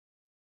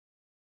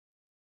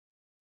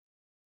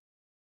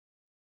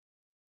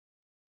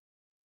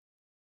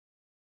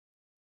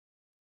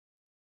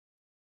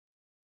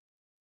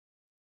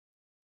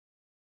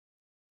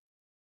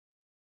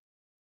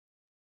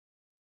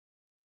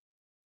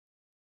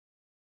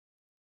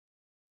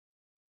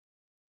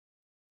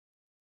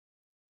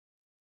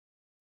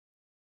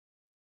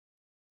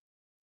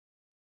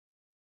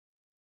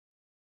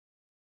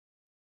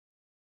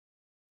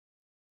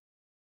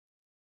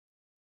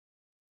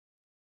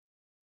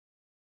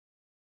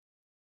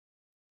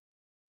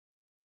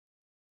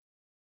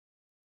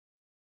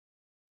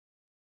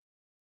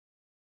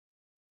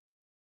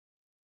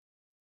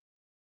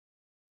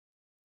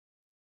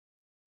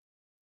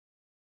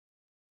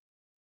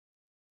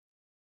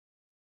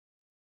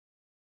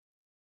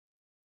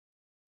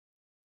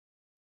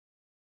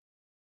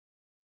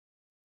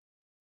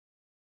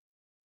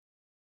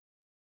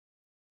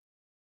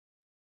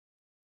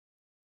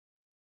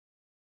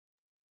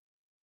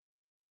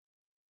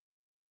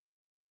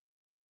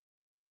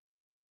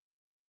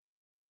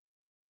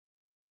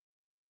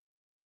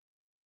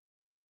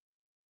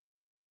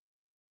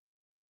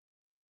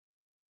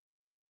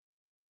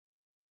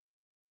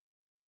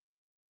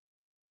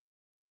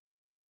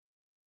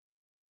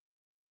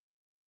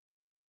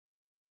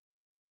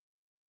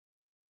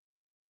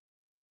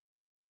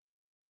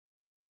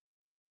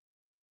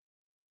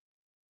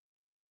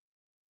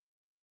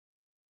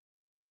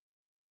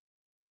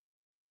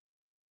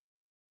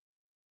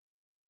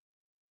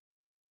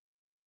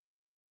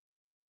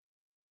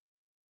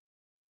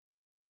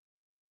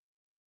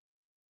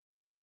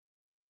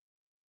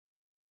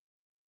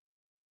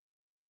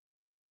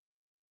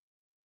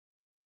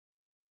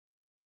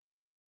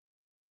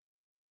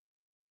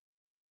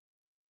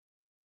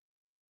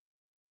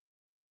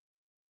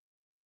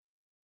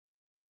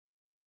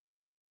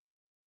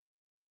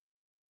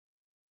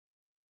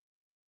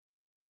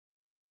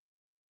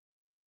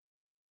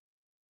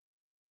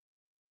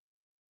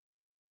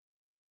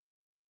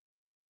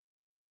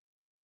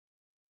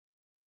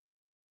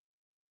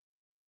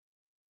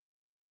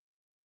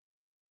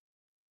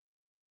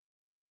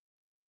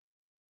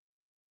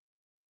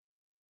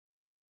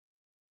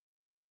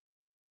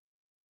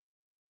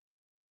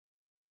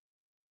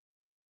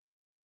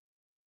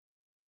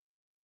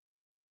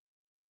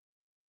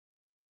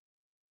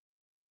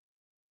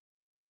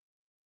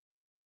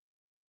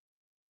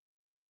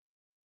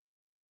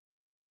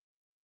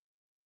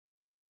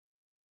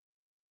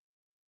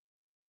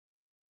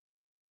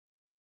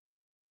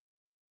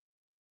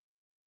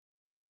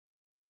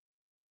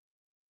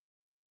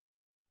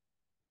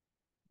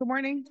Good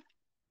morning.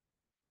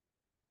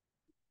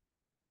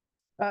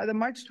 The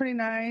March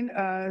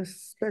 29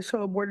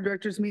 special board of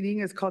directors meeting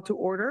is called to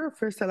order.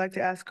 First, I'd like to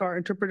ask our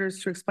interpreters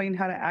to explain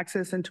how to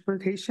access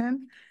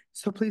interpretation.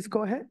 So please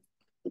go ahead.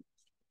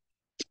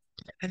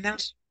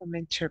 Announcement from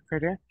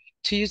interpreter.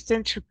 To use the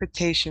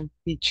interpretation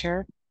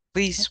feature,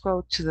 please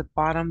scroll to the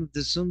bottom of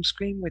the Zoom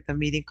screen where the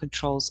meeting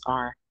controls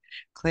are.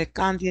 Click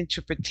on the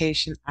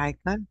interpretation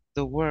icon,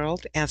 the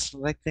world, and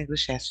select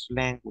English as your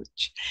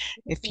language.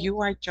 If you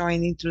are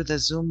joining through the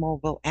Zoom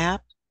mobile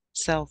app,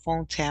 cell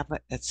phone,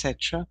 tablet,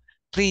 etc.,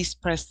 please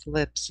press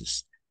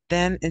ellipsis,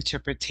 then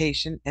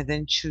interpretation, and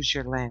then choose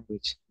your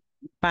language.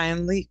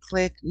 Finally,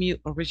 click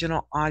mute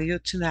original audio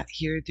to not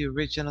hear the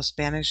original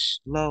Spanish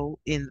low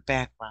in the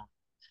background.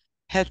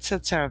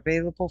 Headsets are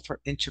available for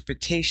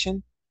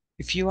interpretation.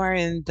 If you are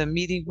in the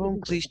meeting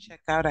room, please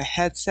check out a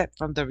headset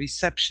from the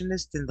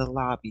receptionist in the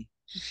lobby.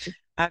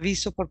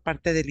 Aviso por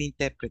parte del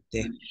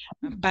intérprete.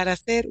 Para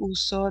hacer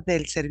uso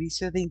del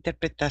servicio de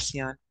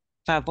interpretación,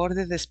 favor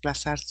de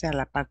desplazarse a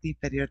la parte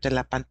inferior de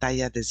la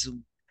pantalla de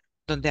Zoom,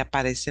 donde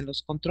aparecen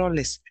los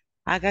controles.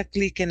 Haga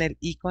clic en el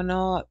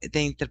icono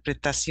de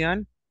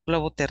interpretación,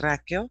 globo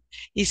terráqueo,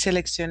 y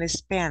seleccione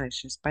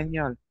Spanish,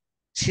 español.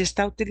 Si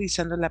está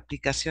utilizando la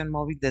aplicación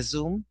móvil de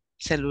Zoom,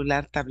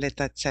 celular,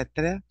 tableta,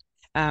 etc.,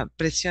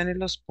 presione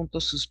los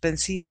puntos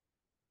suspensivos,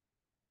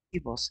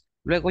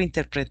 luego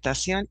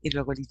interpretación y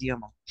luego el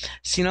idioma.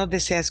 Si no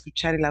desea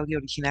escuchar el audio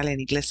original en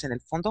inglés en el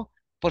fondo,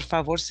 por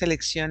favor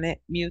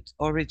seleccione Mute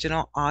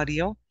Original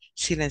Audio,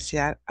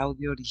 silenciar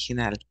audio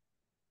original.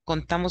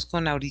 Contamos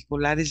con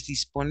auriculares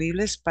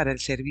disponibles para el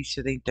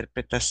servicio de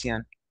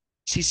interpretación.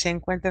 Si se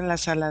encuentra en la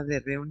sala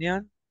de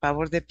reunión,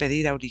 favor de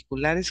pedir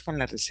auriculares con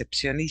la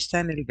recepcionista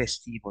en el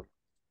vestíbulo.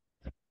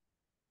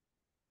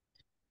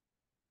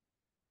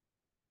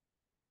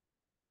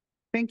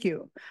 Thank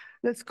you.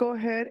 Let's go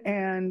ahead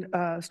and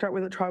start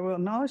with a tribal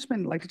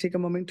acknowledgement. I'd like to take a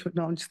moment to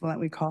acknowledge the land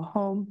we call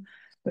home.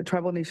 The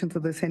tribal nations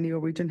of the San Diego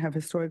region have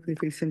historically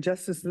faced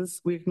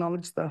injustices. We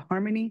acknowledge the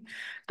harmony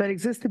that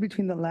existed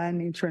between the land,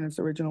 nature, and its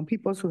original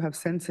peoples who have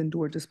since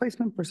endured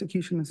displacement,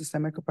 persecution, and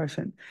systemic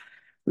oppression.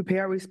 We pay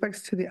our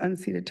respects to the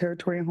unceded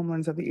territory and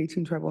homelands of the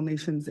 18 tribal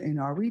nations in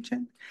our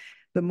region,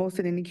 the most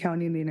in any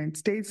county in the United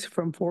States,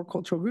 from 4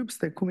 cultural groups,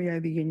 the Kumeyaay,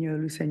 the Digueño,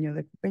 the Luiseño,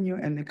 the Cupeño,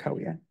 and the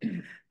Cahuilla.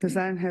 This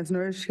land has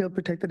nourished, healed,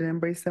 protected, and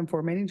embraced them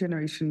for many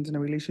generations in a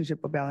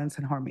relationship of balance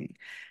and harmony.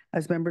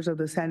 As members of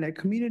the SANDAG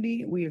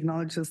community, we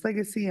acknowledge this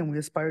legacy and we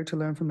aspire to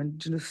learn from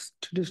indigenous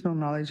traditional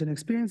knowledge and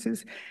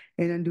experiences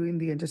in undoing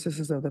the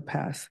injustices of the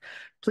past.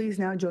 Please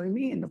now join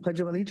me in the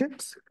Pledge of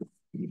Allegiance.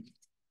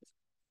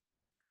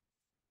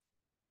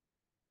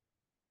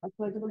 I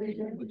pledge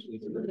allegiance to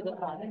the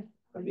flag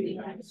of the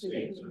United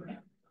States of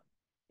America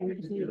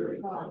and to the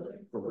republic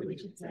for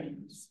which it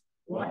stands,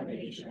 one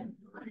nation,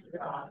 under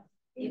God,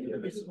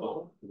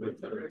 indivisible, with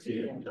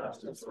liberty and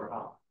justice for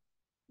all.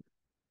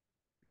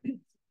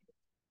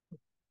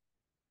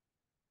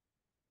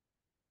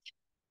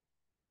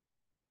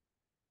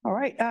 All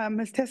right,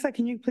 Ms. Tessa,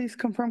 can you please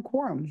confirm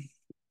quorum?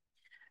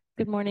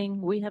 Good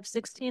morning. We have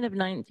 16 of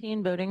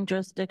 19 voting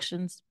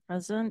jurisdictions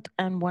present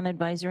and 1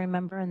 advisory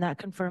member, and that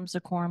confirms a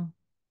quorum.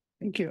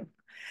 Thank you.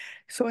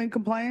 So in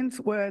compliance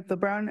with the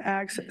Brown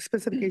Act's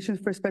specifications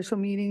for special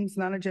meetings,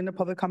 non-agenda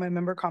public comment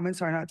member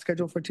comments are not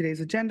scheduled for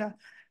today's agenda.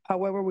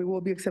 However, we will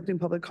be accepting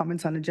public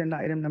comments on agenda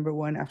item number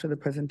 1 after the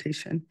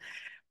presentation.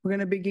 We're going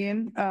to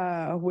begin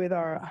with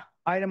our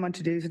item on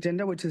today's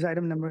agenda, which is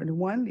item number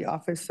 1, the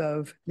Office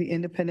of the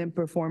Independent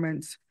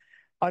Performance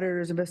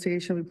Auditor's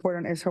Investigation Report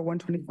on SR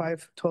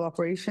 125 Toll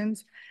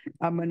Operations.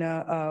 I'm going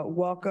to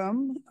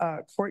welcome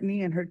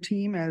Courtney and her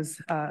team as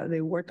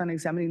they worked on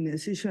examining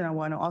this issue. And I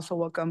want to also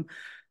welcome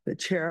the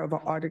chair of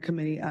our audit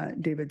committee,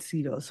 David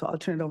Cito. So I'll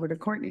turn it over to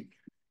Courtney.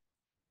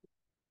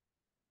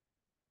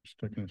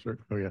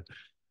 Oh, yeah.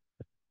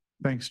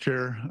 Thanks,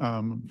 Chair.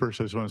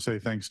 First, I just want to say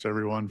thanks to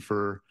everyone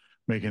for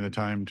making the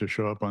time to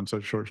show up on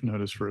such short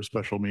notice for a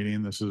special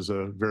meeting. This is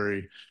a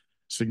very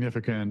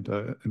significant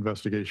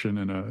investigation,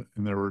 and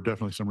there were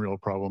definitely some real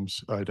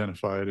problems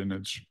identified, and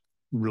it's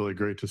really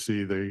great to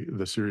see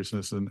the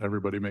seriousness and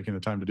everybody making the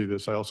time to do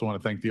this. I also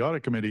want to thank the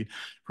audit committee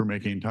for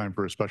making time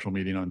for a special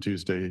meeting on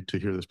Tuesday to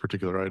hear this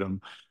particular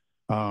item.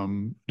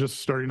 Just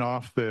starting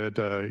off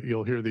that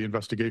you'll hear the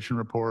investigation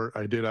report.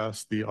 I did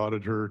ask the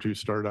auditor to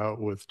start out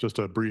with just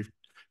a brief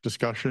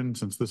discussion,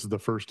 since this is the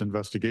first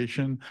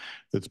investigation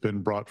that's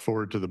been brought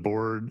forward to the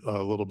board.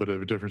 A little bit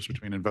of a difference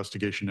between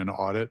investigation and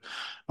audit.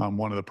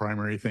 One of the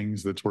primary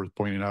things that's worth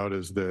pointing out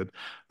is that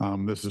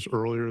this is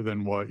earlier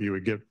than what you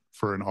would get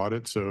for an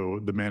audit, so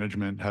the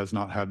management has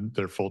not had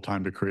their full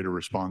time to create a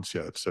response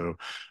yet. So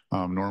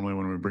normally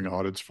when we bring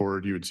audits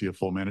forward, you would see a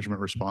full management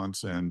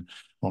response, and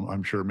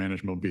I'm sure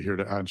management will be here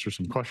to answer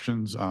some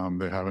questions.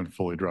 They haven't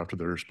fully drafted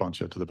their response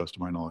yet, to the best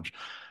of my knowledge.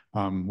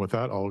 With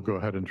that, I'll go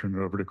ahead and turn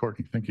it over to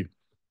Courtney. Thank you.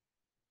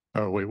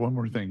 Oh, wait, one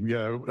more thing.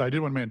 Yeah, I did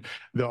want to mention,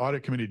 the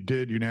audit committee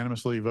did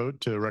unanimously vote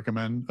to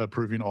recommend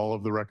approving all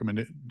of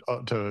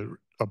the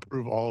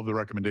approve all of the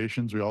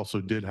recommendations. We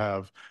also did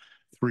have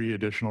 3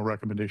 additional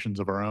recommendations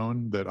of our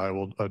own that I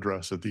will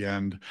address at the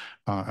end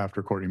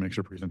after Courtney makes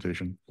her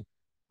presentation.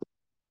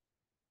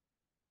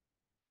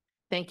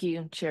 Thank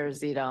you, Chair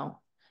Zito.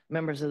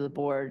 Members of the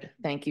board,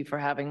 thank you for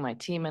having my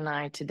team and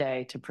I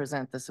today to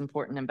present this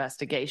important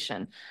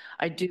investigation.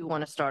 I do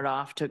want to start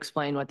off to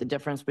explain what the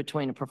difference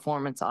between a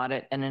performance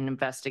audit and an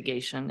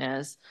investigation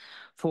is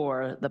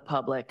for the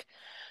public.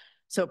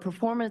 So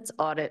performance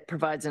audit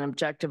provides an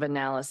objective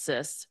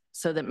analysis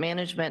so that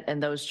management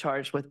and those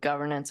charged with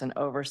governance and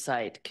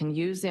oversight can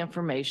use the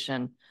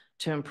information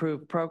to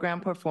improve program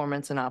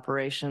performance and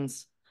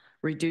operations,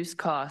 reduce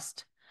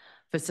cost,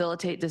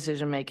 facilitate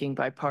decision-making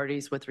by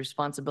parties with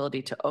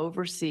responsibility to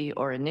oversee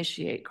or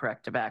initiate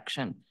corrective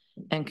action,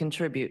 and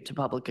contribute to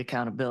public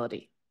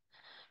accountability.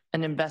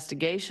 An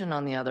investigation,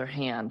 on the other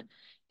hand,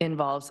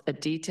 involves a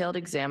detailed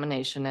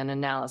examination and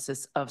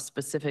analysis of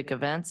specific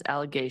events,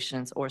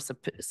 allegations, or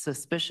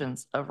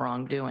suspicions of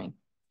wrongdoing.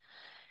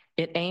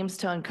 It aims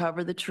to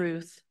uncover the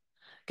truth,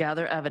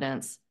 gather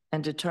evidence,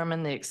 and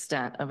determine the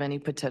extent of any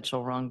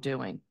potential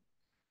wrongdoing.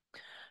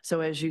 So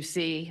as you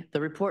see,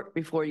 the report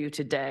before you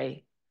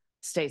today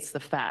states the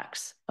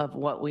facts of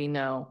what we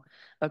know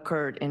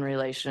occurred in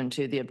relation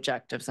to the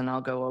objectives, and I'll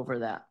go over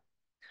that.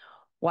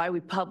 Why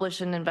we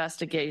publish an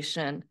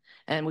investigation,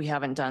 and we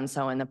haven't done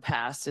so in the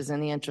past, is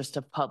in the interest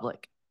of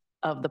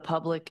the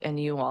public and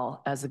you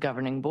all as the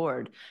governing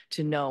board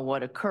to know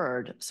what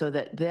occurred so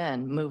that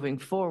then moving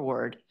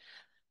forward,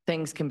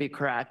 things can be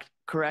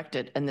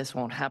corrected and this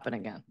won't happen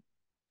again.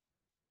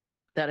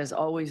 That has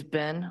always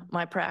been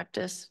my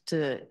practice,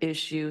 to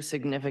issue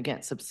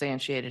significant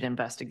substantiated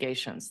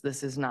investigations.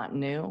 This is not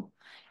new.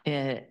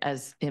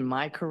 As in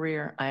my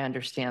career, I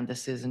understand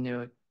this is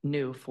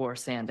new for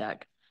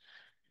SANDAG.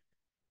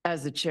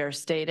 As the chair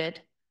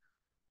stated,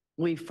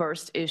 we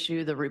first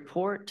issue the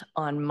report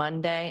on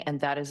Monday, and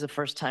that is the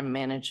first time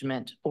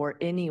management or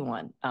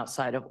anyone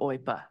outside of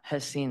OIPA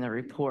has seen the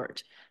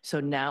report.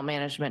 So now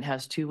management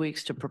has 2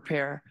 weeks to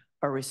prepare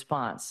a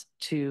response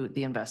to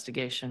the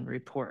investigation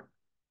report.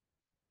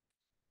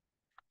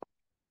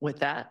 With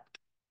that,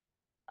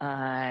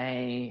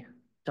 I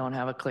don't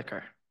have a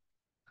clicker.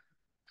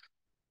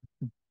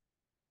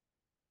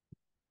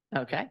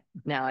 Okay,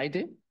 now I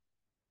do.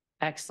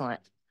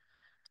 Excellent.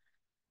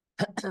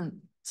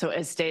 So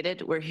as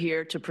stated, we're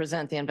here to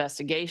present the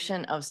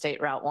investigation of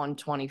State Route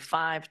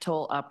 125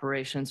 toll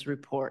operations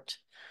report.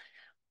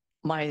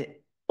 My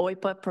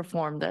OIPA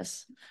performed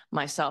this,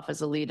 myself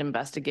as a lead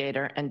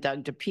investigator, and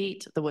Doug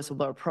DePete, the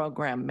whistleblower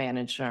program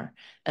manager,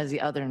 as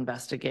the other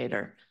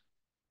investigator.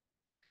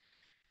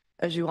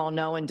 As you all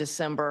know, in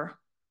December,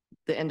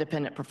 the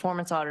independent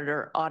performance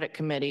auditor, audit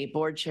committee,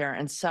 board chair,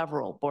 and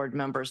several board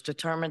members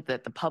determined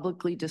that the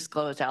publicly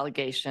disclosed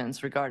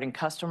allegations regarding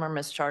customer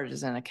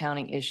mischarges and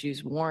accounting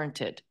issues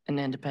warranted an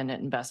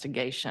independent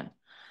investigation.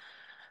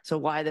 So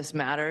why this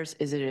matters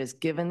is it is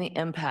given the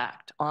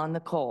impact on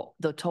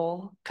the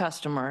toll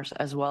customers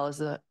as well as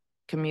the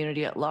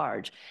community at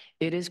large,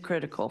 it is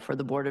critical for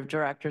the board of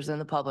directors and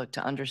the public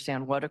to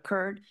understand what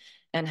occurred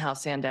and how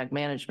SANDAG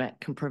management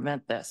can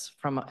prevent this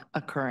from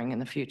occurring in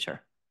the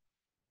future.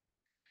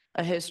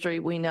 A history,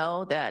 we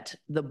know that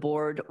the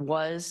board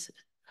was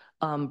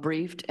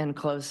briefed in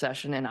closed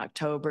session in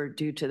October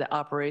due to the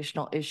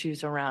operational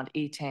issues around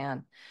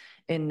ETAN.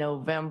 In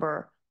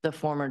November, the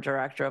former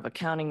director of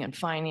accounting and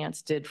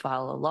finance did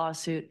file a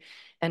lawsuit,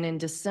 and in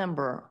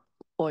December,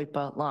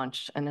 OIPA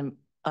launched an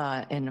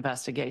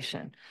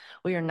investigation.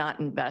 We are not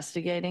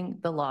investigating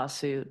the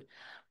lawsuit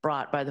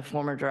brought by the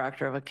former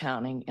director of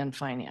accounting and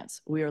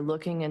finance. We are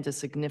looking into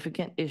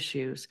significant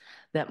issues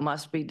that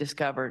must be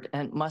discovered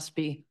and must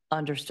be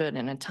understood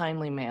in a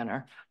timely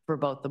manner for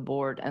both the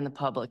board and the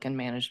public and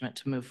management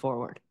to move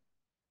forward.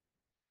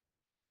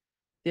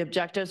 The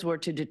objectives were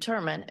to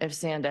determine if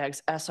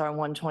SANDAG's SR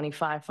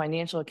 125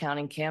 financial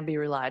accounting can be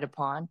relied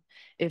upon,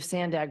 if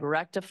SANDAG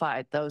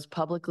rectified those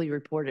publicly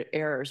reported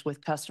errors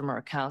with customer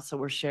accounts that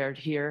were shared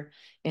here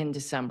in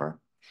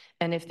December,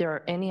 and if there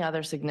are any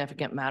other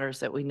significant matters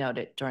that we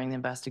noted during the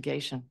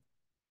investigation.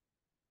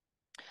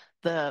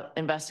 The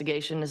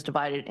investigation is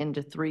divided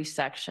into 3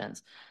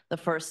 sections. The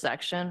first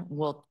section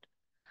will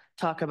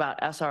talk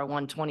about SR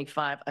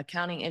 125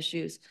 accounting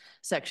issues.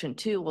 Section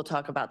 2 will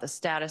talk about the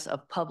status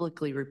of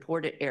publicly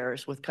reported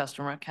errors with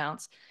customer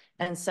accounts.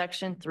 And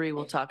Section 3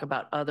 will talk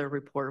about other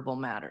reportable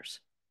matters.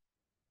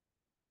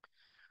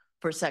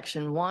 For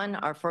Section 1,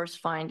 our first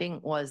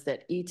finding was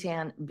that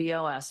ETAN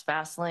BOS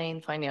fast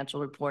lane financial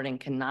reporting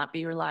cannot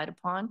be relied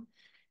upon,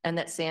 and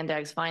that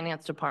SANDAG's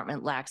finance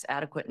department lacks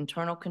adequate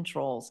internal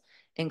controls,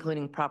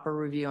 including proper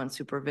review and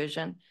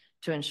supervision,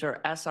 to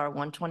ensure SR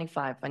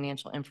 125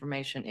 financial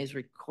information is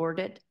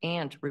recorded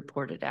and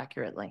reported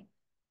accurately.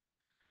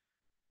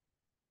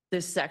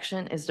 This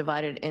section is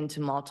divided into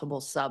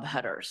multiple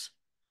subheaders.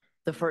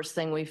 The first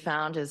thing we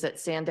found is that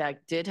SANDAG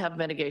did have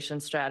mitigation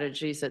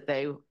strategies that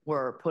they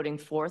were putting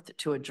forth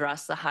to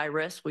address the high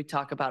risk. We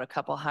talk about a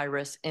couple high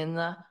risks in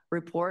the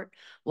report.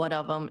 One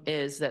of them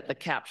is that the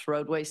CAPS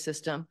roadway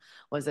system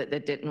was that they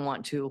didn't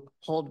want to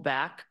hold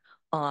back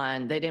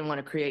they didn't want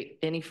to create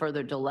any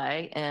further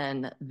delay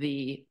in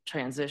the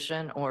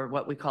transition or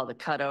what we call the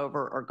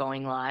cutover or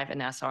going live in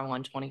SR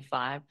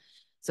 125.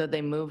 So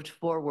they moved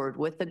forward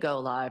with the go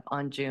live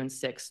on June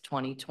 6,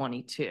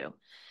 2022.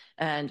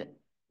 And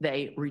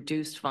they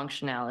reduced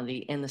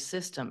functionality in the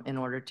system in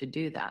order to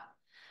do that.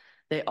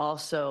 They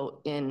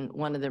also, in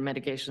one of their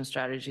mitigation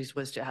strategies,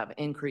 was to have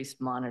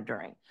increased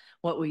monitoring.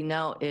 What we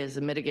know is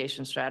the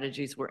mitigation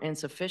strategies were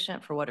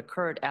insufficient for what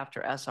occurred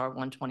after SR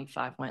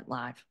 125 went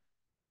live.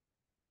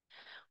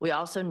 We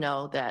also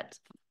know that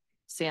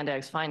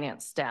SANDAG's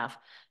finance staff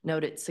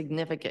noted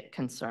significant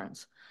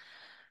concerns.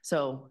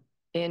 So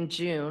in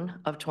June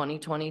of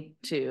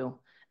 2022,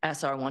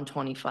 SR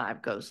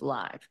 125 goes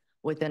live.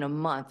 Within a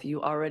month,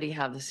 you already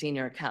have the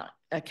senior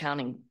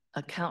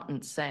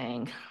accountant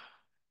saying,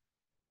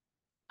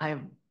 I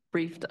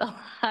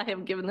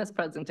have given this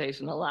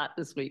presentation a lot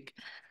this week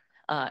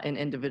in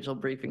individual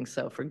briefings,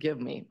 so forgive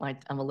me,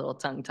 I'm a little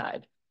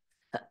tongue-tied.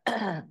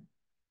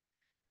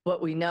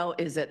 What we know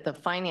is that the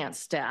finance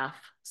staff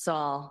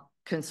saw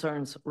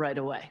concerns right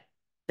away.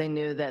 They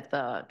knew that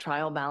the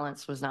trial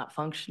balance was not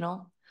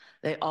functional.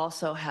 They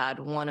also had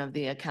one of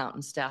the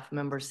accountant staff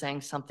members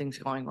saying something's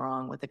going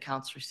wrong with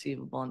accounts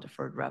receivable and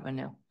deferred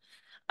revenue.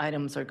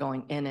 Items are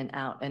going in and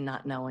out and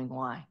not knowing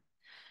why.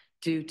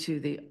 Due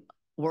to the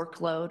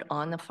workload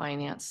on the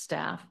finance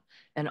staff,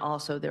 and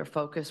also their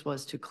focus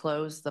was to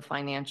close the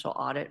financial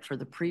audit for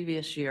the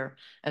previous year,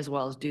 as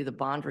well as do the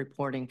bond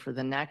reporting for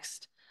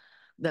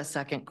the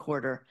second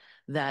quarter,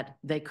 that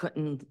they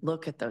couldn't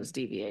look at those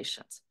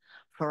deviations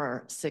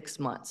for 6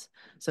 months.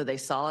 So they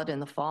saw it in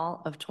the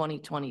fall of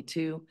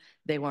 2022.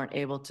 They weren't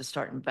able to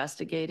start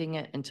investigating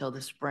it until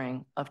the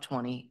spring of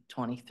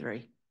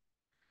 2023.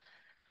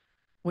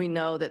 We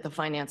know that the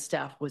finance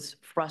staff was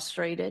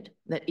frustrated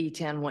that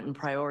ETAN wouldn't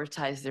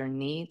prioritize their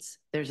needs.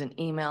 There's an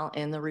email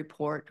in the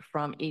report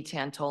from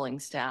ETAN tolling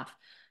staff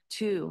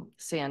to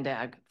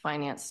SANDAG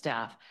finance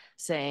staff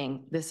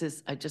saying,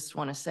 I just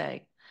want to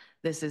say,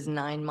 this is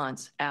 9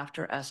 months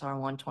after SR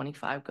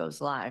 125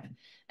 goes live,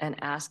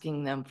 and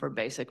asking them for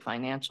basic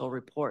financial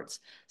reports,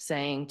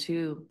 saying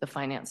to the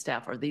finance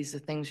staff, are these the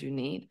things you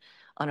need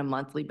on a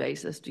monthly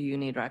basis? Do you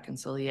need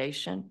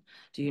reconciliation?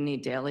 Do you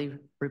need daily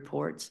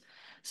reports?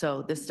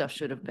 So this stuff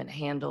should have been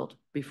handled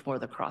before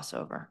the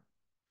crossover.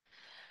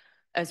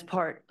 As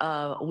part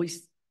of,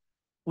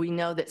 we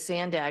know that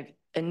SANDAG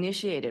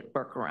initiated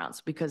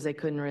workarounds because they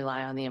couldn't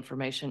rely on the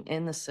information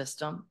in the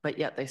system, but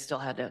yet they still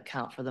had to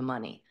account for the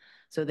money.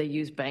 So they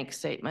used bank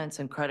statements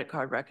and credit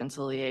card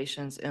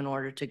reconciliations in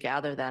order to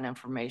gather that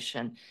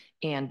information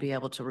and be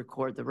able to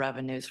record the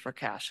revenues for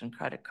cash and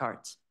credit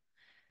cards.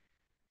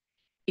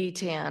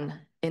 ETAN,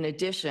 in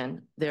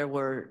addition, there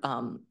were,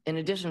 in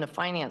addition to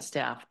finance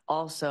staff,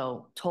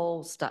 also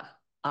toll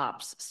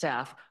ops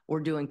staff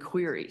were doing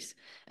queries.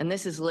 And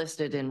this is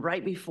listed in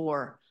right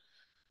before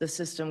the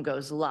system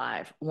goes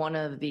live. One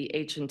of the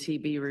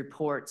H&TB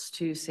reports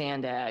to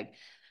SANDAG,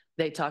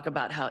 they talk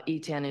about how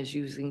ETAN is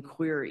using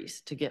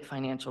queries to get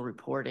financial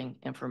reporting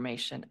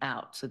information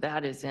out. So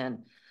that is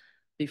in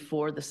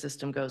before the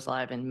system goes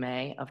live in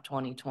May of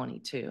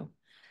 2022.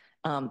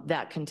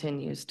 That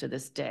continues to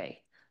this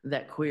day,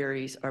 that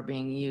queries are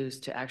being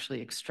used to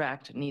actually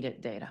extract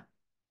needed data.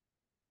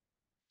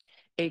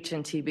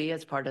 H&TB,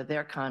 as part of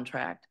their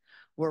contract,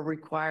 were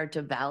required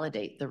to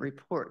validate the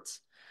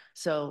reports.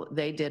 So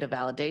they did a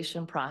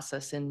validation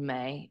process in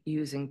May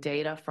using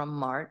data from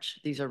March.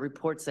 These are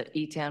reports that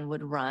ETAN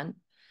would run.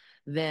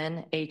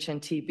 Then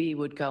H&TB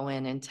would go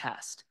in and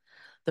test.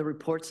 The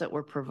reports that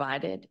were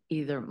provided,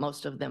 either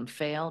most of them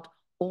failed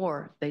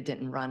or they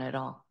didn't run at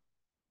all.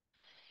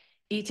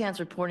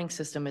 ETAN's reporting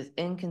system is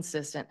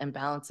inconsistent and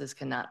balances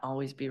cannot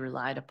always be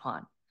relied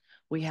upon.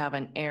 We have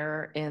an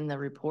error in the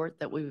report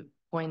that we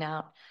point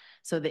out.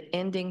 So the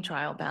ending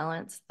trial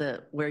balance,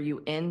 where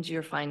you end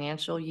your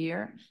financial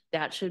year,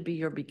 that should be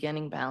your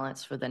beginning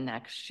balance for the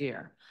next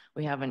year.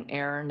 We have an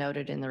error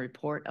noted in the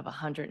report of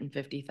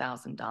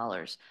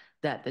 $150,000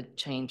 that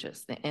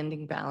changes the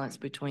ending balance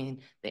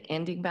between the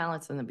ending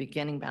balance and the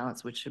beginning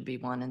balance, which should be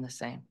one and the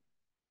same.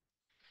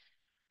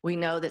 We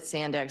know that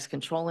SANDAG's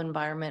control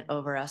environment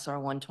over SR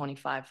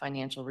 125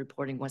 financial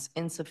reporting was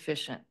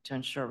insufficient to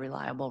ensure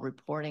reliable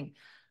reporting.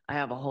 I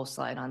have a whole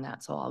slide on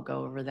that, so I'll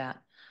go over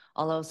that.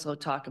 I'll also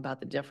talk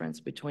about the difference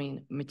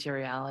between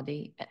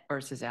materiality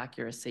versus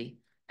accuracy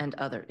and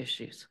other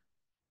issues.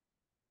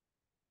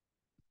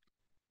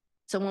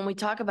 So when we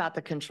talk about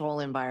the control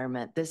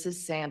environment, this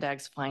is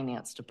SANDAG's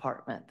finance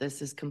department.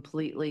 This is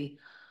completely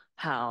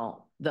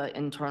how the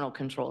internal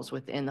controls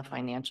within the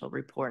financial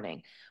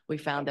reporting. We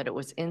found that it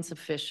was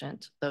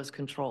insufficient, those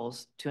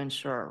controls, to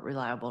ensure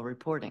reliable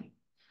reporting.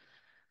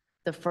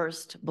 The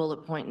first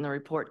bullet point in the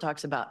report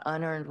talks about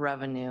unearned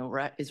revenue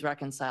is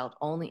reconciled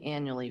only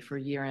annually for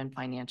year-end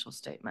financial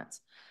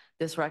statements.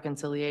 This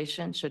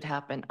reconciliation should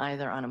happen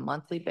either on a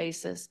monthly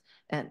basis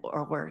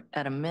or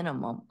at a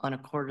minimum on a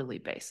quarterly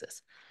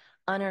basis.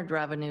 Unearned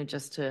revenue,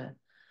 just to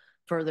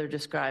further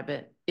describe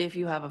it, if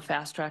you have a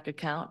fast track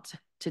account,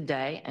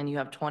 today and you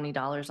have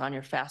 $20 on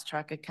your Fast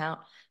Track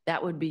account,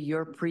 that would be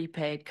your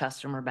prepaid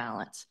customer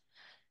balance.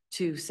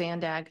 To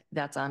SANDAG,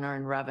 that's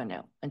unearned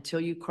revenue. Until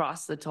you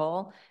cross the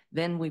toll,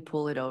 then we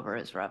pull it over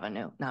as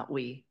revenue. Not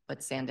we,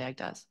 but SANDAG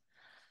does.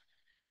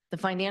 The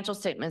financial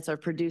statements are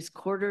produced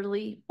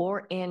quarterly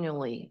or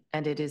annually,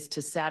 and it is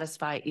to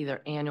satisfy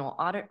either annual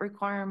audit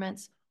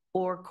requirements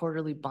or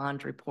quarterly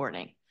bond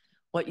reporting.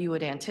 What you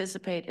would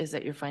anticipate is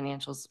that your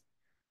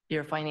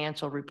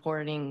financial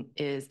reporting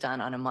is done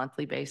on a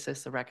monthly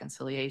basis, the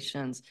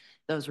reconciliations.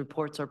 Those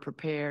reports are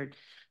prepared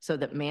so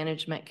that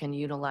management can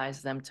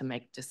utilize them to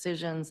make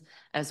decisions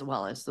as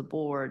well as the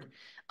board,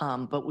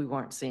 but we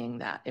weren't seeing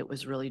that. It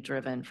was really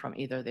driven from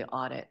either the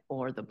audit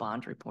or the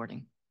bond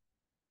reporting.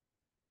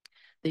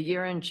 The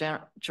year-end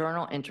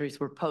journal entries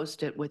were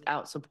posted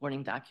without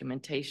supporting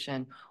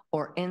documentation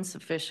or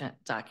insufficient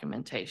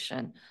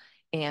documentation,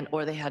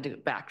 or they had to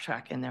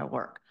backtrack in their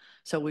work.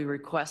 So we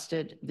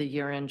requested the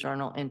year-end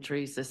journal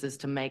entries. This is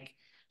to make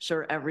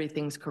sure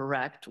everything's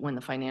correct when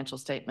the financial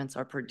statements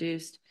are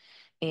produced.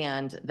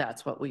 And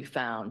that's what we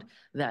found,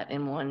 that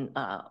in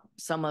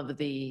some of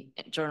the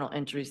journal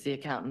entries, the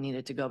accountant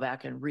needed to go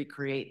back and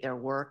recreate their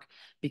work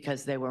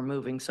because they were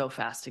moving so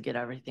fast to get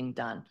everything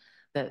done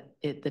that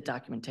the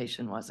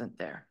documentation wasn't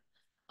there.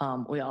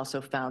 We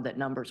also found that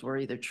numbers were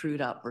either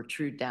trued up or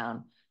trued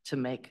down to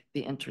make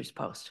the entries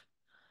post.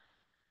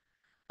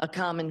 A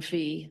common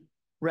fee,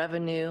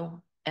 revenue,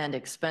 and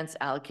expense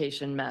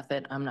allocation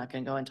method. I'm not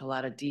going to go into a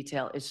lot of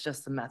detail. It's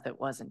just the method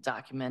wasn't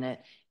documented.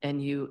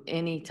 And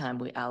anytime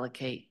we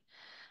allocate,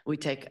 we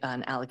take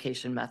an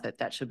allocation method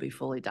that should be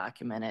fully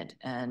documented.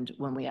 And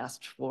when we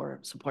asked for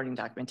supporting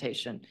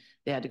documentation,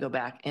 they had to go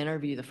back,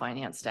 interview the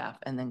finance staff,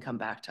 and then come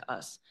back to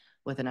us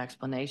with an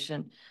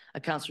explanation.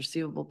 Accounts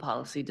receivable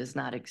policy does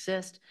not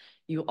exist.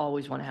 You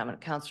always want to have an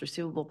accounts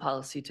receivable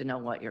policy to know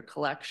what your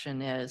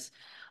collection is.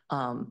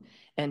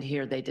 And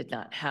here they did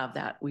not have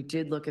that. We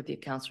did look at the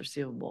accounts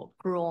receivable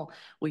accrual.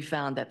 We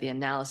found that the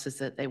analysis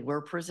that they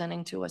were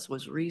presenting to us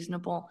was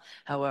reasonable.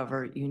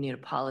 However, you need a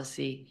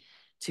policy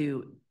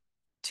to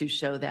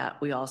show that.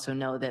 We also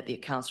know that the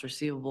accounts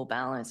receivable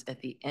balance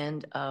at the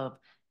end of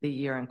the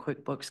year in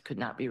QuickBooks could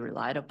not be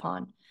relied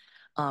upon,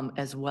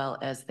 as well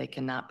as they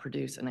cannot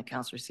produce an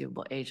accounts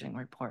receivable aging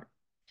report.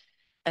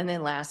 And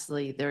then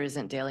lastly, there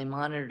isn't daily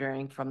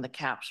monitoring from the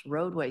CAPS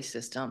roadway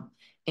system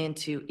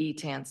into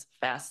ETAN's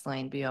fast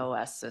lane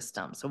BOS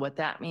system. So what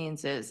that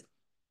means is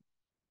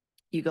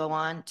you go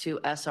on to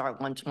SR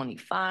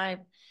 125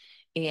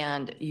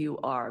 and you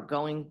are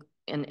going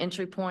an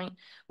entry point.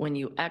 When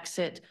you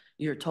exit,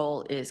 your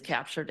toll is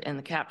captured in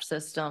the CAPS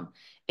system.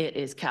 It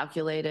is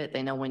calculated.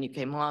 They know when you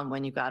came on,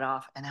 when you got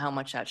off, and how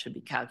much that should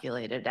be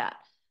calculated at.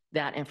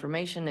 That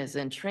information is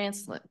then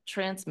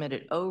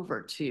transmitted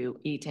over to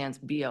ETAN's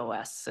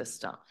BOS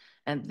system.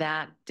 And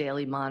that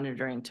daily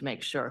monitoring to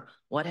make sure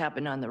what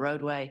happened on the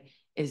roadway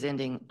is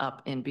ending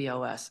up in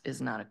BOS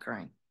is not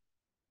occurring.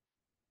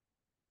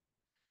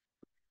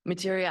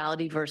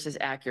 Materiality versus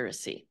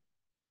accuracy.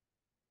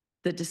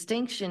 The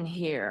distinction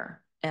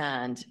here,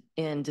 and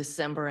in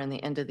December and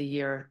the end of the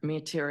year,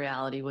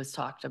 materiality was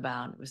talked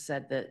about. It was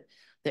said that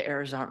the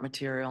errors aren't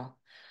material.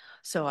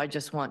 So I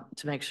just want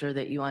to make sure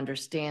that you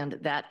understand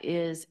that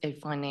is a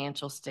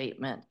financial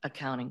statement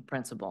accounting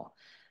principle.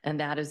 And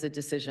that is a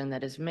decision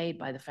that is made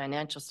by the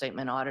financial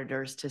statement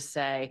auditors to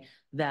say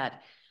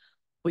that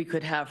we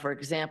could have, for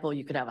example,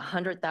 you could have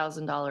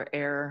 $100,000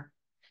 error.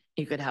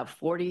 You could have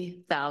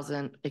 40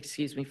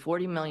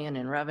 million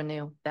in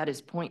revenue. That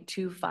is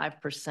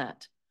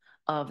 0.25%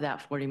 of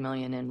that 40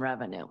 million in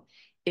revenue.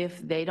 If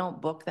they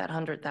don't book that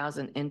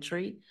 100,000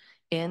 entry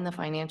in the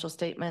financial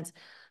statements,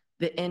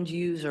 the end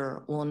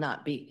user will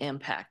not be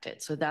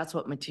impacted. So that's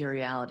what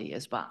materiality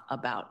is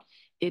about.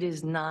 It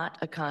is not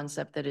a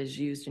concept that is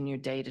used in your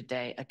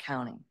day-to-day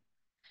accounting.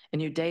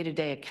 In your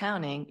day-to-day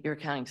accounting, your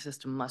accounting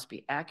system must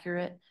be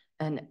accurate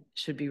and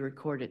should be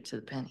recorded to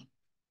the penny.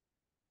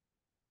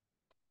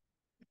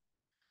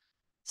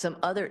 Some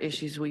other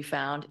issues we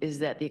found is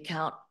that the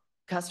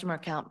customer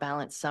account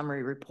balance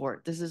summary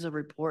report. This is a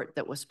report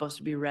that was supposed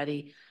to be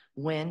ready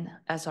when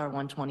SR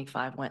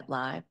 125 went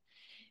live.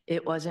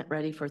 It wasn't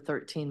ready for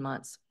 13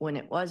 months. When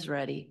it was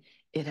ready,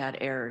 it had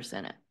errors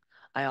in it.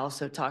 I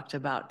also talked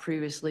about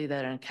previously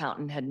that an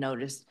accountant had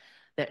noticed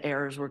that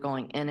errors were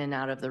going in and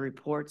out of the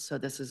report. So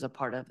this is a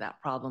part of that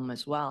problem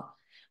as well.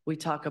 We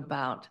talk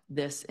about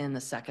this in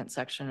the second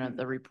section of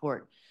the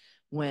report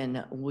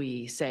when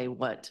we say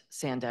what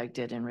SANDAG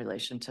did in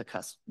relation to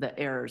the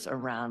errors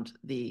around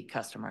the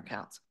customer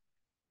accounts.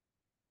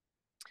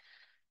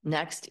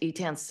 Next,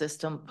 ETAN's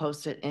system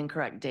posted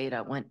incorrect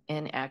data when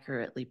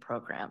inaccurately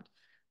programmed.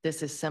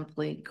 This is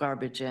simply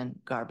garbage in,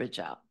 garbage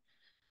out.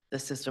 The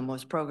system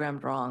was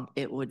programmed wrong.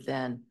 It would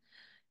then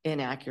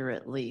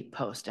inaccurately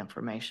post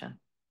information.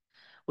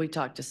 We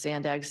talked to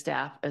SANDAG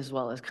staff as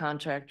well as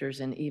contractors,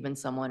 and even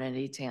someone at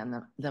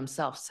ETAN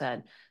themselves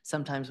said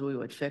sometimes we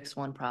would fix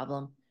one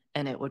problem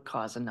and it would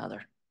cause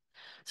another.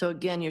 So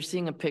again, you're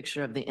seeing a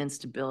picture of the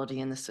instability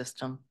in the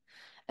system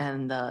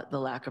and the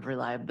lack of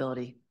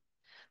reliability.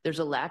 There's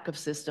a lack of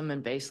system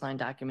and baseline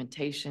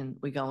documentation.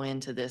 We go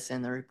into this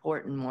in the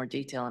report in more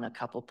detail in a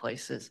couple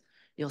places.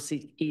 You'll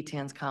see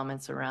ETAN's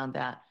comments around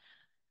that.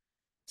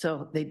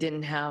 So they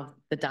didn't have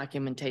the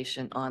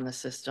documentation on the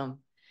system,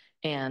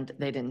 and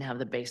they didn't have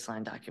the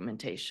baseline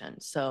documentation.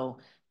 So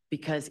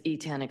because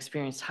ETAN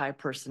experienced high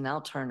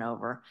personnel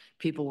turnover,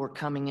 people were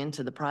coming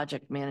into the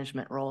project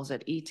management roles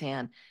at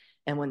ETAN,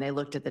 and when they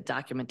looked at the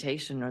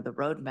documentation or the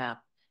roadmap,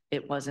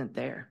 it wasn't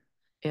there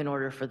in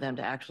order for them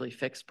to actually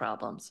fix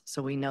problems.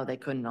 So we know they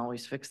couldn't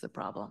always fix the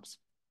problems.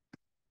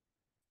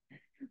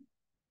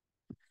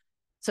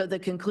 So the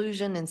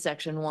conclusion in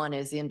section 1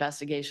 is the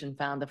investigation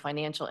found the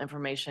financial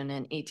information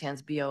in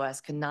ETAN's BOS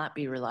cannot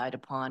be relied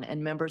upon,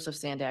 and members of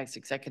SANDAG's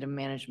executive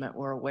management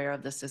were aware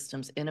of the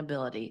system's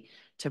inability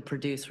to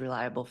produce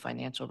reliable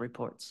financial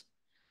reports.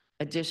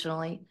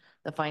 Additionally,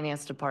 the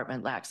finance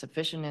department lacked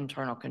sufficient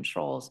internal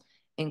controls,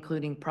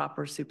 including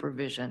proper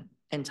supervision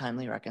and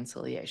timely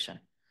reconciliation.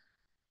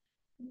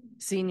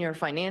 Senior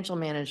financial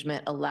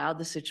management allowed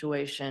the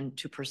situation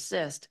to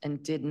persist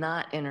and did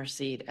not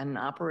intercede at an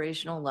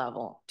operational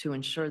level to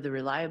ensure the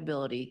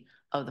reliability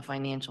of the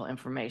financial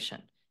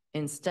information.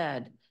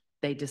 Instead,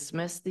 they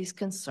dismissed these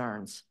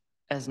concerns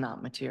as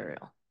not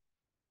material.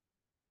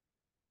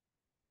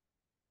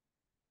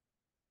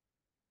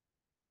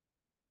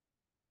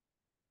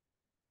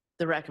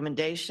 The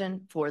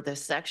recommendation for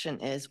this section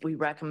is we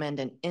recommend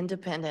an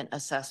independent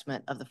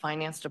assessment of the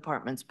finance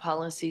department's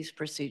policies,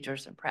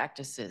 procedures, and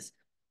practices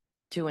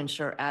to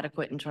ensure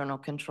adequate internal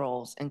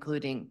controls,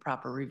 including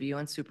proper review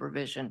and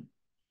supervision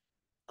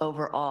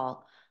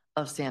overall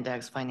of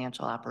SANDAG's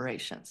financial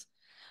operations.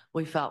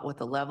 We felt with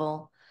the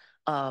level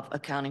of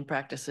accounting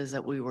practices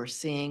that we were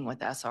seeing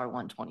with SR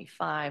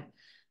 125,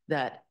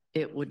 that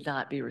it would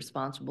not be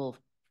responsible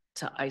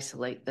to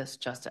isolate this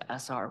just to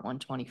SR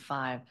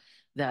 125,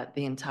 that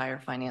the entire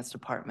finance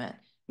department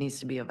needs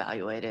to be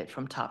evaluated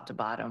from top to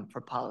bottom for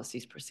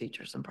policies,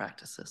 procedures, and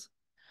practices,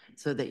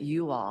 so that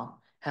you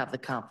all have the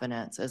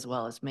confidence as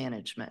well as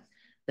management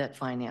that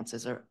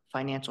finances or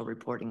financial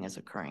reporting is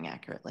occurring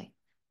accurately.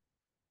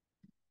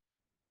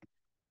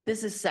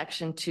 This is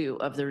section 2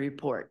 of the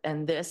report,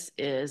 and this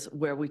is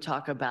where we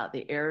talk about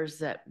the errors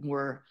that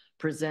were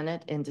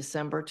presented in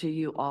December to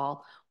you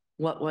all.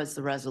 What was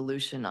the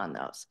resolution on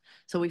those?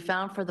 So we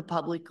found for the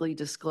publicly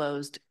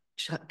disclosed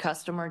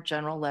customer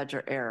general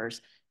ledger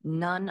errors,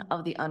 none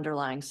of the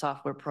underlying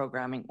software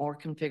programming or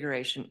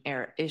configuration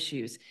error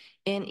issues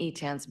in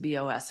ETAN's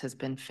BOS has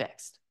been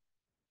fixed.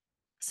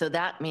 So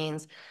that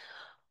means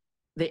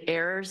the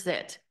errors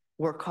that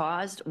were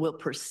caused will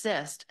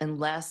persist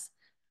unless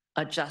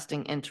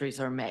adjusting entries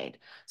are made.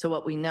 So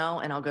what we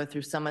know, and I'll go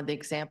through some of the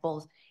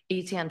examples,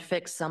 ETAN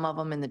fixed some of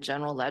them in the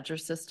general ledger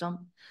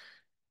system.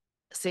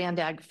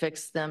 SANDAG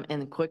fixed them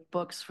in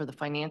QuickBooks for the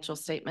financial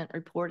statement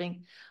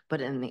reporting,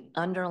 but in the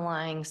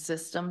underlying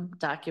system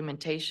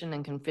documentation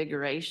and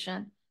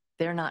configuration,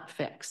 they're not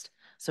fixed.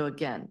 So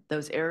again,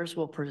 those errors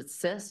will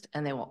persist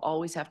and they will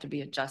always have to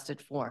be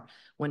adjusted for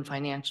when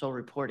financial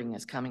reporting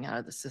is coming out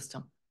of the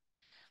system.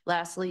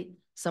 Lastly,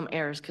 some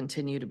errors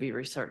continue to be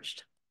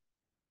researched.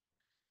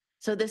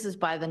 So this is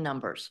by the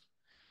numbers.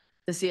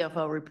 The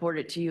CFO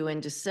reported to you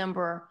in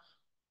December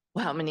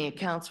how many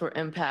accounts were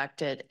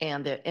impacted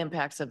and the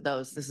impacts of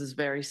those. This is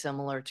very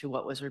similar to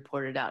what was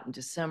reported out in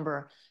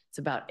December. It's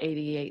about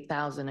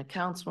 88,000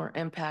 accounts were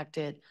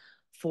impacted.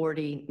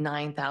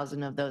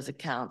 49,000 of those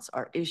accounts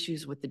are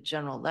issues with the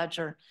general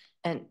ledger,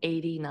 and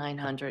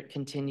 8,900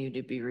 continue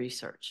to be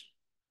researched.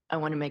 I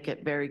want to make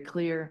it very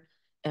clear,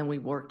 and we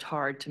worked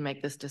hard to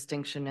make this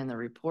distinction in the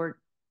report.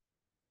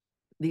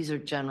 These are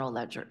general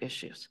ledger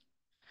issues.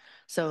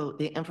 So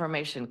the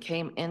information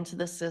came into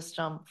the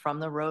system from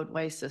the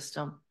roadway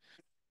system,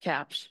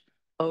 CAPS,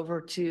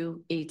 over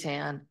to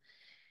ETAN.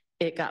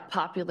 It got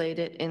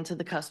populated into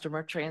the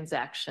customer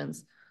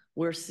transactions.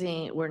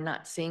 We're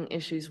not seeing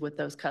issues with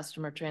those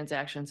customer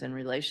transactions in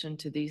relation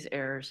to these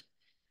errors.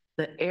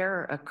 The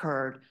error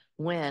occurred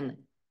when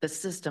the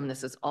system,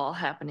 this is all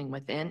happening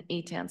within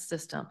ETAN's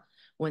system,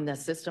 when the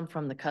system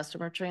from the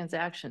customer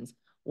transactions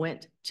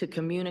went to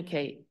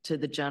communicate to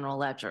the general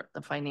ledger,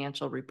 the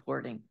financial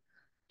reporting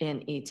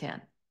in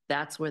ETAN.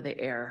 That's where the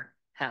error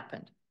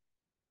happened.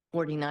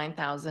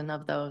 49,000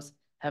 of those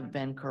have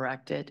been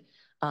corrected.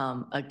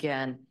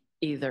 Again,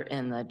 either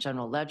in the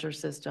general ledger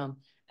system,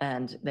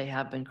 and they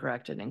have been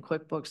corrected in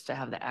QuickBooks to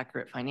have the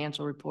accurate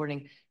financial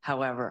reporting.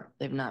 However,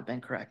 they've not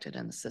been corrected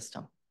in the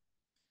system.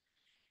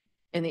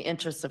 In the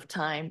interest of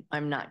time,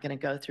 I'm not going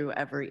to go through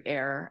every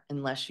error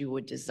unless you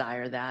would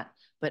desire that,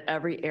 but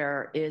every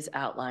error is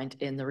outlined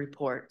in the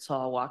report. So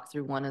I'll walk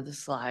through one of the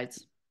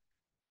slides.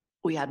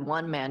 We had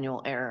one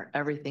manual error.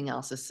 Everything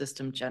else is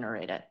system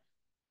generated.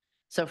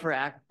 So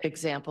for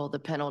example, the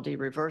penalty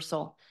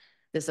reversal,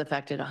 this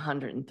affected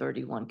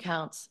 131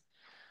 counts.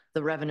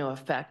 The revenue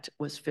effect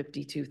was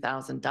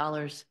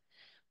 $52,000.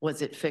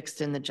 Was it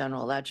fixed in the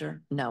general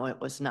ledger? No, it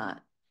was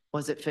not.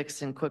 Was it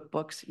fixed in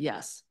QuickBooks?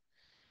 Yes.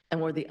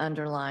 And were the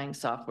underlying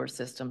software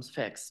systems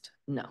fixed?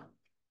 No.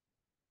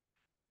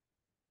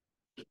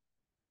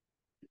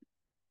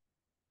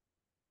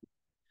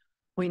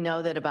 We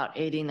know that about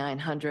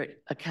 8,900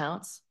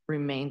 accounts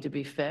remain to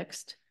be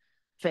fixed.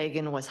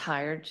 Fagan was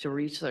hired to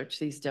research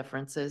these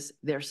differences.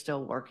 They're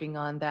still working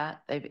on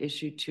that. They've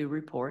issued 2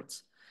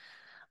 reports.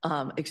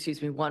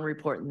 One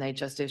report, and they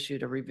just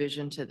issued a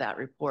revision to that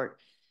report.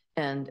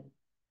 And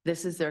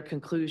this is their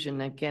conclusion.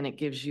 Again, it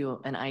gives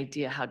you an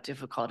idea how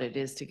difficult it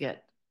is to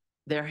get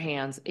their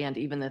hands and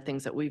even the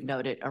things that we've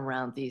noted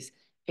around these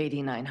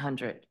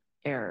 8,900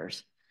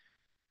 errors.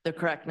 The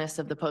correctness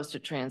of the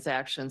posted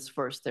transactions,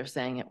 first, they're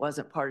saying it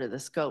wasn't part of the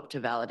scope to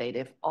validate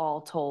if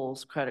all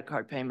tolls, credit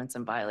card payments,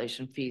 and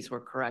violation fees were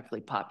correctly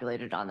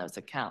populated on those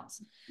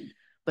accounts.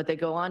 But they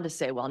go on to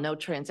say, while no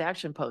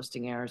transaction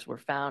posting errors were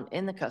found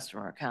in the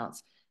customer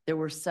accounts, there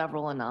were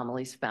several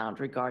anomalies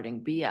found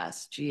regarding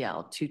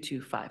BSGL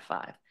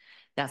 2255.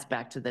 That's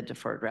back to the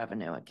deferred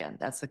revenue again.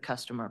 That's the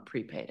customer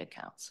prepaid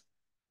accounts.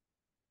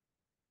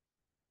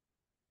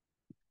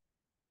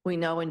 We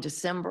know in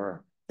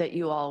December that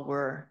you all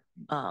were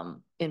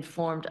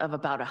informed of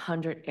about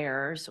 100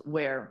 errors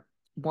where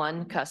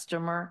one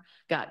customer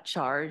got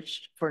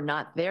charged for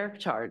not their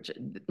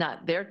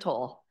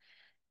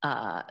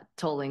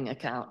tolling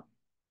account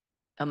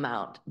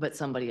amount, but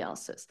somebody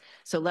else's.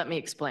 So let me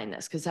explain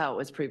this, because how it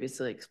was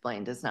previously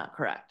explained is not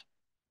correct.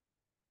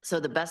 So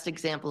the best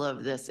example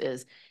of this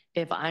is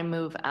if I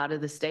move out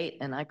of the state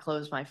and I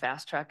close my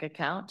Fast Track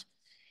account,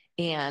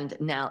 and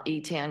now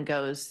ETAN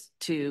goes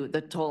to the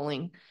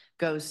tolling,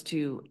 goes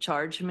to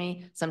charge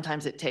me.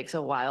 Sometimes it takes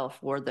a while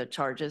for the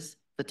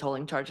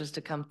tolling charges to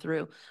come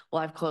through.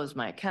 Well, I've closed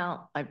my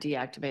account. I've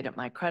deactivated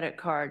my credit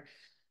card.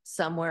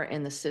 Somewhere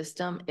in the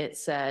system, it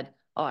said,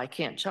 oh, I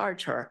can't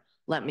charge her.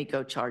 Let me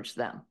go charge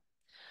them.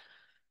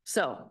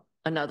 So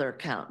another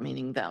account,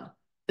 meaning them.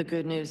 The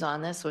good news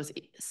on this was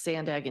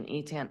SANDAG and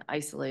ETAN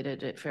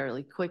isolated it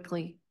fairly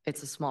quickly.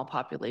 It's a small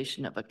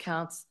population of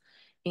accounts,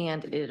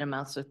 and it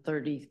amounts to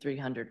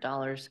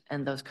 $3,300,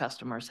 and those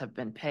customers have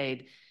been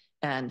paid,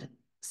 and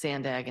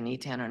SANDAG and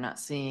ETAN are not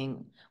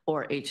seeing,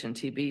 or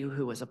H&TB,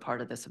 who was a part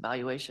of this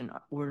evaluation,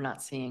 we're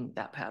not seeing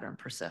that pattern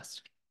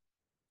persist.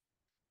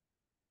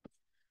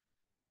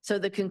 So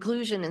the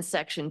conclusion in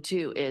section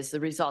 2 is the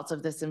results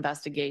of this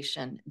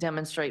investigation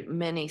demonstrate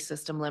many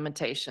system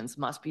limitations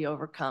must be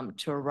overcome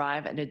to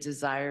arrive at a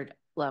desired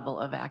level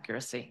of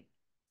accuracy,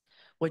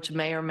 which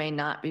may or may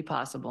not be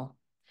possible,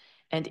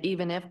 and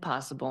even if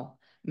possible,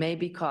 may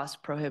be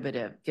cost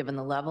prohibitive given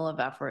the level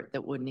of effort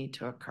that would need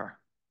to occur.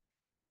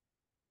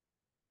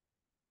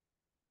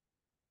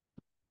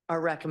 Our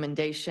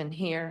recommendation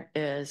here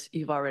is,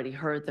 you've already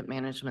heard that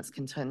management's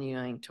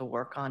continuing to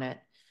work on it.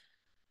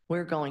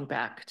 We're going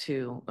back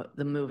to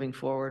the moving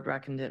forward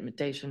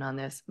recommendation on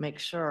this. Make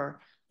sure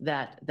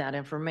that that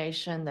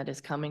information that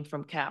is coming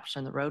from CAPTCHA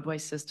and the roadway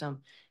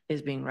system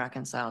is being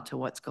reconciled to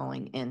what's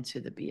going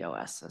into the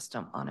BOS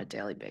system on a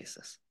daily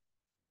basis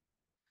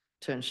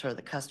to ensure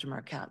the customer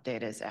account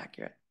data is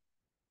accurate.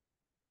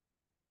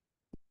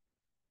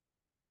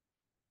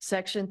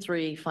 Section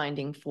 3,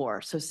 finding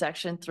 4. So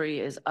section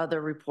 3 is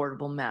other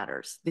reportable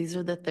matters. These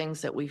are the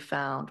things that we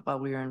found while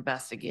we were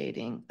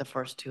investigating the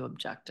first 2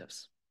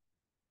 objectives.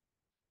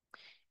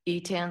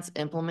 ETAN's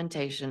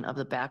implementation of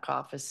the back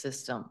office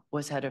system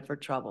was headed for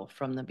trouble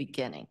from the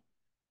beginning.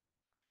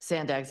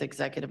 SANDAG's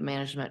executive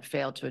management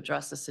failed to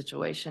address the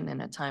situation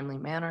in a timely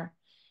manner,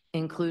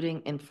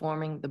 including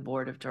informing the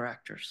board of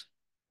directors.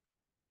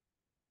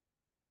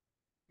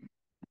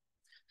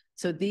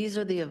 So these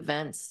are the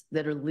events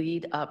that are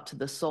lead up to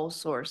the sole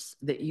source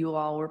that you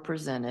all were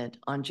presented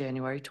on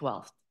January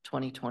 12th,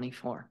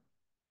 2024.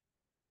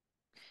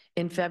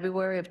 In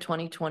February of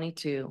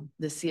 2022,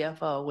 the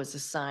CFO was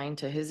assigned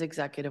to his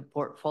executive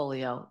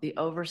portfolio the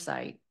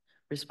oversight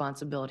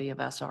responsibility of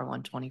SR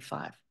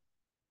 125.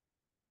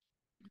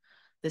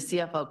 The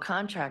CFO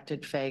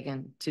contracted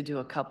Fagan to do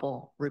a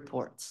couple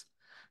reports.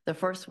 The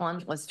first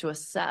one was to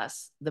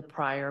assess the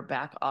prior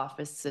back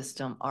office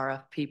system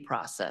RFP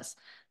process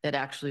that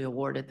actually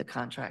awarded the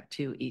contract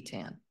to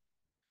ETAN.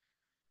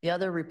 The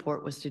other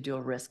report was to do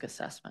a risk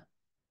assessment.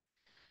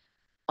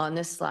 On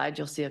this slide,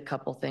 you'll see a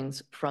couple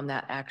things from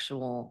that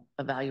actual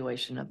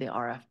evaluation of the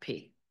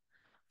RFP.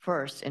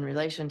 First, in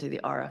relation to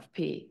the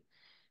RFP,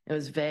 it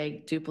was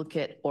vague,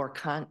 duplicate,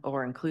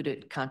 or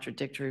included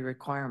contradictory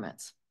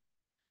requirements.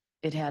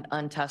 It had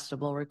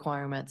untestable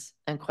requirements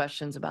and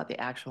questions about the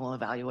actual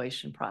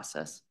evaluation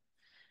process,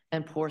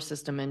 and poor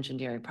system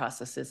engineering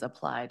processes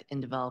applied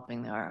in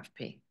developing the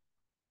RFP.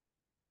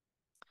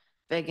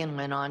 Fagan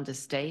went on to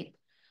state,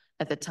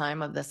 at the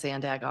time of the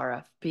SANDAG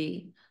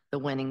RFP, the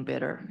winning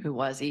bidder, who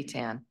was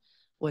ETAN,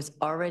 was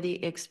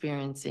already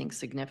experiencing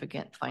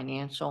significant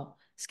financial,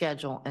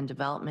 schedule, and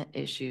development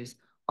issues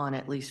on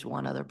at least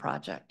one other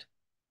project.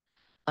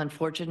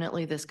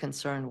 Unfortunately, this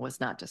concern was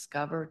not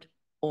discovered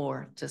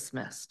or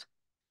dismissed.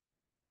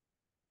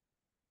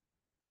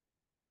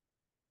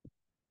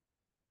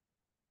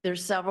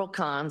 There's several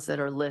cons that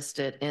are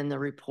listed in the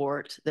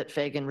report that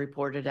Fagan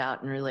reported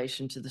out in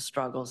relation to the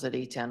struggles that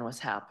ETAN was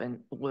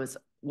happening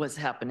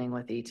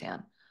with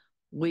ETAN.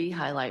 We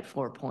highlight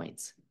 4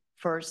 points.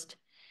 First,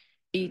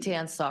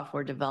 ETAN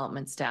software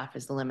development staff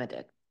is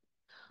limited.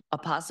 a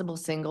possible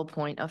single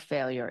point of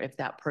failure if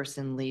that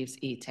person leaves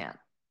ETAN.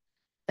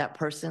 That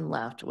person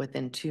left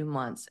within 2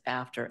 months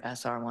after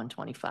SR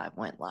 125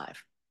 went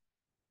live.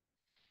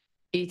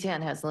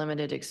 ETAN has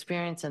limited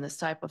experience in this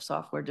type of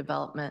software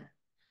development.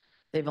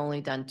 They've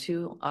only done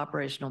 2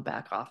 operational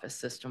back office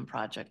system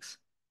projects.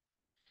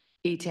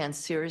 ETAN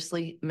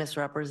seriously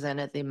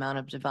misrepresented the amount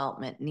of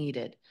development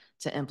needed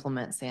to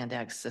implement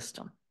SANDAG's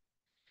system.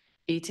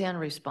 ETAN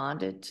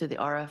responded to the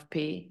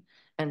RFP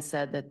and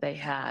said that they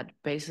had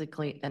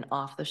basically an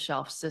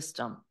off-the-shelf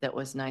system that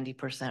was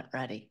 90%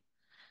 ready.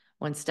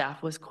 When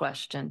staff was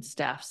questioned,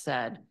 staff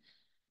said,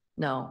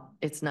 no,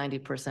 it's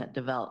 90%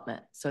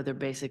 development, so they're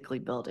basically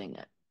building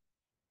it.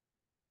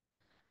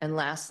 And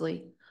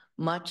lastly,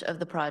 much of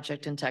the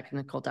project and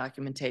technical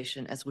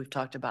documentation, as we've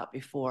talked about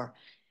before,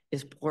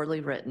 is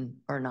poorly written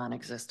or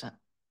non-existent.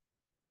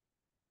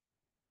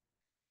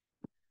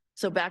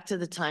 So back to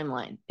the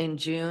timeline. In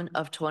June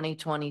of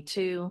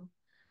 2022,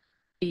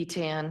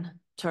 ETAN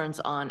turns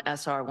on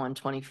SR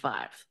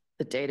 125.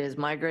 The data is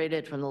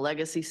migrated from the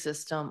legacy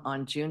system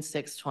on June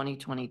 6,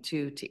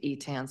 2022 to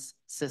ETAN's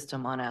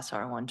system on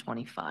SR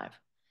 125.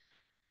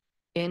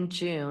 In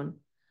June,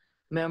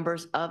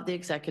 members of the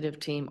executive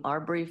team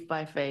are briefed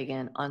by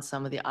Fagan on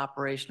some of the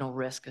operational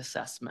risk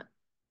assessment.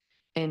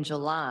 In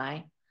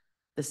July,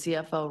 the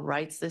CFO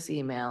writes this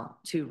email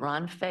to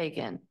Ron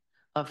Fagan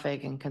of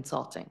Fagan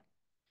Consulting.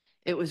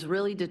 It was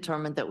really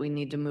determined that we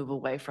need to move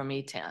away from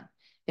ETAN,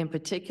 in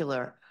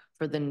particular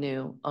for the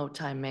new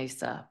Otay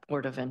Mesa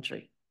port of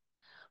entry,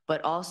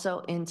 but also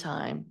in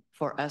time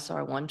for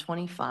SR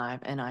 125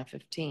 and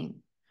I-15.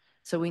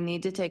 So we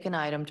need to take an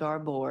item to our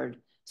board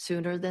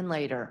sooner than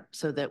later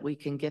so that we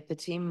can get the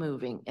team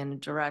moving in a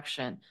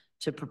direction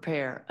to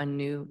prepare a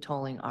new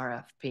tolling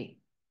RFP.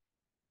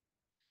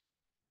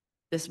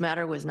 This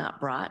matter was not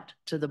brought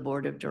to the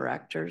board of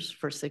directors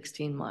for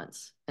 16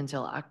 months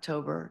until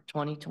October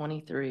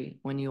 2023,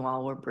 when you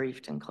all were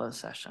briefed in closed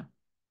session.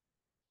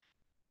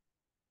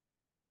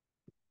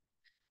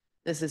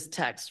 This is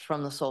text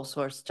from the sole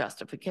source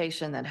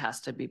justification that has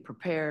to be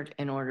prepared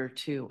in order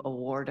to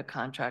award a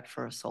contract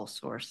for a sole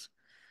source.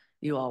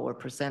 You all were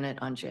presented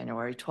on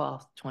January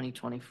 12th,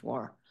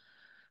 2024,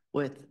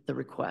 with the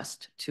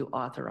request to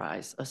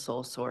authorize a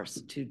sole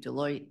source to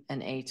Deloitte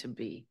and A to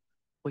B,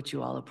 which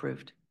you all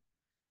approved.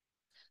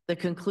 The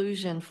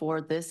conclusion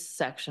for this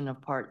section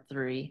of Part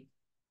 3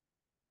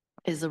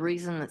 is the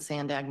reason that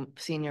SANDAG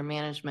senior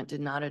management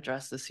did not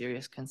address the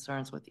serious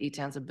concerns with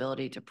ETAN's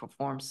ability to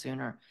perform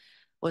sooner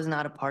was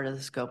not a part of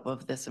the scope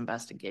of this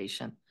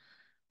investigation.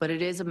 But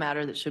it is a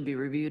matter that should be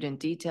reviewed in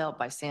detail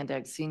by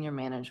SANDAG senior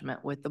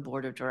management with the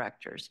board of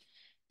directors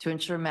to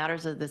ensure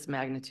matters of this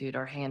magnitude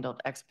are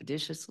handled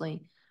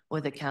expeditiously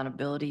with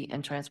accountability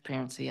and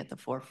transparency at the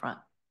forefront.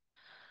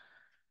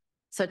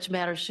 Such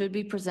matters should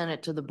be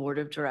presented to the board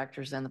of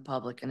directors and the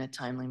public in a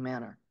timely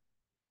manner.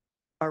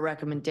 Our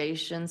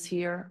recommendations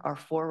here are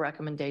 4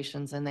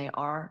 recommendations, and they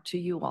are to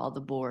you all,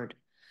 the board.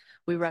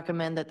 We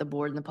recommend that the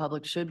board and the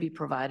public should be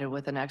provided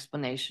with an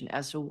explanation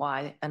as to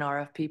why an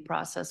RFP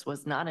process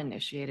was not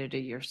initiated a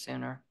year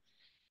sooner,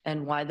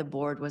 and why the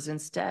board was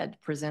instead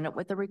presented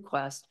with a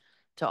request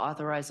to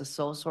authorize a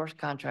sole source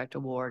contract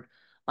award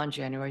on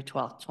January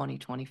 12th,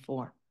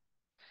 2024.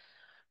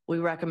 We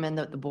recommend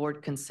that the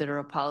board consider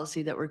a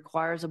policy that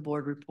requires a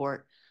board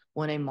report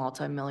when a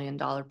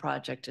multi-million-dollar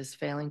project is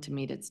failing to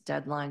meet its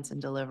deadlines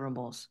and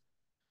deliverables.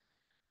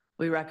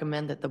 We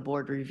recommend that the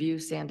board review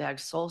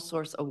SANDAG's sole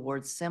source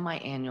awards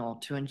semi-annual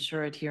to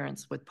ensure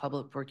adherence with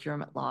public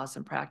procurement laws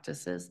and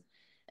practices.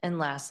 And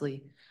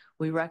lastly,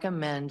 we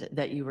recommend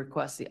that you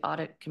request the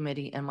audit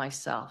committee and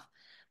myself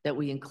that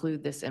we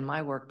include this in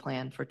my work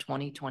plan for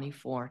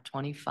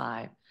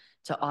 2024-25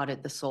 to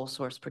audit the sole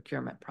source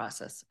procurement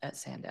process at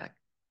SANDAG.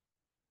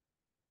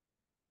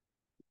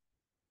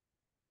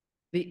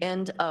 The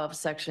end of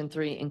Section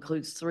 3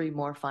 includes 3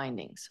 more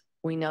findings.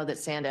 We know that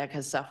SANDAG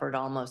has suffered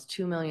almost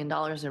 $2 million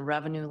in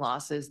revenue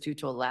losses due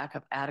to a lack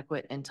of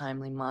adequate and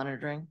timely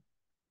monitoring.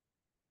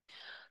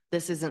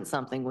 This isn't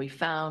something we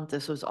found.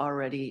 This was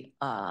already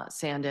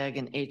SANDAG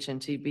and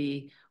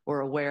HNTB were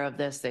aware of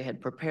this. They had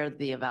prepared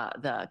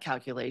the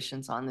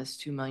calculations on this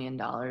 $2 million.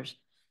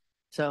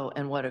 So,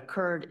 and what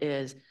occurred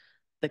is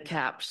the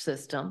CAP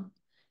system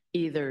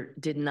either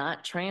did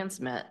not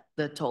transmit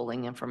the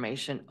tolling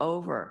information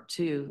over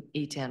to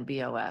ETAN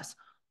BOS,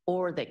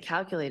 or they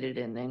calculated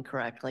it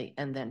incorrectly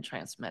and then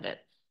transmit it.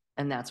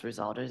 And that's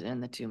resulted in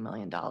the $2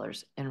 million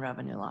in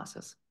revenue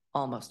losses,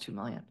 almost $2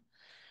 million.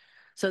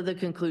 So the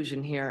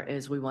conclusion here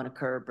is we want to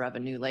curb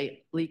revenue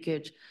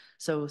leakage.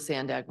 So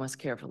SANDAG must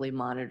carefully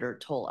monitor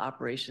toll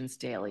operations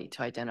daily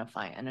to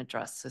identify and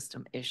address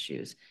system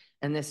issues.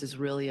 And this is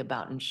really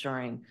about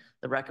ensuring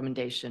the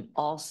recommendation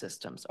all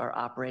systems are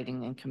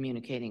operating and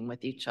communicating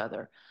with each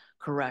other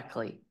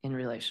correctly in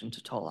relation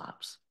to toll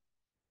ops.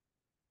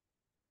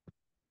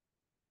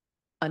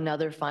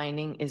 Another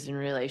finding is in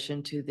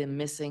relation to the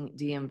missing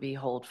DMV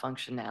hold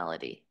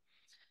functionality.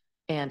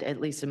 And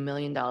at least $1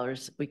 million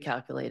we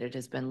calculated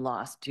has been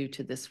lost due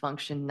to this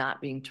function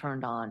not being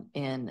turned on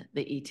in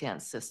the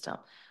ETAN system.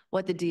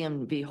 What the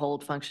DMV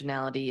hold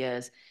functionality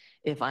is,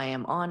 if I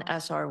am on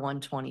SR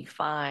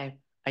 125,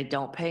 I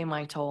don't pay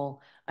my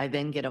toll, I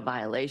then get a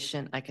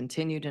violation, I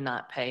continue to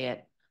not pay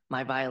it,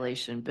 my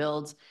violation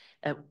builds.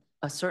 At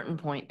a certain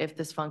point, if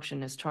this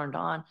function is turned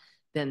on,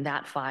 then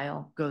that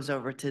file goes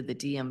over to the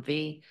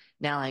DMV.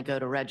 Now I go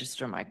to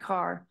register my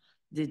car.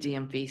 The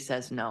DMV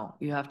says, no,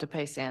 you have to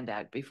pay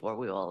SANDAG before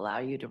we will allow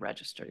you to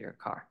register your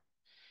car.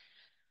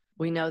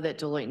 We know that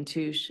Deloitte &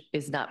 Touche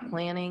is not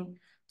planning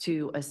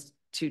to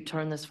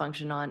turn this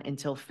function on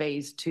until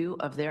phase 2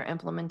 of their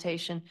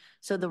implementation.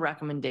 So the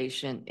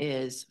recommendation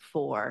is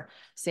for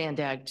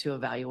SANDAG to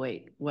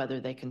evaluate whether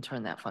they can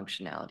turn that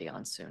functionality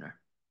on sooner.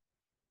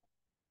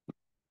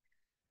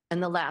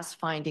 And the last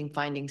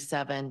finding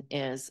 7,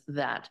 is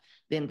that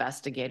the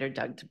investigator,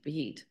 Doug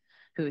DeBeat,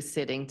 who is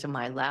sitting to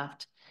my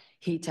left,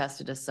 he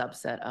tested a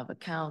subset of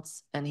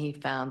accounts and he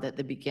found that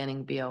the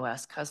beginning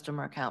BOS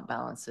customer account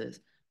balances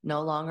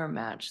no longer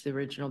match the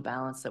original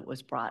balance that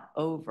was brought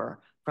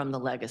over from the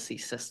legacy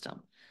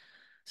system.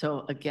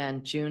 So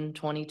again, June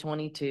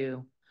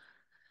 2022,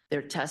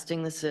 they're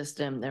testing the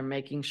system. They're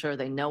making sure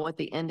they know what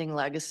the ending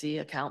legacy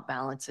account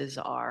balances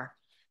are.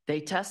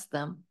 They test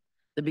them.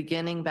 The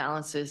beginning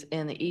balances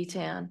in the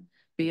ETAN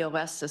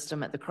BOS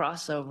system at the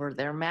crossover,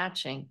 they're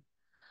matching.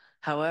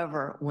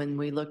 However, when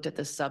we looked at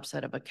the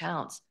subset of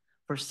accounts,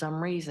 for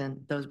some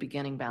reason, those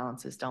beginning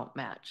balances don't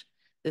match.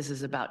 This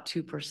is about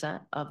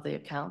 2% of the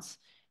accounts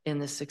in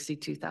the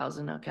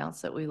 62,000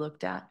 accounts that we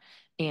looked at.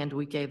 And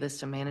we gave this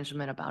to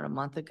management about a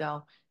month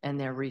ago, and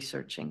they're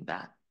researching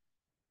that.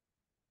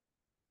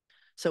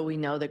 So we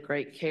know that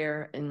great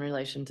care in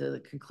relation to the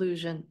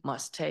conclusion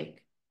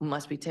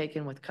must be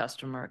taken with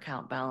customer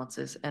account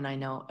balances. And I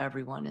know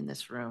everyone in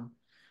this room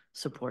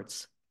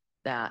supports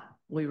that.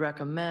 We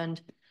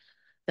recommend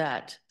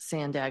that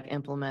SANDAG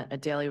implement a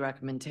daily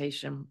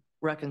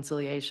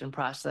reconciliation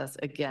process,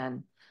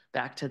 again,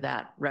 back to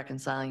that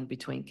reconciling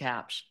between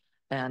CAPS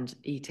and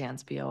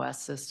ETAN's BOS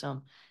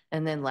system.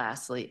 And then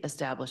lastly,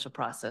 establish a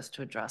process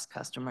to address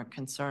customer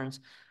concerns,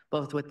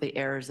 both with the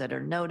errors that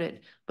are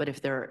noted, but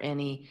if there are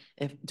any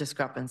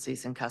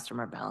discrepancies in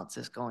customer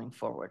balances going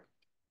forward.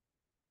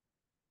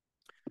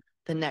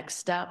 The next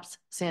steps,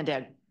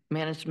 SANDAG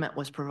management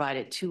was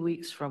provided 2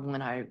 weeks from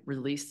when I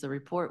released the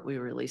report. We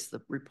released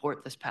the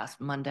report this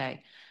past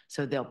Monday,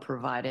 so they'll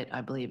provide it,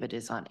 I believe it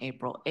is on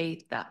April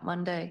 8th, that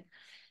Monday.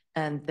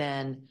 And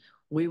then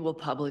we will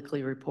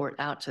publicly report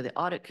out to the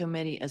audit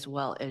committee as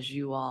well as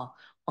you all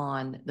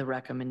on the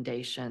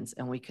recommendations,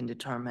 and we can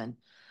determine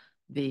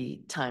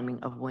the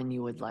timing of when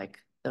you would like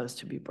those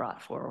to be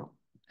brought forward,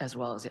 as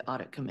well as the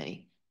audit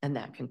committee. And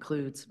that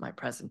concludes my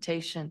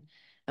presentation,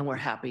 and we're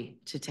happy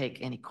to take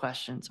any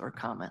questions or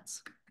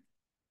comments.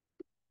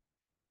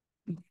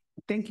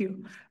 Thank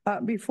you.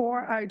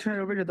 Before I turn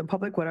it over to the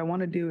public, what I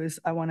want to do is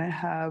I want to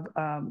have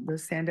the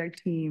SANDAG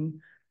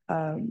team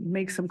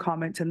make some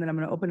comments, and then I'm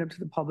going to open up to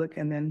the public,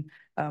 and then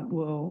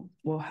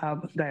we'll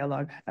have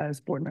dialogue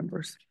as board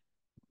members.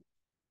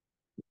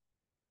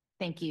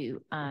 Thank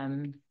you,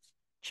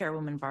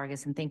 Chairwoman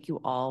Vargas, and thank you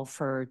all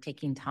for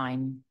taking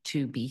time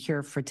to be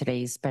here for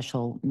today's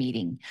special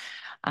meeting.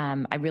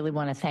 I really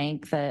want to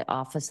thank the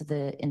Office of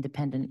the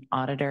Independent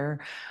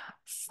Auditor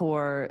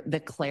for the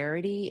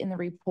clarity in the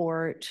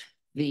report,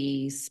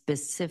 the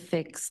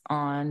specifics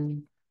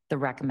on the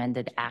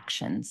recommended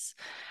actions.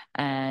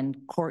 And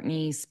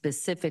Courtney,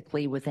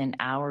 specifically within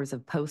hours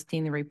of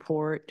posting the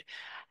report,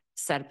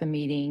 set up a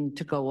meeting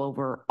to go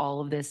over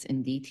all of this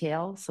in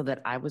detail so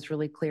that I was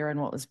really clear on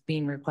what was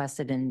being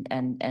requested,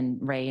 and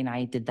Ray and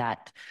I did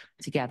that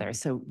together.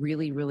 So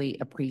really, really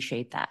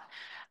appreciate that.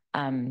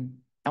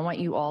 I want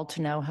you all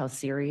to know how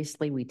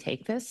seriously we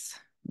take this.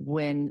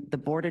 When the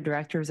board of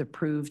directors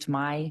approved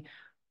my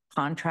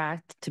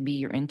contract to be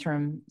your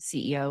interim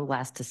CEO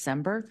last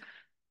December,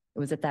 it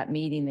was at that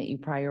meeting that you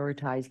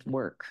prioritized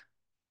work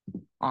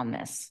on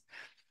this.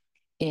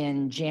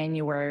 In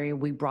January,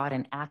 we brought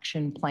an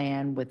action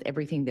plan with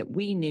everything that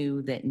we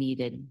knew that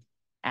needed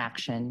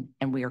action,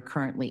 and we are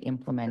currently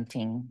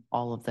implementing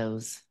all of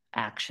those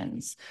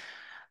actions.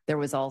 There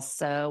was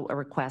also a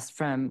request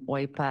from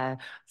WIPA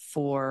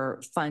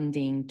for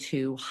funding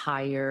to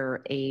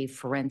hire a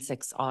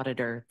forensics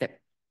auditor that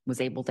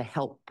was able to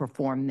help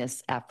perform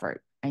this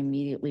effort. I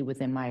immediately,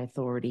 within my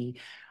authority,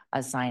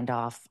 signed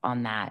off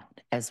on that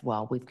as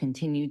well. We've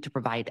continued to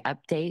provide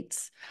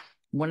updates.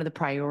 One of the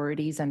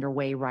priorities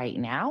underway right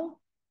now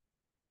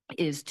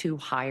is to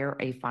hire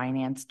a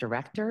finance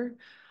director.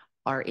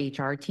 Our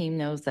HR team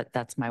knows that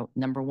that's my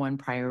 #1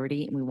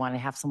 priority, and we want to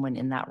have someone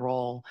in that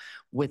role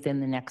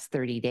within the next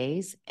 30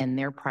 days, and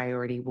their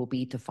priority will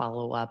be to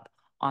follow up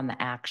on the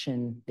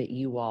action that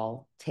you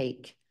all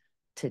take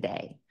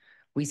today.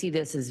 We see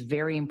this as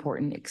very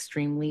important,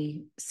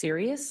 extremely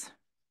serious,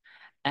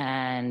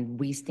 and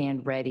we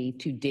stand ready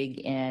to dig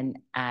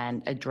in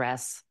and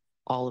address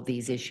all of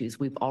these issues.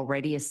 We've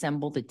already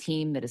assembled a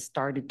team that has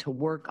started to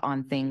work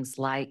on things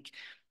like,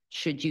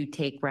 should you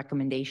take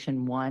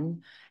recommendation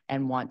 1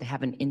 and want to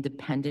have an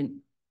independent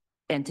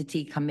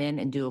entity come in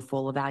and do a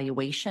full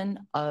evaluation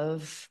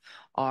of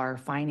our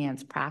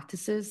finance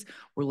practices.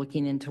 We're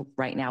looking into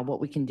right now what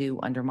we can do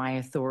under my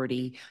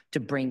authority to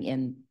bring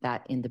in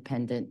that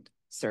independent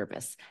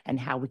service and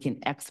how we can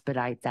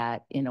expedite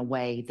that in a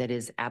way that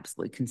is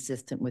absolutely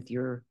consistent with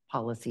your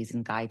policies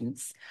and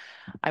guidance.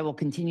 I will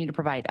continue to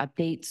provide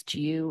updates to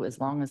you as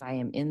long as I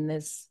am in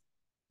this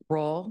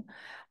role.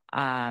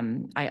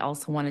 I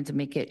also wanted to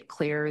make it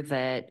clear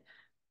that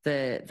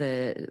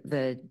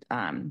the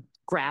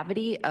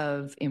gravity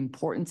of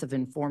importance of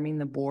informing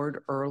the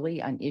board early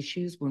on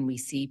issues when we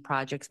see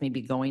projects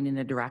maybe going in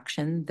a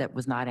direction that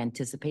was not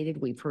anticipated.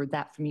 We've heard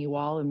that from you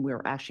all, and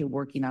we're actually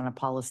working on a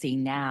policy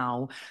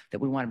now that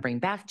we want to bring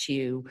back to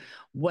you.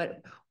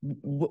 What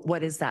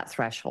is that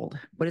threshold?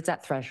 What is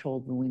that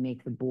threshold when we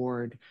make the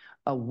board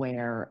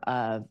aware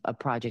of a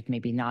project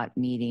maybe not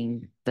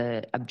meeting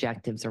the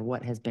objectives or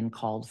what has been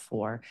called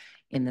for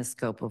in the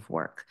scope of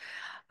work?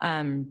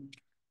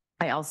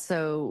 I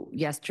also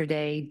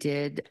yesterday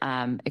did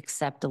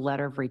accept a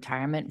letter of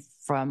retirement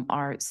from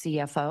our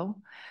CFO.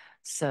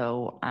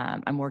 So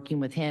I'm working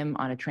with him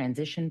on a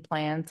transition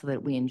plan so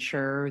that we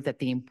ensure that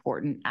the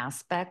important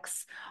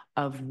aspects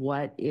of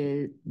what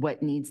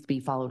needs to be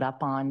followed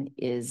up on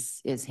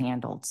is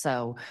handled.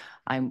 So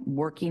I'm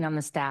working on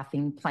the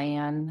staffing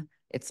plan.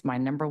 It's my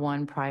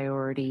 #1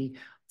 priority,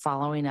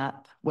 following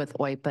up with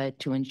OIPA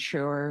to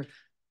ensure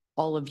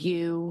all of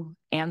you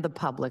and the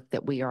public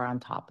that we are on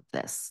top of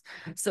this.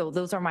 So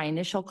those are my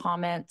initial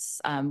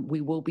comments. We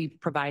will be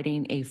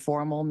providing a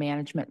formal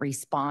management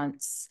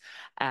response,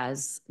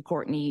 as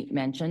Courtney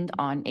mentioned,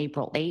 on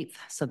April 8th.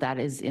 So that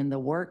is in the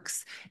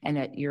works. And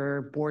at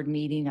your board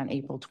meeting on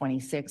April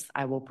 26th,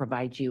 I will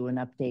provide you an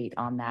update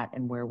on that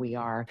and where we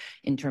are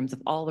in terms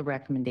of all the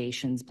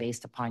recommendations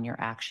based upon your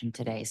action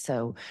today.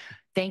 So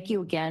thank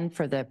you again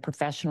for the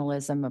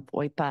professionalism of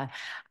OIPA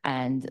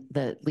and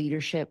the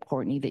leadership,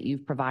 Courtney, that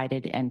you've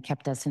provided and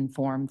kept us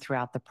informed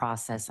throughout the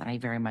process. And I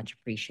very much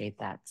appreciate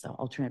that. So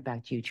I'll turn it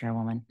back to you,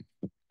 Chairwoman.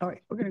 All right,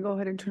 we're going to go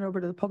ahead and turn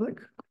over to the public.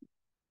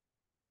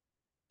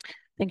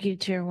 Thank you,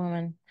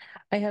 Chairwoman.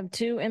 I have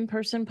 2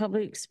 in-person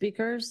public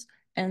speakers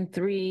and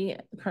 3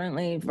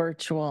 currently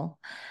virtual.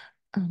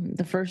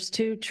 The first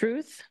 2,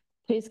 Truth,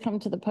 please come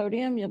to the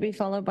podium. You'll be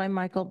followed by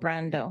Michael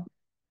Brando.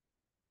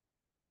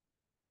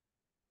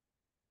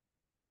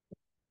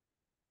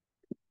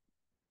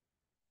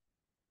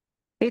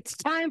 It's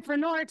time for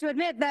NORA to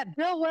admit that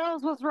Bill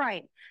Wells was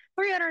right.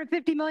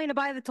 $350 million to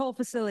buy the toll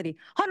facility,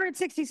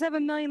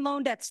 $167 million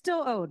loan debt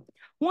still owed,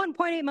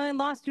 $1.8 million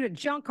lost due to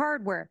junk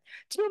hardware,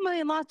 $2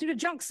 million lost due to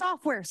junk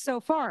software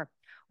so far,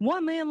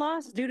 $1 million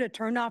lost due to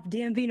turned off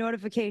DMV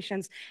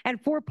notifications,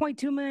 and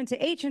 $4.2 million to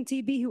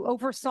HNTB who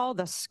oversaw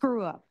the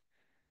screw up.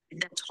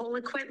 The toll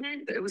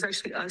equipment, It was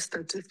actually us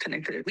that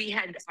disconnected it. we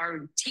had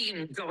our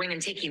team going and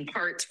taking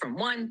parts from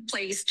one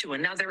place to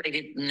another. They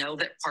didn't know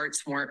that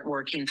parts weren't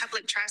working.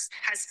 Public trust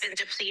has been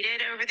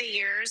depleted over the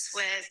years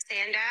with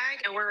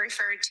SANDAG, and we're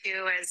referred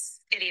to as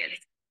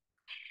idiots.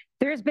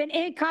 There's been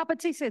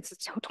incompetency since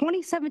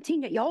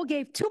 2017, yet y'all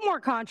gave 2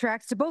 more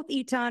contracts to both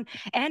Eton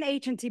and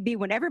HNTB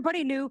when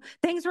everybody knew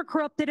things were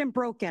corrupted and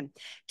broken.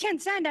 Can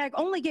SANDAG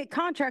only get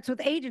contracts with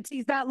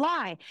agencies that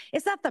lie?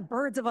 Is that the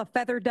birds of a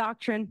feather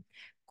doctrine?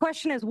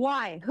 Question is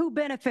why? Who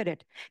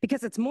benefited?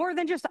 Because it's more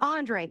than just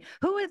Andre.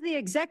 Who is the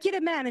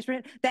executive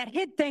management that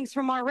hid things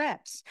from our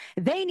reps?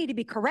 They need to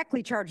be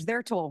correctly charged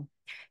their toll.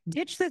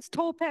 Ditch this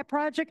toll pet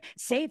project,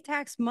 save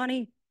tax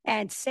money,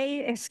 and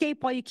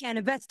escape while you can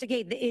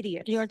investigate the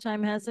idiot. Your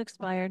time has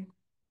expired.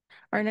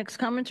 Our next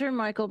commenter,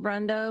 Michael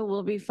Brando,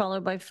 will be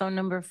followed by phone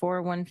number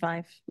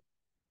 415.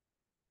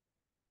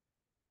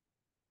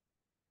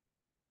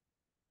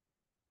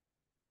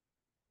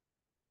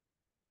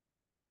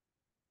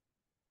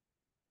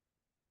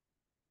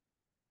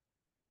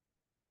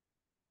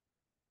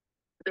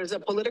 There's a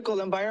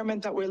political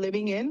environment that we're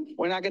living in.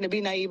 We're not going to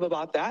be naive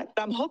about that.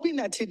 I'm hoping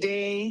that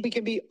today we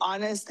can be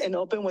honest and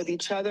open with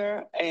each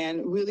other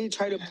and really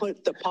try to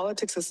put the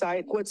politics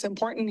aside. What's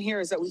important here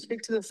is that we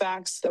stick to the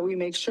facts, that we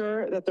make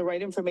sure that the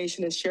right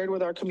information is shared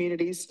with our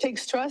communities. It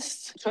takes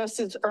trust.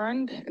 Trust is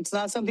earned. It's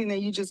not something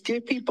that you just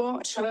give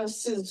people.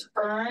 Trust is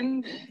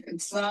earned.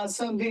 It's not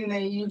something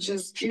that you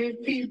just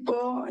give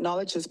people.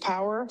 Knowledge is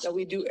power. That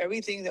we do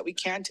everything that we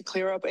can to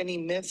clear up any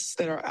myths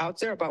that are out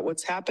there about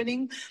what's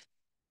happening.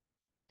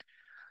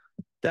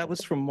 That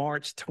was from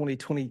March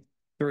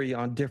 2023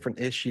 on different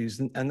issues,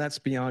 and that's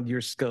beyond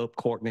your scope,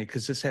 Courtney,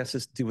 because this has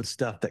to do with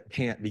stuff that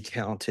can't be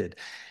counted.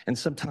 And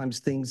sometimes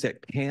things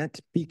that can't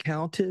be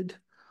counted,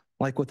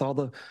 like with all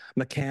the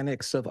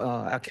mechanics of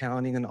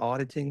accounting and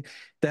auditing,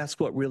 that's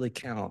what really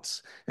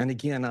counts. And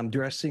again, I'm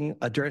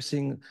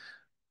addressing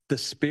the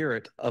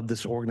spirit of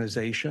this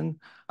organization.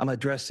 I'm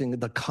addressing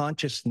the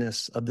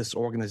consciousness of this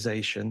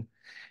organization.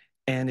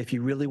 And if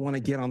you really want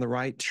to get on the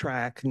right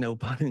track, no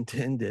pun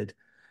intended,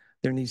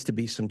 there needs to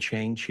be some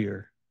change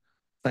here.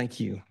 Thank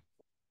you.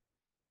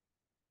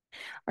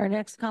 Our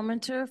next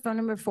commenter, phone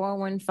number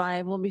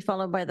 415, will be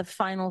followed by the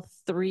final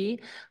 3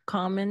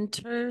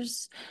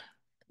 commenters.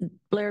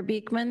 Blair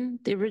Beekman,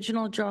 The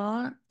Original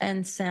Draw,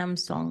 and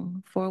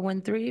Samsung.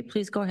 413,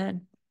 please go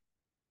ahead.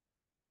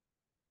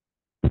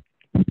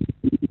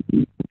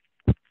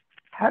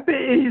 Happy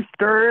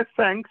Easter.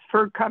 Thanks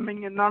for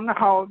coming in on the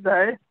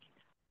holiday.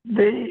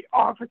 The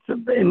Office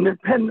of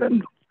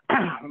Independent,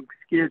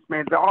 excuse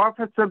me, the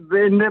Office of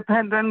the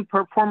Independent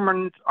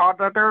Performance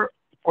Auditor,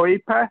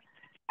 OIPA,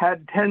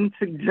 had 10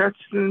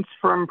 suggestions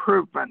for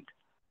improvement.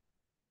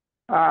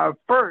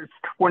 First,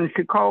 when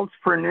she calls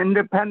for an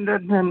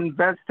independent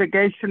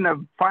investigation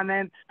of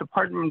finance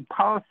department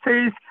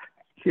policies,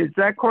 she's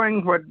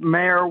echoing what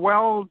Mayor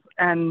Wells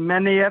and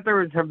many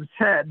others have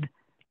said,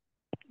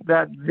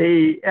 that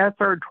the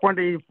SR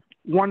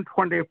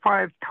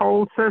 2125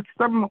 toll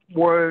system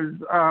was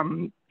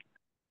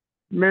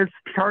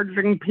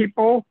mischarging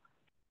people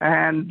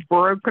and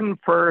broken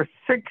for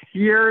 6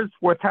 years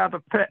without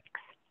a fix.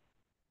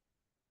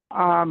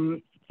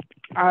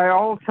 I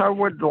also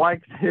would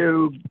like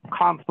to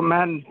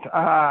compliment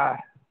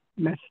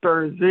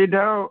Mr.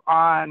 Zito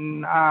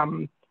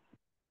on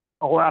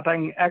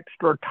allotting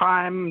extra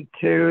time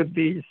to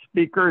the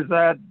speakers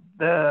at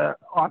the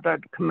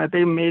audit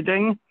committee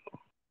meeting.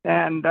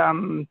 And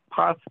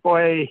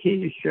possibly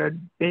he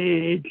should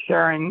be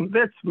chairing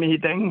this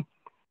meeting,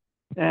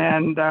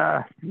 and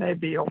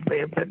maybe he'll be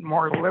a bit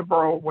more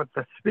liberal with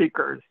the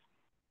speakers.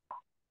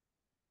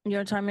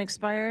 Your time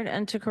expired,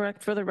 and to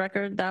correct for the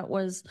record, that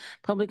was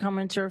public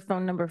commenter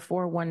phone number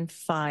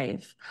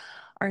 415.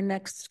 Our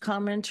next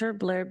commenter,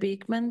 Blair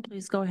Beekman,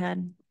 please go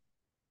ahead.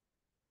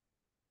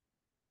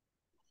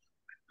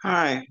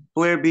 Hi,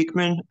 Blair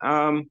Beekman.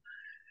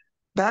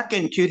 Back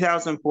in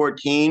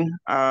 2014,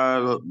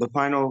 the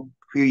final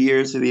few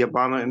years of the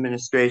Obama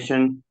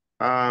administration,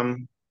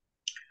 and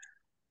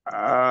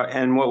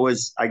what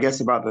was, I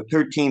guess, about the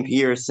 13th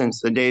year since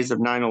the days of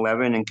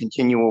 9/11 and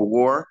continual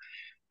war,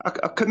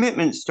 a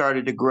commitment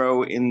started to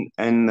grow in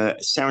the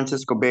San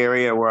Francisco Bay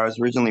Area, where I was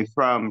originally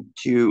from,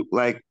 to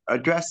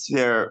address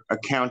their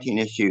accounting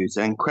issues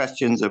and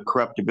questions of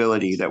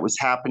corruptibility that was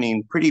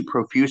happening pretty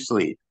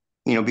profusely,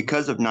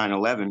 because of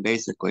 9/11,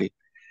 basically,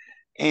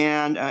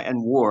 and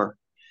war.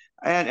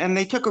 And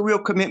they took a real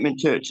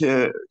commitment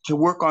to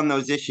work on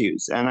those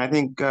issues. And I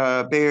think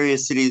Bay Area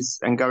cities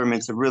and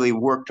governments have really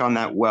worked on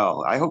that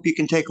well. I hope you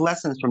can take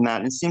lessons from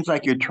that. And it seems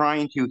like you're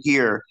trying to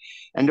here.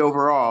 And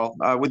overall,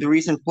 with the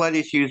recent flood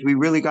issues, we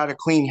really got to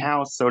clean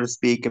house, so to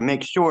speak, and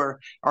make sure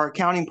our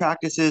accounting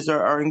practices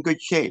are in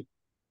good shape.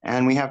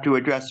 And we have to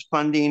address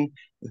funding,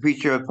 the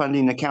future of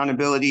funding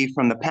accountability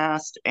from the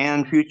past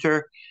and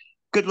future.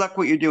 Good luck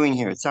what you're doing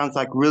here. It sounds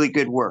like really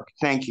good work.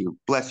 Thank you.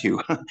 Bless you.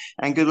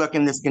 And good luck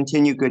in this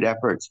continued good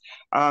efforts.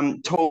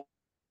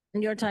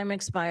 Your time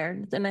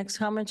expired. The next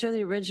commenter,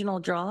 The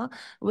Original Draw,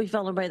 will be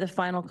followed by the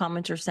final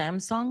commenter,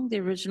 Samsung. The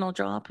Original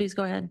Draw, please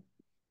go ahead.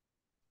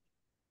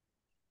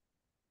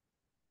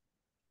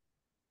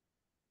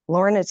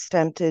 Lauren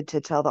attempted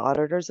to tell the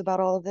auditors about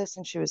all of this,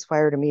 and she was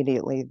fired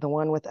immediately. The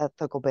one with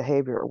ethical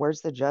behavior.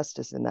 Where's the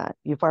justice in that?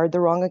 You fired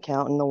the wrong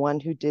accountant. The one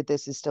who did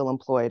this is still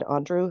employed.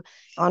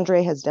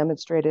 Andre has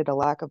demonstrated a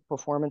lack of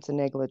performance and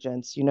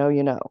negligence. You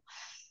know.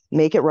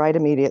 Make it right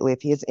immediately.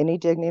 If he has any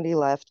dignity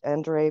left,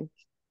 Andre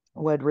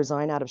would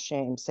resign out of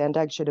shame.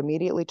 SANDAG should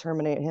immediately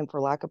terminate him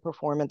for lack of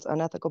performance,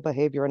 unethical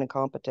behavior, and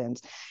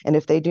incompetence. And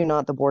if they do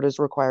not, the board is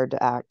required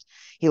to act.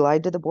 He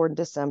lied to the board in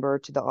December,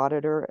 to the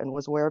auditor, and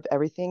was aware of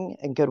everything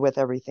and good with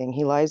everything.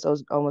 He lies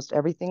almost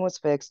everything was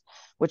fixed,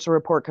 which the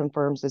report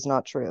confirms is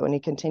not true. And he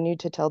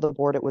continued to tell the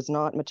board it was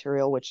not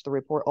material, which the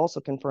report also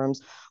confirms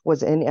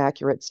was an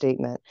inaccurate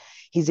statement.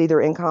 He's either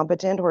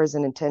incompetent or is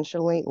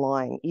intentionally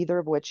lying, either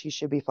of which he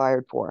should be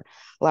fired for.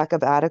 Lack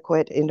of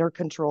adequate internal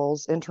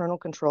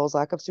controls,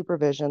 lack of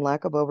supervision,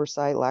 lack of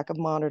oversight, lack of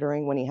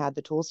monitoring when he had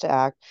the tools to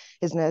act.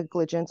 His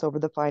negligence over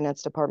the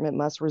finance department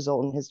must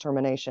result in his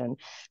termination.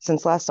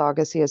 Since last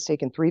August, he has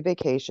taken 3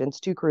 vacations,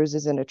 2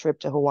 cruises, and a trip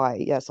to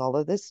Hawaii. Yes, all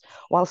of this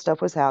while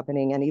stuff was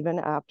happening. And even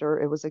after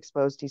it was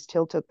exposed, he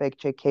still took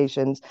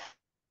vacations.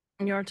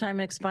 Your time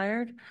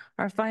expired.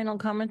 Our final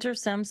commenter,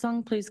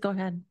 Samsung, please go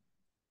ahead.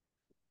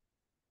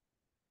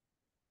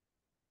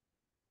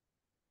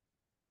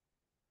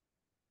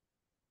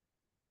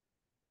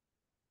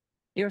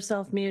 You're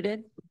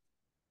self-muted.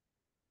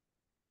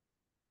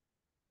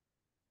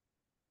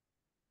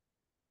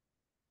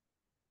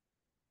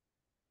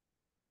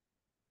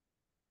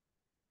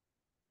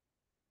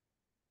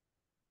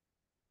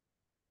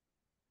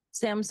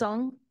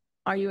 Samsung,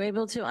 are you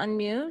able to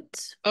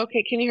unmute?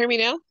 Okay, can you hear me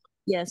now?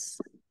 Yes.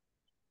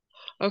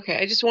 Okay,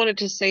 I just wanted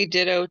to say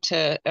ditto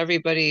to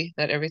everybody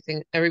that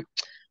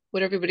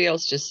what everybody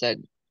else just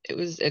said.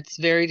 It's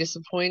very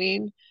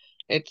disappointing.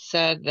 It's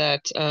sad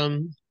that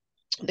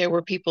there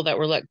were people that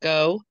were let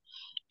go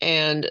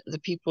and the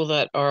people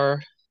that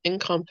are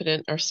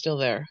incompetent are still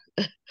there.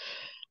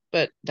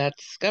 But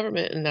that's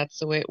government and that's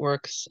the way it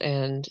works.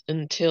 And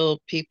until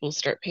people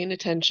start paying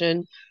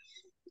attention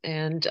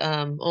and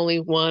only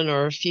one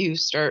or a few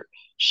start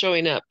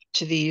showing up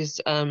to these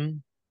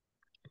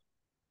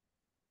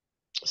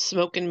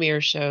smoke and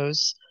mirror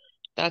shows,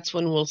 that's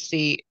when we'll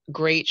see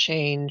great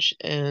change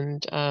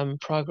and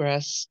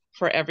progress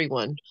for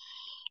everyone.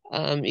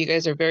 You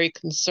guys are very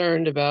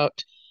concerned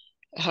about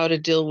how to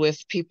deal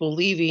with people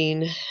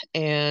leaving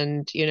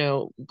and, you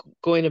know,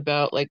 going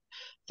about like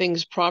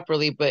things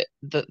properly, but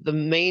the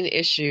main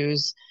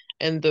issues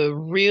and the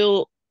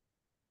real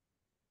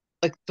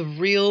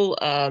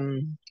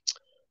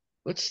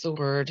what's the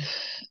word?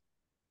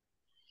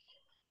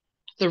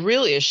 The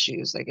real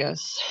issues, I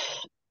guess,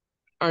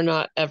 are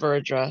not ever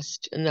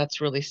addressed, and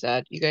that's really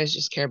sad. You guys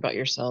just care about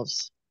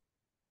yourselves.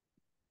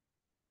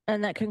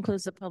 And that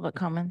concludes the public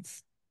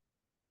comments.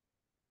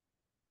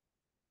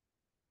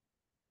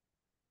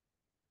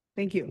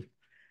 Thank you.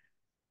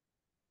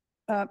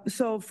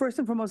 So first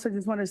and foremost, I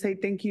just want to say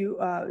thank you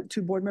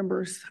to board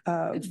members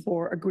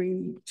for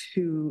agreeing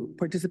to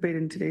participate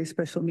in today's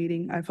special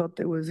meeting. I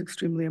felt it was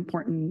extremely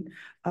important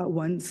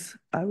once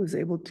I was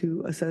able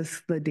to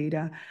assess the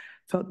data.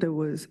 Felt it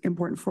was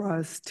important for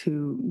us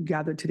to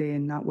gather today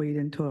and not wait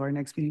until our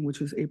next meeting, which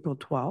was April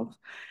 12th.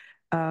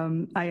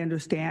 I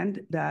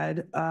understand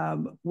that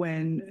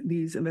when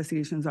these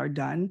investigations are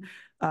done,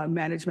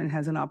 management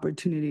has an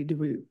opportunity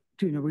to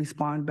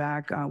respond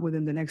back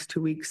within the next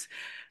 2 weeks.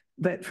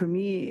 But for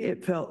me,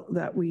 it felt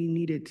that we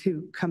needed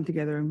to come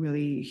together and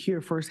really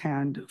hear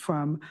firsthand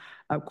from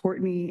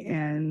Courtney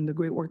and the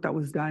great work that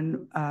was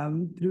done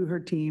through her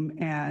team,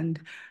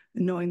 and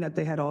knowing that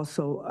they had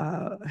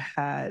also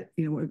had,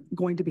 we're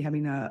going to be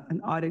having an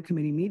audit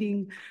committee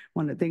meeting. I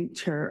want to thank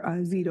Chair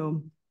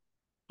Zito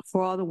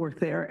for all the work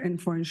there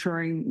and for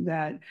ensuring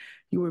that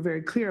you were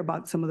very clear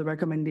about some of the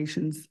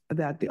recommendations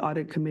that the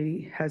audit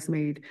committee has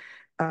made.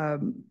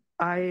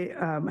 I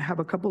have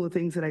a couple of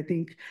things that I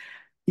think,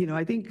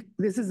 I think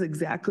this is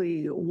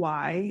exactly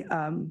why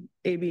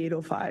AB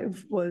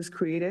 805 was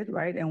created,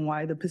 right? And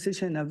why the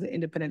position of the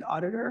independent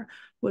auditor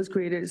was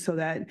created, so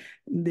that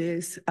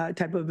this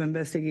type of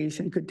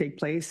investigation could take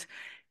place.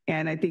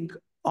 And I think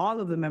all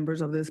of the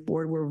members of this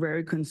board were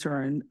very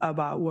concerned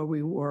about where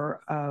we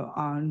were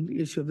on the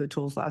issue of the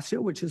tools last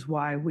year, which is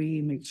why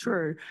we made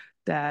sure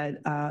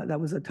that that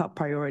was a top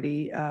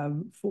priority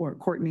for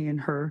Courtney in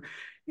her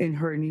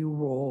new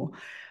role.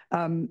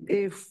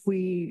 The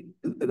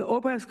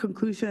OPAS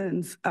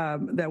conclusions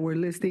that were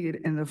listed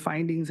in the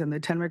findings and the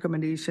 10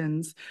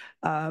 recommendations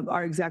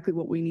are exactly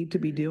what we need to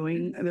be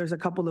doing. There's a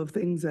couple of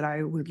things that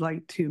I would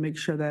like to make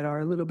sure that are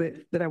a little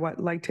bit that I would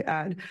like to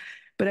add.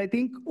 But I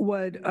think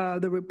what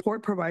the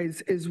report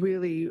provides is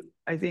really,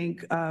 I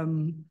think,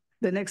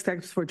 the next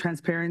steps for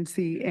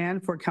transparency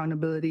and for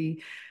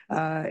accountability,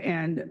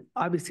 and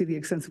obviously the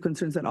extensive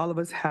concerns that all of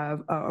us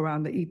have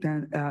around the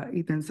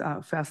Ethan's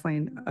fast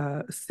lane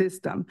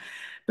system.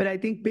 But I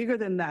think bigger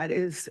than that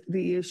is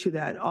the issue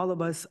that all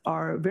of us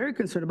are very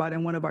concerned about,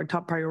 and one of our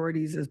top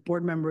priorities as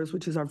board members,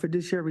 which is our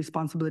fiduciary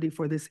responsibility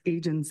for this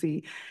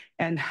agency,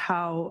 and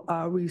how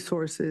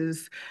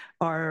resources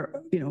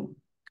are,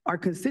 our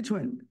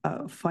constituent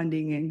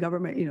funding and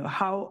government,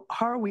 how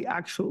are we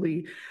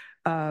actually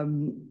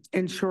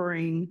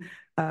ensuring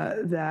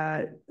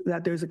that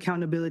there's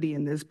accountability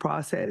in this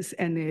process.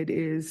 And it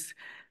is,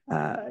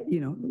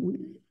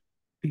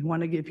 we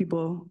want to give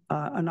people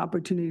an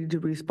opportunity to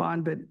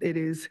respond, but it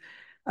is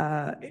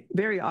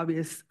very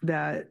obvious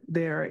that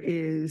there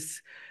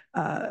is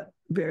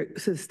very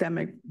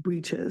systemic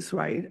breaches,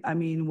 right? I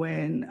mean,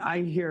 when I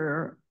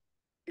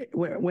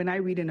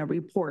read in a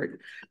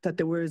report that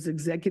there was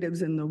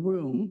executives in the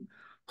room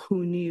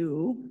who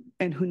knew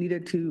and who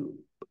needed to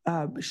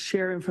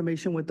share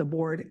information with the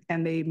board,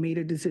 and they made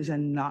a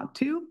decision not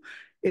to,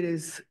 it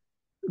is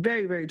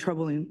very, very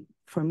troubling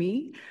for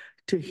me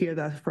to hear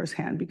that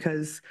firsthand,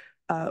 because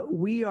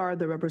we are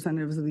the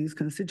representatives of these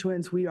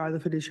constituents. We are the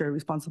fiduciary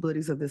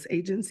responsibilities of this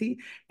agency,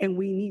 and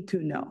we need to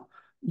know.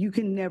 You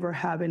can never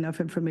have enough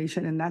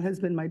information, and that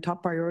has been my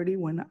top priority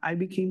when I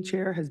became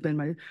chair, has been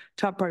my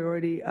top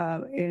priority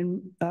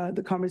in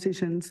the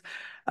conversations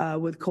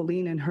with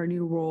Colleen and her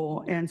new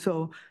role. And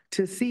so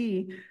to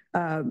see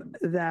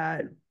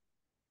that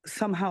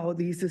somehow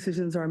these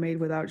decisions are made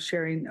without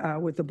sharing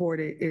with the board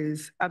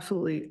is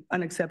absolutely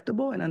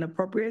unacceptable and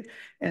inappropriate,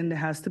 and there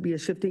has to be a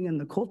shifting in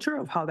the culture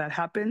of how that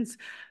happens.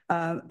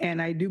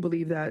 And I do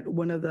believe that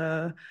one of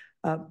the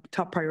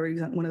top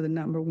priorities, one of the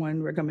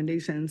 #1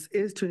 recommendations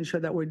is to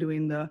ensure that we're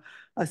doing the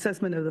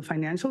assessment of the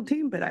financial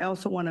team. But I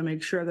also want to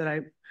make sure that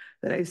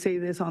I say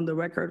this on the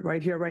record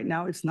right here, right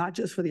now. It's not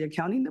just for the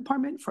accounting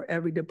department, for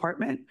every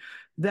department,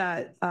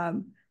 that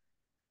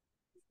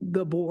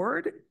the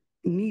board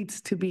needs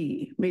to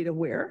be made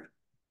aware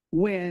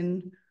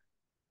when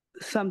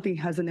something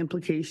has an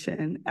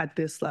implication at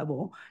this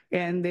level.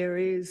 And there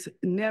is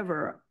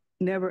never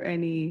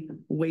any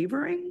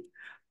wavering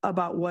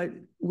about what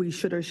we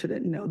should or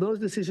shouldn't know. Those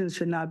decisions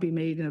should not be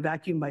made in a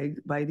vacuum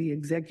by the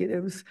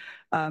executives.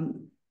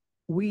 The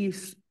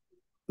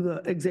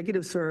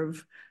executives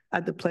serve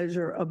at the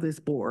pleasure of this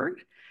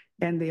board,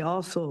 and they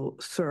also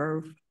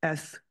serve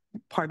as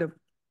part of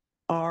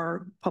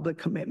our public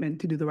commitment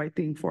to do the right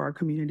thing for our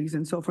communities.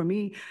 And so for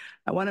me,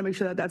 I want to make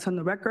sure that that's on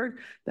the record,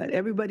 that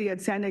everybody at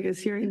SANDAG is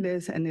hearing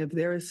this. And if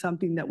there is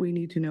something that we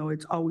need to know,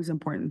 it's always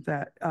important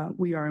that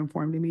we are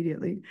informed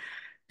immediately.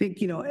 I think,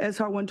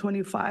 SR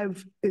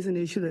 125 is an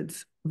issue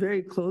that's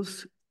very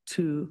close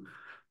to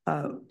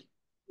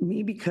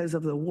me because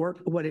of the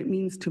work, what it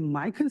means to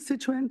my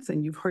constituents.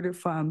 And you've heard it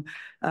from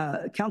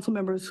council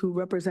members who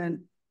represent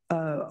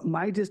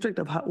my district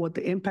of what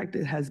the impact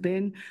it has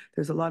been.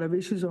 There's a lot of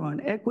issues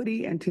around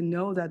equity, and to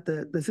know that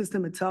the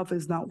system itself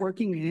is not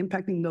working and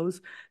impacting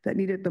those that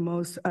need it the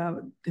most,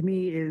 to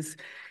me is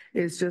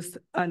just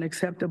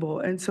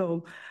unacceptable. And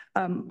so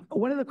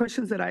one of the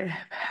questions that I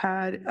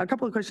had, a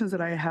couple of questions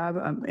that I have,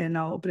 and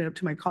I'll open it up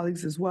to my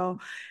colleagues as well,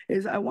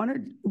 is I want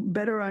to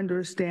better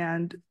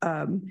understand,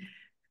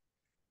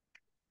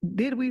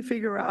 did we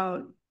figure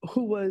out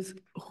who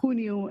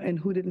knew and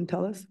who didn't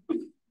tell us?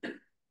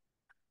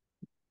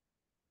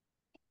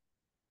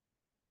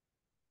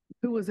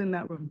 Who was in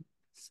that room?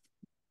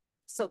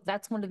 So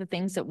that's one of the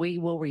things that we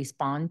will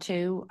respond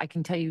to. I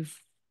can tell you,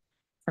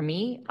 for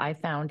me, I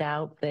found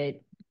out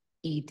that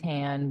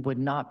ETAN would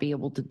not be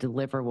able to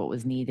deliver what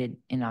was needed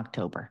in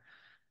October.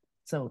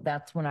 So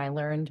that's when I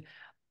learned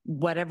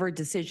whatever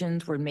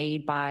decisions were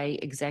made by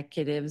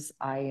executives,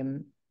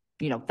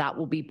 that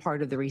will be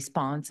part of the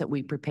response that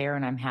we prepare,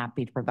 and I'm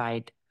happy to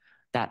provide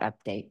that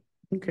update.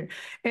 Okay.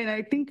 And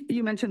I think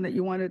you mentioned that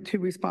you wanted to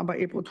respond by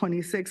April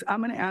 26th. I'm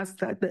going to ask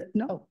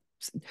no.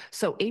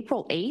 So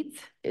April 8th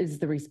is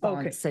the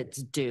response that's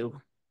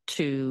due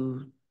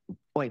to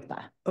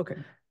OIPA. Okay.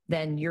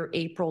 Then your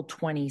April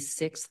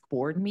 26th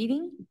board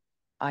meeting,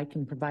 I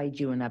can provide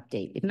you an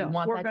update. If you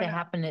want that to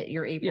happen at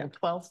your April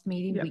 12th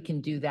meeting, we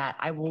can do that.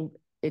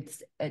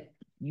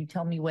 You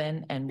tell me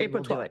when and we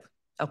will do it.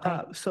 Okay.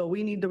 So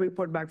we need the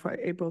report back for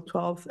April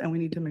 12th, and we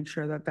need to make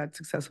sure that that's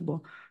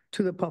accessible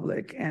to the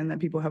public and that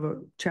people have a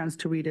chance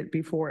to read it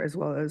before, as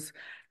well as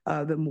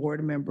the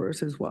board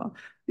members as well.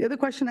 The other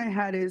question I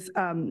had is,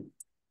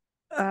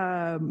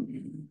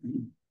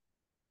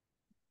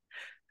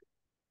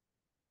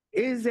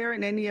 is there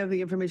in any of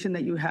the information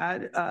that you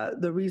had,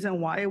 the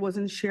reason why it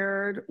wasn't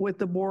shared with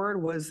the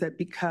board? Was that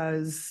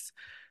because,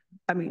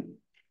 do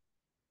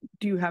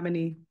you have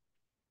any?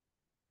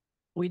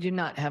 We do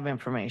not have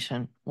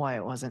information why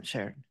it wasn't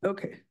shared.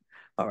 Okay.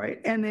 All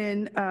right. And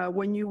then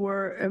when you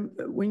were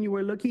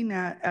looking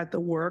at the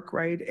work,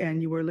 right,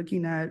 and you were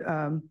looking at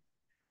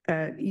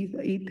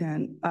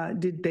ETAN,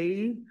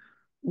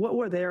 what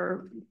were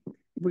their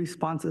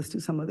responses to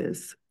some of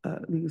these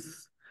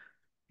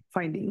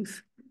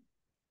findings?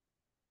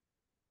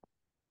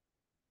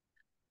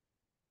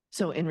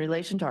 So in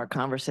relation to our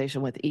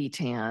conversation with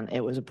ETAN,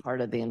 it was a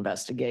part of the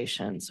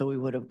investigation. So we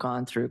would have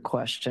gone through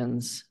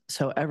questions.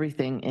 So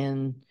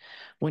everything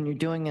when you're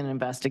doing an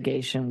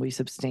investigation, we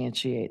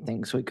substantiate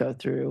things. We go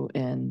through,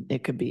 and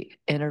it could be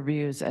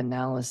interviews,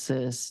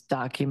 analysis,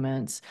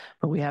 documents,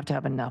 but we have to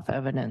have enough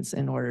evidence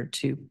in order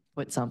to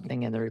put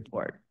something in the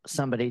report.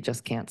 Somebody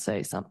just can't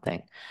say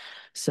something.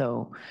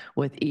 So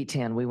with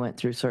ETAN, we went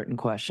through certain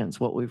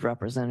questions. What we've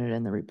represented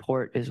in the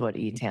report is what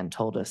ETAN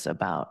told us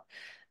about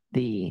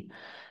the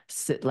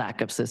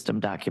lack of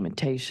system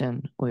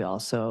documentation. We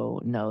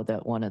also know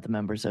that one of the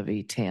members of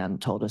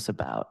ETAN told us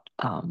about,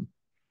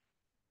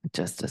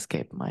 just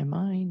escaped my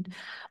mind,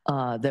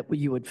 that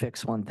you would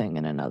fix one thing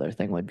and another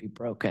thing would be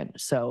broken.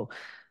 So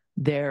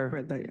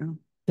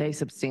they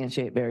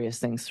substantiate various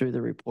things through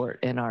the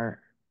report in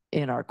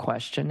our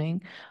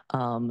questioning.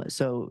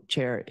 So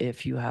Chair,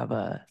 if you have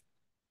a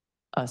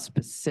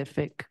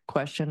specific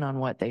question on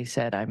what they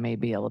said, I may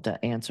be able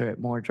to answer it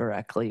more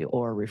directly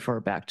or refer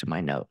back to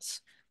my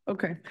notes.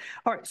 Okay.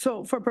 All right.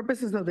 So for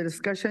purposes of the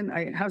discussion,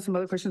 I have some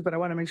other questions, but I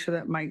want to make sure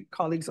that my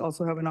colleagues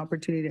also have an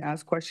opportunity to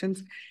ask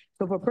questions.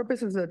 So for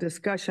purposes of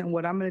discussion,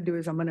 what I'm going to do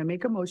is I'm going to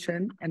make a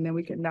motion, and then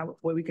we can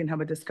have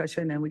a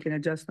discussion, and we can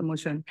adjust the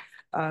motion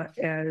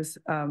as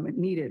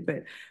needed.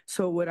 But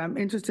so what I'm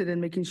interested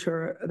in making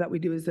sure that we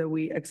do is that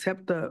we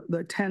accept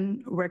the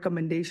 10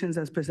 recommendations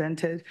as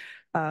presented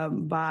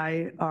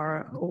by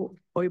our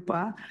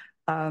OIPA.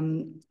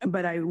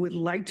 But I would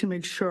like to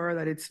make sure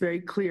that it's very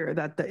clear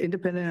that the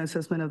independent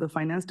assessment of the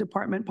finance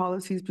department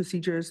policies,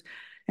 procedures,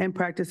 and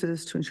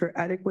practices to ensure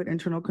adequate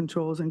internal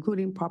controls,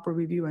 including proper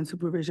review and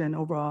supervision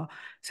overall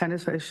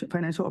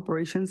financial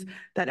operations,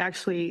 that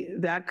actually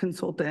that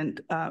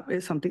consultant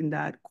is something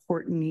that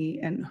Courtney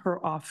and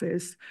her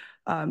office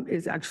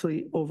is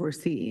actually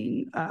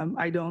overseeing.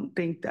 I don't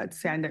think that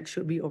SANDAG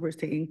should be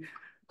overseeing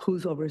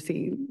who's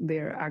overseeing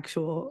their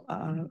actual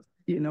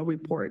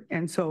report.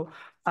 And so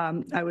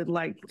I would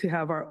like to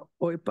have our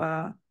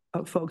OIPA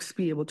folks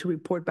be able to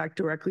report back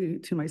directly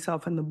to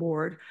myself and the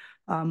board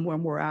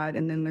when we're at,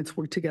 and then let's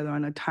work together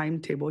on a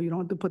timetable. You don't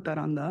have to put that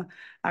on the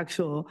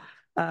actual,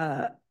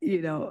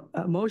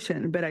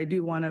 motion, but I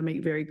do want to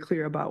make very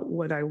clear about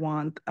what I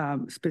want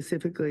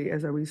specifically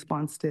as a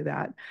response to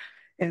that.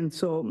 And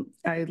so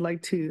I'd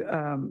like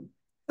to,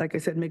 like I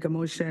said, make a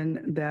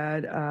motion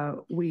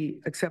that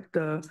we accept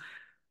the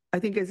I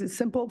think, is it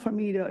simple for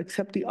me to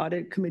accept the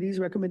audit committee's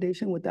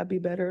recommendation? Would that be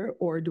better?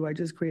 Or do I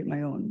just create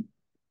my own?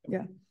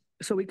 Yeah.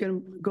 So we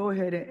can go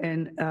ahead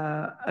and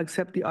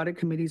accept the audit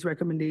committee's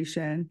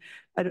recommendation.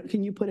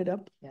 Can you put it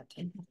up? Yeah,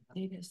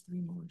 Dave has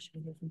 3 more. Should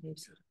we hear from Dave?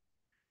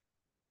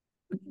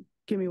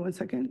 Give me 1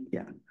 second.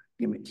 Yeah,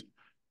 give me.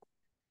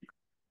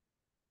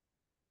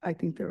 I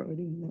think they're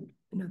already in there.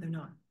 No, they're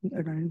not.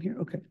 They're not in here.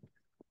 Okay.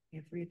 We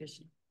have 3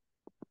 additional.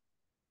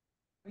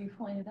 Are you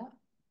pulling it up?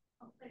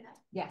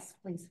 Yes,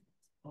 please.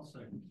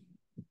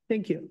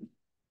 Thank you.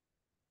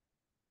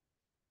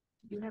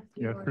 You have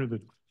Yeah, through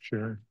the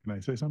chair. Can I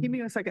say something? Give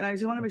me 1 second. I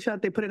just want to make sure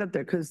that they put it up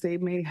there because they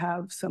may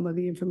have some of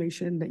the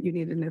information that you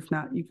need. And if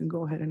not, you can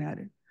go ahead and add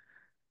it.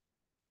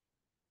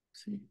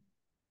 See.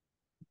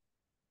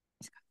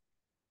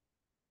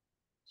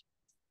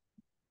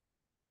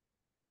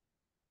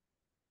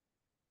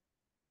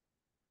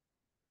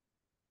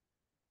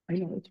 I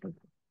know it's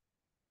working.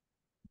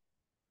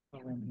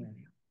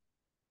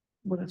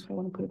 Well, that's why I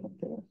want to put it up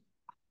there.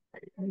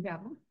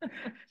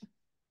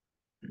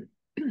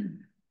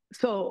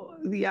 So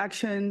the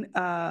action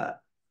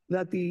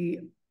that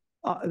the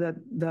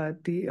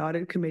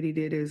audit committee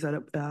did is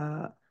that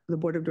the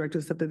board of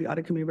directors accepted the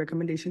audit committee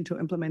recommendation to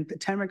implement the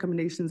 10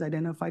 recommendations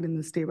identified in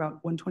the State Route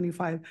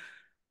 125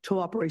 tool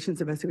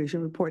operations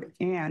investigation report,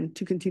 and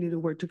to continue to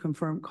work to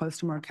confirm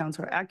customer accounts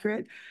are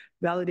accurate,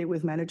 validate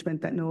with management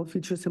that no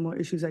future similar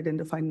issues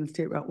identified in the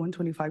State Route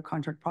 125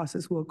 contract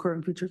process will occur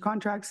in future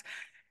contracts,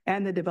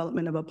 and the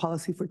development of a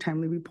policy for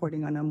timely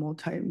reporting on a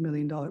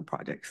multi-million-dollar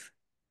projects.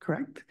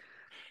 Correct?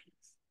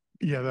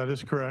 Yeah, that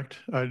is correct.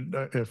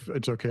 If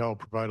it's okay, I'll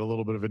provide a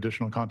little bit of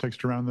additional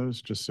context around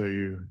those, just so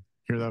you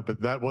hear that. But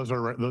those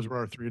were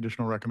our 3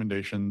 additional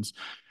recommendations.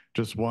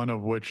 Just one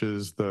of which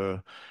is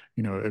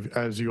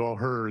as you all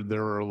heard,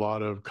 there were a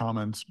lot of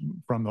comments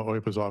from the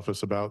OIPA's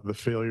office about the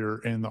failure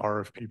in the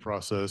RFP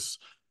process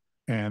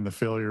and the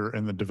failure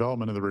in the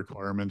development of the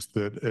requirements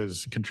that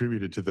has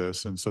contributed to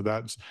this. And so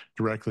that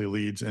directly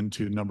leads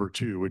into number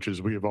 2, which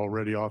is we have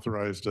already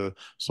authorized a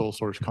sole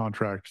source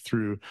contract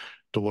through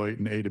Deloitte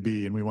and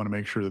A2B, and we want to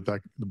make sure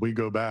that we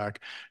go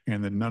back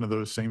and that none of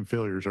those same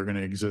failures are going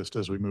to exist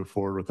as we move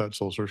forward with that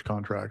sole source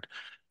contract.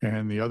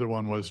 And the other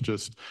one was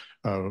just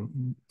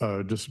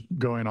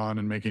going on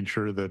and making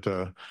sure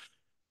that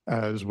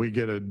as we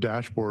get a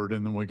dashboard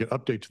and then we get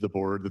update to the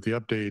board, that the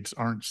updates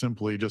aren't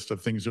simply just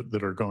of things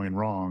that are going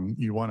wrong.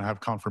 You want to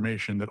have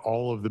confirmation that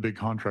all of the big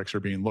contracts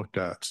are being looked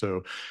at.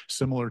 So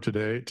similar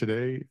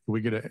today we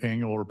get an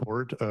annual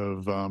report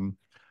of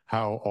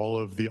how all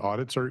of the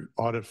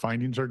audit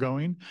findings are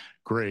going.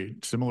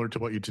 Great. Similar to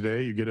what you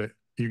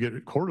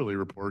get quarterly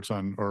reports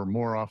on, or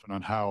more often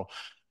on, how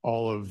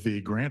all of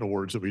the grant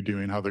awards that we do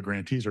and how the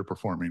grantees are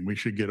performing. We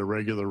should get a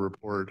regular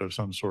report of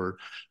some sort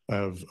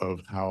of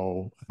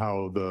how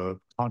the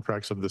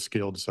contracts of the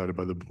scale decided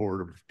by the board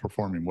are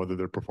performing, whether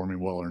they're performing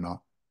well or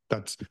not.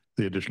 That's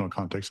the additional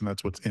context, and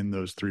that's what's in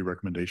those 3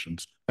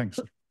 recommendations. Thanks.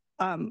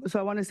 So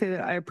I want to say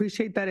that I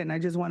appreciate that, and I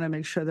just want to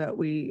make sure that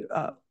we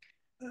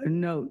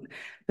note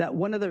that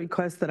one of the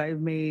requests that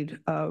I've made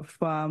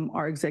from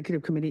our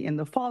executive committee in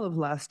the fall of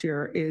last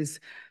year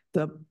is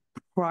the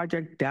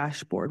project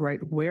dashboard, right?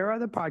 Where are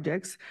the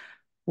projects?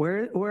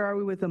 Where are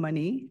we with the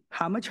money?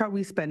 How much are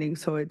we spending?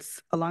 So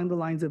it's along the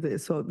lines of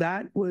this. So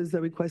that was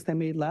the request I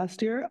made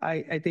last year.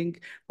 I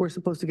think we're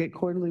supposed to get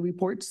quarterly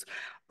reports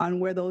on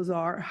where those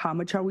are. How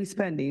much are we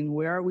spending?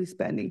 Where are we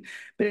spending?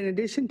 But in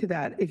addition to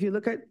that, if you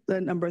look at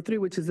the number 3,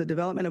 which is the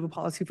development of a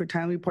policy for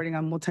timely reporting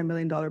on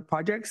multi-million-dollar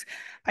projects,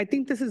 I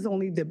think this is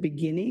only the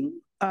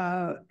beginning.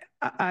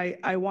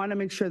 I want to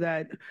make sure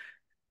that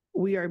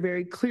we are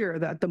very clear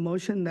that the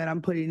motion that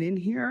I'm putting in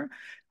here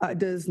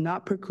does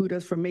not preclude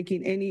us from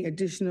making any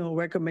additional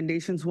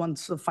recommendations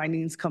once the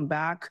findings come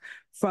back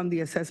from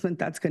the assessment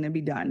that's going to be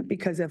done.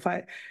 Because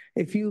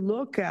if you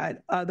look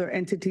at other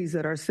entities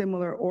that are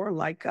similar or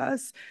like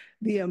us,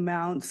 the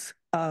amounts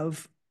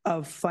of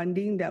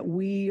funding that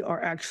we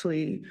are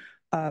actually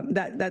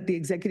that the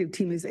executive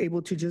team is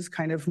able to just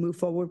kind of move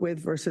forward with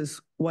versus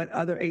what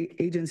other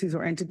agencies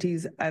or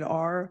entities at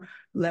our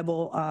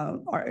level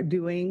are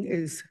doing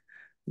is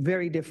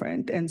very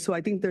different. And so I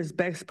think there's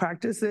best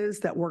practices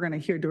that we're going to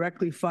hear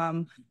directly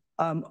from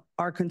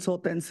our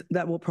consultants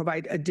that will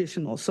provide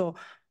additional. So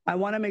I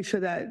want to make sure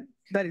that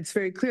it's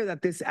very clear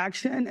that this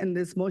action and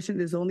this motion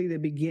is only the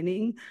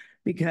beginning,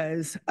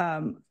 because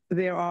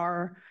there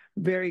are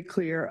very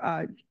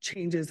clear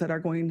changes that are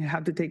going to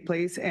have to take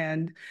place.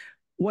 And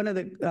one of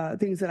the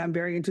things that I'm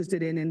very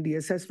interested in the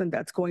assessment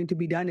that's going to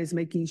be done is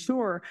making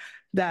sure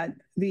that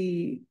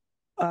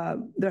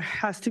there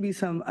has to be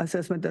some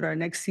assessment that our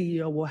next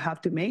CEO will have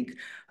to make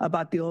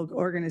about the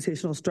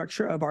organizational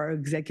structure of our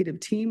executive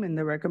team and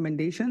the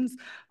recommendations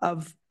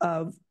of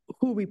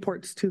who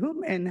reports to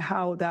whom and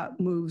how that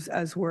moves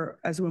as we're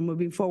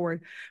moving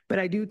forward. But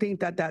I do think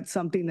that that's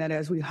something that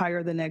as we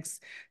hire the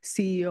next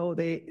CEO,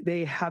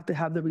 they have to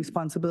have the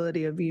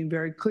responsibility of being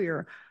very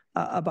clear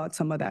about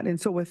some of that. And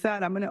so with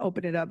that, I'm going to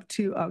open it up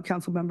to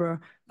Councilmember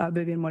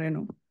Vivian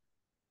Moreno.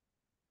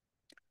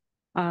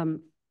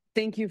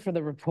 Thank you for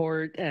the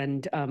report,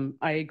 and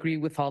I agree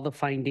with all the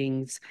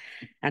findings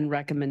and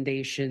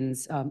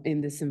recommendations in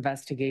this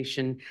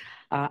investigation.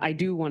 I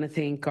do want to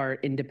thank our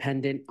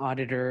independent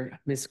auditor,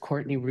 Ms.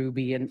 Courtney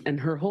Ruby, and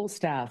her whole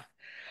staff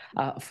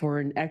for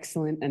an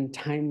excellent and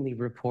timely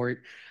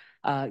report.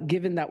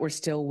 Given that we're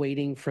still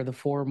waiting for the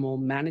formal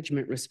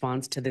management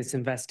response to this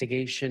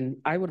investigation,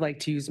 I would like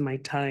to use my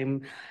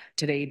time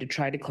today to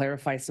try to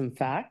clarify some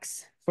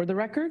facts for the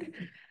record.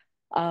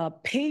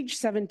 Page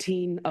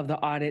 17 of the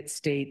audit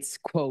states,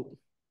 quote,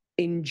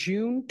 in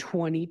June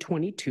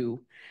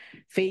 2022,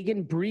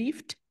 Fagan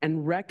briefed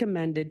and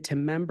recommended to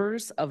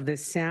members of the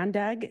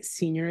SANDAG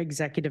Senior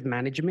Executive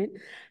Management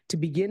to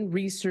begin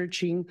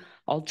researching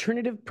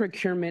alternative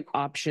procurement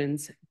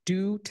options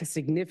due to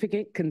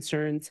significant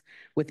concerns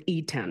with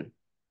E10,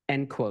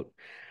 end quote.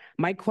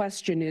 My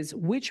question is,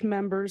 which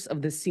members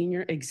of the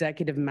Senior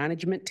Executive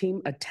Management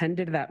team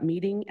attended that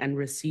meeting and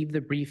received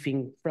the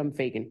briefing from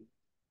Fagan?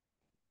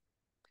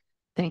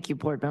 Thank you,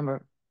 board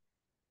member.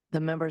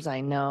 The members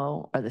I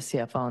know are the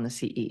CFO and the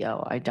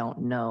CEO. I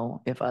don't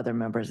know if other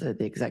members of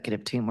the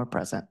executive team were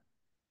present.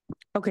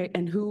 Okay,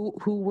 and who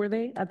were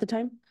they at the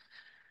time?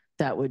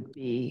 That would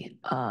be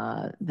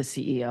the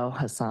CEO,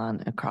 Hassan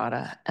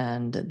Ikrada,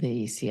 and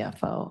the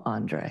CFO,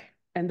 Andre.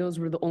 And those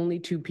were the only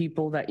two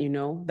people that you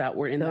know that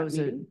were in that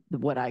meeting? Those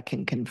are what I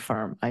can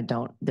confirm.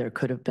 There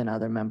could have been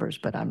other members,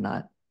 but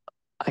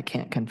I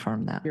can't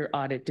confirm that. Your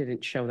audit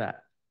didn't show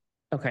that?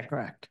 Okay.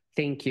 Correct.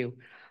 Thank you.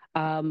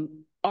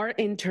 Our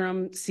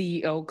interim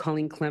CEO,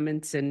 Colleen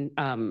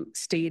Clementson,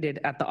 stated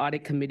at the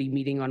audit committee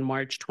meeting on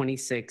March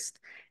 26th,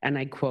 and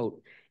I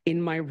quote, in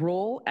my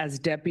role as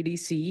deputy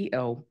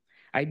CEO,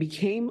 I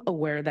became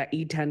aware that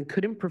E10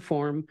 couldn't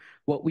perform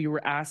what we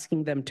were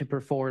asking them to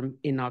perform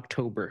in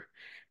October.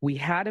 We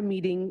had a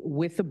meeting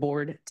with the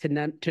board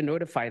to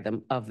notify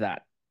them of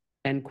that,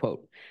 end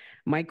quote.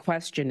 My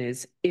question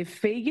is, if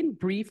Fagan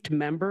briefed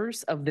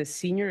members of the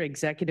senior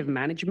executive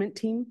management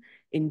team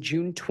in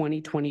June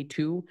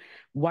 2022,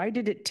 why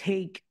did it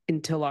take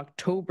until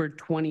October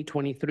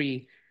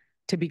 2023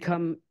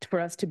 for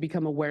us to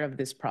become aware of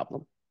this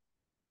problem?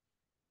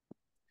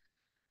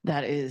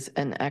 That is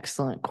an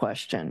excellent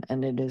question,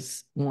 and it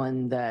is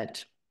one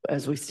that,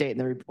 as we state in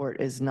the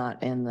report, is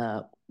not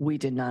we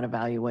did not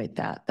evaluate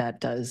that. That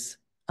does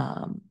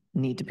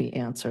need to be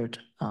answered,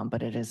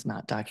 but it is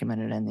not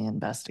documented in the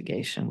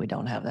investigation. We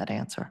don't have that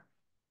answer.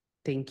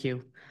 Thank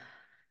you.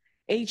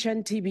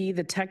 HNTB,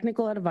 the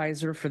technical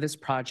advisor for this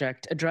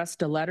project,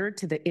 addressed a letter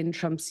to the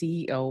interim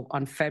CEO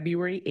on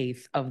February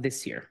 8th of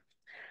this year.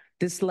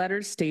 This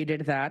letter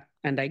stated that,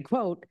 and I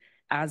quote,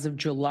 as of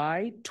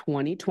July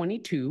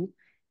 2022,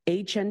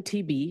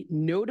 HNTB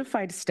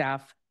notified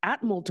staff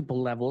at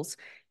multiple levels,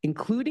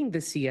 including the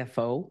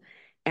CFO,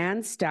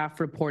 and staff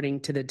reporting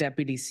to the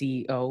Deputy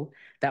CEO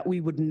that we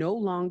would no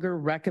longer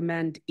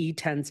recommend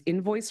E10's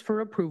invoice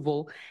for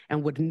approval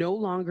and would no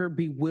longer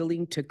be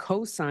willing to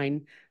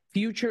co-sign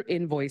future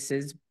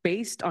invoices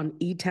based on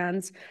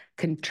E10's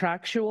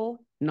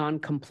contractual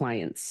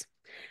non-compliance.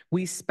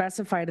 We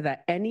specified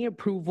that any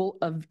approval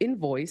of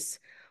invoice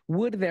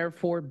would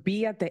therefore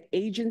be at the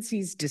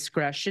agency's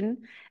discretion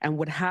and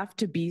would have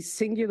to be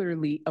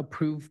singularly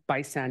approved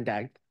by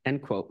SANDAG,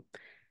 end quote.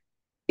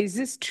 Is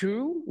this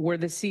true? Were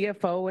the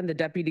CFO and the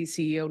Deputy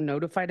CEO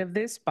notified of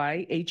this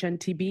by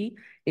HNTB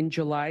in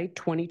July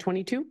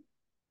 2022?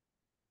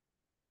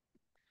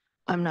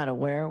 I'm not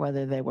aware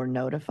whether they were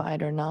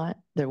notified or not.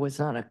 There was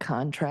not a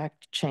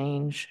contract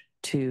change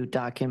to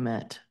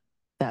document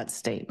that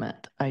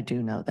statement. I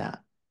do know that.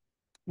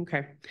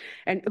 Okay.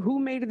 And who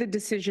made the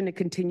decision to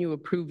continue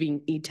approving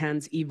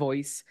E10's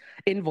invoice,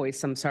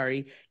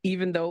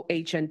 even though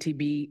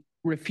HNTB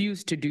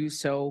refused to do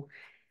so?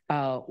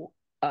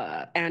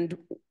 And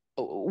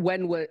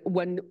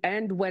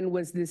when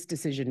was this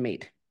decision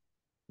made?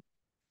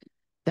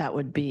 That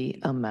would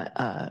be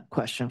a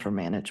question for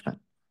management.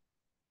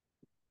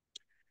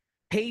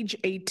 Page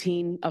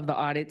 18 of the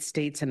audit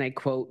states, and I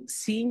quote,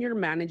 senior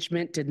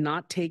management did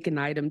not take an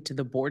item to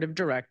the board of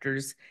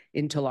directors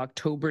until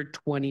October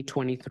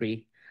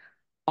 2023,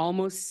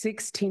 almost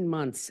 16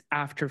 months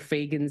after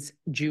Fagan's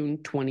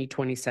June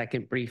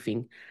 2022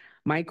 briefing.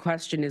 My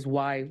question is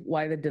why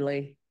the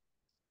delay?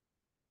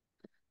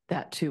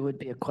 That too would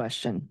be a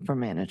question for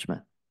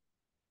management.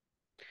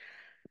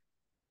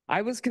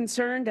 I was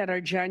concerned at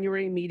our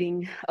January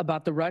meeting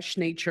about the rush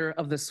nature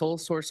of the sole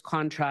source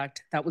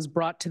contract that was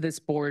brought to this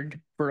board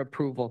for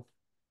approval.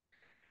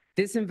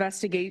 This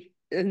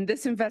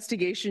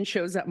investigation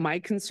shows that my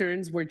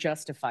concerns were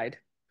justified.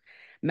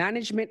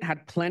 Management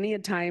had plenty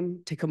of time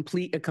to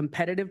complete a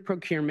competitive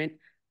procurement,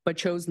 but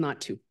chose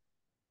not to.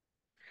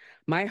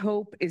 My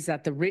hope is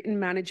that the written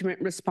management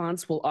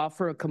response will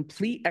offer a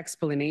complete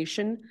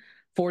explanation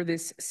for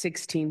this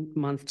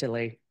 16-month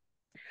delay.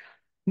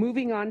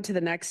 Moving on to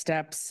the next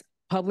steps,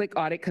 Public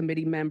Audit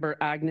Committee member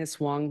Agnes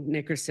Wong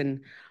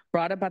Nickerson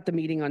brought up at the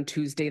meeting on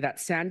Tuesday that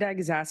SANDAG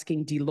is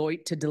asking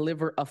Deloitte to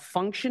deliver a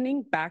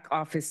functioning back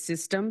office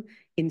system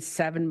in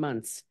 7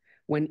 months,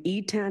 when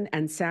E10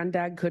 and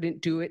SANDAG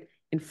couldn't do it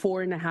in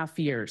 4.5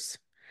 years.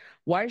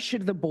 Why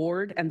should the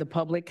board and the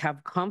public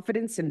have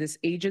confidence in this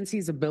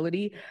agency's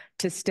ability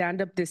to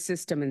stand up this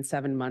system in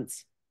 7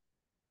 months?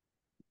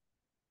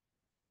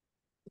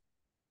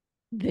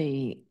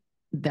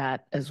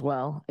 That as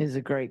well is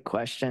a great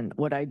question.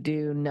 What I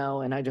do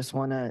know, and I just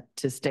want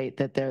to state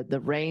that the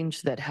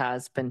range that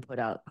has been put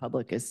out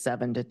public is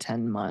 7 to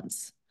 10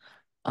 months.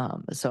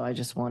 So I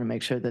just want to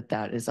make sure that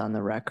that is on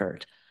the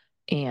record.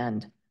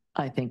 And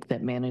I think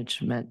that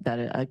management,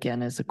 that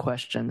again is a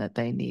question that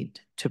they need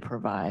to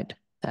provide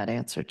that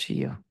answer to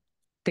you.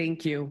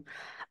 Thank you.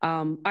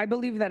 I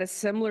believe that a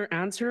similar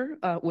answer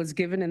was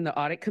given in the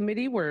audit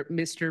committee where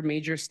Mr.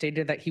 Major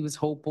stated that he was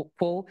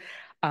hopeful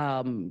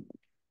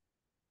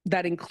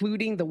that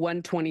including the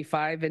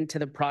 125 into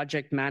the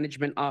project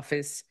management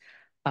office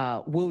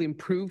will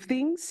improve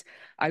things.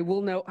 I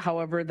will note,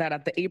 however, that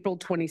at the April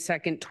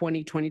 22nd,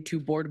 2022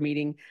 board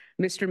meeting,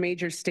 Mr.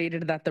 Major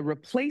stated that the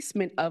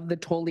replacement of the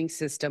tolling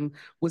system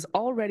was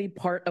already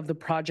part of the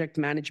project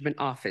management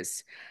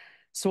office.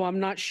 So I'm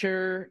not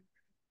sure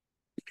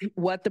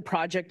what the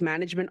project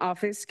management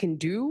office can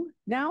do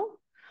now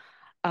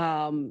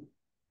that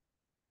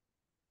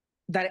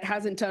it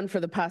hasn't done for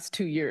the past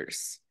 2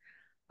 years.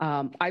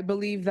 I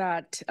believe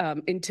that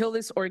until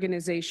this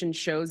organization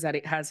shows that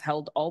it has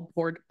held all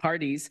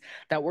parties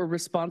that were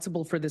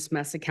responsible for this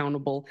mess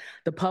accountable,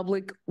 the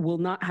public will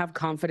not have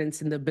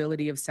confidence in the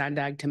ability of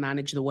SANDAG to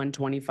manage the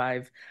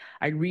 125.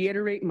 I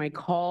reiterate my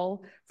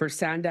call for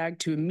SANDAG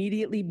to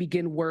immediately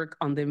begin work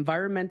on the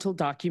environmental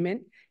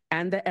document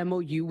and the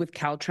MOU with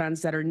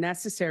Caltrans that are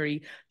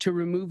necessary to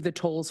remove the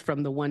tolls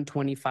from the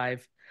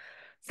 125.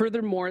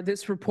 Furthermore,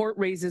 this report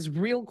raises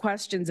real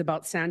questions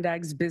about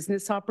SANDAG's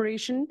business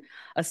operation,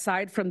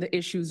 aside from the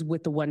issues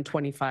with the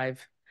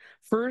 125.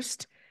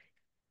 First,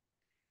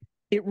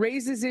 it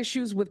raises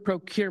issues with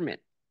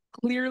procurement.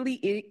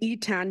 Clearly,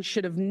 ETAN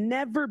should have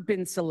never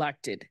been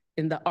selected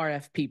in the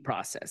RFP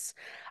process.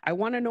 I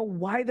want to know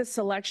why the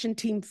selection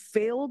team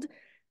failed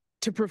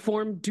to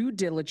perform due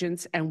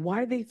diligence and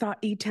why they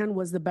thought ETAN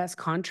was the best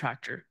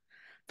contractor.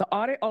 The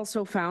audit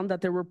also found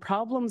that there were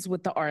problems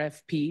with the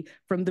RFP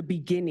from the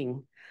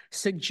beginning,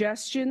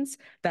 suggesting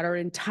that our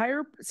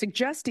entire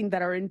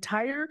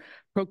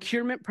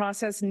procurement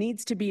process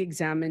needs to be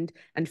examined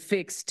and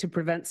fixed to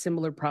prevent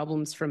similar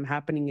problems from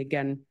happening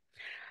again.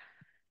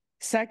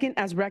 Second,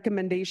 as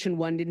recommendation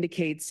 1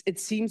 indicates, it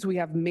seems we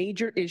have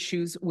major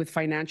issues with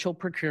financial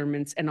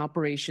procurements and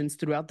operations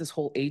throughout this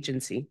whole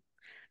agency.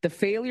 The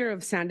failure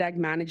of SANDAG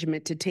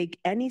management to take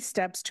any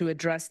steps to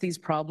address these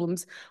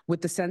problems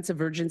with the sense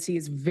of urgency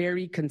is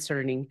very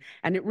concerning,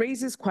 and it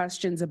raises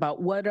questions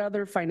about what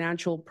other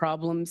financial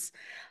problems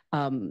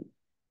in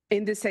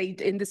this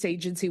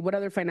agency, what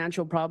other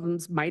financial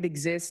problems might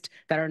exist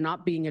that are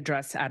not being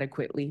addressed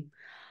adequately.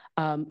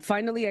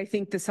 Finally, I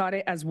think this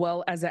audit, as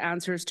well as the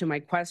answers to my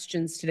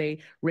questions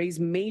today,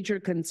 raise major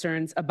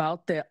concerns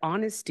about the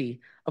honesty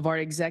of our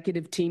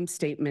executive team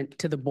statement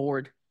to the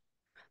board.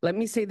 Let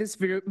me say this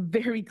very,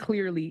 very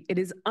clearly. It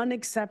is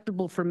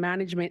unacceptable for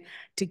management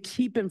to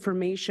keep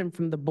information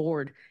from the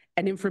board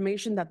and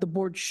information that the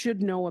board should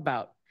know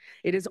about.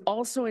 It is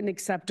also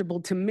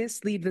unacceptable to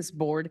mislead this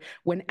board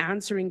when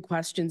answering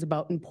questions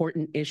about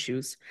important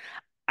issues.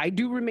 I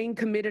do remain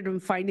committed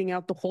in finding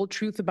out the whole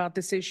truth about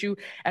this issue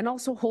and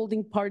also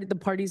holding the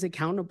parties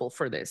accountable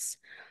for this.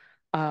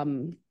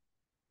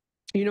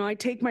 You know, I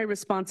take my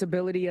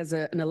responsibility as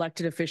an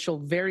elected official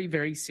very,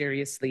 very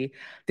seriously.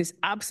 This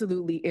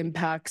absolutely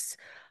impacts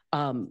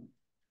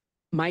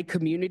my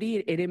community.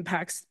 It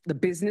impacts the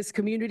business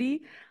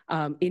community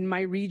in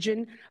my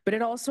region, but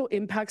it also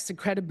impacts the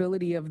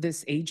credibility of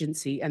this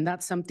agency. And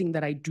that's something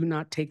that I do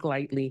not take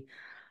lightly.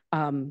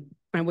 And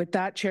with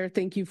that, Chair,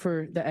 thank you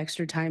for the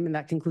extra time. And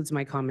that concludes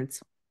my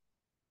comments.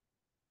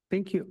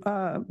 Thank you.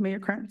 Mayor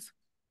Krantz.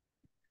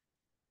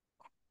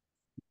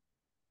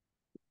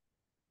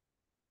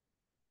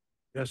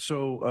 Yeah,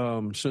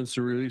 so since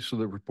the release of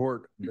the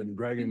report, I've been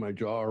dragging my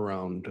jaw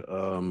around,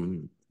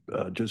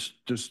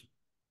 just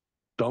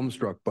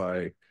dumbstruck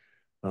by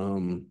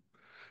the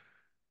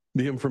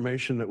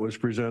information that was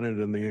presented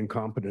and the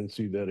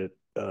incompetency that it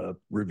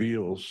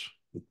reveals.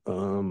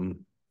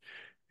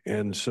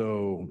 And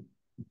so,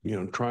 you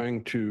know,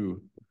 trying to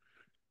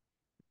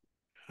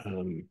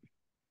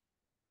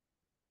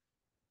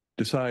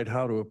decide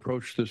how to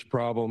approach this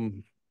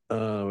problem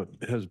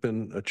has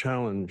been a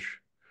challenge.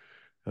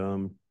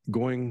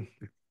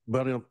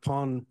 But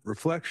upon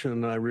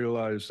reflection, I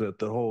realized that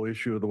the whole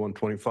issue of the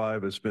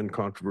 125 has been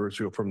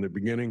controversial from the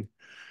beginning.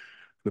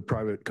 The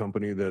private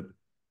company that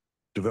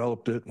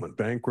developed it went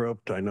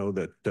bankrupt. I know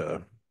that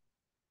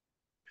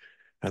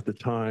at the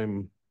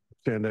time,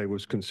 SANDAG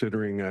was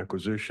considering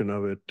acquisition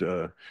of it.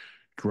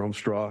 Jerome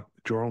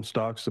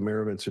Stocks, the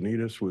mayor of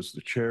Encinitas, was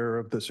the chair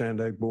of the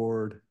SANDAG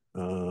board.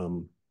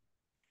 I'm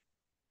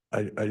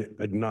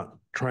not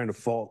trying to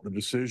fault the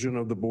decision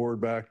of the board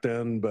back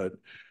then, but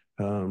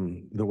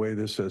the way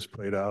this has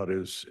played out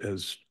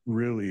has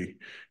really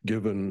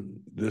given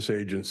this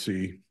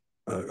agency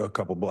a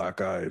couple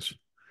black eyes.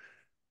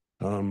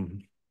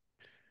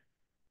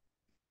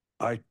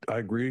 I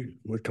agree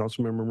with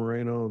Councilmember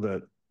Moreno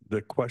that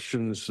the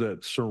questions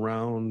that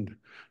surround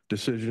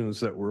decisions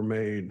that were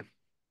made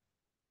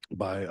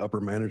by upper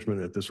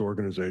management at this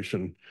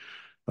organization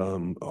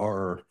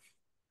are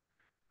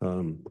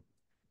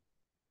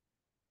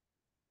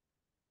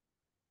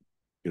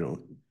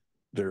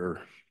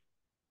they're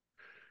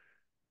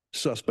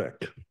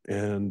suspect,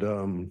 and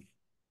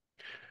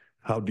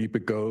how deep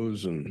it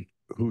goes and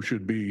who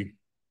should be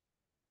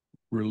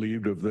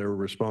relieved of their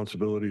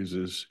responsibilities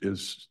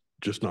is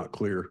just not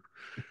clear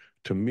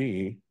to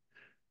me.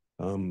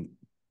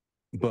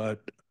 But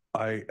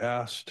I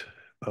asked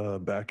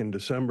back in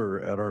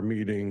December at our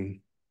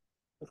meeting,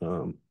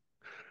 the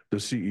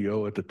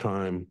CEO at the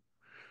time,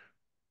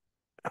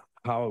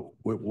 how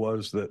it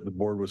was that the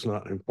board was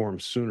not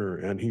informed sooner,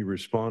 and he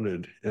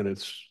responded, and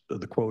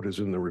the quote is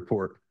in the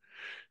report.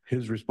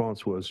 His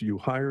response was, "You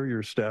hire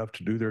your staff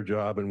to do their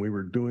job, and we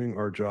were doing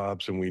our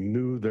jobs, and we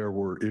knew there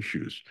were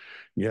issues.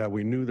 Yeah,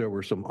 we knew there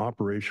were some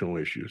operational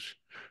issues,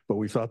 but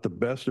we thought the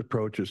best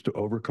approach is to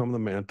overcome the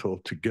mantle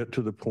to get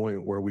to the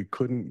point where we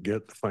couldn't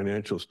get the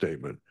financial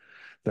statement.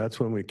 That's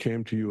when we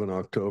came to you in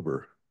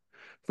October.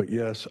 But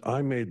yes,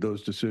 I made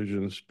those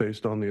decisions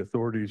based on the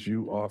authorities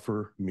you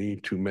offer me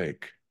to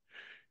make.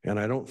 And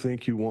I don't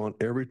think you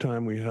want every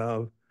time we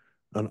have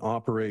an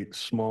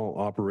small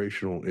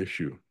operational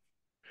issue.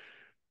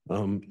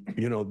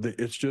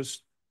 It's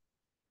just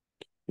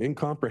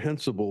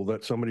incomprehensible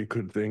that somebody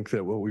could think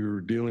that what we were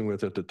dealing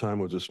with at the time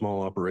was a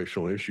small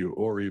operational issue,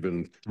 or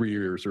even 3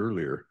 years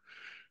earlier.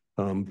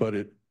 But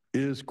it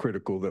is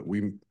critical that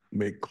we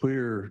make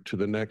clear to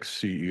the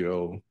next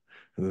CEO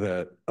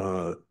that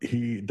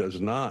he does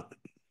not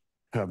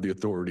have the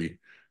authority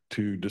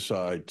to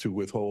decide to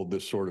withhold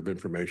this sort of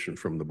information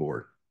from the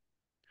board.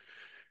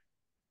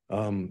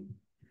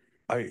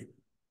 I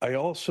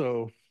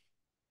also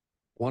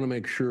want to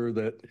make sure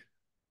that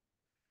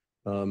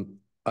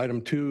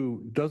item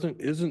 2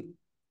 isn't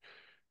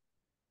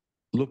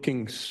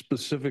looking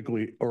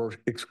specifically or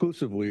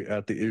exclusively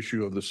at the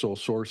issue of the sole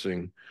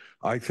sourcing.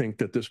 I think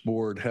that this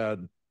board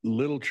had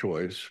little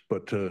choice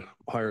but to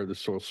hire the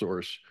sole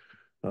source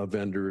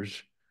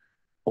vendors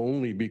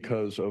only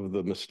because of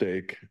the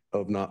mistake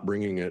of not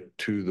bringing it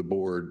to the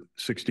board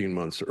 16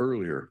 months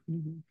earlier.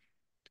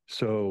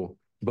 So,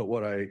 but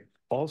what I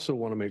also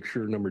want to make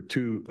sure number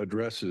 2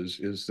 addresses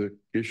is the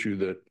issue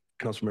that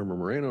Councilmember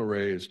Moreno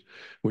raised,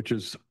 which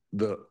is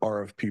the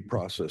RFP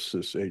process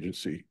this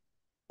agency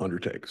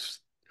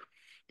undertakes.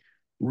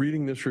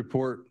 Reading this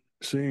report,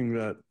 seeing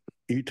that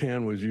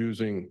ETAN was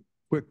using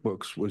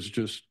QuickBooks was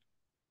just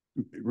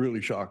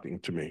really shocking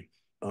to me.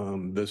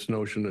 This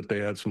notion that they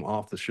had some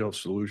off-the-shelf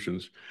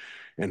solutions,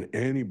 and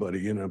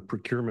anybody in a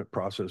procurement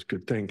process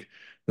could think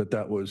that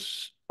that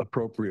was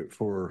appropriate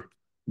for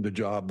the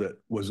job that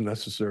was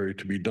necessary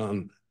to be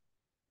done,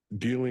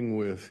 dealing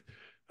with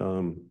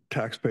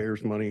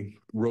taxpayers' money,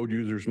 road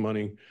users'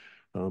 money.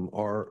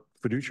 Our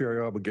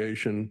fiduciary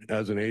obligation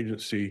as an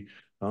agency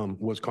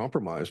was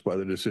compromised by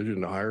the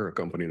decision to hire a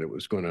company that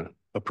was going to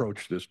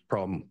approach this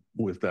problem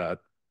with that,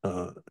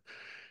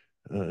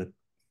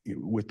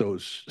 with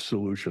those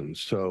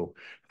solutions. So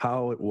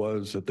how it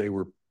was that they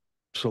were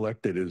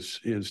selected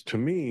is to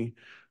me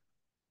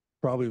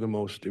probably the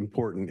most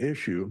important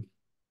issue.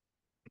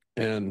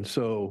 And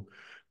so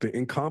the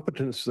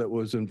incompetence that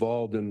was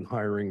involved in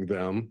hiring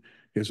them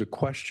is a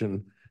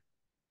question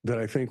that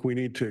I think we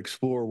need to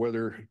explore,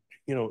 whether,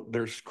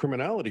 there's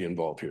criminality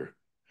involved here.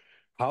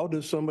 How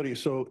does somebody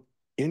so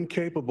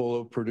incapable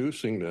of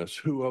producing this,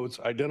 who was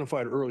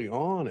identified early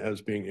on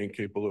as being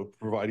incapable of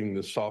providing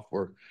this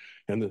software,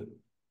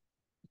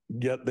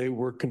 yet they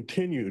were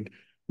continued.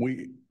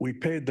 We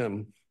paid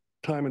them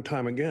time and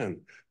time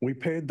again. We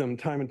paid them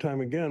time and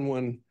time again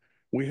when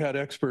we had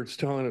experts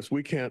telling us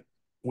we can't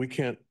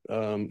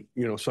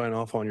sign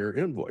off on your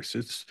invoice.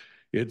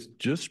 It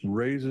just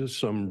raises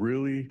some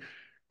really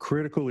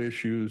critical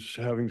issues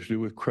having to do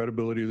with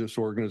credibility of this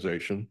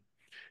organization.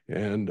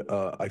 And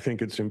I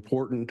think it's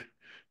important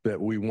that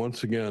we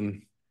once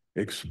again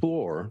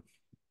explore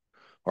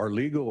our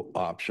legal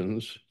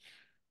options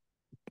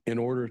in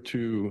order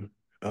to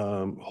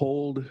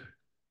hold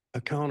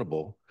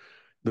accountable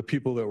the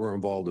people that were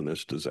involved in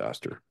this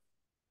disaster.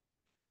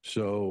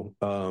 So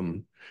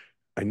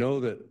I know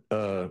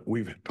that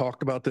we've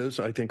talked about this.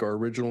 I think our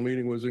original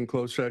meeting was in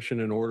closed session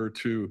in order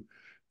to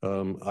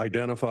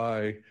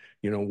identify,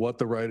 what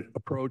the right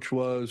approach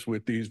was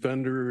with these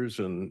vendors,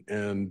 and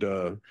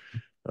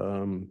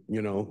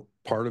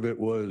part of it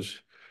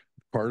was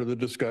part of the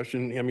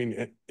discussion. I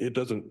mean, it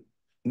doesn't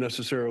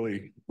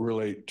necessarily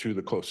relate to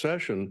the closed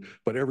session,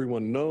 but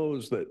everyone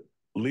knows that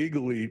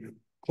legally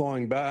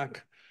clawing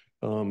back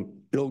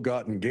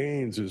ill-gotten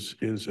gains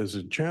is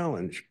a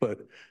challenge. But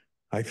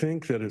I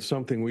think that it's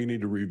something we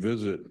need to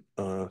revisit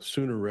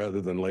sooner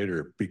rather than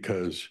later,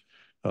 because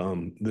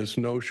this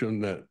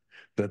notion that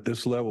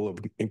this level of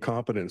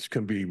incompetence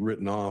can be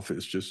written off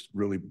is just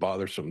really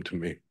bothersome to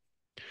me.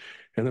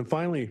 And then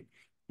finally,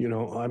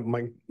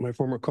 my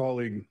former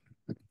colleague,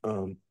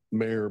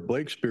 Mayor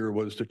Blakespear,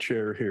 was the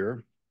chair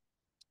here,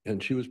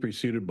 and she was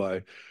preceded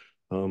by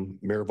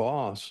Mayor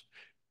Voss.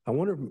 I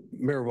wonder,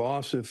 Mayor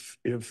Voss,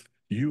 if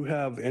you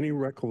have any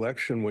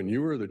recollection when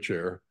you were the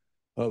chair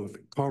of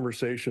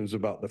conversations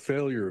about the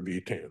failure of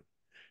ETAN,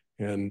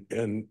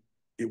 and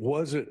it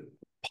wasn't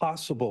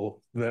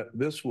possible that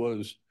this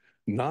was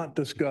not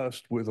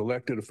discussed with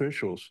elected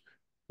officials,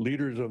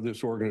 leaders of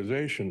this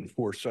organization,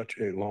 for such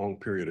a long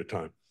period of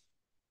time.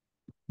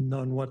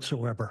 None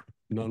whatsoever.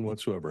 None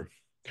whatsoever.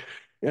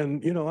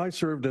 And, you know, I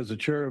served as the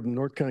chair of the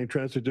North County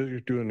Transit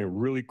District during a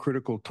really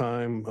critical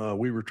time.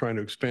 We were trying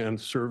to expand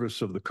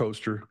service of the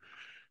coaster.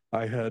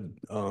 I had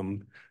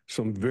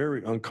some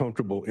very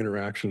uncomfortable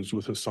interactions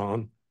with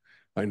Hassan.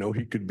 I know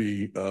he could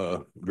be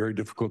very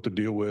difficult to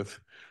deal with.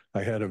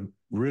 I had a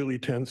really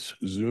tense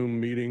Zoom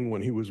meeting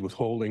when he was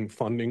withholding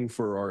funding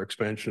for our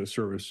expansion of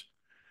service.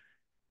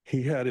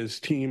 He had his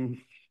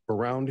team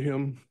around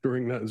him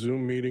during that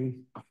Zoom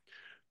meeting.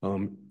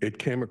 It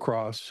came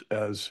across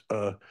as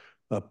a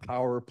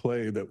power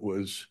play that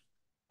was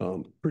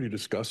pretty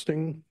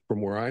disgusting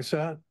from where I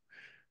sat.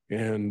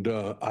 And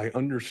I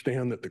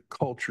understand that the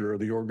culture of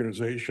the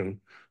organization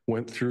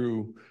went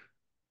through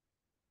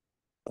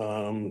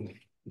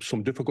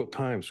some difficult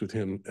times with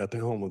him at the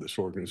helm of this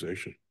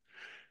organization.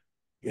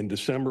 In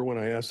December, when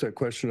I asked that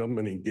question of him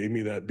and he gave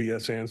me that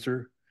BS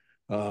answer,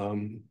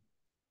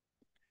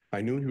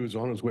 I knew he was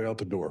on his way out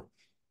the door.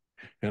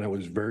 And I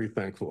was very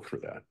thankful for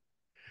that.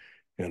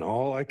 And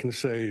all I can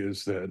say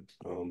is that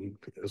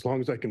as long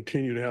as I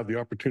continue to have the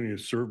opportunity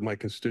to serve my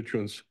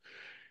constituents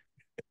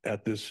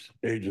at this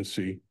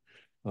agency,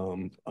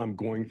 I'm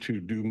going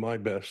to do my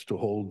best to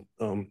hold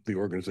the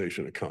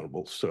organization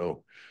accountable.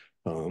 So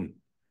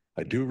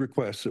I do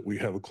request that we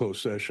have a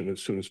closed session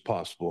as soon as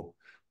possible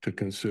to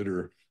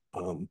consider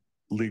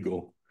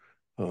legal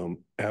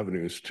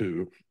avenues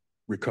to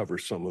recover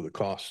some of the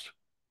costs.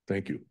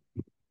 Thank you.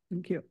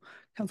 Thank you.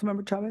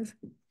 Councilmember Chavez.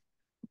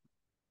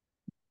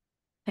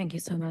 Thank you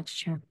so much,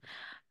 Chair.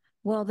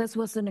 Well, this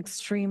was an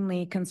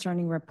extremely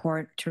concerning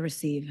report to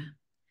receive.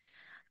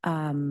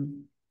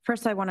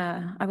 First, I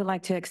would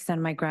like to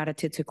extend my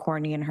gratitude to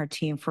Courtney and her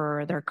team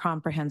for their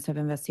comprehensive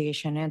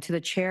investigation, and to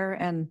the chair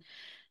and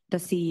the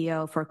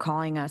CEO for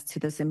calling us to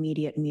this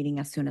immediate meeting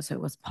as soon as it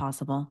was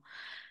possible.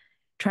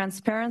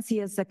 Transparency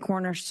is the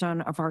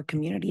cornerstone of our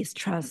community's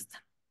trust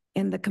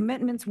in the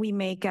commitments we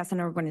make as an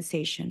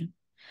organization.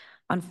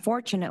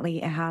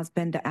 Unfortunately, it has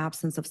been the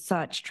absence of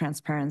such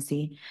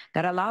transparency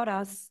that allowed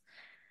us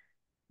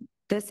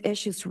this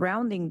issue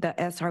surrounding the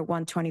SR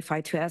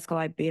 125 to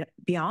escalate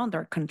beyond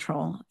our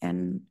control.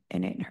 And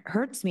it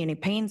hurts me and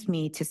it pains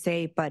me to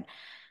say, but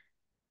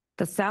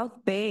the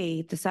South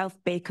Bay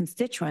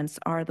constituents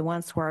are the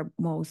ones who are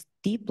most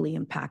deeply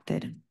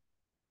impacted.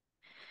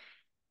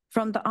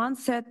 From the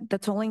onset, the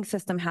tolling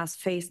system has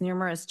faced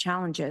numerous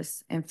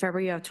challenges. In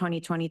February of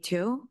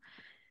 2022,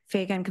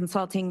 Fagan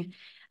Consulting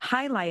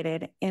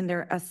highlighted in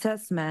their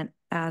assessment,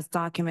 as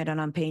documented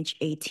on page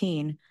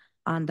 18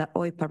 on the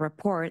OIPA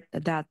report,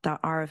 that the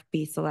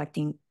RFP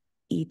selecting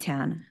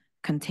ETAN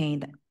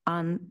contained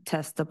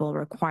untestable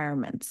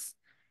requirements.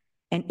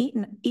 And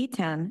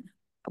ETAN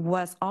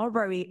was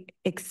already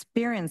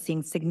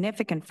experiencing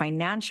significant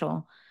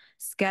financial,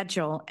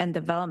 schedule, and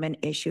development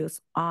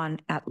issues on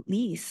at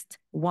least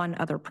one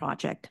other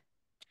project.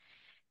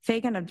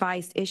 Fagan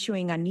advised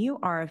issuing a new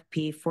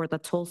RFP for the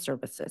toll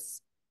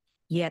services.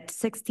 Yet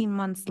 16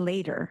 months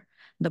later,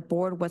 the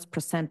board was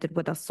presented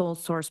with a sole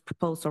source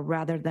proposal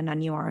rather than a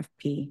new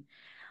RFP,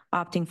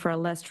 opting for a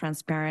less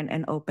transparent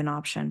and open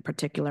option,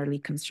 particularly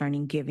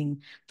concerning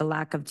giving the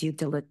lack of due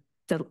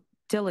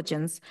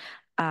diligence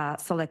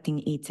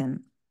selecting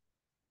ETAN.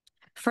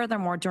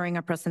 Furthermore, during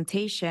a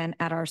presentation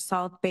at our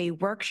South Bay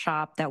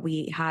workshop that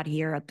we had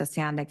here at the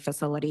SANDAG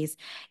facilities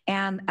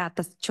and at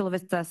the Chula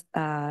Vista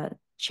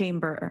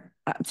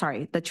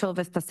the Chula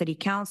Vista City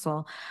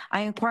Council,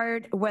 I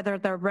inquired whether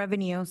the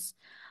revenues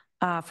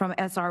from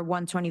SR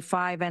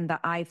 125 and the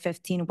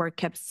I-15 were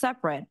kept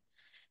separate.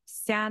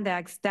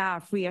 SANDAG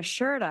staff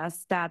reassured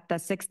us that the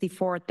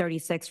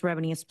 64-36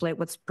 revenue split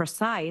was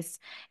precise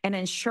and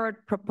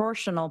ensured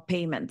proportional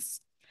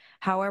payments.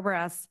 However,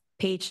 as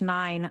page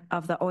 9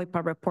 of the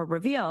OIPA report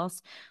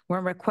reveals,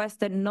 when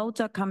requested, no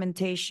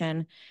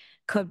documentation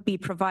could be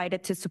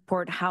provided to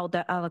support how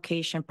the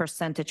allocation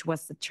percentage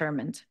was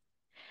determined.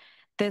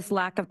 This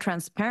lack of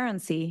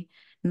transparency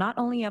not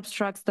only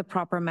obstructs the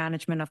proper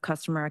management of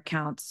customer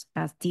accounts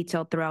as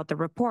detailed throughout the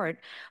report,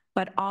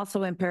 but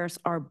also impairs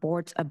our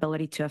board's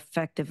ability to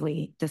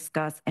effectively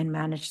discuss and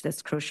manage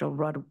this crucial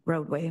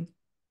roadway.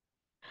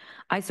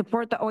 I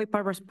support the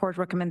OIPA report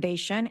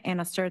recommendation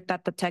and assert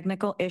that the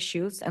technical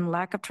issues and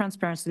lack of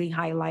transparency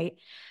highlight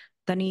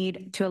the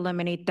need to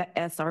eliminate the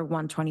SR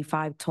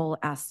 125 toll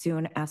as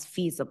soon as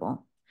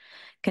feasible.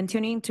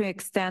 Continuing to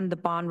extend the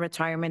bond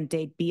retirement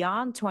date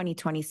beyond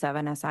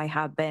 2027, as I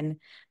have been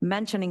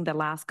mentioning the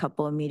last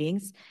couple of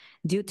meetings,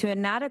 due to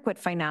inadequate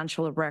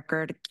financial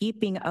record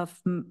keeping of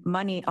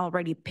money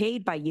already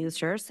paid by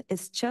users,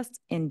 is just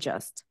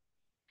unjust.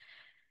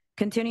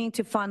 Continuing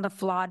to fund the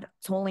flawed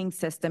tolling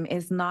system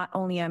is not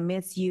only a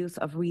misuse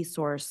of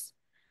resource,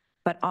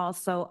 but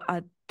also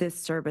a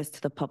disservice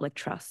to the public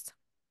trust.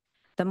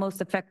 The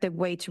most effective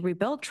way to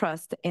rebuild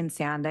trust in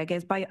SANDAG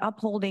is by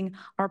upholding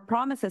our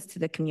promises to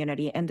the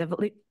community and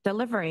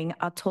delivering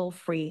a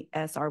toll-free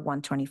SR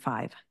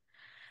 125.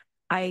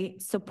 I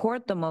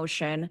support the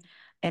motion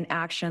and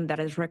action that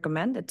is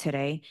recommended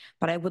today,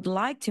 but I would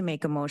like to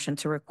make a motion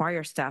to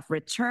require staff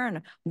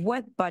return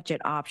with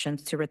budget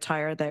options to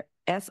retire the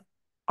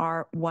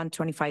SR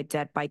 125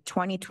 debt by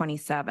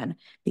 2027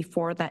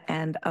 before the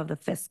end of the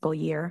fiscal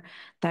year,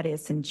 that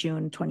is in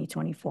June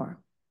 2024.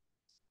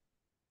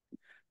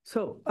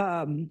 So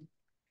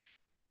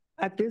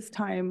at this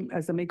time,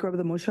 as the maker of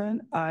the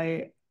motion,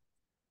 I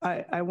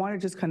want to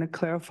just kind of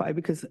clarify,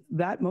 because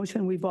that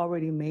motion we've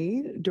already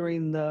made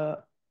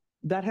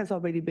that has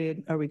already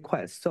been a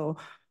request. So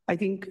I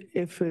think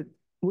if it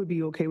would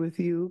be okay with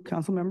you,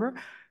 council member,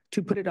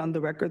 to put it on the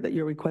record that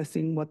you're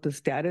requesting what the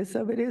status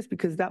of it is,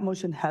 because that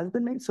motion has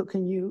been made. So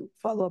can you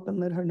follow up and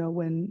let her know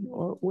when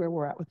or where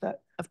we're at with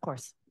that? Of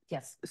course,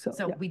 yes. So,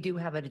 So yeah. we do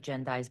have it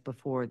agendized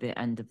before the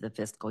end of the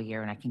fiscal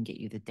year, and I can get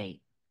you the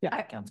date.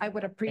 Yeah, I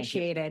would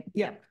appreciate it.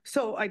 yeah.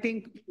 So I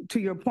think to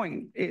your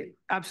point, it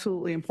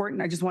absolutely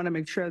important. I just want to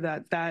make sure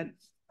that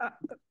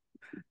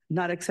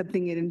not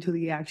accepting it into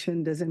the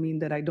action doesn't mean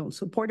that I don't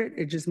support it.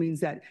 It just means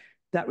that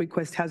that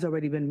request has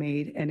already been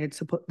made and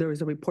there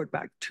is a report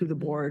back to the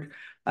board.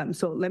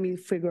 So let me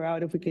figure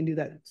out if we can do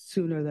that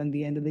sooner than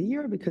the end of the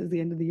year, because the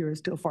end of the year is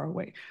still far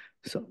away.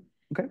 So,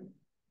 okay.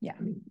 Yeah.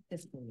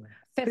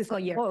 Fiscal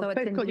year. Oh, So it's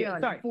in fiscal year.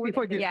 June. Sorry,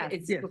 before June. Yes.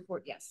 It's Yes.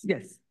 before, yes.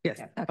 Yes,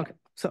 yes. Okay. Okay.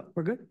 So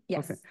we're good?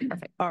 Yes, Okay.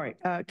 perfect. All right.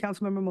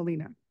 Councilmember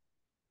Molina.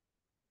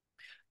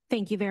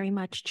 Thank you very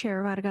much,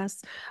 Chair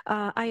Vargas.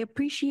 I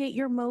appreciate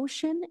your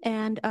motion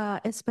and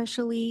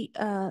especially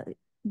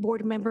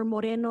Board Member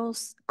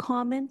Moreno's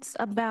comments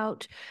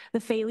about the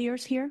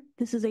failures here.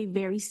 This is a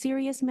very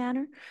serious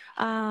matter.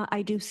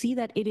 I do see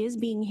that it is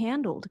being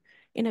handled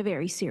in a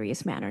very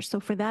serious manner. So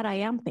for that, I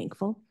am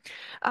thankful.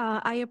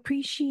 I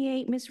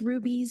appreciate Ms.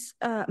 Ruby's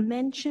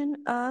mention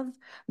of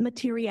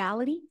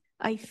materiality.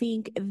 I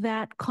think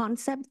that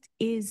concept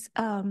is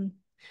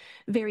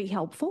very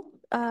helpful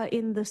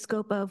in the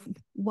scope of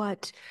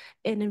what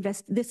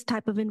this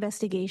type of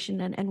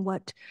investigation and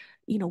what,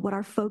 what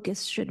our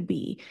focus should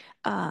be.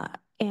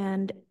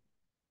 And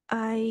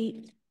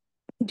I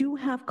do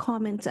have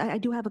comments. I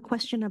do have a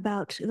question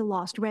about the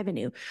lost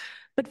revenue.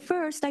 But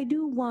first, I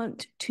do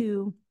want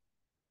to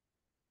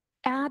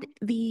add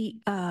the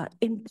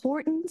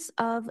importance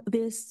of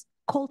this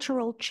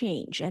cultural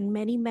change. And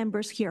many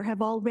members here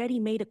have already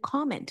made a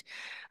comment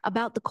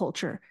about the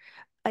culture.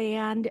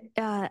 And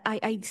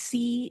I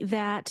see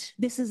that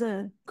this is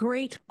a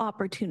great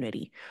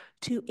opportunity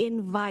to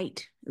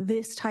invite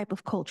this type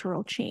of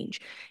cultural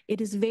change.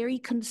 It is very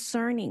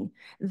concerning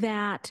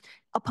that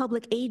a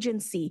public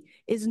agency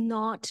is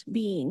not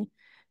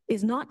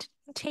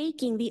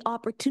taking the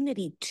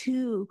opportunity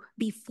to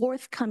be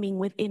forthcoming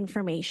with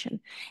information.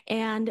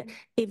 And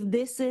if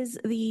this is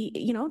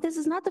this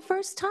is not the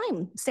first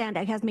time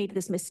SANDAG has made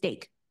this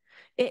mistake.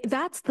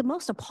 That's the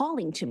most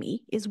appalling to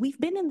me, is we've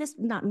been in this,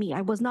 not me,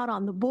 I was not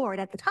on the board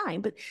at the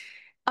time, but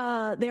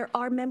there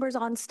are members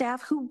on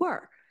staff who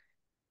were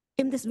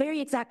in this very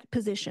exact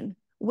position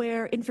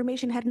where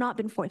information had not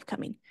been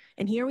forthcoming.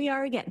 And here we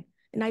are again,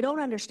 and I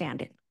don't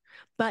understand it.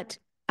 But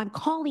I'm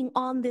calling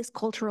on this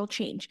cultural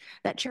change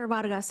that Chair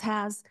Vargas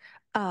has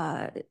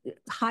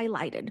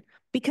highlighted,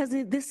 because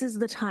this is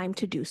the time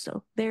to do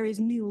so. There is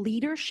new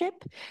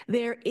leadership.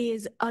 There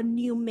is a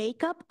new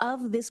makeup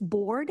of this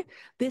board.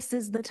 This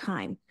is the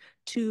time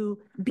to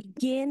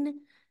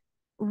begin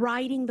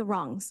righting the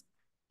wrongs.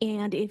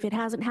 And if it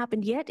hasn't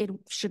happened yet, it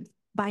should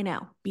by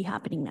now be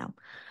happening now.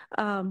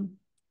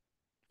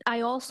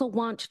 I also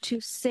want to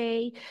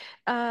say,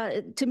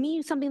 to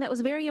me, something that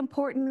was very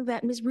important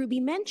that Ms. Ruby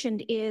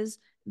mentioned is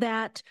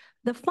that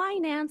the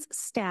finance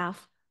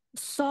staff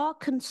saw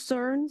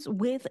concerns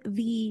with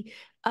the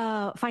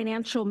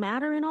financial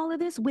matter in all of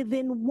this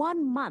within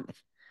 1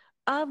 month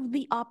of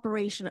the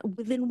operation,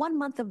 within 1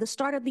 month of the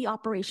start of the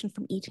operation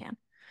from ETAN.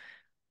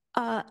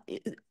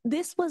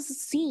 This was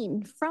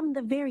seen from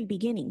the very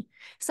beginning.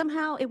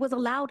 Somehow it was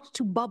allowed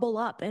to bubble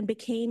up and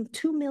became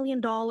 $2 million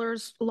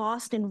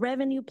lost in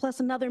revenue plus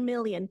another $1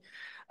 million.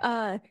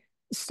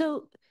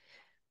 So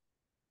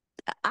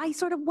I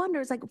sort of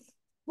wonder, it's like,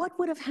 what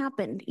would have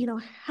happened,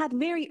 had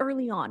very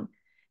early on,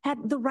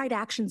 had the right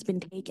actions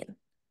been taken?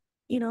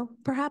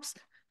 Perhaps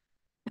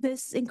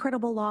this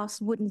incredible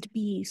loss wouldn't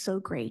be so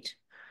great.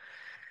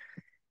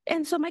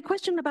 And so my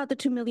question about the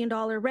 $2 million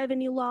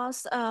revenue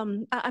loss,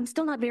 I'm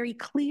still not very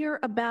clear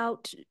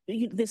about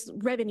this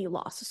revenue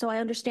loss. So I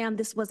understand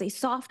this was a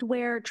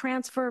software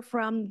transfer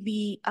from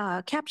the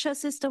CAPTCHA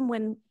system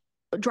when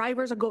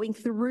drivers are going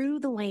through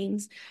the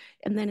lanes,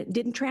 and then it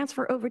didn't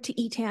transfer over to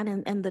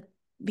ETAN, and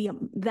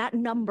that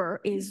number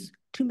is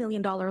 $2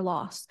 million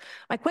loss.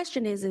 My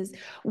question is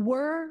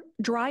were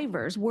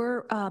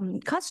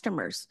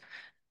customers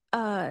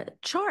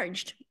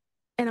charged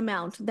an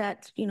amount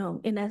that,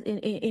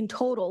 in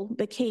total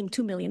became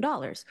 $2 million,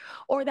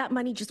 or that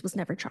money just was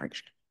never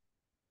charged?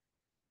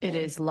 It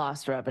is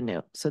lost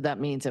revenue. So that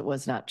means it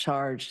was not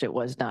charged, it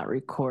was not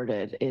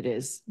recorded, it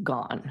is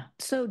gone.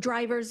 So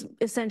drivers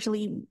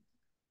essentially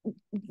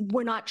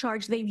were not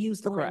charged, they've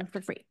used the lane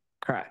for free.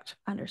 Correct.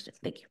 Understood.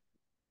 Thank you.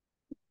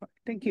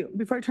 Thank you.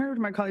 Before I turn it over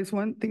to my colleagues,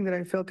 one thing that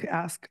I failed to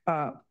ask,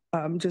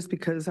 just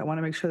because I want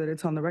to make sure that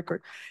it's on the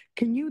record.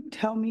 Can you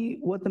tell me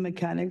what the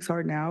mechanics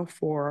are now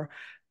for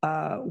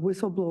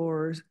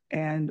whistleblowers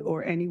and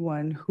or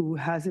anyone who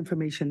has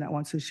information that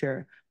wants to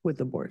share with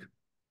the board?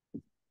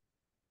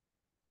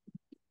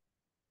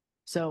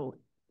 So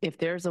if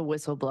there's a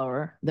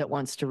whistleblower that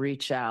wants to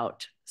reach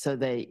out, so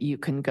that you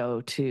can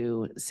go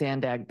to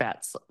SANDAG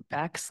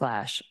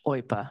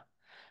 /OIPA,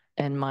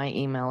 and my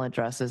email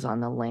address is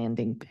on the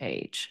landing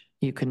page.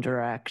 You can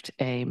direct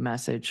a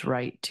message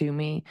right to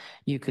me.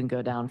 You can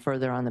go down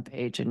further on the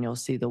page and you'll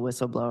see the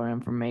whistleblower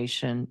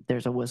information.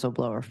 There's a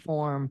whistleblower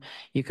form.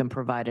 You can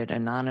provide it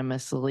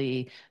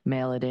anonymously,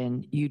 mail it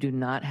in. You do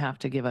not have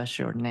to give us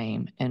your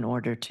name in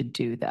order to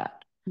do that.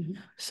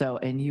 So,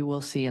 and you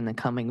will see in the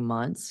coming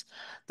months,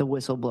 the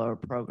whistleblower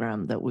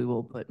program that we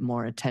will put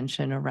more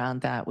attention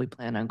around that. We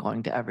plan on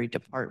going to every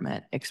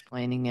department,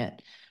 explaining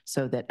it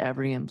so that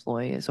every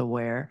employee is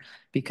aware,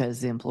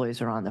 because the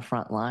employees are on the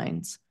front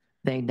lines.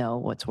 They know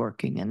what's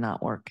working and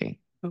not working.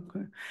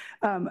 Okay.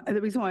 The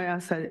reason why I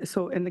asked that,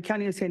 so in the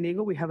County of San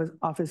Diego, we have an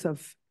Office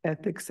of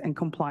Ethics and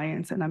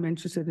Compliance, and I'm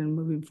interested in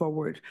moving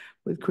forward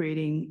with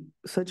creating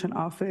such an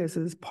office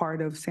as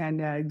part of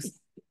SANDAG's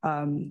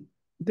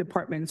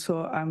department.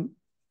 So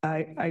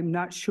I'm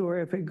not sure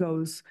if it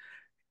goes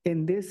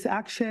in this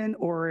action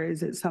or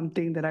is it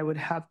something that I would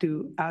have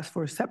to ask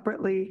for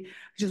separately. I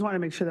just want to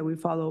make sure that we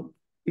follow,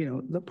 you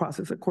know, the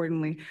process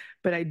accordingly.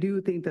 But I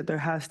do think that there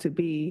has to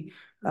be,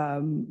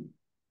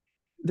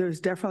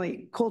 there's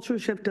definitely, culture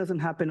shift doesn't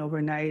happen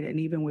overnight. And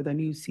even with a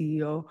new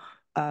CEO,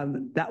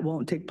 that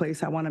won't take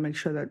place. I want to make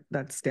sure that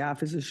that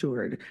staff is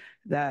assured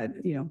that,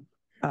 you know,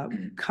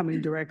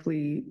 coming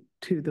directly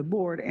to the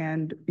board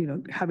and, you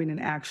know, having an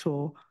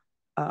actual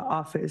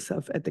Office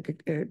of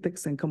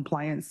Ethics and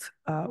Compliance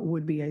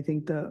would be, I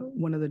think,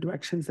 one of the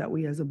directions that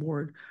we as a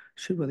board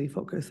should really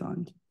focus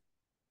on.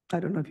 I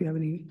don't know if you have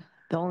any.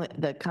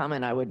 The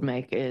comment I would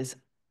make is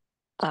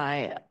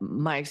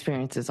my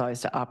experience is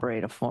always to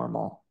operate a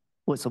formal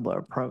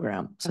whistleblower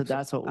program. So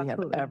that's what we have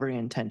every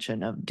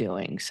intention of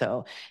doing.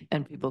 So,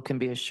 and people can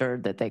be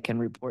assured that they can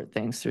report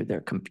things through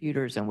their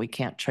computers and we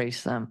can't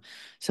trace them.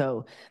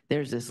 So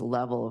there's this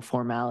level of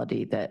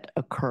formality that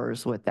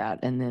occurs with that.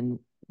 And then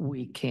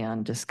we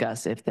can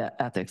discuss if that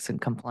ethics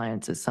and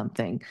compliance is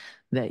something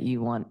that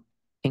you want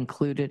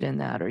included in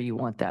that or you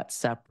want that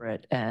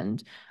separate.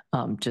 And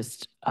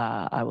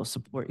I will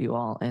support you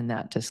all in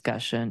that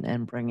discussion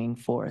and bringing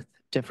forth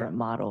different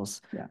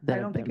models. Yeah, I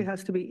don't think it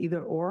has to be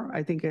either or.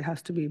 I think it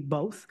has to be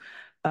both,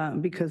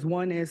 because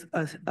one is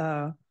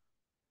a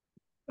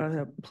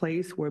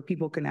place where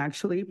people can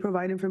actually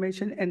provide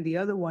information, and the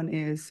other one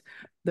is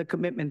the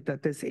commitment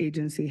that this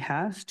agency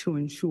has to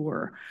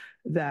ensure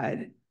that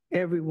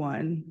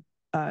everyone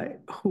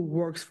who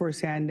works for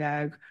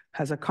SANDAG,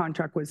 has a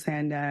contract with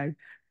SANDAG,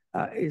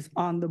 is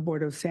on the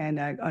board of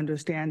SANDAG,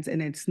 understands,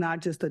 and it's not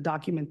just a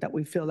document that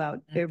we fill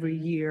out every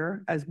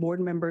year as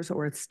board members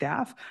or as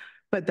staff,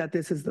 but that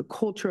this is the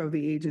culture of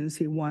the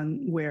agency,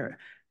 one where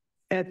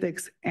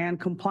ethics and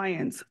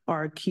compliance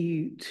are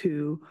key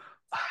to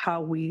how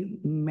we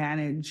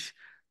manage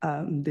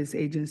this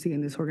agency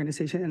and this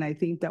organization. And I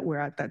think that we're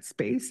at that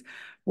space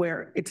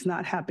where it's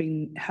not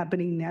happening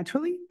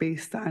naturally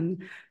based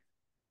on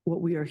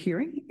what we are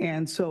hearing.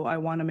 And so I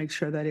want to make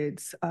sure that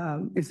it's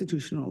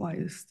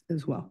institutionalized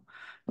as well.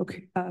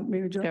 Okay,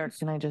 Mayor Jones. Eric,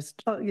 can I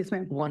just? Oh, yes,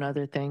 ma'am. One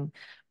other thing.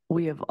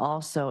 We have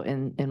also,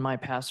 in my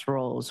past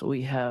roles,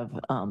 we have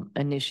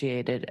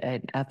initiated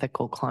an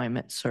ethical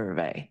climate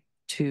survey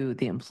to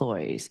the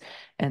employees,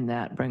 and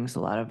that brings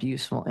a lot of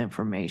useful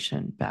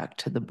information back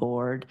to the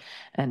board.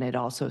 And it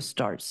also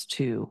starts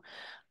to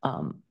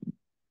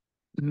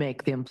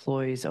make the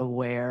employees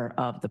aware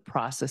of the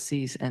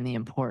processes and the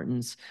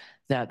importance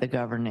that the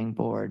governing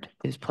board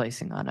is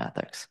placing on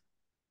ethics.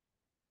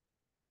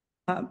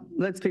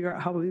 Let's figure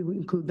out how we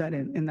include that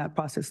in that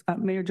process.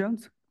 Mayor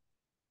Jones?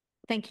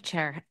 Thank you,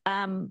 Chair.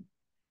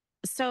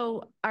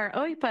 So our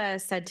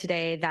OIPA said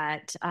today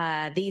that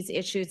these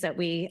issues that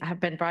we have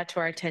been brought to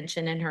our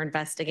attention in her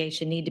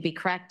investigation need to be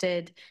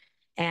corrected,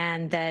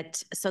 and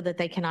that so that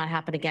they cannot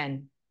happen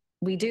again.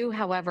 We do,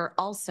 however,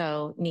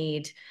 also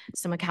need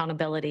some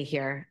accountability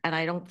here, and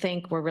I don't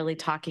think we're really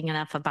talking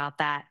enough about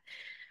that.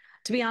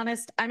 To be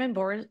honest, I'm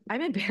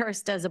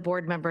embarrassed as a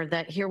board member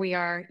that here we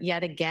are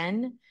yet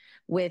again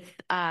with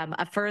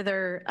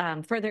further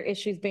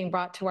issues being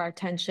brought to our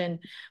attention,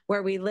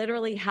 where we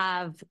literally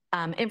have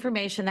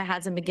information that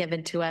hasn't been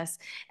given to us,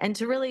 and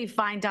to really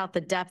find out the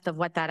depth of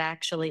what that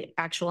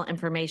actual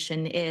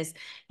information is.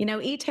 You know,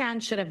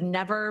 ETAN should have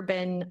never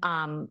been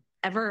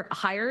ever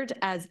hired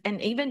as,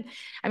 and even,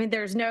 I mean,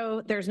 there's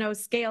no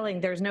scaling,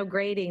 there's no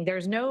grading,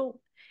 there's no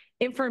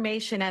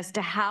information as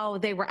to how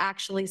they were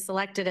actually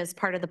selected as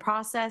part of the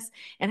process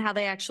and how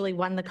they actually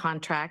won the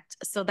contract.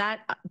 So that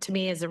to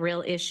me is a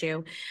real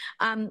issue.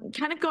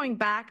 Kind of going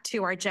back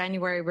to our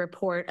January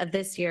report of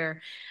this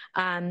year,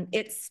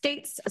 it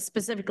states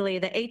specifically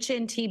that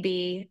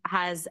HNTB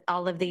has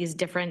all of these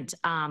different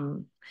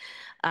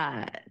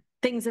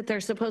things that they're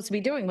supposed to be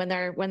doing when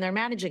they're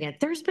managing it.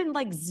 There's been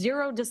like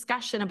zero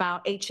discussion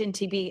about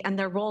HNTB and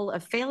their role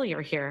of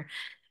failure here,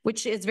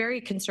 which is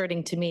very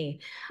concerning to me.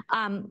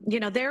 You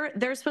know,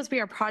 they're supposed to be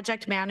our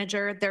project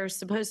manager. They're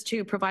supposed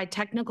to provide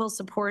technical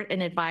support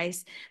and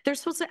advice. They're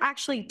supposed to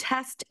actually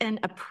test and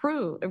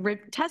approve,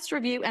 test,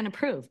 review, and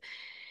approve.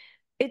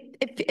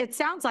 It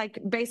sounds like,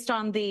 based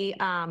on the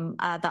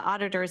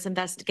auditor's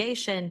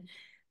investigation,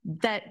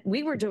 that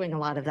we were doing a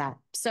lot of that.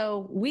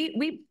 So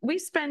we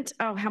spent,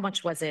 oh, how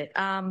much was it?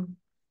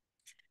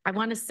 I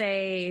want to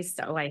say,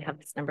 so I have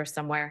this number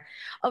somewhere.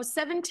 Oh,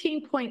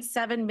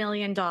 $17.7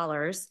 million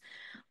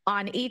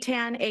on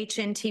ETAN,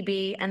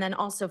 HNTB, and then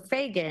also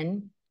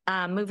Fagan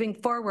moving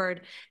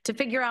forward to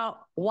figure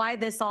out why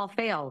this all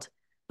failed.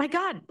 My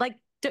God, like,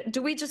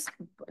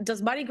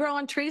 does money grow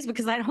on trees?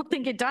 Because I don't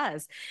think it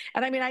does.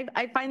 And I mean,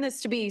 I find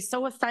this to be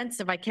so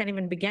offensive, I can't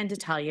even begin to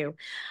tell you.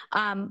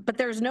 But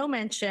there's no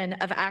mention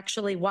of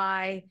actually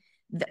why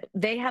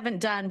they haven't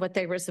done what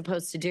they were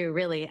supposed to do,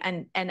 really.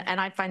 And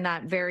I find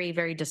that very,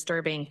 very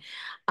disturbing.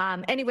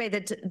 Anyway,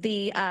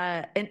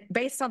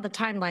 based on the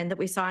timeline that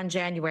we saw in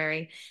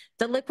January,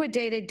 the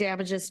liquidated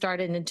damages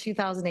started in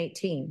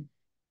 2018.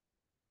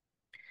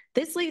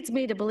 This leads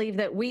me to believe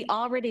that we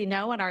already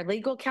know, and our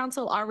legal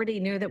counsel already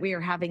knew, that we are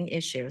having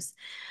issues.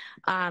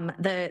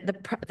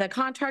 The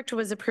contract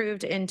was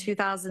approved in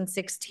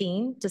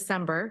 2016,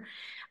 December.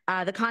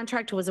 The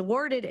contract was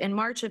awarded in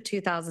March of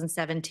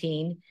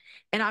 2017.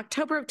 In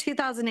October of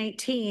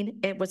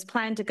 2018, it was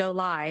planned to go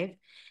live.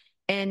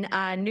 And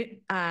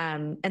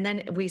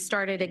then we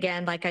started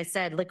again, like I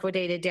said,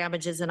 liquidated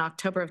damages in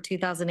October of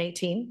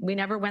 2018. We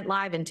never went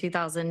live in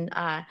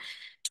 2018.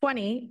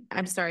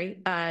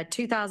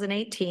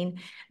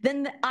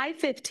 Then the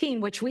I-15,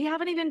 which we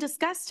haven't even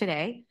discussed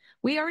today,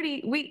 we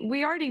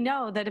already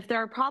know that if there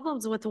are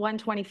problems with the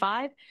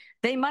 125,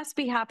 they must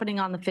be happening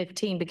on the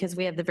 15, because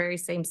we have the very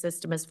same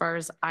system, as far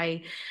as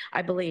I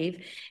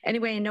believe.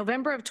 Anyway, in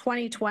November of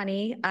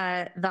 2020,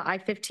 the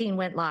I-15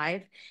 went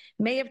live.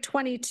 May of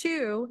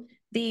 22,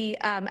 the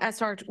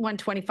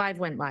SR-125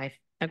 went live.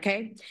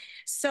 Okay,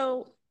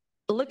 so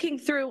looking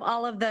through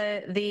all of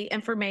the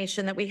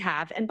information that we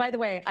have, and by the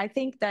way, I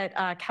think that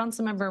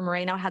Councilmember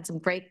Moreno had some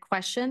great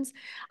questions.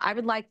 I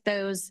would like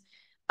those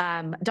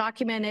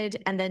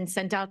documented and then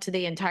sent out to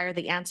the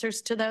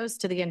answers to those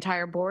to the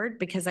entire board,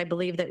 because I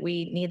believe that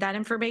we need that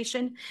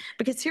information.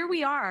 Because here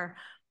we are,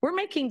 we're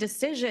making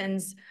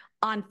decisions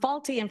on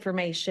faulty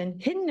information,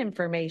 hidden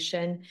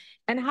information,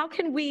 and how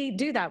can we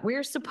do that?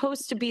 We're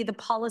supposed to be the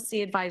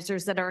policy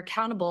advisors that are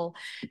accountable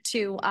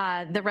to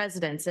the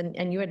residents,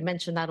 and you had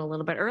mentioned that a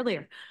little bit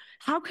earlier.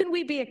 How can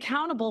we be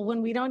accountable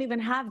when we don't even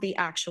have the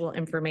actual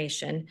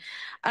information?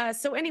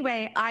 So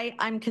anyway,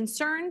 I'm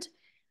concerned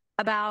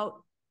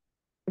about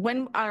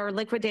when our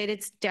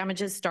liquidated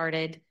damages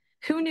started.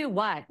 Who knew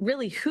what?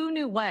 Really, who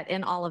knew what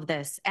in all of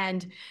this?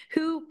 And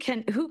who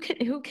can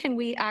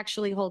we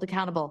actually hold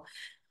accountable?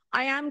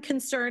 I am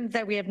concerned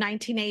that we have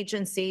 19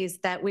 agencies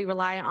that we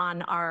rely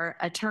on our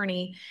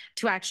attorney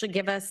to actually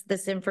give us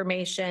this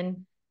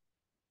information.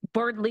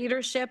 Board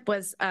leadership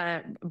was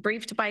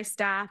briefed by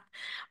staff.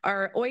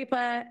 Our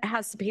OIPA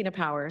has subpoena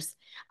powers.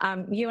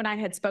 You and I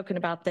had spoken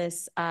about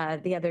this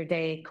the other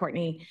day,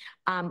 Courtney.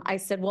 I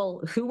said,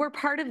 well, who were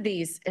part of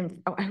these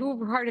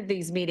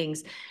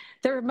meetings?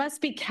 There must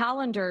be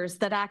calendars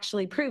that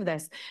actually prove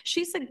this.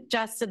 She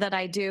suggested that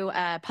I do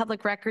a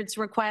public records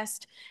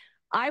request.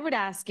 I would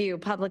ask you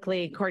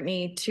publicly,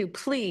 Courtney, to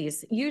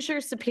please use your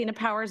subpoena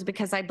powers,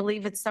 because I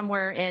believe it's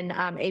somewhere in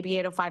AB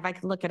 805. I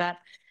can look it up.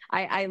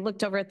 I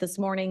looked over it this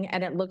morning,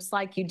 and it looks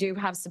like you do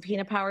have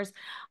subpoena powers.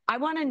 I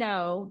want to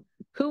know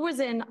who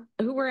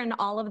were in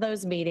all of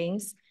those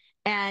meetings,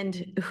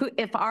 and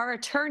if our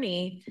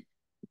attorney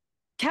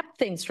kept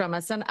things from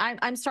us. And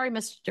I'm sorry,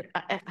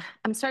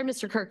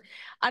 Mr. Kirk.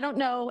 I don't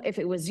know if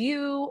it was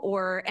you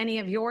or any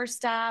of your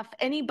staff,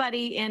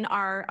 anybody in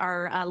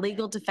our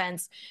legal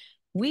defense.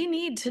 We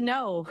need to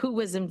know who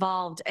was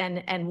involved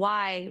and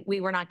why we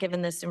were not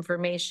given this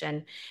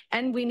information,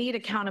 and we need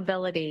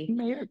accountability.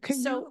 Mayor, can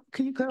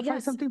you clarify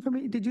something for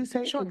me? Did you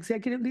say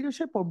executive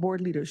leadership or board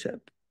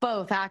leadership?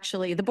 Both,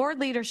 actually. The board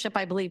leadership,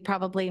 I believe,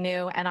 probably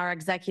knew, and our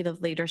executive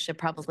leadership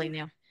probably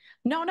knew.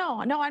 No,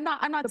 I'm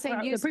not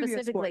saying you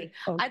specifically.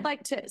 Okay. I'd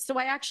like to, so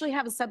I actually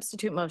have a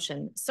substitute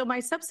motion. So my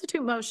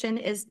substitute motion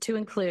is to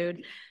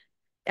include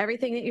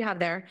everything that you have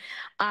there,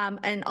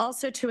 and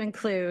also to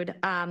include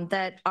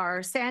that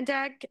our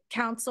SANDAG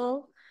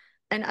counsel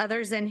and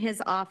others in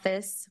his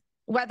office,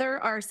 whether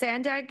our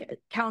SANDAG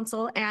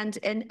counsel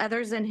and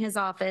others in his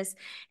office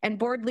and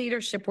board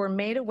leadership were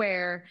made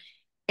aware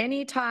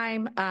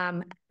anytime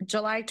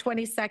July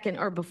 22nd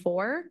or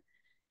before,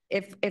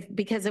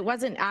 because it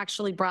wasn't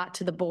actually brought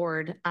to the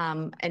board,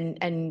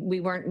 and we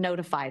weren't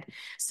notified.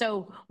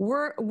 So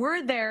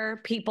were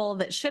there people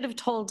that should have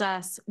told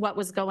us what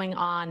was going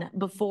on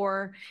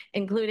before,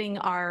 including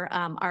our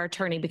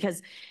attorney?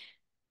 Because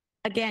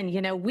again,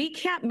 you know, we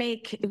can't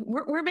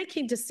we're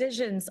making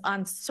decisions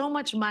on so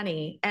much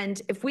money. And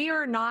if we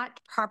are not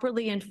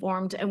properly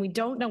informed and we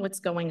don't know what's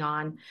going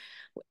on,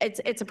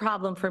 it's a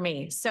problem for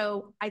me.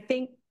 So I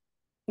think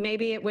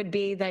maybe it would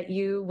be that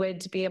you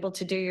would be able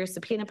to do your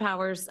subpoena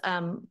powers,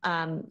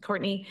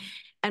 Courtney,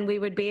 and we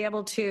would be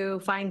able to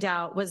find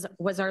out,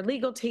 was our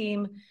legal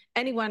team,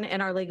 anyone in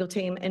our legal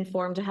team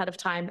informed ahead of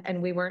time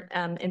and we weren't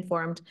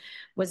informed?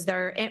 Were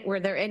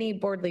there any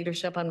board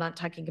leadership? I'm not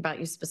talking about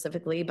you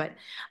specifically, but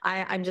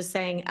I'm just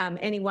saying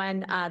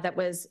anyone that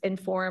was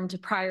informed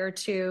prior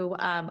to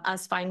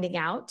us finding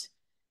out?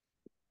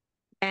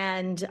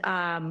 And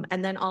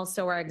then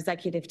also our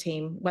executive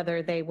team,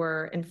 whether they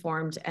were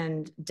informed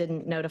and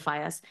didn't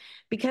notify us.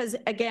 Because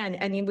again,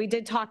 I mean, we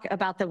did talk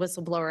about the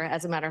whistleblower,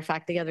 as a matter of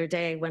fact, the other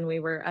day when we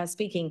were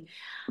speaking.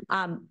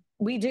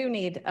 We do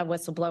need a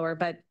whistleblower,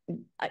 but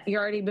you're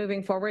already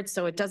moving forward,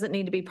 so it doesn't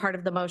need to be part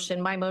of the motion.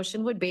 My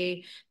motion would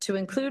be to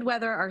include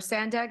whether our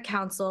SANDAG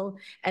council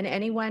and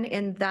anyone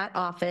in that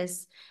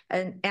office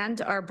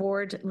and our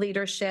board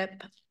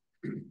leadership,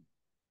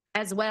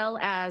 as well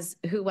as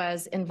who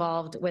was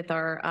involved with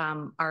our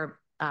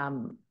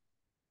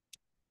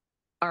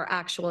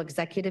actual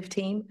executive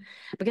team,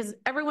 because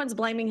everyone's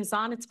blaming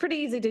Hassan. It's pretty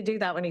easy to do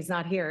that when he's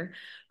not here.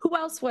 Who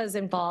else was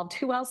involved?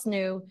 Who else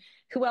knew?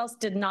 Who else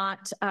did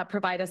not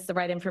provide us the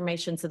right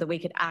information so that we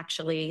could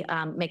actually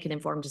make an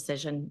informed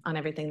decision on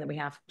everything that we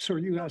have? So are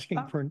you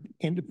asking for an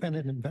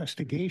independent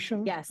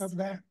investigation of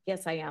that?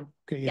 Yes, I am.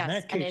 Okay, in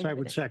that case, I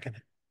would second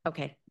it.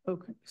 Okay.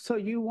 Okay, so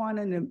you want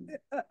an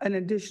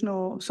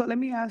additional, so let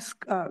me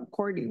ask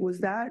Courtney, was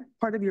that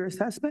part of your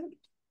assessment?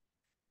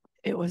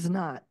 It was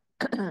not.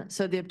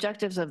 So the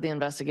objectives of the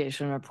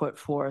investigation are put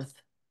forth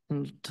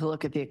and to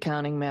look at the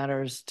accounting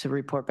matters, to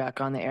report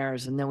back on the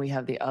errors, and then we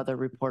have the other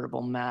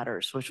reportable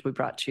matters, which we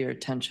brought to your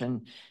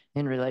attention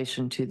in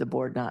relation to the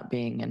board not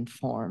being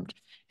informed.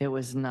 It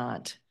was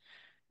not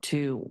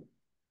to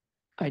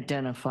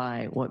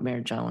identify what Mayor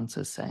Jones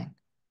is saying.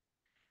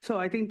 So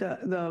I think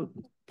the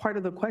part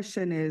of the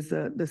question is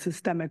the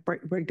systemic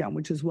breakdown,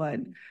 which is what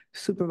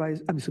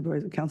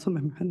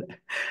Councilmember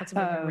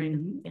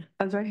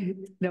I'm sorry,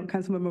 no,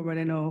 Councilmember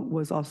Moreno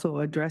was also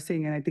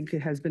addressing, and I think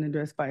it has been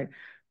addressed by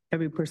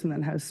every person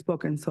that has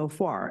spoken so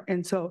far.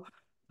 And so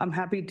I'm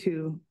happy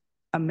to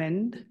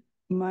amend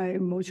my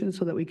motion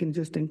so that we can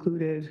just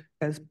include it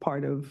as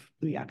part of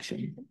the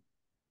action.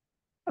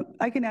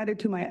 I can add it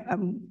to my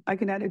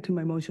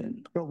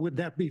motion. But would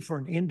that be for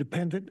an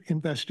independent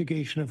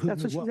investigation of who?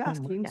 That's what she's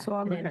asking, so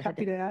I'm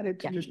happy to add it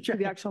to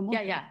the actual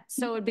motion. Yeah.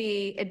 So it'd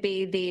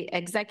be the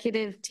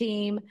executive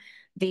team,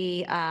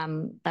 the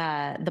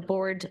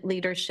board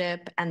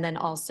leadership, and then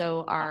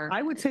also our.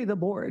 I would say the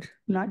board,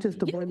 not just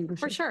the board leadership.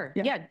 For sure.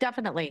 Yeah,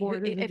 definitely.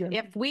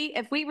 If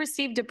we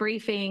received a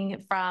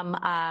briefing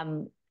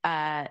from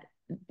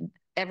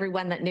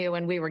everyone that knew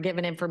and we were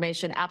given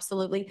information,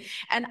 absolutely.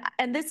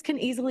 And this can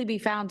easily be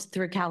found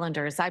through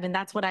calendars. I mean,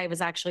 that's what I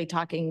was actually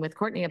talking with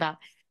Courtney about.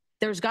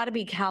 There's got to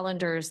be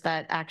calendars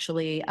that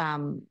actually,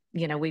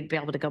 we'd be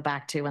able to go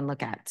back to and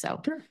look at.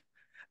 So sure.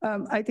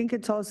 I think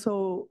it's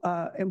also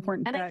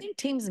important. And I think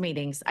Teams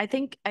meetings. I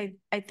think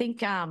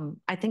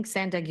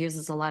SANDAG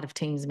uses a lot of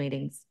Teams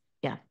meetings.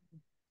 Yeah.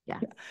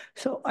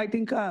 So I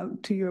think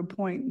to your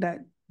point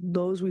that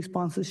those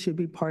responses should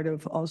be part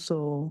of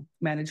also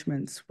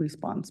management's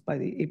response by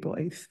the April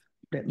 8th.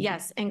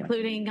 Yes,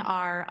 including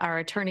our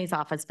attorney's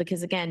office,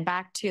 because again,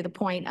 back to the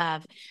point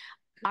of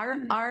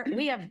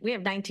we have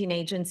 19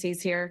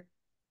 agencies here.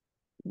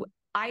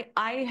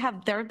 There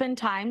have been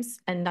times,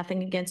 and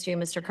nothing against you,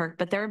 Mr. Kirk,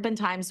 but there have been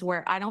times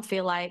where I don't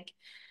feel like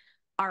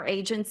our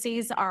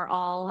agencies are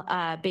all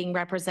being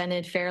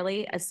represented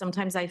fairly. As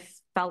sometimes I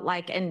felt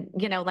like, and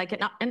like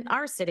in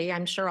our city,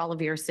 I'm sure all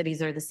of your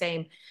cities are the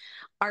same.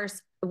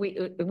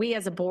 We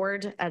as a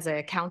board, as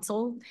a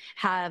council,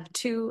 have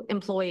two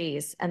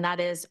employees, and that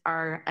is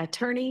our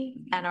attorney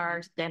and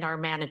our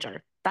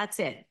manager. That's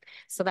it.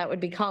 So that would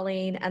be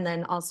Colleen, and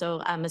then also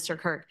Mr.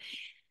 Kirk.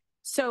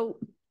 So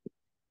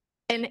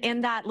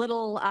in that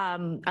little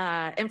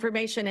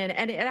information,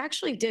 and it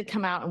actually did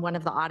come out in one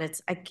of the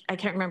audits. I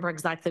can't remember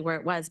exactly where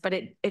it was, but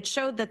it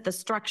showed that the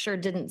structure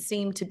didn't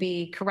seem to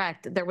be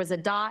correct. There was a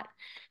dot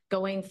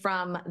going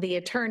from the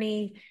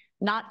attorney,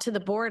 not to the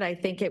board. I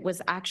think it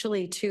was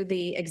actually to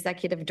the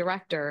executive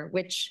director,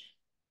 which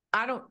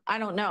I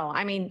don't know.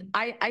 I mean,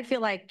 I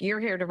feel like you're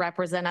here to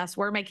represent us.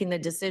 We're making the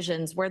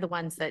decisions. We're the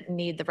ones that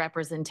need the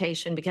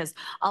representation, because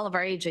all of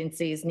our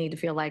agencies need to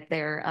feel like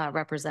they're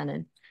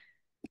represented.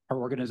 Our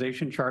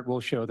organization chart will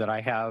show that I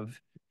have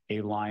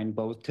a line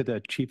both to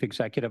the chief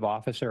executive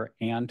officer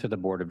and to the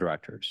board of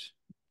directors.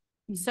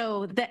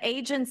 So the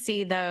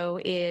agency though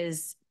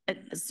is,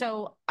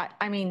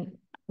 I mean,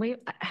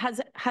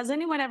 has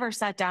anyone ever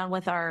sat down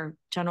with our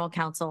general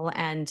counsel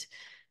and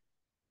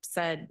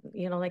said,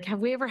 you know, like, have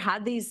we ever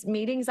had these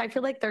meetings? I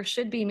feel like there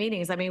should be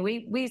meetings. I mean,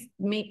 we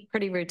meet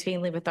pretty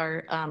routinely with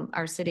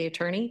our city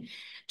attorney,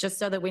 just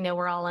so that we know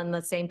we're all on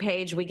the same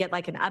page. We get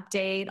like an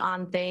update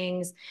on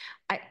things.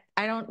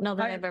 I don't know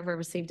that I've ever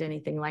received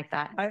anything like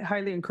that. I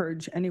highly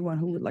encourage anyone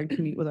who would like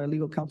to meet with our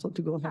legal counsel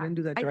to go ahead and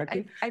do that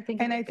directly. I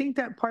think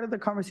that part of the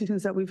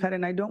conversations that we've had,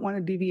 and I don't want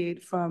to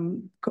deviate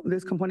from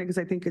this component because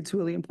I think it's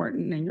really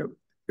important and your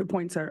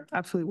points are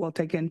absolutely well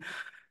taken.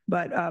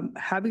 But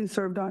having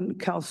served on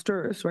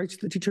CalSTRS, right,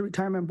 the Teacher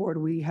Retirement Board,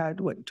 we had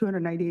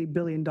 $298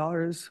 billion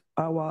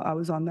while I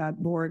was on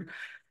that board.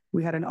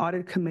 We had an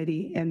audit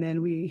committee, and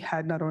then we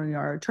had not only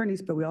our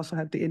attorneys, but we also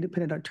had the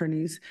independent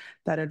attorneys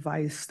that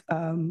advised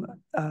our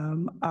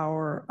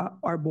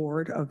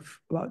board of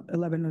about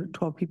 11 or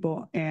 12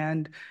 people,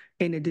 and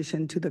in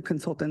addition to the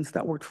consultants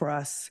that worked for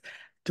us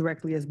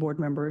directly as board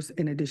members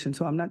in addition.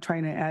 So I'm not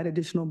trying to add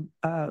additional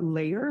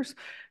layers,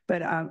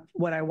 but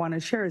what I want to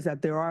share is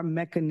that there are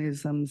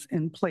mechanisms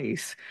in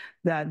place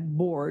that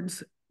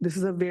boards, this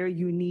is a very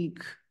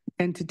unique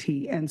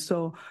entity. And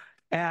so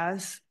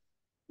as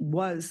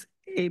was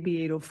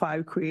AB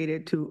 805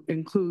 created to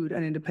include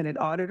an independent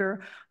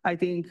auditor, I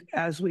think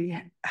as we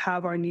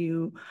have our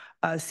new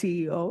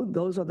CEO,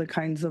 those are the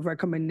kinds of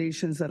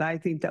recommendations that I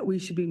think that we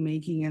should be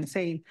making and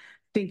saying,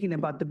 thinking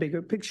about the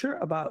bigger picture,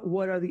 about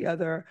what are the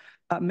other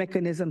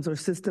mechanisms or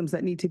systems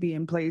that need to be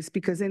in place.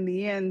 Because in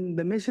the end,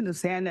 the mission of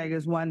SANDAG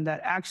is one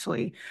that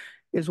actually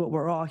is what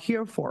we're all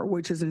here for,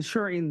 which is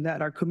ensuring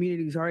that our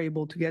communities are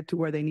able to get to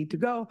where they need to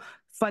go.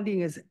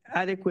 Funding is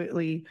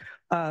adequately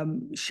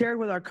shared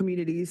with our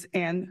communities,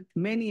 and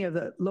many of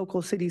the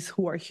local cities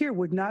who are here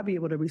would not be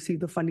able to receive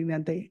the funding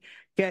that they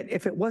get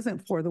if it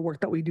wasn't for the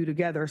work that we do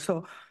together.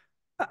 So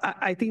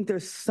I think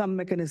there's some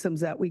mechanisms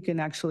that we can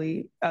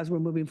actually, as we're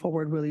moving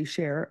forward, really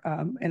share.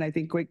 And I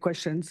think great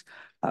questions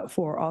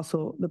for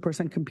also the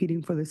person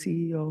competing for the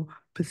CEO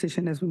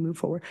position as we move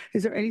forward.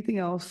 Is there anything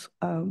else,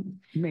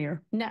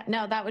 Mayor?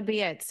 No, that would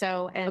be it.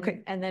 So,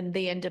 and then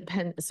the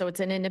independent, so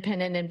it's an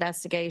independent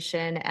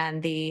investigation,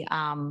 and the,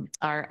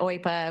 our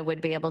OIPA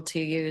would be able to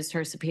use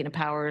her subpoena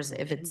powers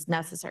if it's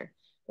necessary.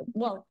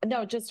 Well,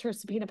 no, just her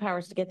subpoena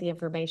powers to get the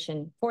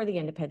information for the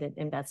independent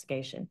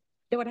investigation.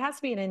 No, it has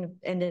to be an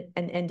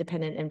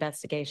independent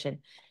investigation.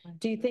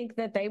 Do you think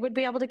that they would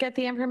be able to get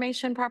the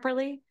information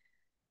properly?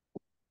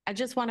 I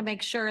just want to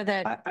make sure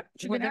that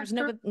there's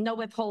no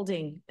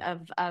withholding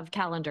of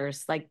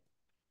calendars. Like,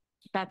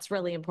 that's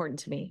really important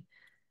to me.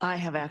 I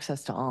have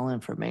access to all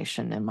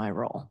information in my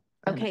role.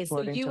 Okay,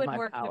 so you would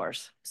work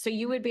powers. So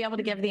you would be able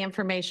to give the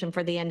information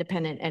for the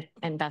independent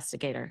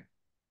investigator.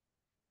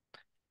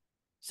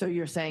 So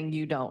you're saying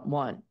you don't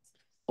want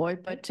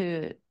OIPA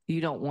to, you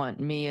don't want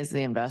me as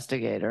the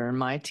investigator and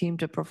my team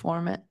to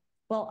perform it?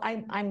 Well,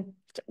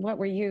 what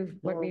were you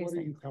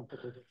saying?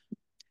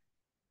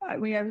 I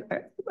mean,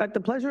 at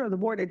the pleasure of the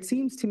board, it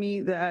seems to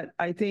me that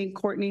I think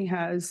Courtney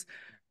has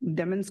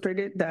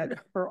demonstrated that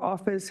her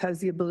office has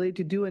the ability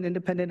to do an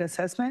independent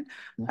assessment.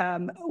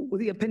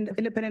 The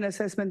independent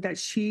assessment that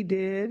she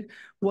did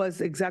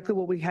was exactly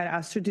what we had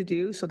asked her to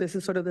do. So this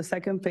is sort of the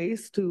second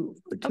phase to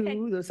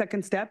the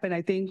second step. And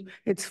I think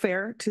it's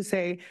fair to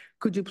say,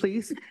 could you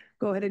please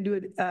go ahead and do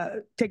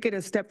it, take it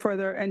a step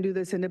further and do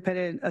this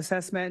independent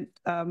assessment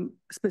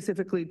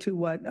specifically to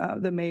what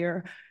the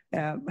mayor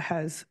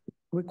has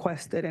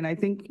requested. And I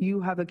think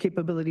you have the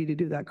capability to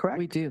do that, correct?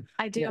 We do.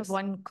 I do have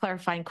one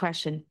clarifying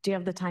question. Do you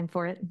have the time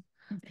for it?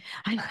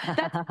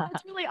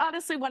 That's really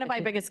honestly one of my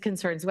biggest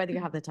concerns, whether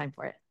you have the time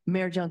for it.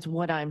 Mayor Jones,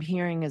 what I'm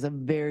hearing is a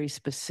very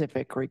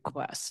specific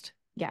request.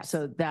 Yeah.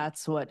 So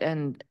that's what,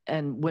 and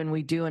when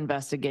we do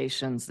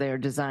investigations, they're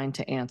designed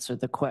to answer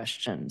the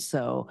question.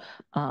 So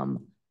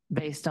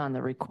based on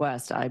the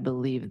request, I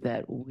believe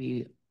that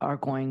we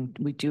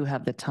do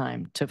have the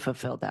time to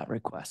fulfill that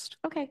request.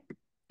 Okay.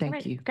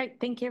 Thank you. Great.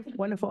 Thank you.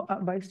 Wonderful.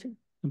 Vice Chair.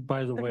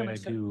 By the way, I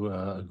do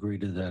agree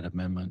to that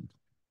amendment.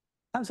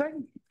 I'm sorry?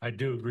 I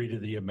do agree to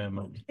the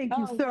amendment. Thank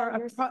you,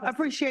 sir. I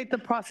appreciate the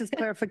process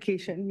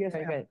clarification. Yes,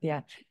 very good.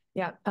 Yeah.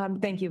 Yeah.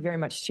 Thank you very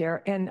much,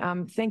 Chair.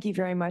 And thank you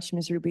very much,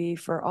 Ms. Ruby,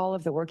 for all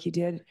of the work you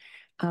did.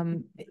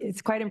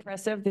 It's quite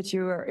impressive that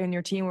you and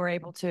your team were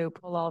able to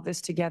pull all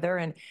this together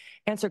and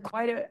answer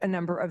quite a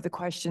number of the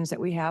questions that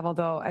we have,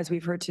 although as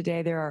we've heard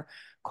today, there are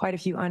quite a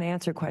few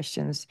unanswered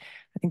questions.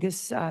 I think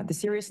the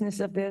seriousness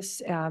of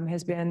this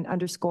has been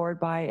underscored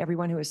by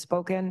everyone who has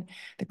spoken,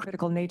 the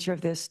critical nature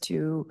of this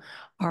to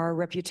our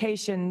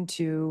reputation,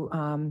 to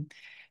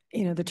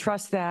the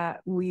trust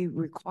that we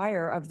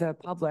require of the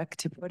public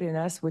to put in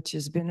us, which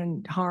has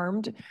been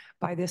harmed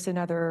by this and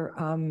other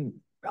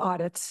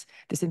audits,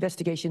 this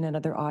investigation and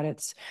other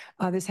audits.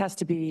 This has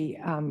to be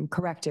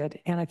corrected.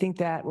 And I think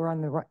that we're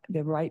on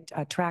the right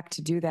track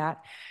to do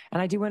that.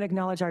 And I do want to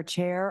acknowledge our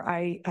chair.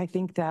 I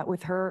think that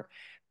with her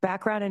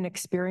background and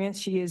experience,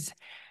 she is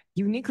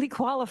uniquely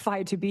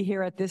qualified to be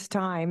here at this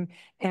time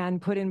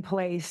and put in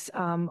place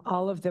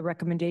all of the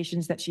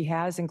recommendations that she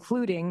has,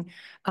 including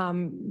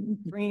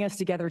bringing us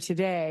together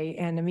today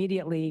and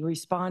immediately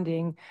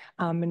responding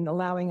and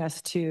allowing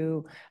us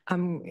to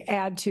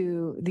add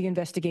to the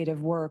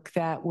investigative work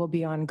that will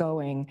be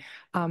ongoing.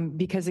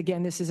 Because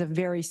again, this is a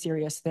very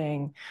serious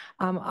thing.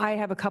 I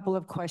have a couple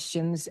of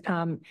questions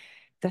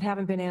that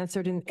haven't been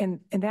answered, and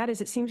that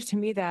is, it seems to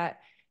me that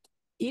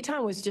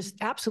ETON was just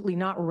absolutely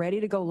not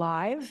ready to go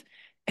live.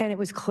 And it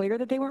was clear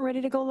that they weren't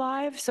ready to go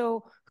live.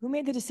 So who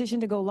made the decision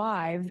to go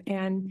live?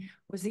 And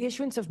was the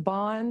issuance of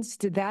bonds,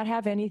 did that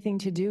have anything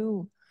to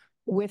do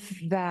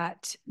with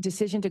that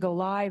decision to go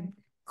live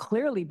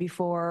clearly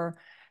before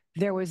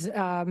there was,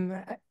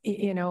 a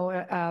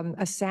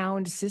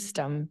sound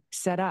system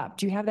set up?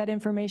 Do you have that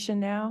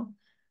information now?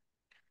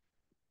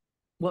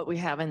 What we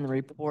have in the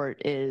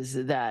report is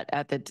that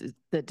at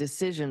the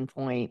decision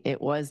point,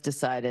 it was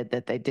decided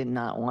that they did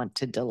not want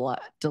to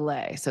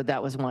delay. So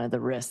that was one of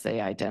the risks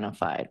they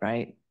identified,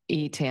 right?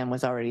 ETAN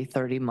was already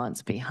 30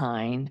 months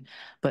behind,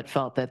 but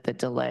felt that the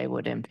delay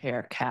would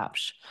impair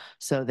CAPTCH.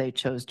 So they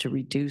chose to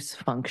reduce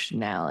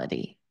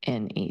functionality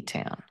in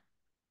ETAN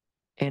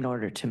in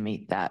order to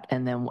meet that.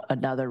 And then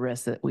another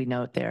risk that we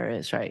note there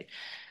is, right,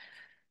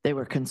 they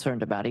were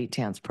concerned about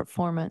ETAN's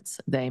performance,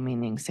 they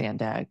meaning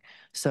SANDAG.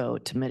 So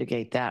to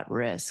mitigate that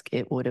risk,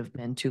 it would have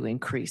been to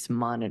increase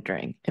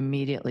monitoring.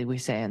 Immediately, we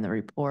say in the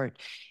report,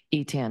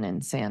 ETAN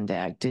and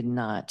SANDAG did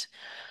not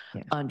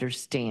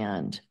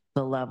understand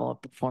the level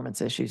of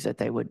performance issues that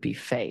they would be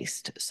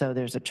faced. So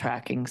there's a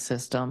tracking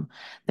system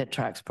that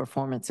tracks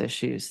performance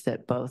issues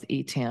that both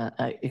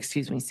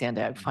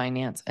SANDAG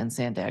Finance and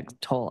SANDAG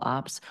Toll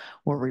Ops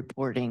were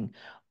reporting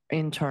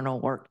internal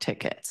work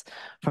tickets.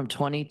 From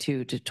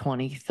 22 to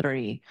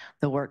 23,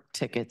 the work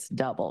tickets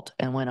doubled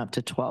and went up to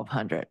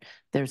 1,200.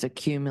 There's a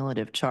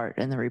cumulative chart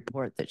in the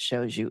report that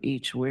shows you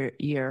each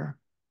year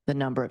the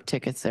number of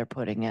tickets they're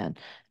putting in,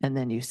 and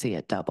then you see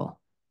it double.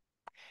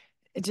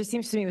 It just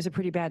seems to me it was a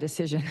pretty bad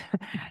decision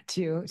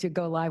to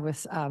go live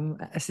with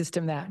a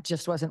system that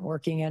just wasn't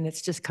working, and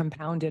it's just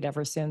compounded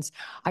ever since.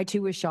 I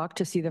too was shocked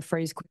to see the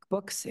phrase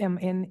QuickBooks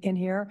in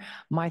here.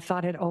 My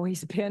thought had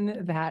always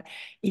been that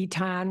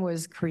ETAN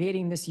was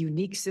creating this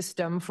unique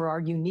system for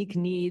our unique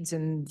needs,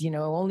 and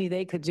only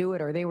they could do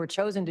it, or they were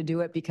chosen to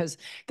do it because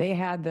they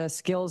had the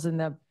skills and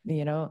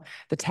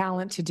the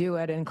talent to do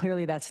it, and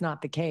clearly that's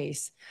not the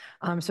case.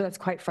 So that's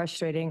quite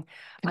frustrating.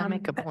 Can I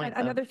make a point?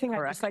 Another thing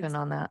I'd just like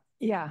on that.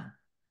 Yeah.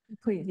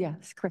 Please,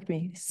 yes, correct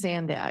me.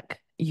 SANDAG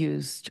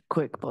used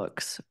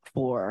QuickBooks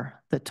for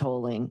the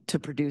tolling, to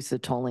produce the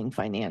tolling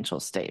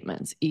financial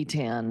statements.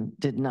 ETAN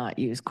did not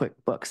use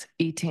QuickBooks.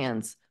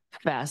 ETAN's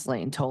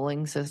Fastlane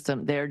tolling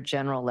system, their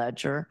general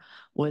ledger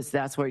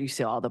that's where you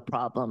see all the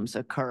problems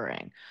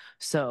occurring.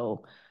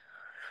 So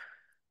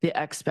the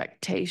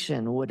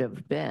expectation would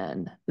have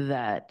been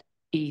that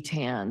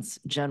ETAN's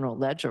general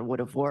ledger would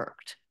have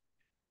worked,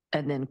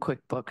 and then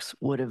QuickBooks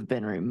would have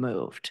been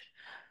removed.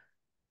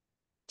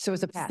 So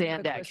it's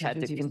SANDAG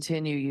had to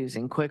continue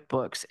using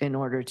QuickBooks in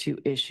order to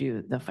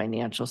issue the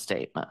financial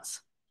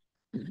statements.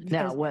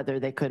 Now, whether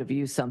they could have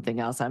used something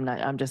else,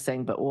 I'm just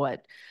saying, but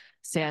what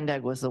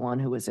SANDAG was the one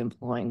who was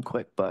employing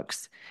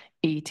QuickBooks.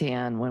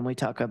 ETAN, when we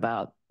talk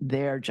about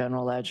their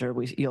general ledger,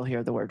 you'll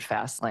hear the word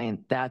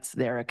Fastlane. That's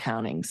their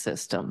accounting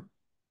system.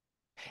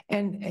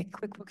 And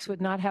QuickBooks would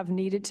not have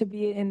needed to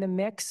be in the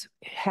mix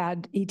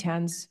had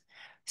ETAN's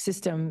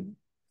system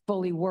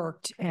fully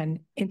worked and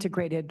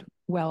integrated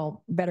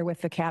better with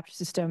the CAPTCH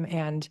system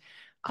and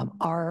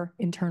our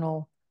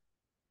internal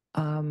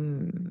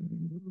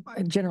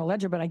general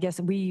ledger. But I guess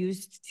we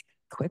used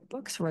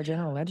QuickBooks for our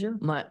general ledger.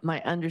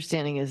 My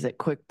understanding is that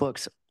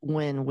QuickBooks,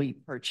 when we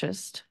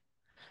purchased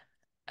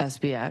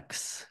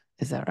SBX,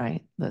 is that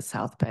right? The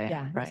South Bay,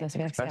 right?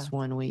 SBX, Express,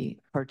 when we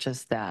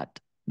purchased that,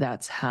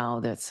 that's how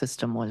that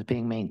system was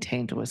being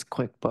maintained, was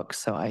QuickBooks.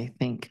 So I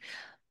think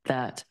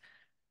that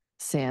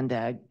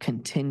SANDAG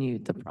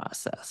continued the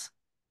process.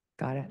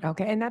 Got it.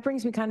 Okay. And that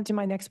brings me kind of to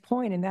my next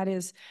point, and that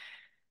is,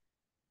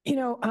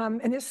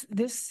 and this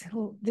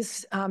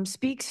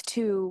speaks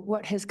to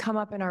what has come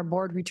up in our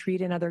board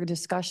retreat and other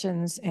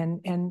discussions,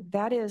 and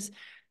that is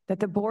that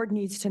the board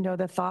needs to know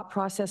the thought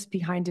process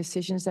behind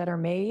decisions that are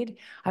made.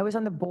 I was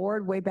on the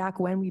board way back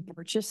when we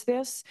purchased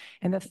this,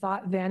 and the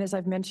thought then, as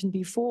I've mentioned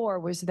before,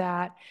 was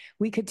that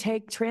we could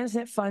take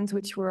transit funds,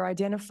 which were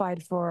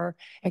identified for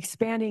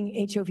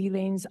expanding HOV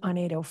lanes on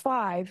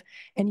 805,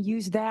 and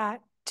use that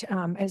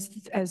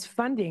as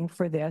funding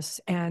for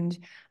this, and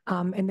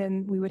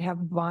then we would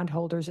have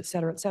bondholders, et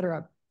cetera, et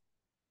cetera.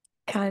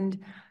 And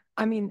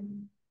I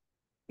mean,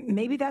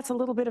 maybe that's a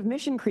little bit of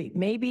mission creep.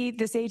 Maybe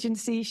this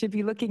agency should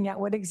be looking at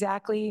what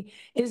exactly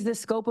is the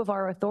scope of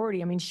our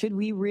authority. I mean, should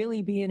we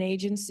really be an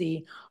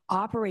agency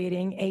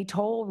operating a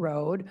toll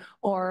road,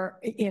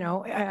 or,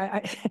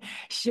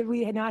 should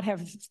we not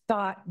have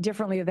thought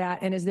differently of that?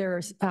 And is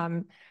there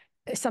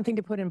something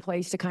to put in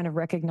place to kind of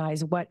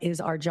recognize what is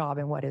our job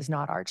and what is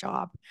not our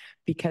job?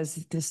 Because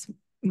this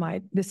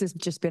this has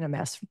just been a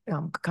mess,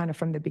 kind of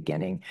from the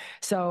beginning.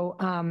 So,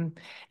 and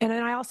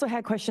then I also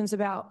had questions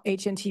about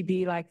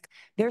HNTB, like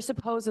they're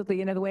supposedly,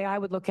 you know, the way I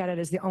would look at it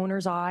is the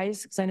owner's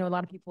eyes, because I know a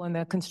lot of people in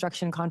the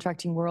construction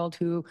contracting world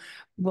who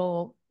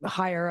will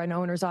hire an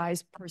owner's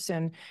eyes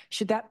person.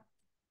 Should that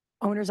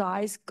owner's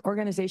eyes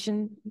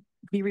organization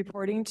be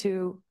reporting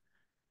to,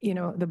 you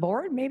know, the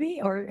board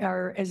maybe,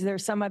 or is there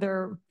some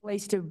other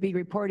place to be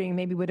reporting?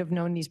 Maybe would have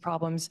known these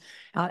problems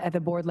at the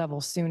board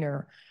level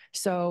sooner.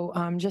 So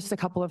just a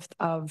couple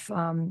of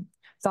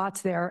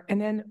thoughts there.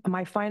 And then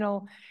my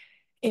final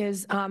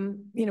is,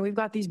 you know, we've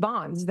got these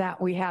bonds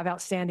that we have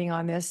outstanding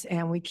on this,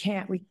 and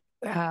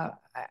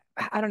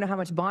I don't know how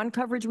much bond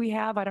coverage we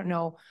have. I don't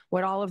know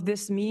what all of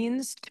this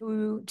means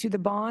to the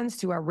bonds,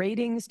 to our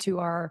ratings, to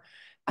our,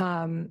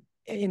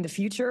 in the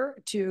future,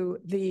 to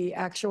the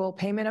actual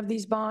payment of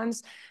these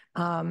bonds.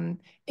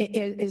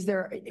 Is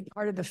there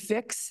part of the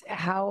fix?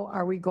 How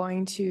are we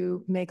going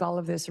to make all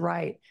of this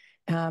right?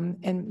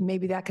 And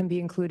maybe that can be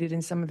included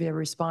in some of your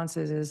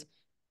responses, is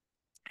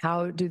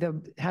how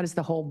does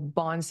the whole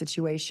bond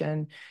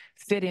situation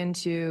fit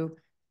into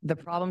the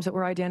problems that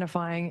we're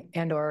identifying,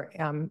 and or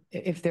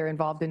if they're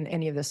involved in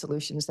any of the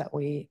solutions that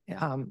we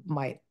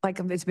might, like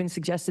it's been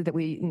suggested that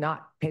we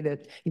not pay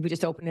we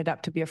just open it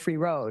up to be a free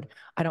road.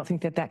 I don't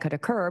think that could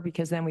occur,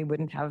 because then we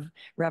wouldn't have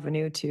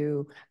revenue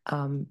to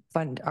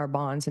fund our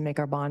bonds and make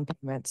our bond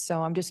payments.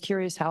 So I'm just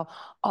curious how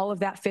all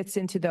of that fits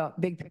into the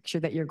big picture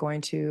that you're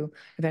going to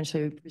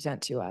eventually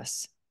present to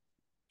us.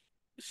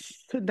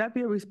 Should that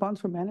be a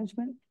response from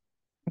management?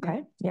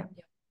 Okay, yeah.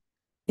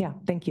 Yeah,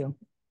 thank you.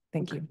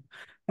 Thank you.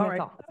 All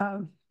right.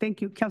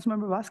 Thank you.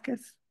 Councilmember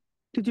Vasquez,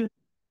 did you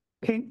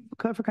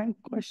clarifying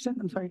question?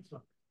 I'm sorry.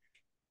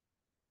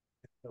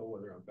 Know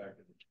whether I'm back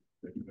in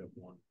the queue. I have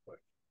one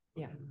question.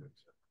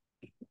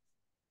 Yeah.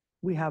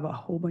 We have a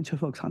whole bunch of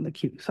folks on the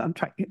queue, so I'm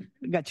trying.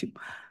 Got you.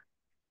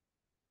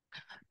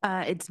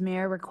 It's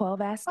Mayor Raquel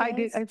Vasquez. I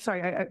did. I'm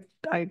sorry.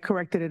 I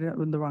corrected it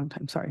in the wrong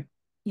time. Sorry.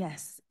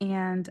 Yes.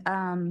 And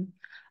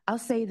I'll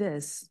say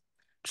this: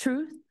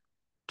 truth,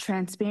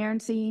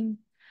 transparency,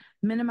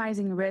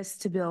 minimizing risks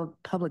to build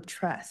public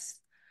trust.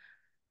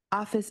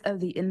 Office of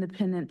the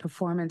Independent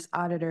Performance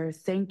Auditor,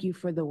 thank you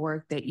for the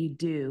work that you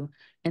do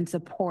in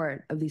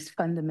support of these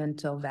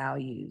fundamental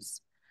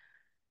values.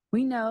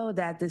 We know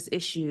that this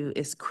issue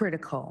is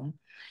critical,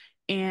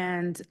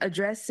 and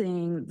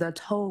addressing the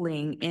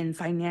tolling in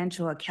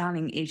financial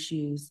accounting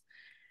issues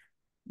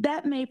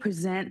that may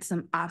present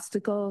some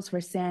obstacles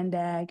for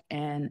SANDAG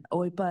and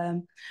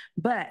OIPA,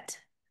 but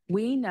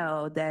we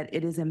know that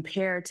it is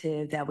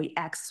imperative that we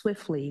act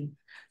swiftly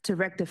to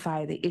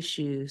rectify the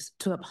issues,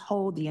 to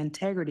uphold the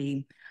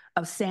integrity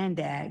of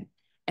SANDAG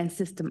and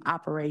system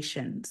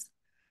operations.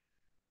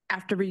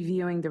 After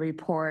reviewing the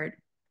report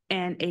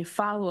and a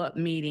follow-up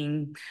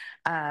meeting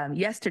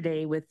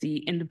yesterday with the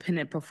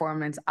Independent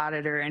Performance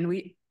Auditor, and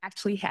we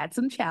actually had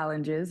some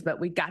challenges,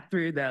 but we got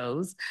through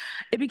those,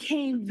 it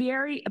became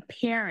very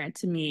apparent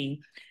to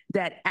me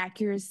that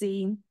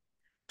accuracy,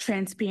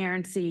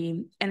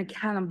 transparency, and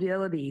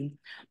accountability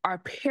are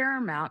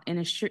paramount in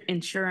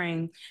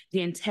ensuring the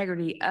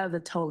integrity of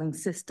the tolling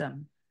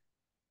system.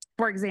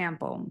 For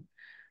example,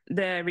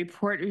 the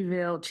report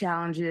revealed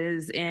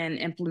challenges in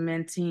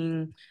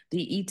implementing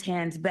the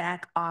ETAN's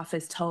back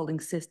office tolling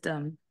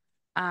system,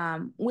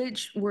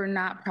 which were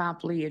not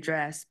promptly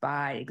addressed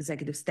by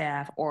executive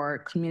staff or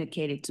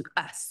communicated to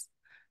us,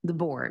 the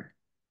board.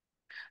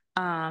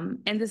 And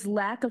this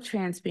lack of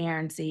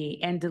transparency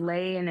and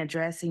delay in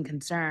addressing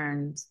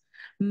concerns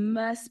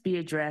must be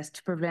addressed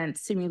to prevent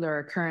similar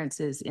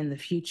occurrences in the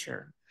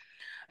future.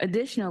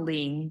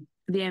 Additionally,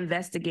 the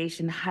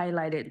investigation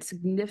highlighted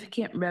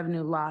significant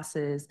revenue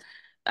losses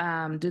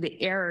due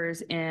to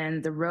errors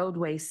in the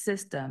roadway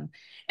system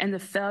and the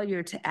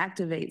failure to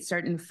activate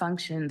certain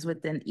functions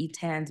within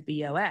ETAN's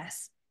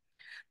BOS.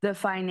 The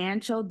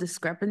financial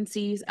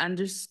discrepancies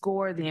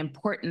underscore the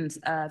importance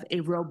of a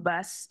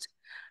robust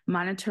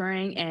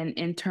monitoring and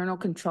internal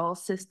control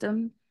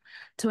system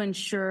to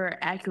ensure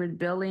accurate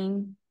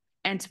billing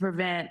and to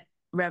prevent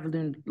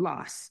revenue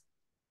loss.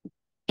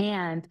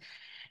 And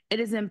it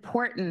is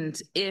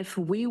important, if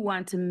we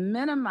want to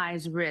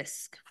minimize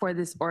risk for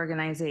this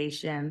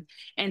organization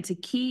and to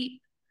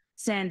keep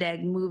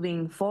SANDAG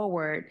moving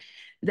forward,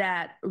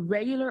 that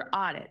regular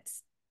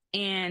audits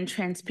and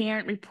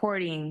transparent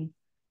reporting,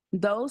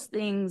 those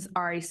things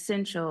are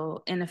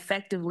essential in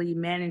effectively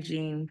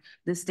managing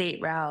the State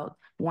Route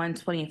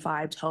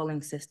 125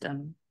 tolling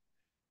system.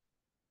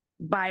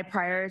 By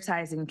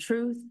prioritizing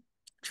truth,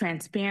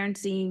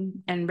 transparency,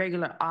 and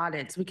regular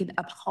audits, we can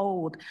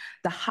uphold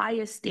the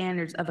highest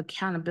standards of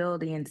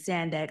accountability in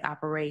SANDAG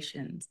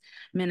operations,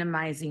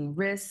 minimizing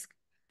risk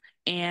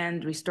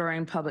and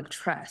restoring public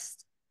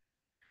trust.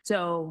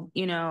 So,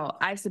 you know,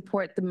 I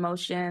support the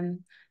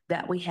motion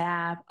that we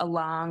have,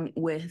 along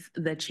with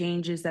the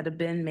changes that have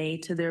been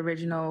made to the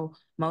original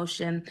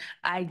motion.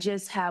 I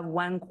just have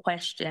one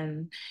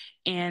question,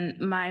 and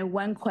my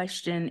one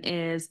question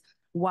is,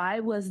 why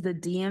was the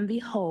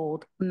DMV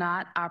hold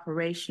not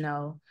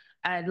operational?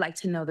 I'd like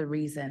to know the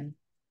reason.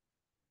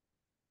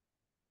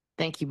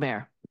 Thank you,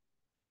 Mayor.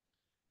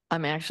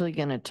 I'm actually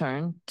going to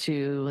turn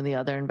to the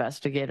other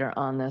investigator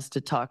on this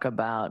to talk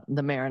about,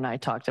 the mayor and I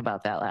talked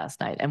about that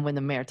last night. And when the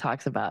mayor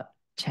talks about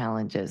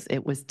challenges,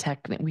 it was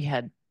we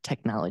had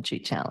technology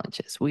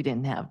challenges. We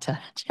didn't have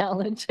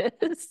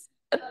challenges.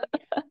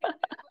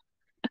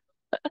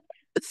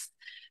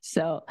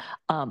 So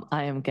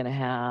I am going to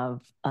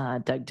have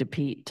Doug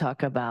DePete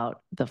talk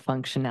about the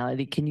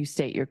functionality. Can you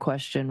state your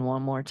question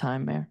one more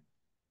time, Mayor?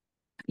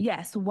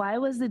 Yes, why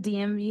was the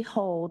DMV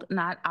hold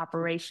not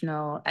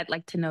operational? I'd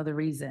like to know the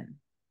reason.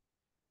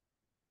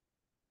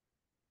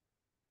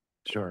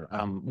 Sure.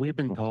 We've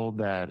been told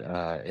that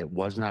it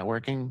was not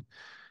working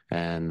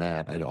and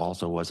that it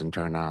also wasn't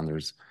turned on.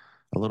 There's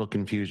a little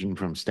confusion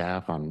from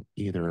staff on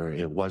either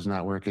it was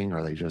not working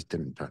or they just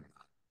didn't turn it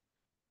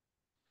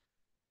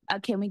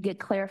on. Can we get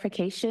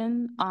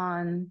clarification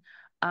on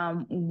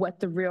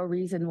what the real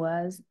reason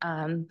was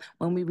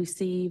when we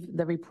received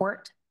the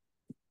report?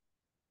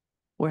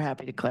 We're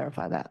happy to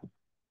clarify that.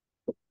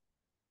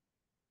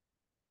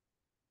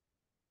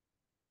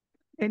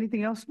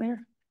 Anything else,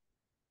 Mayor?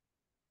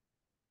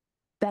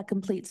 That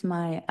completes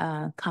my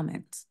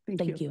comments.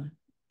 Thank you.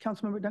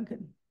 Councilmember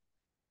Duncan.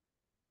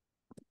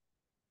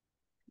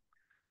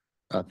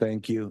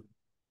 Thank you.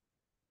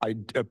 I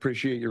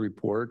appreciate your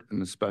report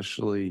and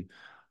especially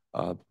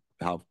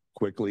how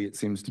quickly it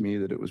seems to me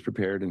that it was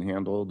prepared and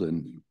handled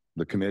and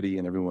the committee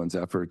and everyone's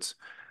efforts.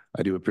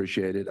 I do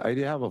appreciate it. I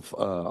do have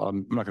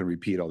I'm not going to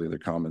repeat all the other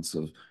comments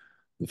of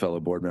the fellow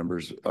board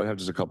members. I have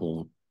just a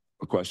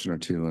question or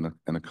two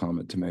and a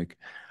comment to make.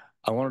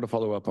 I wanted to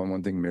follow up on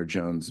one thing Mayor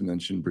Jones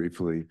mentioned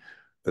briefly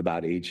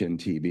about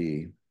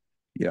HNTB.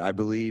 Yeah, I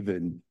believe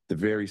in the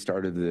very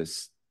start of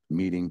this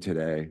meeting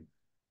today,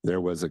 there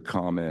was a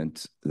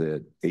comment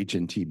that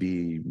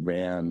HNTB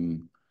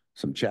ran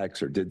some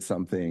checks or did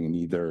something and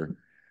either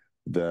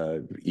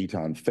the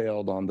ETON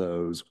failed on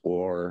those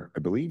or I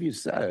believe you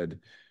said,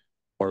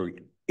 or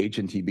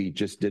HNTB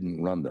just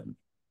didn't run them.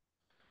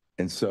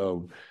 And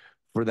so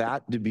for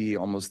that to be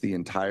almost the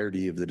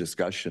entirety of the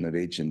discussion of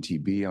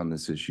HNTB on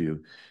this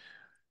issue,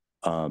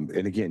 and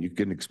again, you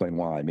can explain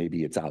why,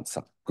 maybe it's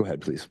outside. Go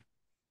ahead, please.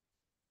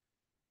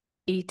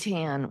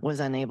 ETAN was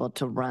unable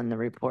to run the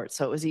report.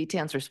 So it was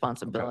ETAN's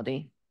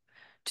responsibility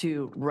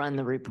to run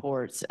the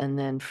reports and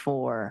then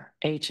for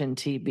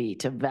HNTB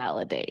to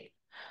validate.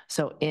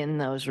 So in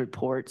those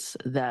reports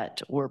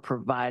that were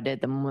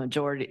provided,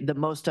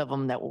 most of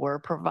them that were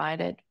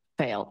provided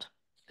failed.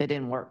 They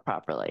didn't work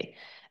properly.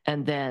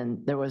 And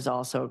then there was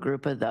also a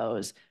group of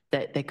those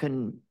that they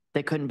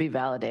couldn't be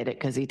validated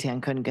because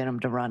ETAN couldn't get them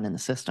to run in the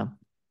system.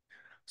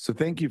 So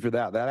thank you for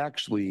that. That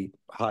actually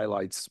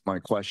highlights my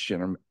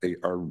question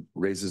or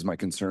raises my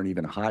concern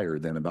even higher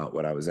than about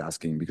what I was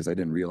asking because I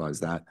didn't realize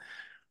that.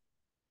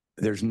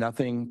 There's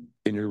nothing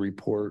in your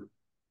report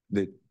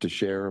to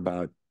share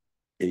about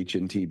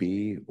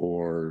HNTB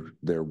or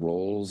their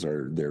roles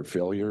or their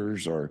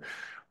failures or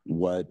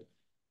what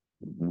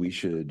we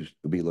should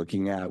be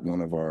looking at.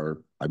 One of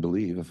our, I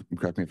believe,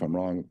 correct me if I'm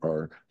wrong,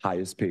 our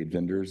highest paid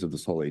vendors of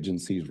this whole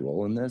agency's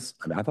role in this.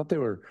 I mean, I thought they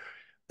were,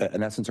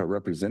 in essence, our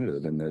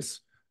representative in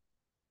this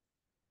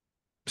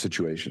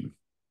situation.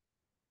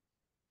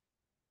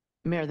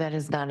 Mayor, that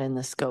is not in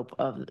the scope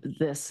of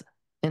this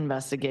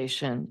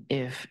investigation.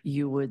 If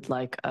you would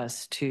like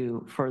us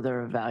to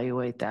further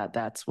evaluate that,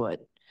 that's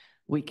what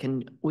we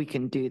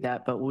can do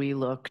that. But we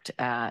looked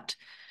at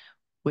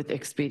with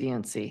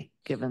expediency,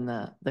 given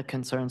the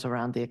concerns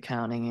around the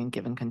accounting and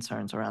given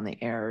concerns around the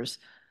errors.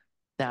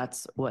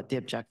 That's what the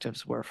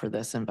objectives were for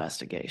this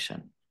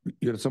investigation.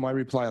 Yeah, so my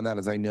reply on that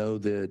is I know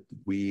that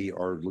we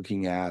are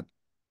looking at,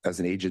 as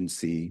an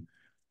agency,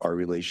 our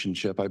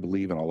relationship, I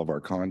believe, in all of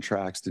our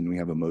contracts. Didn't we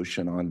have a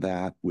motion on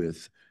that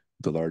with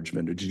the large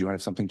vendor? Did you have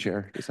something,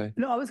 Chair, to say?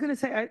 No, I was going to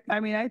say, I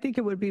mean, I think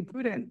it would be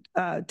prudent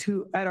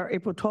to, at our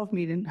April 12th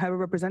meeting, have a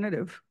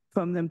representative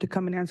from them to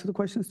come and answer the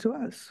questions to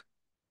us.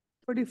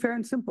 Pretty fair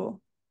and simple.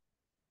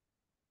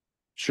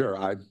 Sure,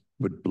 I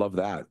would love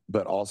that.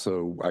 But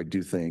also, I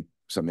do think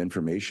some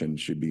information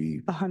should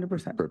be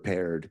 100%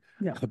 prepared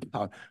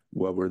about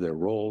what were their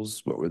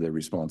roles, what were their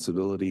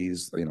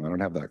responsibilities. You know, I don't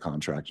have that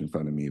contract in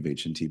front of me of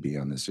HNTB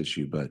on this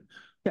issue, but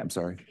I'm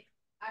sorry.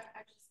 I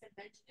just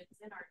mentioned it was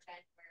in our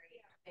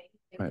January thing.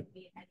 They would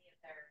meet any of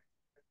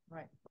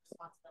their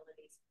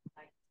responsibilities.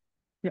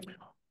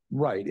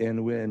 Right,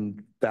 and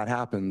when that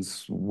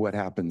happens, what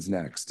happens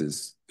next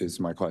is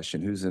my question.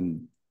 Who's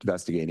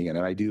investigating it?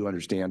 And I do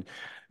understand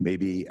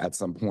maybe at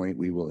some point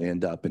we will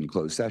end up in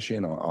closed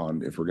session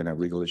on if we're going to have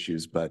legal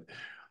issues, but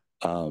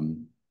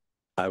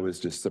I was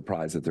just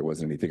surprised that there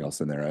wasn't anything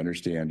else in there. I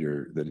understand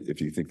that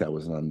if you think that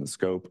wasn't on the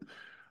scope,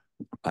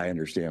 I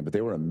understand, but they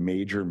were a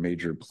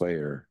major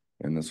player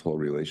in this whole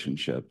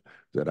relationship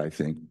that I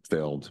think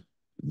failed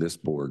this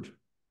board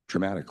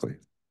dramatically.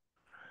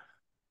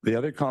 The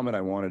other comment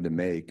I wanted to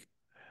make,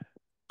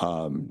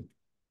 I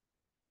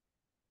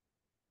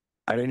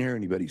didn't hear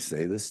anybody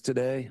say this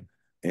today,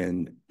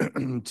 and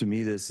to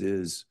me, this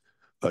is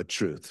a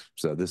truth.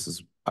 So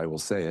I will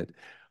say it.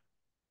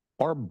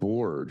 Our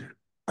board,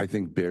 I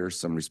think, bears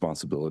some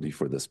responsibility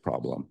for this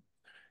problem.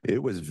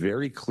 It was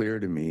very clear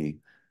to me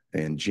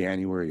in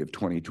January of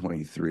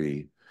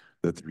 2023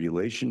 that the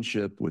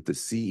relationship with the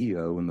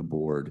CEO and the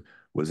board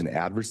was an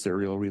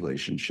adversarial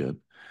relationship.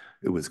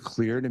 It was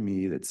clear to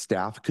me that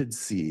staff could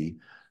see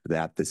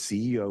that the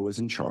CEO was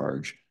in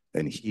charge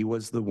and he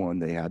was the one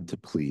they had to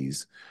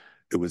please.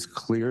 It was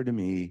clear to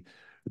me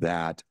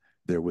that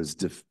there was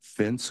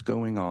defense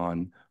going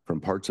on from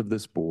parts of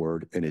this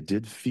board, and it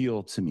did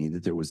feel to me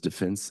that there was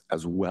defense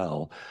as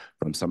well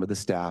from some of the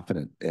staff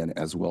and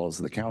as well as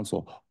the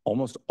council,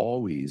 almost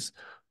always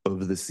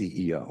of the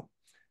CEO.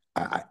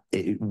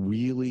 It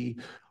really,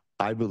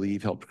 I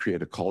believe, helped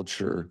create a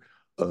culture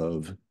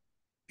of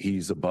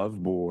he's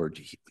above board.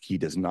 He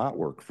does not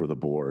work for the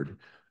board.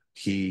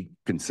 He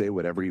can say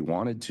whatever he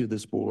wanted to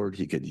this board.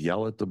 He could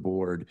yell at the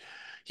board.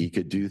 He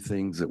could do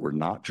things that were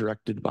not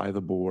directed by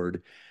the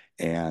board.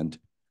 And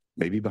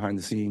maybe behind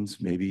the scenes,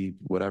 maybe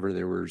whatever,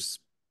 there was,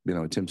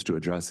 attempts to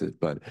address it.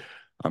 But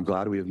I'm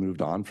glad we have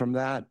moved on from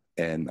that.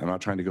 And I'm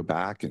not trying to go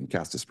back and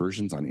cast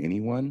aspersions on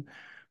anyone,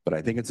 but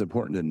I think it's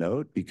important to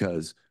note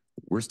because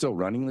we're still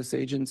running this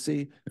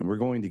agency and we're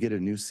going to get a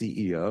new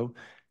CEO.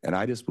 And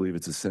I just believe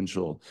it's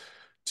essential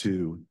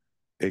to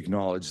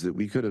acknowledge that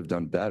we could have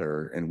done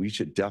better and we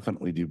should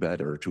definitely do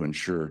better to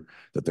ensure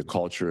that the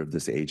culture of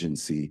this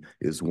agency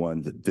is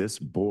one that this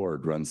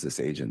board runs this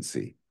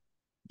agency.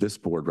 This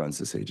board runs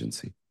this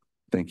agency.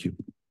 Thank you.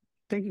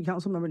 Thank you,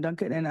 Councilmember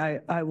Duncan. And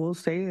I will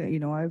say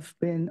that, I've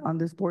been on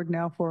this board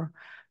now for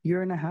a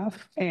year and a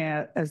half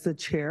and as the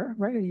chair,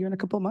 right? A year and a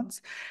couple of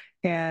months.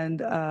 And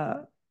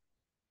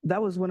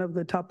that was one of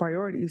the top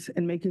priorities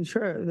in making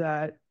sure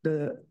that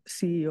the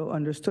CEO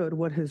understood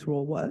what his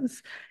role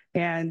was.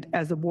 And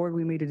as a board,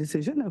 we made a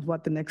decision of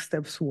what the next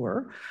steps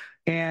were.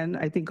 And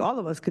I think all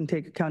of us can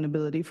take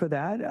accountability for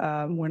that.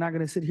 We're not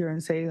going to sit here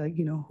and say,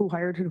 who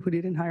hired him, who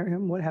didn't hire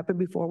him, what happened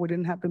before, what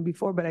didn't happen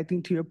before. But I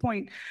think to your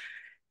point,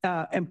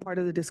 and part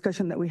of the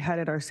discussion that we had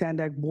at our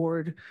SANDAG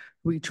board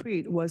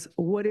retreat was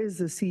what is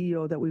the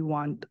CEO that we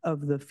want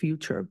of the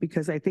future?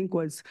 Because I think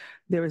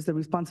there is the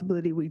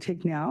responsibility we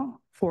take now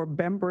for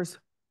members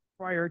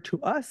prior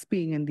to us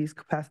being in this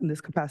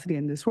capacity,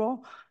 in this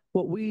role,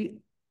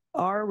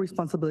 our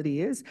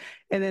responsibility is.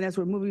 And then as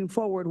we're moving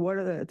forward, what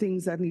are the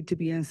things that need to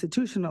be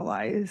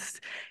institutionalized?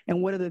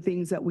 And what are the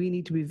things that we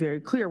need to be very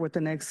clear with the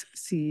next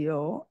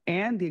CEO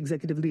and the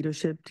executive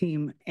leadership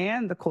team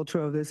and the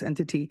culture of this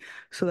entity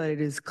so that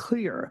it is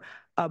clear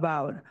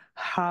about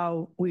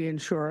how we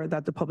ensure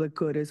that the public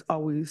good is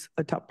always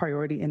a top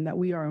priority and that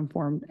we are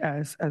informed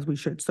as we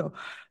should. So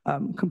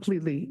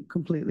completely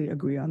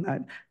agree on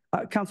that.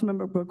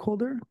 Councilmember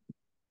Brookholder.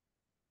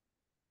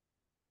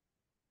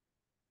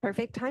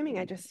 Perfect timing.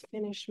 I just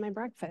finished my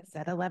breakfast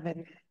at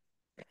 11.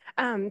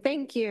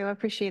 Thank you. I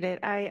appreciate it.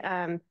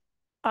 I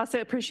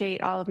also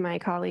appreciate all of my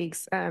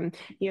colleagues,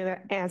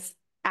 as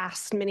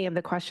asked many of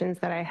the questions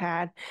that I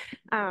had.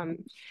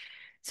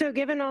 So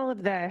given all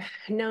of the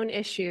known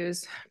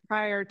issues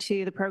prior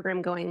to the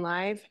program going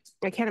live,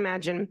 I can't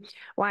imagine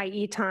why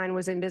Eton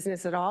was in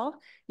business at all.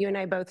 You and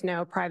I both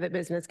know private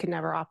business can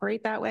never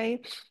operate that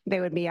way.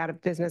 They would be out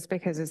of business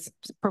because it's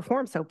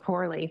performed so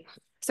poorly.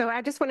 So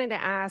I just wanted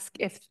to ask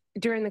if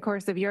during the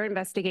course of your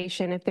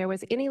investigation, if there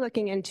was any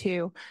looking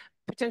into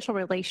potential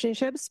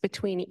relationships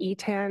between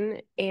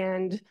Eton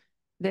and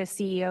the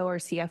CEO or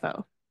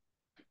CFO.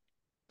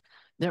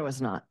 There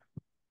was not.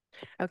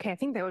 Okay, I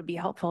think that would be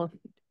helpful.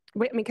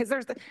 Because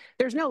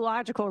there's no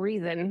logical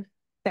reason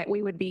that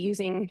we would be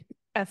using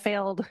a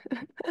failed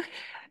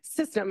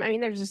system.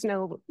 There's just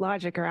no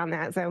logic around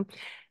that. So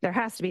there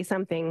has to be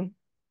something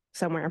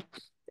somewhere.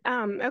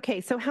 Okay,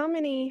 so how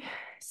many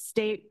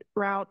State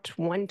Route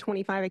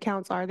 125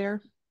 accounts are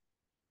there?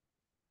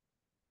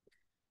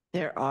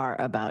 There are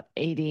about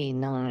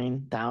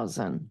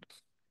 89,000.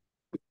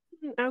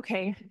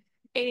 Okay,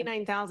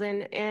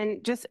 89,000.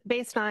 And just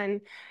based on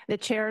the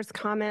chair's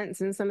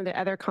comments and some of the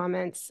other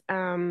comments,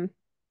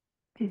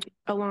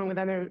 along with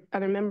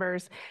other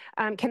members,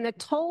 can the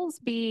tolls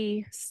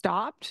be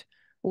stopped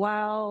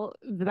while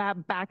the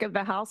back of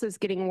the house is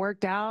getting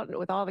worked out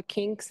with all the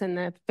kinks and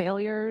the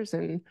failures?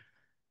 And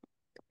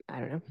I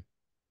don't know.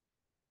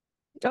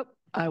 Oh,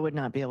 I would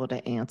not be able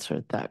to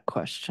answer that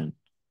question.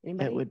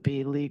 Anybody? It would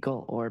be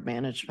legal or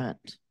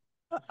management.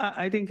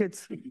 I think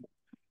it's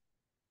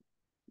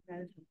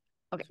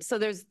Okay, so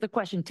there's the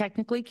question,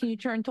 technically, can you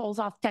turn tolls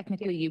off?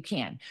 Technically, you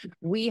can.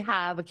 We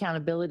have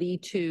accountability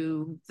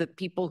to the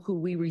people who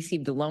we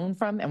received a loan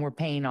from and we're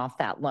paying off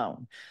that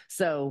loan.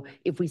 So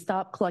if we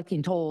stop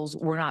collecting tolls,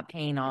 we're not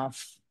paying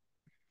off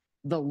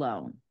the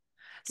loan.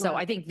 So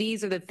I think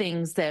these are the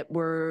things that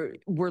we're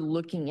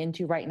looking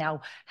into right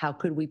now. How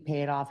could we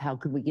pay it off? How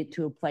could we get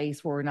to a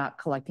place where we're not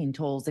collecting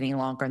tolls any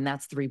longer? And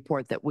that's the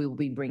report that we will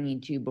be bringing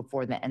to you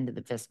before the end of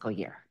the fiscal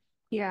year.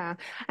 Yeah,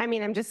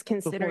 I'm just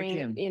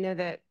considering,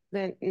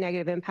 the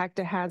negative impact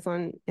it has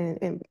on,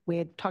 and we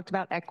had talked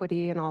about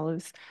equity and all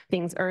those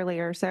things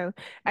earlier. So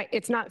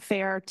it's not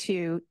fair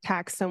to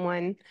tax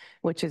someone,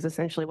 which is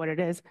essentially what it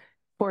is,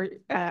 for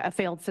a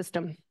failed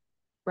system,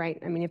 right?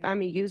 If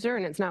I'm a user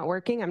and it's not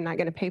working, I'm not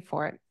going to pay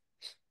for it.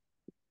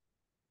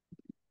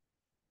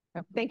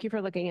 Thank you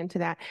for looking into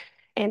that.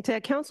 And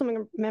to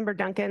Councilmember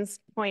Duncan's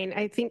point,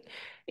 I think,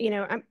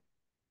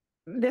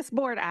 this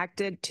board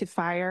acted to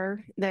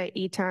fire the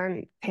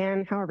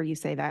ETAN, however you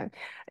say that,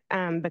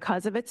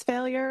 because of its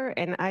failure.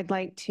 And I'd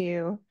like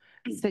to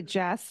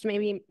suggest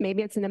maybe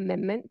it's an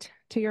amendment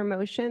to your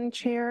motion,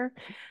 Chair,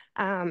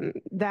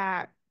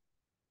 that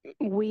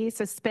we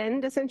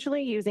suspend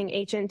essentially using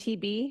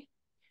HNTB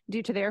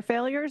due to their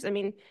failures. I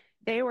mean,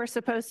 they were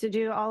supposed to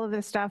do all of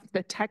this stuff,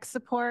 the tech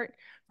support,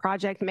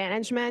 project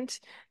management,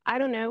 I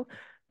don't know,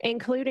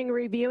 including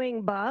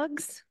reviewing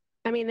bugs.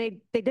 I mean, they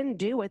didn't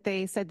do what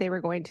they said they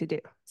were going to do.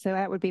 So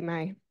that would be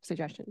my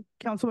suggestion.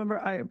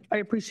 Councilmember, I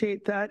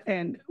appreciate that.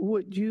 And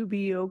would you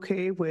be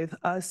okay with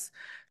us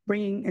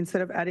bringing,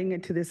 instead of adding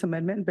it to this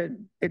amendment, but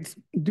it's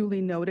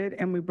duly noted,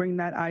 and we bring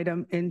that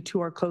item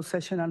into our closed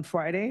session on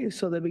Friday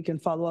so that we can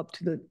follow up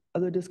to the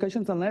other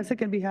discussions, unless it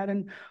can be had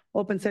in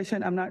open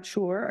session? I'm not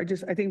sure.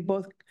 I think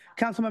both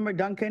Councilmember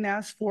Duncan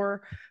asked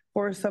for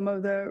some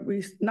of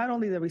the, not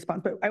only the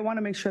response, but I want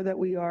to make sure that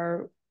we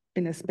are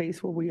in a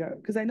space where we are,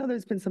 because I know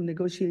there's been some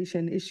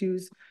negotiation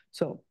issues.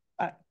 So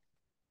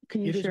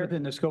can you It is share?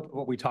 within the scope of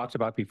what we talked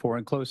about before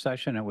in closed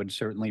session. It would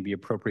certainly be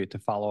appropriate to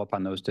follow up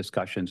on those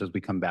discussions as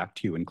we come back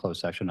to you in closed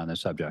session on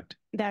this subject.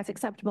 That's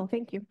acceptable.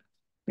 Thank you.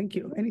 Thank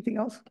you. Anything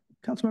else,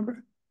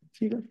 Councilmember?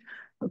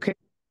 Okay.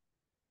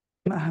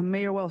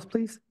 Mayor Wells,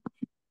 please.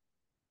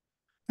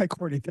 Hi,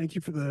 Courtney. Thank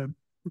you for the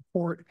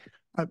report.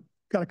 I've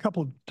got a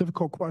couple of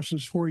difficult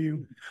questions for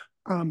you.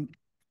 In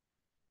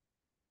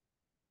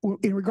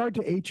regard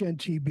to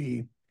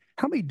HNTB,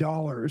 how many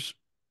dollars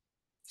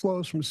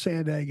flows from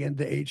SANDAG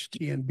into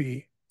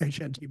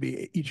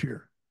HNTB each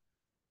year?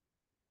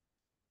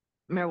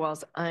 Mayor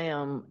Wells, I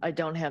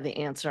don't have the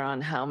answer on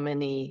how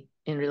many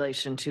in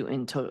relation to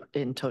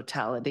in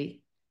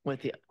totality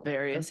with the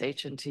various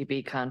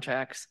HNTB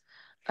contracts.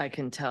 I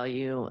can tell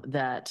you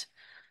that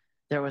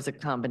there was a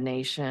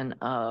combination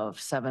of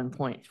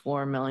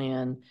 7.4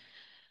 million,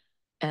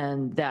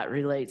 and that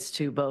relates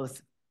to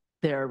both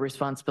their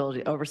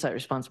oversight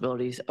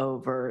responsibilities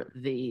over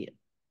the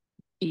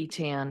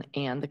ETAN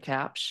and the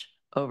CAPS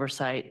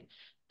oversight,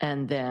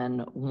 and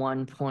then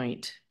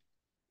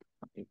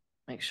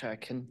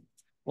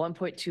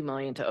 1.2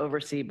 million to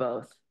oversee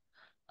both.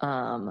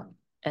 And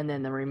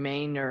then the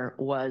remainder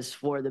was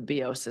for the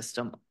BOS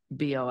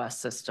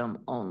system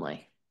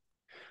only.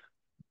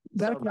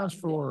 That accounts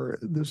for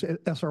this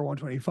SR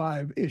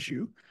 125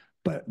 issue,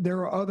 but there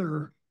are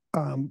other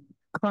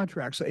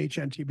contracts that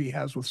HNTB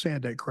has with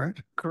SANDAG,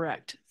 correct?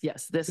 Correct.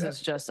 Yes, this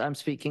is just, I'm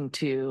speaking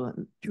to.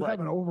 Do you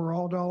have an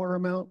overall dollar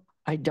amount?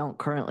 I don't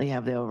currently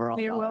have the overall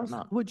Mayor dollar Wells,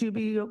 amount. would you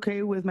be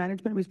okay with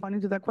management responding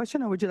to that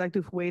question, or would you like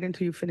to wait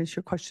until you finish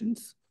your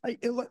questions?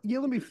 Let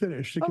me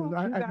finish, because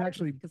I'm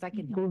actually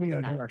moving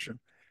in a direction.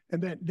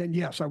 And then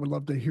yes, I would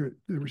love to hear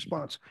the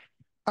response.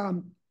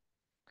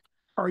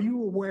 Are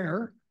you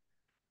aware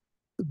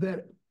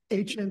that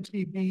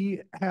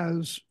HNTB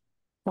has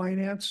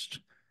financed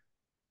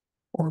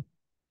or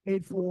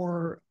paid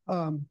for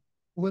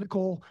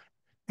political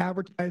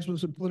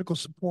advertisements and political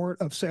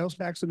support of sales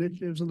tax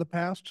initiatives in the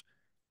past?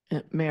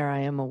 Mayor, I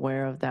am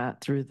aware of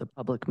that through the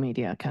public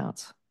media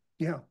accounts.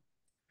 Yeah.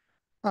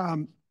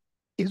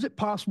 Is it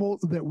possible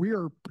that we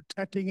are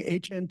protecting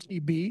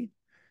HNTB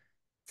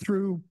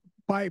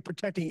by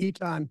protecting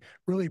ETAN,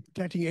 really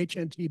protecting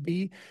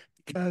HNTB,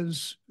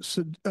 because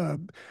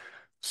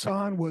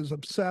San was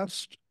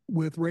obsessed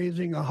with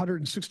raising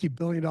 $160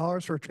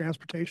 billion for a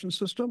transportation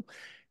system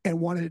and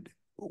wanted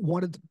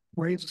to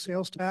raise the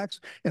sales tax,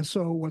 and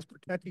so was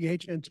protecting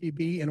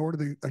HNTB in order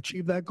to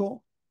achieve that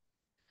goal?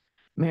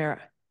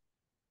 Mayor,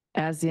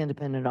 as the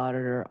independent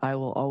auditor, I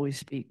will always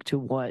speak to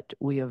what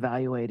we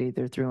evaluate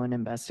either through an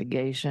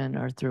investigation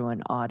or through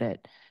an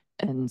audit.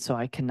 And so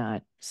I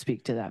cannot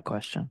speak to that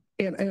question.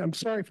 And I'm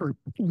sorry for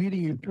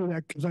leading you through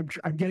that, because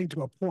I'm getting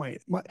to a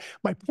point.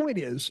 My point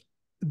is,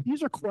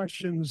 these are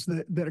questions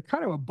that are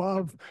kind of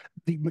above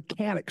the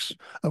mechanics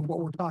of what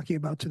we're talking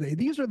about today.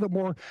 These are the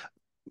more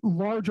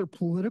larger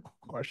political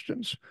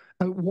questions.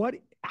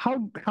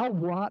 How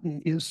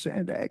rotten is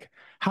SANDAG?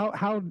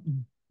 How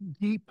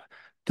deep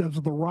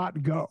does the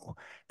rot go?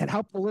 And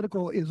how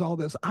political is all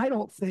this? I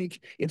don't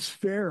think it's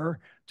fair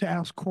to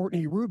ask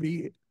Courtney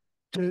Ruby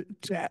to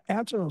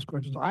answer those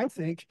questions. I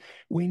think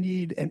we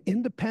need an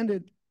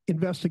independent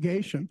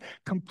investigation,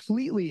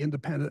 completely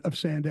independent of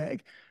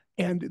SANDAG,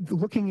 and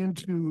looking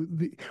into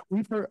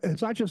we've heard,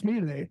 it's not just me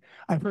today,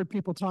 I've heard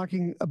people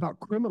talking about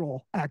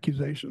criminal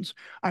accusations.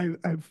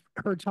 I've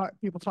heard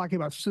people talking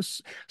about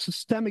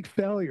systemic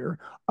failure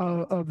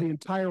of the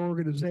entire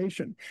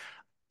organization.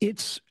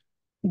 It's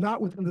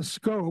not within the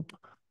scope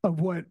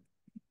of what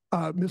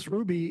Ms.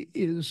 Ruby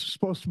is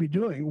supposed to be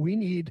doing. We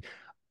need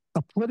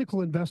a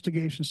political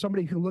investigation,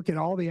 somebody who can look at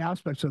all the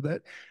aspects of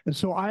it. And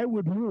so I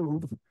would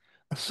move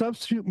a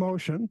substitute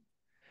motion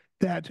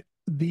that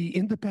the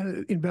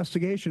independent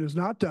investigation is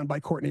not done by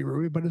Courtney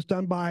Ruby, but is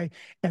done by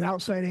an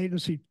outside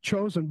agency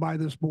chosen by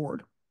this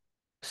board.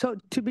 So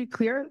to be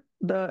clear,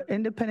 the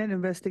independent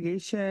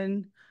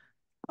investigation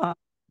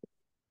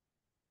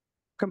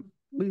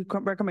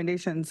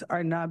recommendations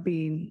are not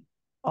being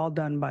all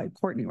done by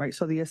Courtney, right?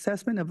 So the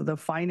assessment of the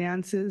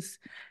finances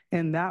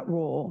in that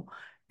role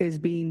is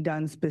being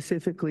done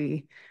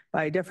specifically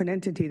by a different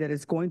entity that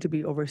is going to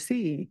be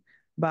overseen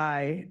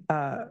by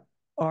our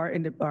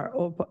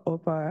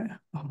OIPA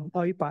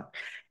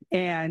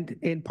and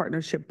in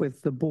partnership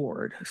with the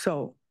board.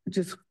 So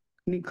just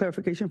need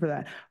clarification for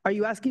that. Are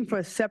you asking for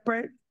a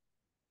separate?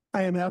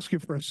 I am asking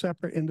for a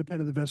separate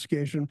independent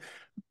investigation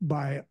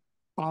by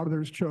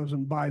auditors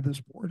chosen by this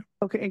board.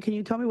 Okay, and can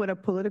you tell me what a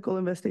political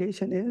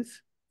investigation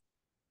is?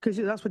 Because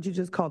that's what you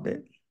just called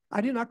it.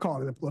 I did not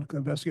call it a political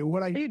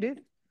investigation. You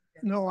did?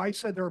 No, I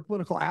said there are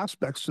political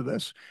aspects to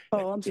this.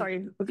 Oh, I'm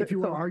sorry. Okay, if you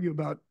want to argue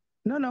about.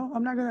 No,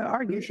 I'm not going to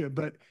argue.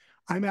 But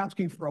I'm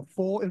asking for a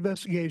full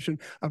investigation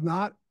of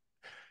not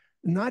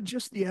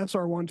just the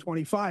SR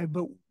 125,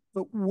 but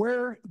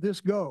where this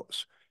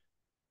goes.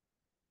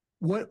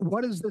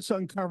 What is this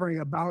uncovering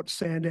about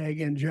SANDAG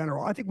in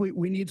general? I think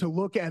we need to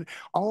look at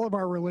all of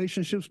our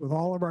relationships with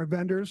all of our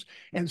vendors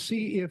and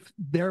see if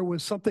there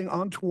was something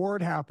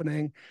untoward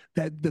happening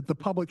that the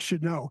public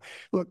should know.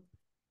 Look,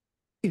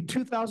 in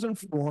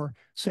 2004,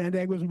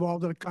 SANDAG was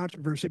involved in a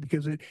controversy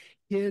because it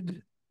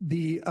hid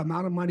the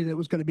amount of money that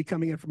was going to be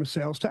coming in from a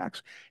sales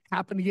tax.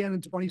 Happened again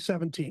in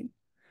 2017.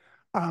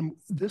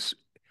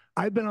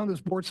 I've been on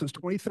this board since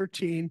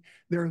 2013.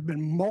 There have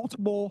been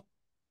multiple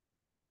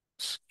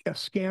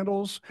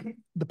scandals.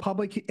 The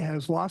public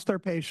has lost their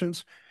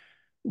patience.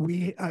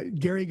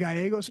 Gary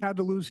Gallegos had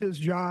to lose his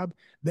job.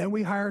 Then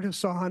we hired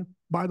Hassan.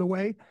 By the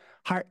way,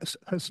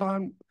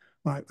 Hassan,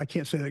 I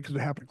can't say that because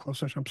it happened in closed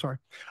session. I'm sorry.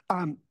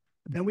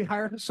 Then we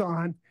hired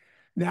Hassan.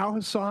 Now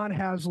Hassan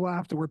has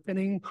left, and we're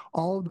pinning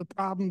all of the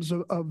problems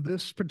of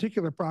this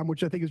particular problem,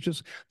 which I think is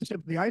just the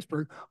tip of the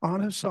iceberg, on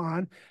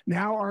Hassan.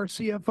 Now our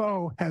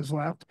CFO has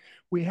left.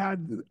 We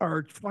had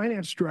our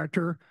finance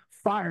director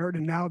fired,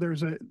 and now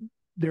there's a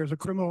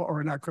criminal,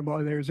 or not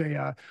criminal, there's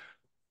a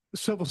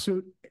civil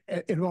suit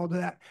involved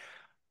in that.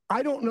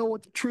 I don't know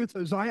what the truth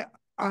is. I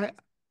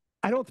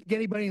don't think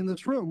anybody in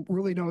this room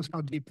really knows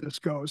how deep this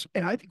goes,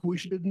 and I think we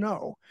should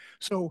know.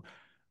 So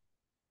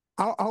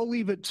I'll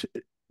leave it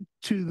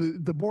to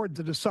the board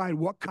to decide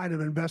what kind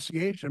of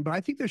investigation, but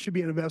I think there should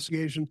be an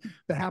investigation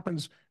that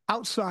happens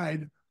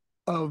outside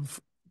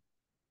of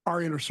our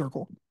inner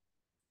circle.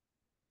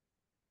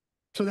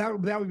 So that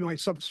would be my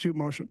substitute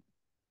motion.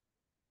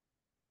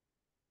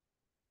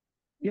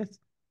 Yes.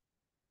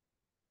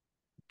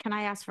 Can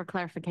I ask for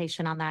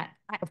clarification on that?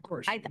 Of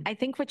course. I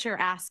think what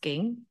you're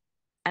asking,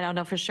 I don't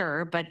know for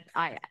sure, but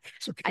I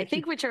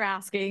think what you're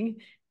asking,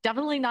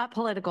 definitely not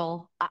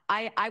political.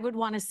 I would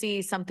want to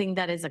see something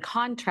that is a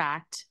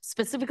contract,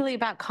 specifically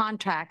about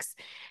contracts,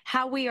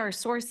 how we are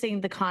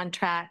sourcing the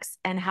contracts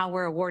and how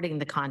we're awarding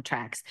the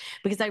contracts.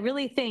 Because I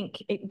really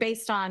think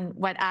based on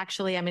what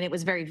actually, I mean, it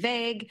was very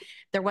vague.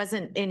 There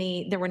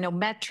were no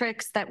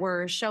metrics that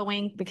were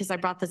showing, because I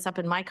brought this up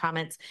in my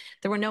comments,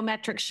 there were no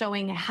metrics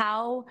showing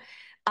how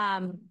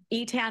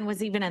ETAN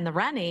was even in the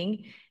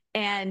running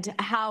and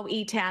how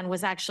ETAN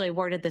was actually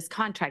awarded this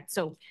contract.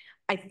 So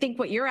I think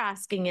what you're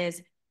asking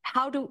is,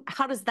 how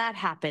does that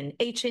happen?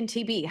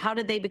 HNTB, how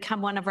did they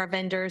become one of our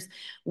vendors?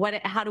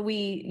 How do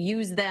we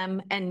use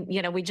them? And,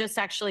 we just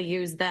actually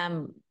used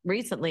them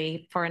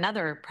recently for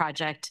another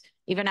project,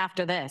 even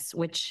after this,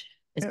 which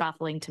is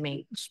baffling to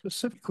me.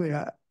 Specifically,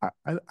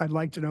 I'd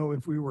like to know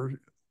if we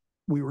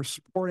were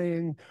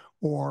supporting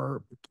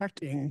or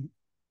protecting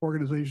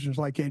organizations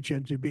like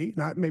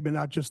HNTB, maybe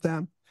not just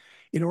them,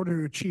 in order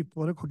to achieve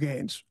political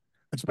gains,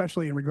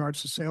 especially in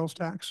regards to sales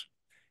tax.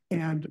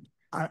 And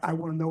I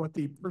want to know what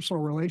the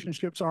personal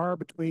relationships are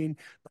between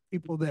the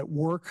people that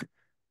work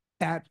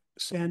at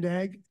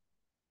SANDAG,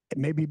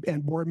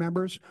 and board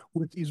members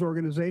with these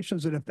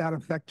organizations, and if that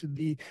affected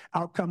the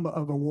outcome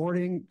of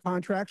awarding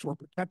contracts or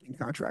protecting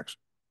contracts.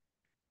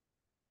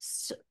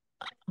 So,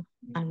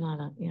 I'm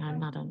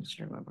not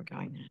unsure where we're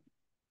going at.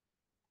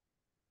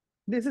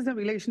 This is in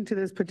relation to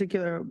this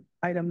particular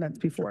item that's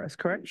before us,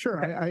 correct?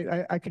 Sure.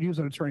 Okay. I could use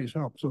an attorney's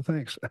help, so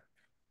thanks.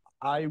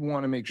 I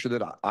want to make sure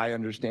that I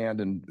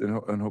understand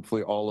and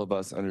hopefully all of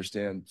us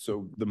understand.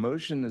 So the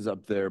motion is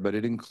up there, but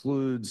it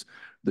includes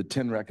the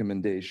 10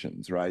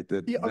 recommendations, right?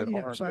 That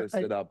aren't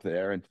listed up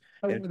there. And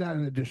that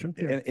in addition.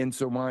 Yeah. And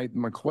so my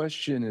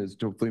question is,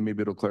 hopefully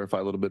maybe it'll clarify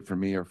a little bit for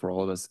me or for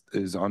all of us,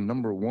 is on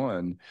number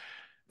 1,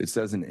 it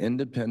says an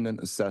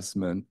independent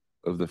assessment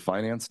of the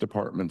finance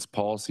department's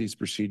policies,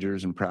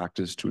 procedures, and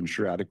practice to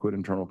ensure adequate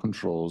internal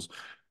controls,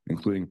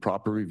 including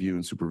proper review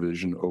and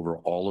supervision over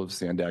all of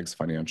SANDAG's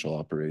financial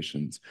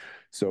operations.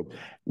 So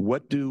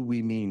what do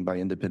we mean by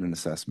independent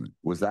assessment?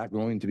 Was that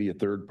going to be a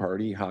third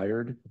party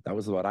hired? That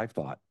was what I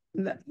thought.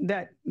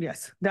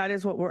 Yes, that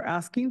is what we're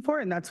asking for,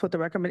 and that's what the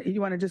recommendation.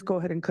 You want to just go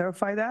ahead and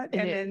clarify that?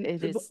 And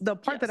then the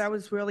part that I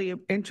was really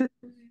interested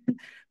in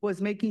was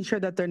making sure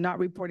that they're not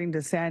reporting to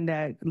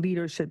SANDAG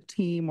leadership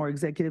team or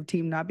executive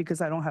team, not because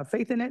I don't have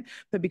faith in it,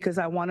 but because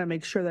I want to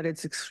make sure that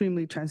it's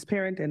extremely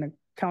transparent and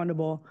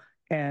accountable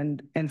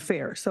and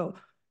fair. So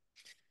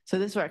So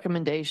this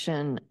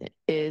recommendation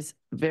is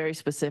very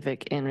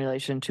specific in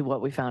relation to what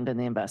we found in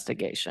the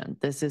investigation.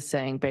 This is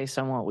saying, based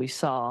on what we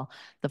saw,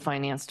 the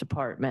finance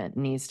department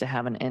needs to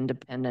have an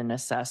independent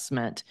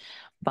assessment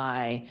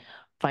by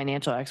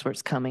financial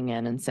experts coming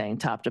in and saying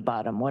top to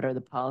bottom, what are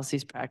the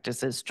policies,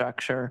 practices,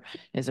 structure?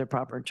 Is there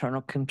proper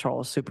internal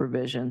control,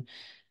 supervision?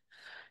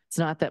 It's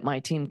not that my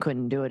team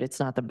couldn't do it. It's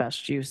not the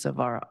best use of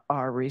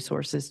our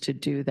resources to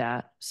do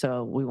that.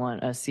 So we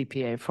want a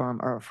CPA firm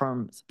or a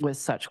firm with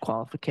such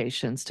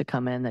qualifications to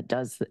come in that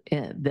does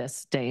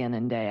this day in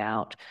and day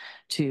out.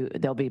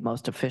 They'll be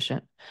most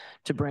efficient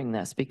to bring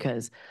this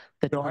because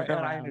the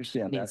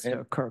turnaround needs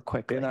to occur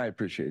quickly. And I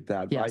appreciate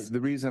that. Yes.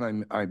 The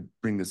reason I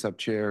bring this up,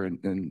 Chair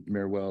and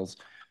Mayor Wells,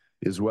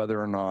 is whether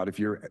or not if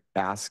you're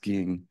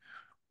asking,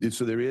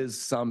 so there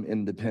is some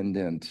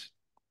independent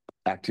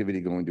activity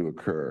going to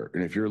occur.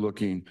 And if you're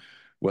looking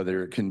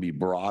whether it can be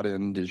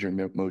broadened, is your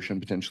motion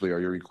potentially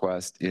or your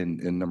request in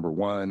number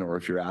one, or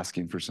if you're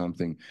asking for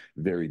something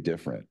very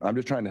different. I'm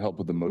just trying to help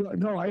with the motion.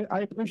 No,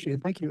 I appreciate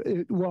it. Thank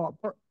you. Well,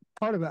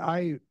 part of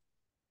it,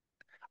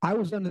 I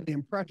was under the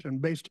impression,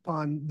 based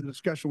upon the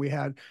discussion we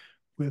had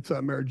with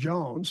Mayor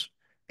Jones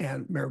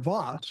and Mayor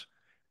Voss,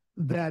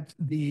 that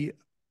the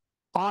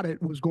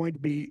audit was going to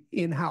be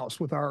in-house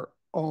with our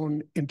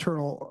own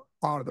internal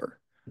auditor.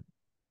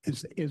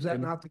 Is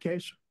that not the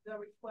case? The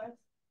request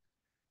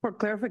for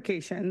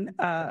clarification,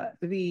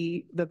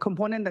 the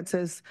component that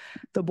says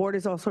the board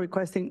is also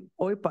requesting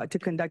OIPA to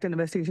conduct an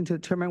investigation to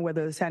determine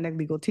whether the SANDAG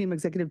legal team,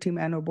 executive team,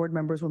 and/or board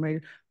members were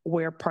made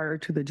aware prior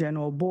to the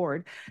general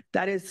board.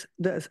 That is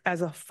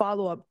as a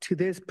follow-up to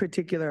this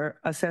particular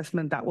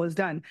assessment that was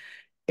done.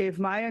 If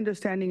my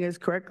understanding is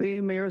correctly,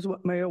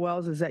 Mayor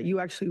Wells, is that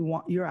you're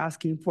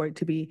asking for it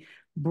to be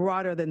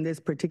broader than this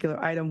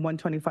particular item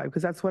 125,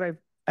 because that's what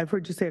I've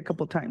heard you say a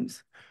couple of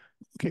times.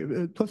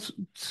 Okay, let's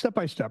step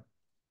by step.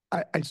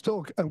 I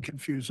still am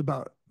confused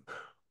about,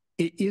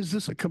 is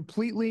this a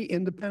completely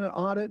independent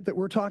audit that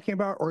we're talking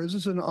about, or is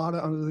this an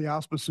audit under the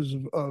auspices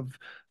of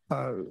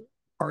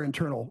our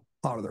internal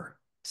auditor?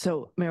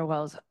 So, Mayor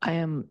Wells, I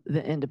am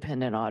the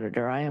independent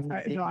auditor. I am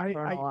the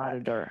internal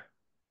auditor.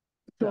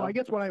 So I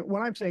guess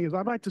what I'm saying is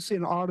I'd like to see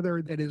an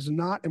auditor that is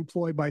not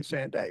employed by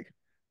SANDAG,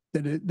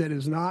 that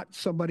is not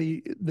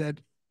somebody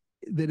that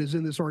is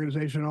in this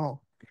organization at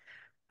all.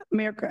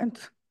 Mayor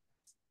Grant.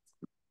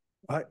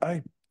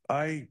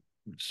 I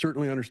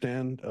certainly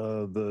understand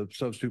the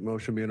substitute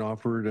motion being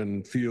offered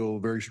and feel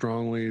very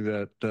strongly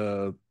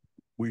that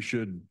we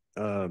should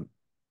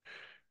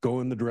go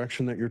in the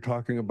direction that you're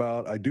talking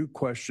about. I do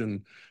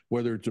question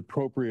whether it's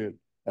appropriate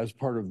as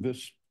part of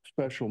this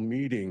special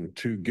meeting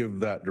to give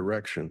that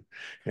direction.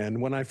 And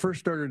when I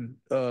first started,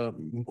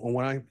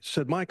 when I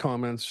said my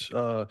comments,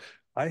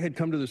 I had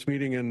come to this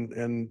meeting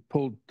and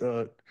pulled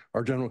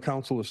our general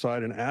counsel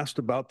aside and asked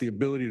about the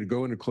ability to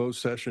go into closed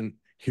session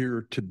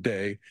here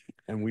today,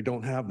 and we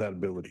don't have that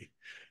ability.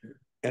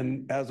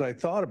 And as I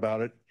thought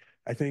about it,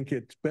 I think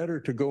it's better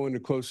to go into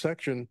closed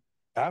section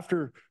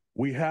after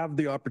we have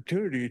the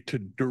opportunity to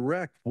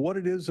direct what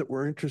it is that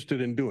we're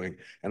interested in doing.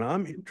 And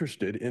I'm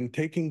interested in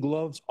taking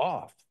gloves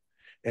off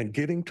and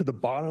getting to the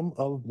bottom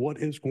of what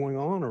is going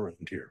on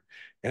around here.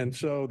 And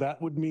so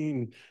that would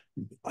mean,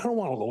 I don't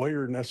want a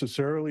lawyer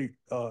necessarily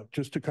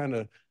just to kind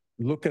of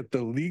look at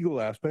the legal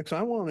aspects.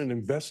 I want an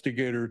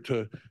investigator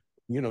to,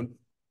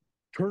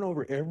 turn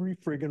over every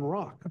friggin'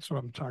 rock. That's what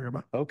I'm talking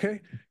about. Okay.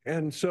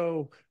 And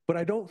so, but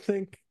I don't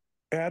think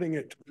adding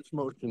it to this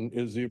motion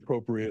is the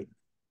appropriate.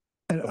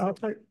 And I'll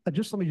tell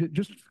you,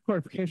 just for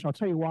clarification, I'll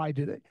tell you why I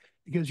did it.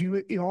 Because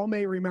you all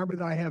may remember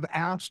that I have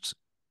asked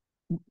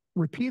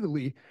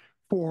repeatedly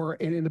for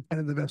an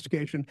independent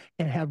investigation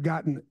and have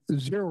gotten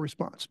zero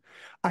response.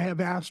 I have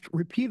asked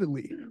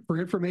repeatedly for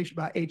information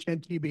about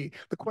HNTB.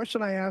 The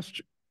question I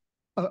asked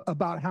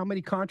about how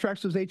many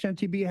contracts does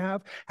HNTB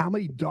have, how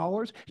many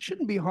dollars, it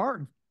shouldn't be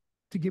hard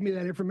to give me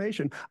that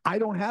information. I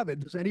don't have it.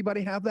 Does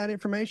anybody have that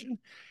information?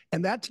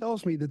 And that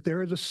tells me that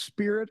there is a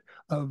spirit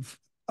of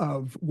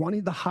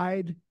wanting to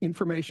hide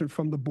information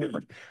from the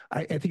board.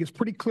 I think it's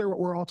pretty clear what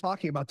we're all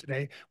talking about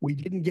today. We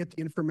didn't get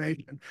the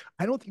information.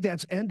 I don't think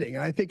that's ending.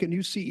 And I think a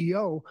new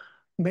CEO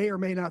may or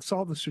may not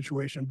solve the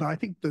situation, but I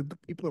think the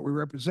people that we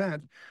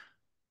represent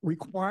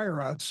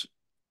require us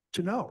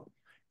to know.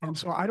 And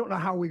so I don't know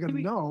how we're going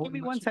to know. Give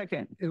me 1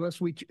 second.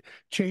 Unless we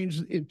change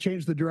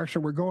the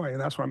direction we're going.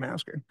 And that's what I'm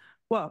asking.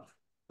 Well,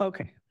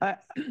 okay.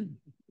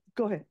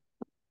 Go ahead.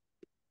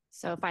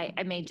 So if I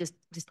may just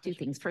do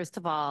things. First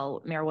of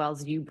all, Mayor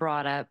Wells, you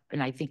brought up,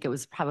 and I think it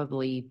was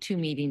probably 2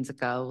 meetings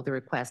ago, the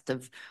request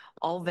of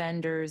all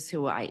vendors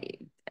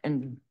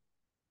and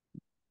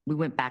we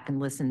went back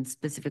and listened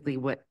specifically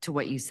to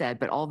what you said,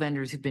 but all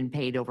vendors who've been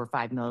paid over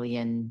 $5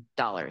 million.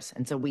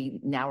 And so we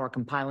now are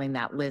compiling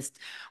that list.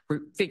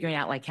 We're figuring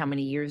out like how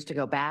many years to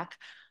go back.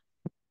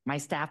 My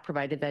staff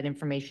provided that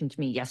information to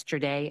me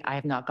yesterday. I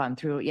have not gone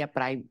through it yet,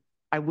 but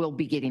I will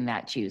be getting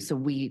that to you. So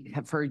we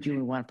have heard you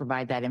and want to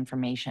provide that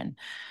information.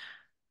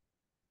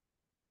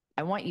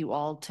 I want you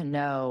all to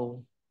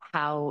know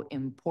how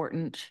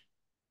important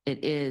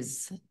it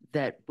is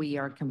that we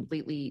are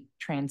completely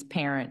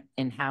transparent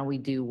in how we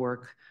do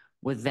work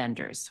with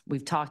vendors.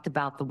 We've talked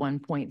about the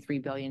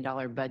 $1.3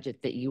 billion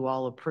budget that you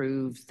all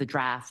approved, the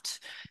draft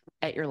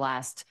at your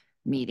last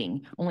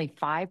meeting. Only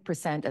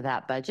 5% of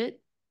that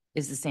budget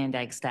is the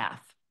SANDAG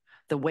staff.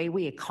 The way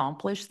we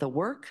accomplish the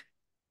work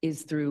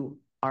is through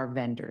our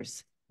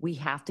vendors. We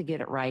have to get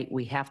it right.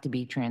 We have to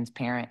be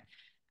transparent.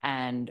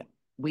 And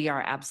we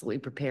are absolutely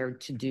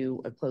prepared to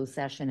do a closed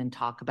session and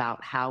talk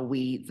about how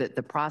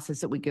the process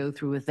that we go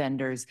through with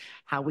vendors,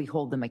 how we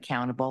hold them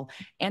accountable,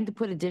 and to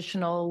put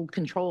additional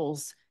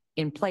controls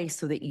in place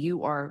so that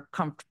you are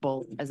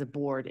comfortable as a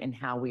board in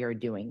how we are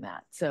doing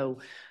that. So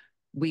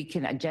we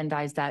can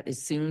agendize that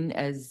as soon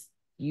as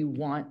you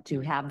want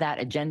to have that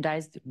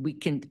agendized.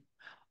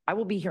 I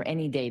will be here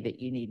any day that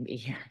you need me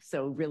here.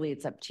 So really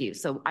it's up to you.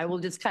 So I will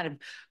just kind of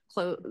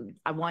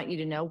I want you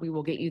to know we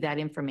will get you that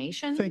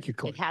information. Thank you,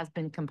 Courtney. It has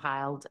been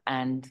compiled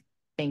and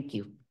thank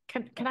you.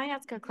 Can I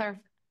ask a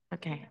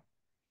okay.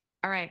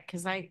 All right,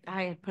 because I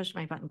had pushed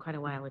my button quite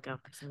a while ago.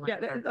 Yeah,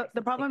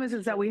 the problem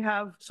is that we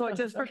have, so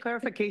just for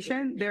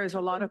clarification, there's a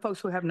lot of folks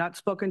who have not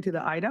spoken to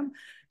the item.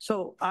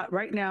 So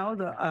right now,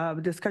 the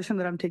discussion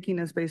that I'm taking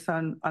is based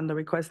on the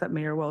request that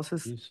Mayor Wells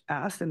has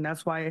asked, and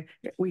that's why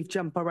we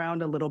jump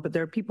around a little bit.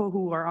 There are people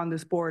who are on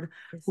this board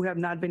who have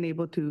not been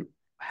able to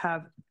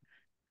have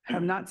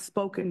not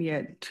spoken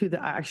yet to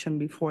the action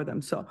before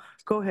them. So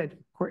go ahead,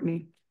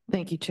 Courtney.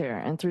 Thank you, Chair.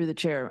 And through the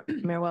chair,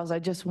 Mayor Wells, I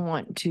just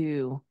want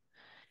to,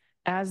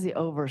 as the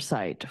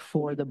oversight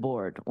for the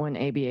board, when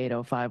AB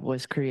 805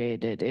 was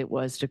created, it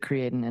was to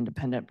create an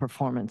independent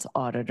performance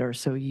auditor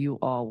so you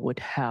all would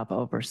have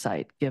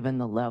oversight given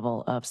the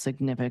level of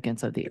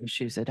significance of the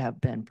issues that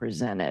have been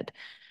presented.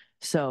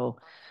 So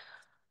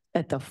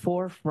at the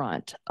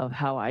forefront of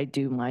how I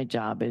do my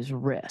job is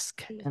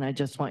risk. And I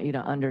just want you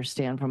to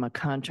understand from a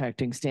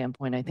contracting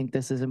standpoint, I think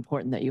this is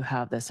important that you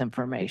have this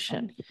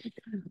information.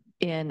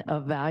 In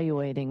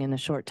evaluating in the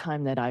short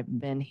time that I've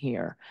been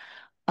here,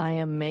 I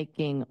am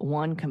making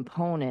one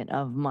component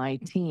of my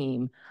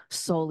team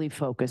solely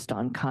focused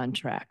on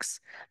contracts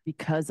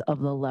because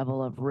of the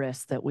level of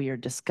risk that we are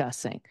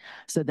discussing.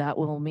 So that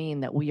will mean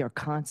that we are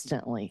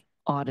constantly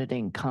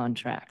auditing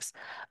contracts.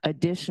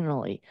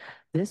 Additionally,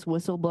 this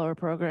whistleblower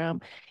program,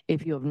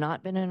 if you have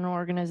not been in an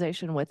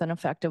organization with an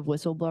effective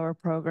whistleblower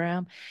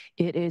program,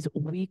 it is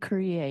we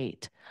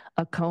create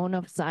a cone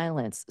of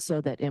silence so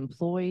that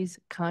employees,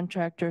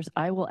 contractors,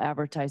 I will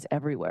advertise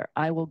everywhere.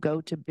 I will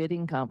go to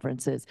bidding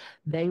conferences.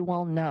 They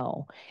will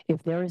know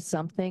if there is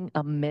something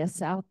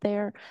amiss out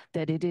there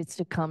that it is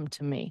to come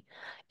to me.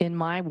 In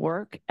my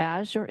work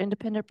as your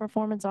independent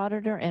performance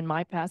auditor and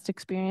my past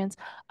experience,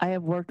 I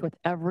have worked with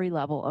every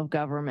level of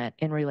government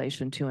in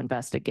relation to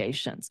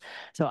investigations.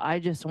 So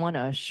I just want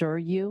to assure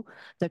you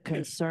the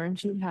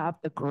concerns you have,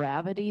 the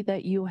gravity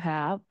that you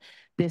have,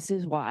 this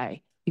is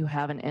why you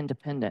have an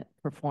independent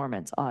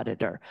performance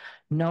auditor.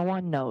 No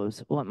one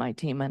knows what my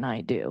team and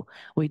I do.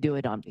 We do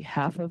it on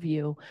behalf of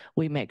you.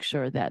 We make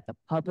sure that the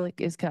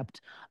public is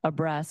kept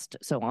abreast.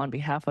 So on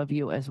behalf of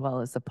you as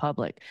well as the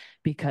public,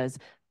 because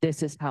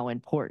this is how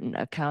important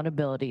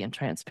accountability and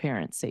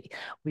transparency.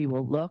 We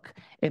will look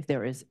if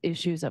there is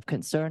issues of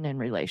concern in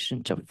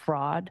relation to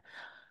fraud.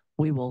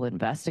 We will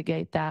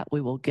investigate that. We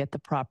will get the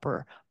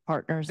proper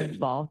partners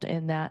involved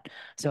in that.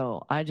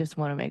 So I just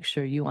want to make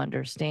sure you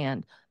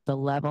understand the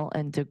level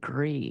and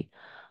degree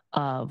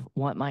of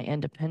what my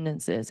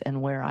independence is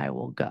and where I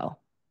will go.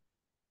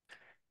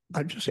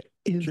 I'm just,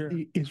 is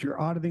your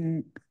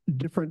auditing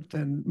different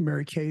than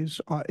Mary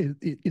Kay's?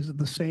 Is it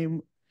the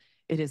same?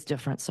 It is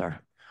different, sir.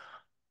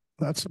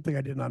 That's something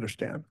I didn't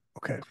understand.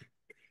 Okay.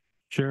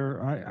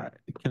 Chair,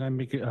 can I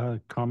make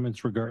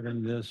comments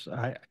regarding this?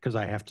 Because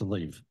I have to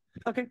leave.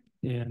 Okay.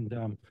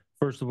 And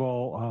first of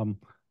all,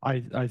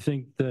 I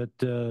think that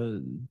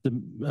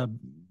the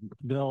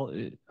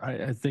bill,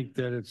 I think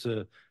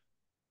that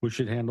we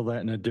should handle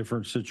that in a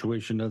different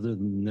situation other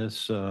than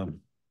this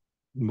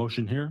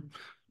motion here,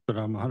 but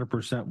I'm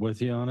 100%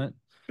 with you on it.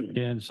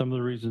 And some of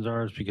the reasons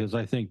is because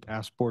I think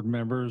past board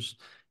members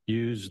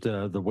used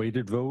the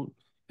weighted vote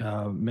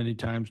many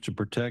times to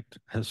protect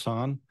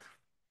Hassan.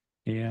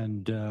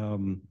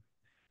 And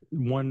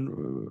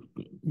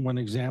one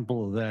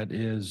example of that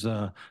is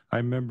I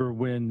remember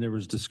when there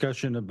was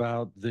discussion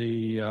about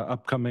the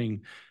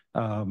upcoming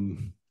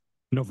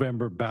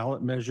November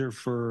ballot measure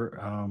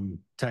for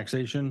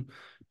taxation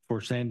for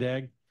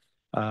SANDAG.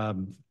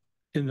 In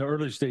the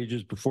early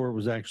stages before it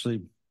was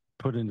actually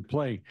put into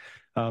play,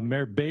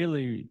 Mayor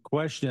Bailey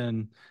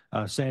questioned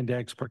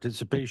SANDAG's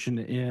participation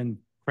in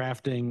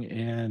crafting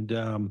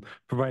and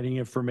providing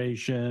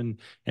information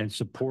and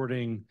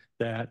supporting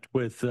that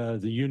with the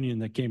union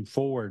that came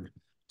forward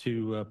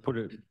to put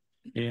it,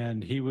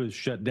 and he was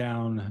shut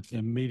down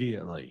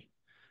immediately.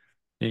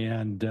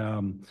 And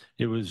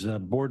it was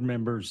board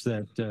members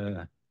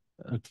that,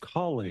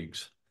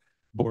 colleagues,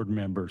 board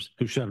members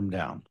who shut him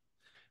down.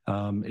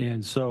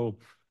 And so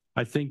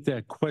I think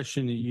that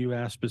question that you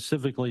asked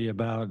specifically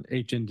about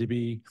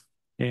HNDB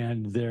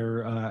and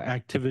their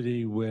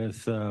activity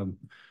with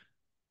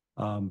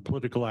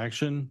political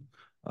action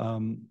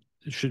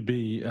should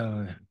be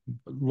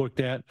looked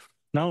at.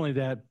 Not only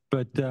that,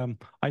 but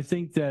I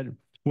think that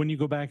when you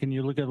go back and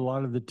you look at a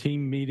lot of the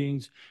team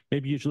meetings,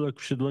 maybe you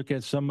should look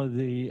at some of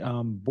the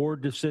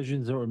board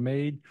decisions that were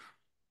made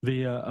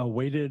via a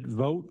weighted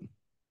vote.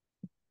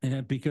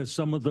 And because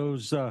some of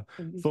those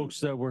folks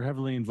that were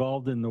heavily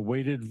involved in the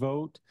weighted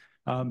vote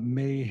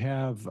may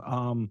have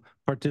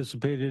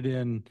participated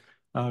in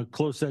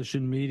closed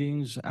session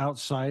meetings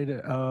outside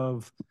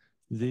of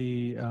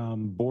the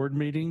board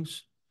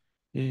meetings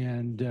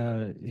and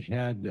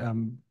had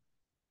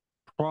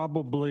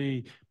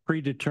probably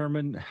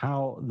predetermined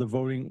how the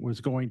voting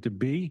was going to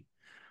be,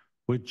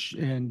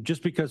 and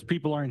just because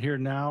people aren't here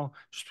now,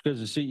 just because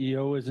the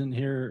CEO isn't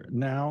here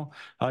now,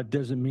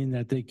 doesn't mean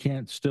that they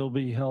can't still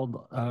be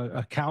held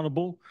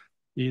accountable,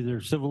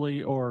 either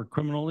civilly or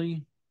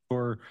criminally,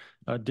 for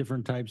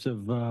different types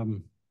of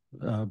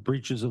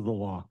breaches of the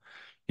law.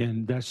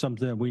 And that's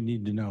something that we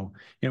need to know.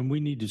 And we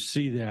need to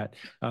see that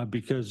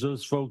because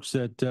those folks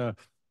that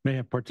may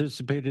have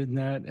participated in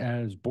that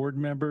as board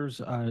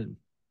members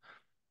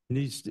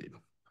needs to,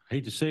 I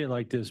hate to say it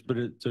like this, but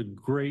it's a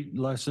great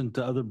lesson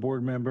to other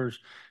board members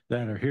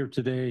that are here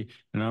today.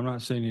 And I'm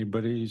not saying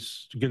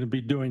anybody's going to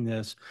be doing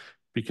this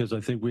because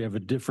I think we have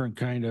a different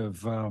kind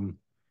of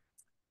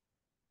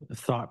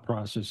thought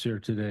process here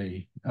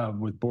today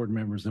with board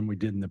members than we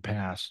did in the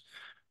past.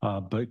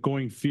 But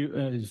going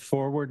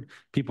forward,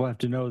 people have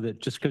to know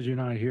that just because you're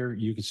not here,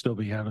 you can still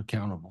be held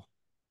accountable.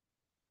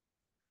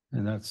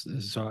 And that's,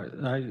 so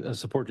I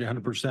support you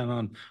 100%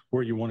 on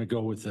where you want to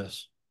go with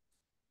this.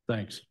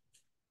 Thanks.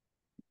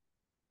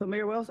 So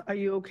Mayor Wells, are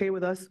you okay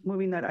with us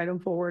moving that item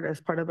forward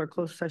as part of our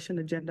closed session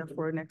agenda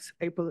for next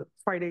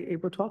Friday,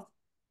 April 12th?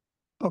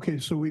 Okay,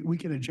 so we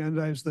can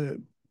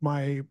agendize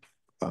my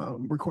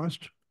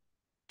request?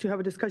 To have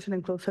a discussion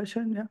in closed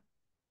session, yeah?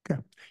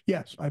 Okay,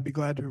 yes, I'd be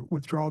glad to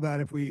withdraw that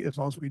as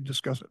long as we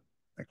discuss it.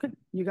 Good,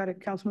 you got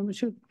it, Councilmember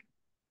Chu.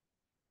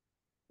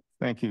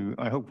 Thank you.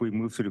 I hope we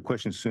move to the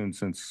question soon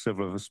since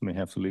several of us may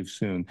have to leave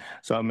soon.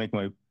 So I'll make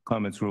my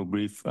comments real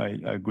brief. I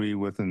agree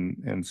with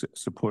and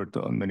support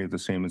many of the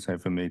statements that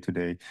have been made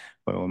today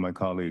by all my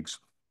colleagues.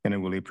 And I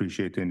really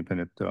appreciate the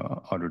independent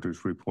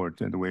auditor's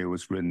report and the way it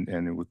was written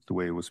and the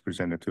way it was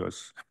presented to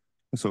us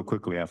so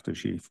quickly after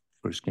she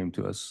first came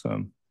to us.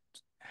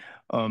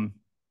 And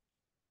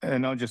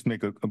I'll just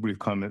make a brief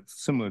comment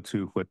similar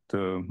to what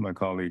my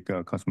colleague,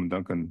 Councilman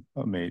Duncan,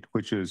 made,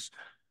 which is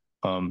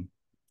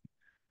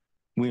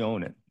we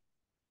own it.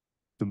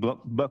 The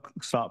buck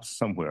stops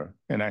somewhere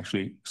and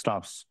actually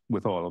stops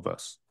with all of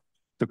us.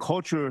 The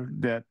culture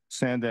that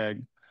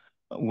SANDAG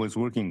is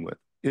working with,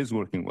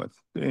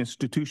 the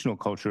institutional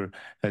culture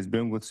has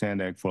been with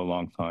SANDAG for a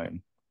long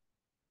time.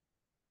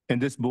 And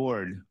this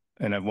board,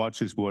 and I've watched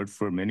this board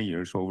for many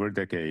years, over a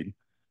decade,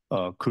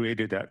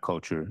 created that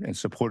culture and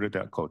supported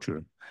that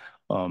culture.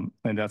 And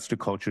that's the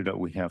culture that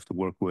we have to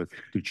work with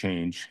to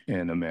change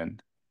and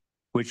amend,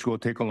 which will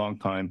take a long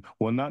time,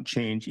 will not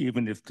change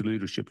even if the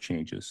leadership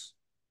changes.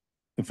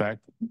 In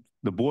fact,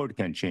 the board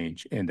can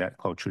change and that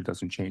culture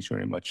doesn't change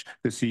very much.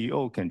 The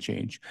CEO can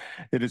change.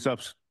 It is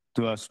up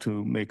to us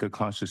to make a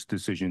conscious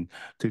decision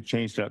to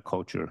change that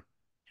culture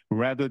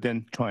rather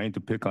than trying to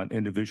pick on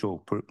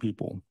individual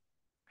people.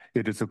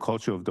 It is a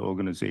culture of the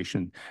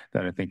organization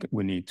that I think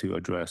we need to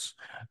address,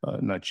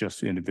 not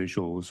just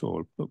individuals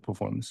or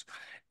performance.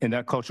 And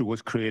that culture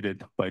was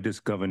created by this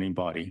governing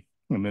body.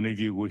 And many of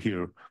you were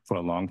here for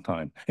a long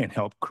time and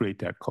helped create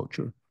that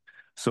culture.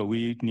 So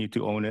we need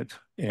to own it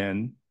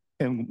and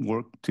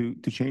work to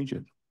change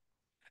it.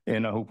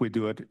 And I hope we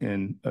do it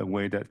in a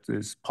way that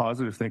is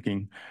positive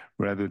thinking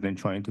rather than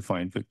trying to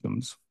find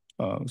victims.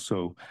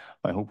 So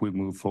I hope we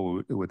move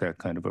forward with that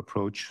kind of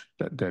approach.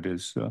 That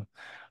is,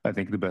 I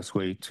think, the best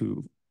way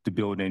to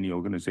build any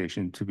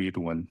organization to be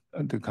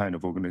the kind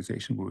of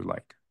organization we would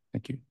like.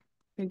 Thank you.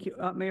 Thank you.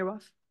 Mayor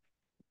Ross?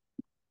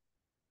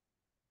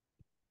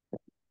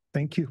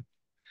 Thank you.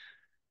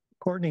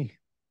 Courtney,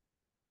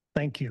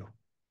 thank you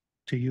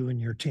to you and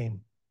your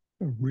team.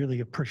 I really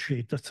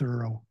appreciate the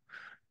thorough,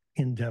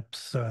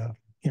 in-depth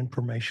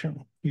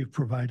information you've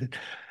provided.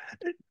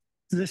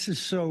 This is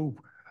so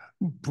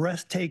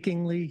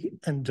breathtakingly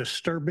and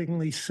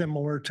disturbingly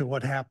similar to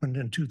what happened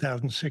in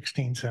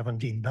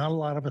 2016-17. Not a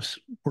lot of us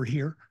were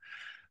here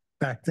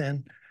back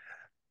then.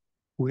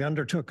 We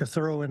undertook a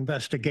thorough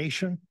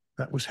investigation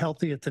that was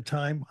healthy at the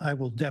time. I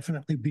will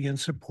definitely be in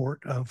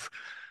support of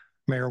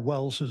Mayor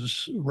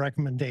Wells's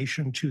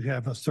recommendation to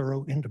have a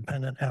thorough,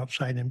 independent,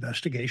 outside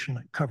investigation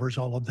that covers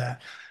all of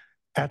that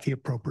at the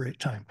appropriate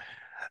time.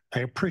 I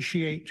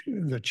appreciate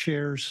the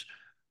chair's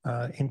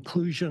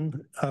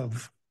inclusion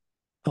of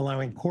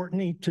allowing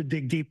Courtney to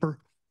dig deeper.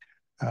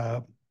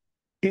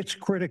 It's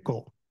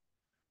critical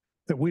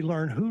that we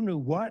learn who knew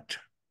what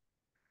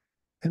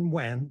and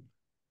when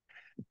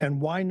and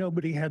why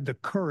nobody had the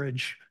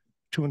courage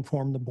to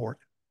inform the board.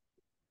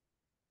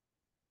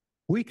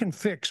 We can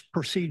fix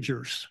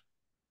procedures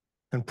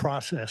and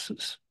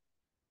processes,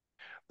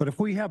 but if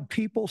we have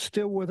people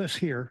still with us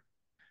here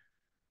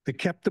that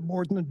kept the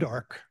board in the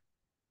dark,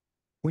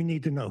 We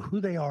need to know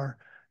who they are,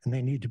 and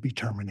they need to be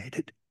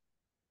terminated.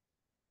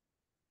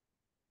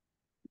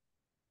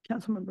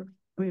 Councilmember,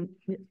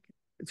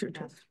 it's your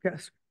turn.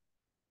 Yes.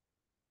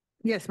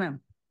 Yes, ma'am.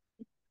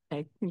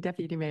 Okay,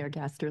 Deputy Mayor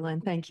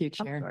Gasterlin, thank you,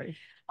 I'm Chair. sorry.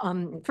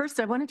 First,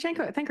 I want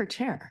to thank our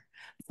chair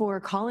for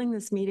calling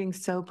this meeting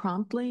so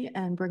promptly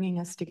and bringing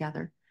us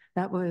together.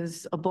 That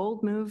was a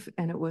bold move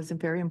and it was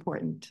very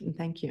important, and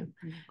thank you.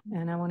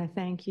 And I want to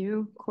thank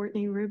you,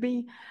 Courtney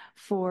Ruby,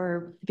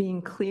 for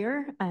being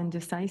clear and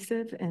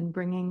decisive in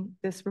bringing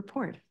this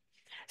report.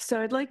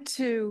 So I'd like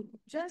to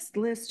just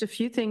list a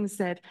few things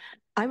that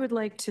I would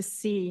like to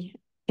see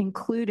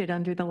included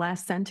under the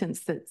last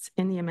sentence that's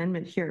in the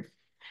amendment here.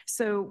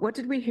 So what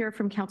did we hear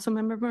from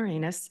Councilmember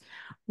Morenas?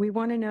 We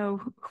want to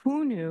know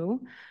who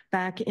knew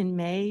back in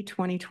May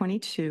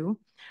 2022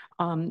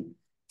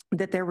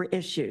 that there were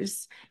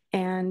issues,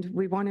 and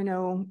we want to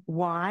know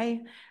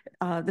why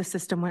the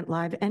system went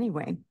live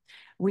anyway.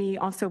 We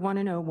also want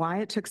to know why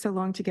it took so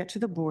long to get to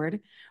the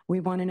board. We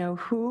want to know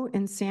who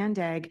in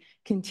SANDAG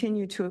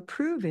continued to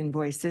approve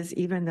invoices,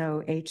 even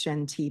though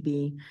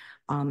HNTB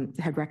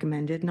had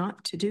recommended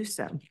not to do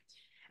so. And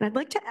I'd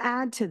like to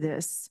add to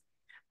this,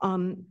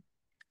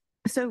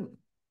 so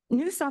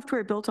new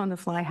software built on the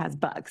fly has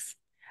bugs.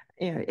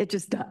 It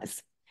just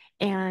does.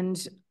 And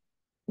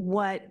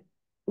what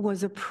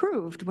was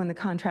approved when the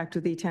contract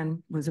with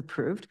E10 was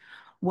approved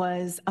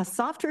was a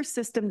software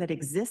system that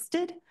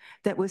existed,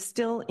 that was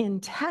still in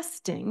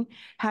testing,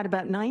 had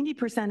about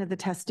 90% of the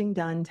testing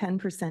done,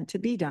 10% to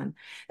be done.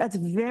 That's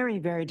very,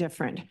 very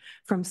different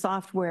from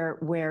software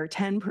where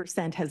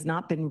 10% has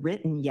not been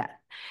written yet.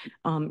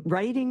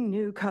 Writing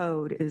new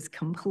code is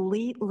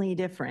completely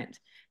different.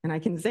 And I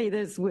can say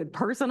this with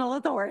personal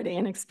authority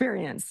and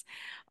experience.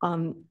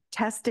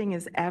 Testing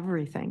is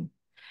everything.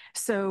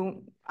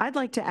 So I'd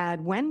like to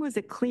add, when was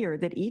it clear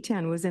that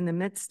E10 was in the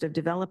midst of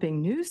developing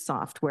new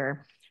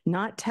software,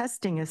 not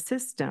testing a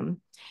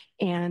system?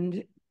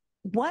 And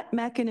what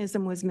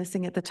mechanism was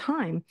missing at the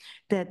time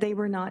that they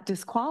were not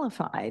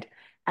disqualified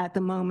at the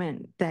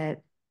moment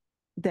that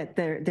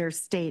their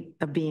state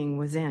of being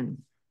was in?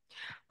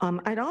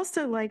 I'd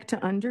also like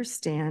to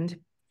understand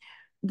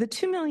the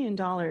 $2 million.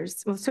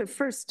 Well, so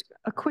first,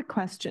 a quick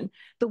question.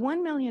 The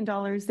 $1 million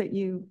that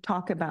you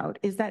talk about,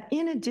 is that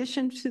in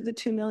addition to the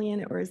 2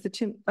 million, or is the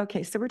two?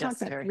 Okay, so we're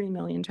talking about 3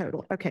 million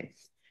total. Okay,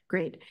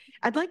 great.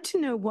 I'd like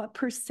to know what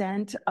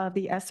percent of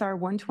the SR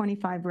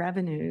 125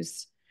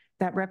 revenues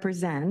that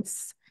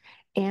represents.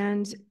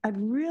 And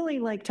I'd really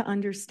like to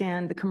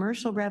understand the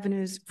commercial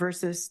revenues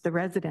versus the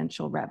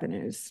residential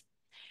revenues.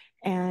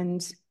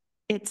 And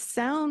it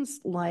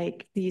sounds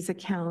like these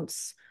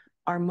accounts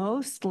are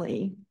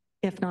mostly,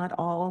 if not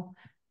all,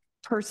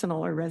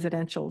 personal or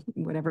residential,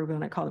 whatever we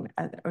want to call them,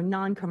 or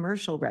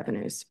non-commercial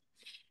revenues.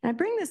 And I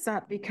bring this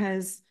up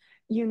because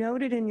you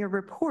noted in your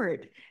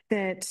report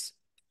that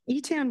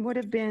E10 would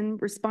have been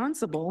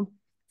responsible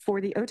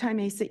for the Otay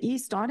Mesa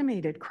East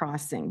automated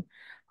crossing.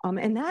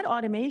 And that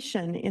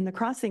automation in the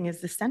crossing is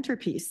the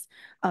centerpiece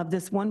of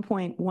this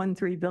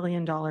 $1.13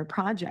 billion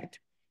project.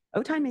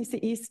 Otay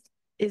Mesa East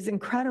is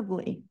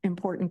incredibly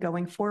important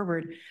going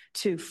forward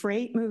to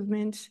freight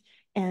movement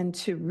and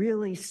to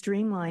really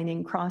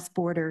streamlining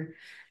cross-border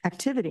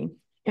activity.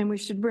 And we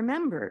should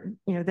remember,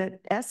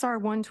 that SR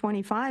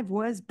 125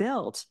 was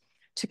built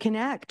to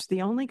connect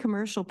the only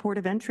commercial port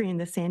of entry in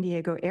the San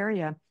Diego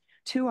area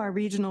to our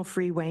regional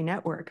freeway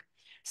network.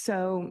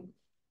 So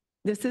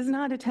this is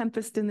not a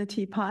tempest in the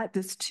teapot.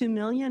 This 2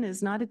 million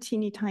is not a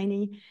teeny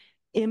tiny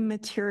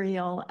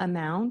immaterial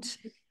amount.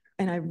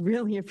 And I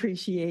really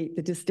appreciate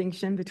the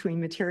distinction between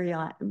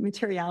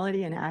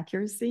materiality and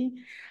accuracy.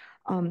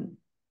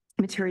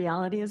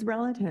 Materiality is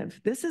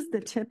relative. This is the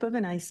tip of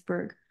an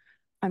iceberg.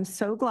 I'm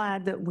so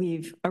glad that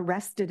we've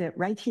arrested it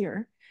right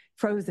here,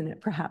 frozen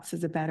it perhaps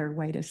is a better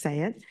way to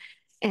say it,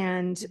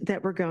 and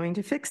that we're going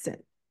to fix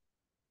it.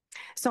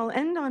 So I'll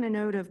end on a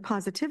note of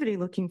positivity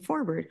looking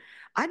forward.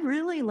 I'd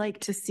really like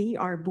to see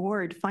our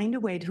board find a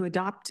way to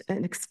adopt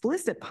an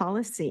explicit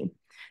policy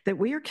that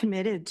we are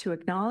committed to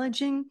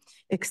acknowledging,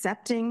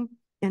 accepting,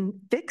 and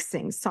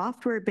fixing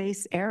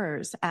software-based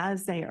errors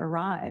as they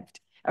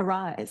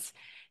arise.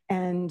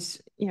 And,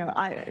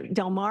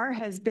 Del Mar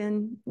has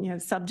been,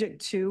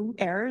 subject to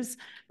errors.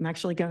 I'm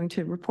actually going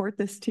to report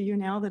this to you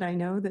now that I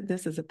know that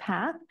this is a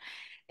path.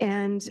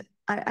 And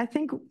I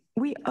think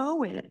we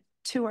owe it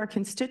to our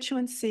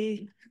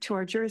constituency, to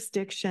our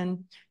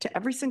jurisdiction, to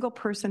every single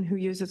person who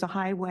uses a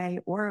highway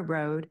or a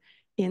road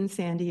in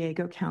San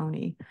Diego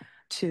County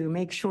to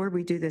make sure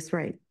we do this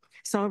right.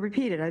 So I'll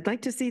repeat it. I'd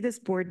like to see this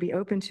board be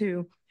open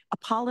to a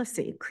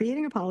policy,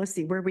 creating a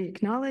policy where we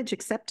acknowledge,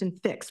 accept,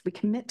 and fix. We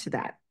commit to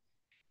that,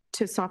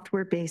 to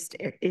software-based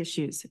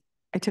issues,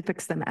 to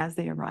fix them as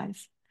they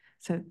arise.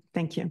 So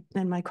thank you.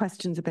 And my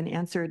questions have been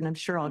answered, and I'm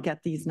sure I'll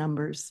get these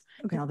numbers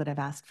now that I've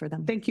asked for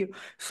them. Thank you.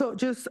 So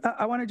just,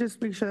 I want to just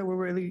make sure that we're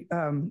really,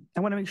 I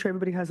want to make sure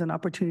everybody has an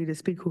opportunity to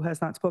speak who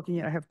has not spoken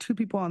yet. I have two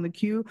people on the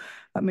queue,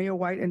 Mayor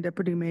White and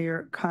Deputy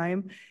Mayor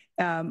Keim.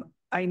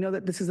 I know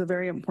that this is a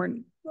very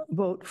important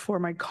vote for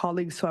my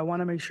colleagues, so I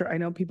want to make sure, I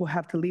know people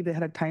have to leave, they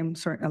had a time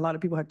certain, a lot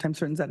of people had time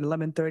certain at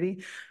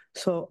 11:30.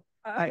 So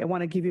I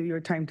want to give you your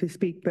time to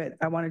speak, but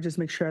I want to just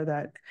make sure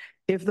that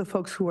if the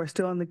folks who are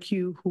still in the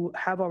queue who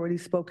have already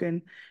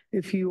spoken,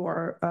 if you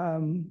are,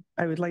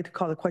 I would like to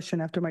call the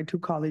question after my two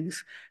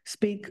colleagues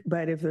speak,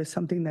 but if there's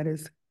something that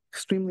is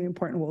extremely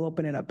important, we'll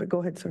open it up. But go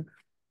ahead, sir.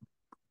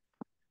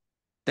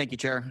 Thank you,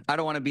 Chair. I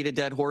don't want to beat a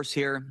dead horse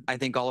here. I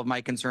think all of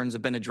my concerns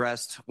have been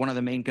addressed. One of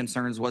the main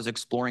concerns was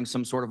exploring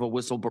some sort of a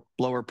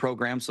whistleblower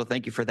program, so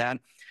thank you for that.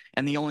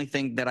 And the only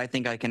thing that I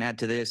think I can add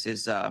to this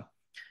is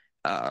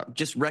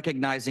just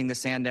recognizing the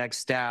SANDAG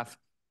staff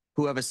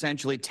who have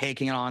essentially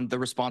taken on the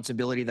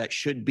responsibility that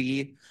should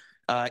be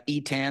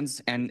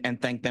ETANs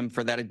and thank them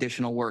for that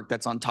additional work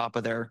that's on top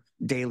of their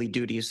daily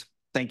duties.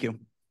 Thank you.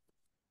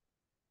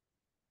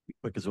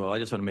 Quick as well. I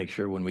just want to make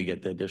sure when we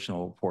get the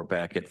additional report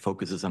back, it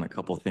focuses on a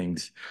couple of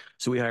things.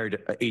 So we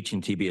hired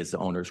H&TB as the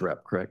owner's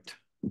rep, correct?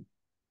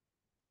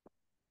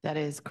 That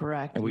is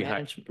correct. And we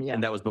hired,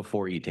 and that was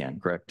before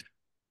ETAN, correct?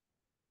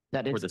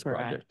 That is for this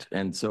correct. project.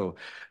 And so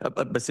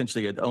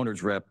essentially an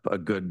owner's rep, a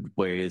good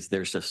way is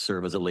there's to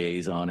serve as a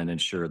liaison and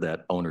ensure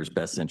that owners'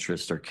 best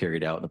interests are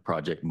carried out and the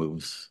project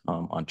moves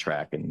on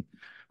track and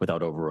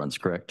without overruns,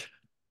 correct?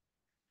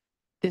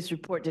 This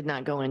report did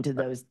not go into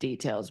those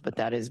details, but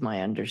that is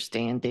my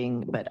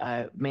understanding, but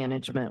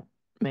management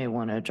may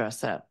want to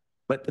address that.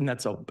 But, and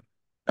that's all.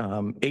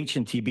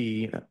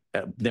 H&TB,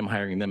 them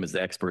hiring them as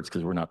the experts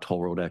because we're not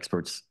toll road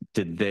experts,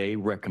 did they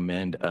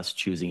recommend us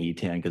choosing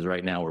ETAN? Because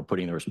right now we're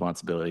putting the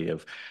responsibility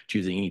of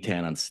choosing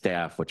ETAN on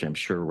staff, which I'm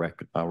sure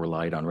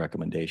relied on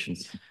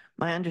recommendations.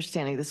 My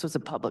understanding, this was a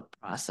public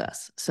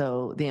process.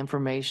 So the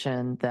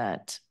information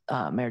that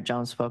Mayor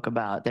Jones spoke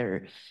about,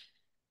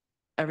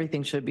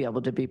 everything should be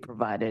able to be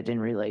provided in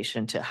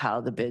relation to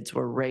how the bids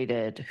were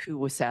rated, who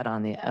was sat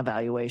on the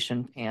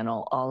evaluation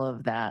panel, all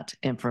of that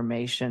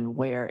information,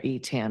 where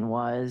ETAN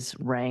was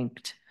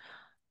ranked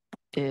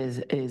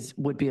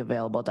would be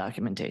available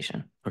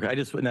documentation. Okay,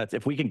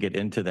 if we can get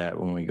into that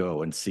when we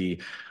go and see,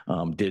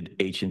 did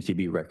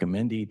H&TB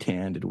recommend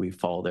ETAN? Did we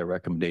follow their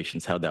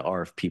recommendations? How'd that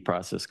RFP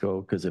process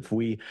go? Because if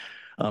we,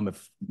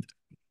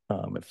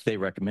 if they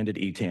recommended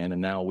ETAN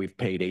and now we've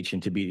paid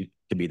H&TB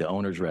to be the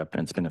owner's rep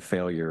and it's been a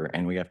failure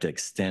and we have to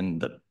extend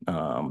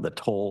the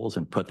tolls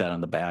and put that on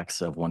the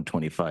backs of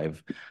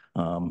 125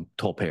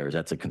 toll payers,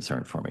 that's a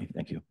concern for me.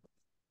 Thank you.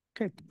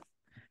 Okay.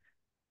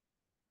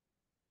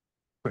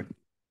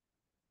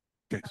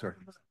 Okay, sorry.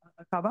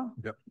 Akaba?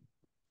 Yep.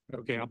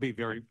 Okay, I'll be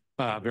very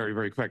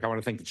quick. I want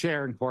to thank the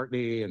chair and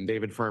Courtney and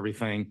David for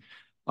everything.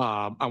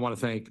 I want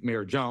to thank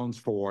Mayor Jones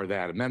for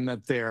that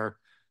amendment there.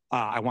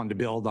 I wanted to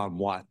build on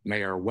what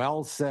Mayor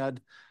Wells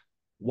said.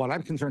 What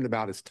I'm concerned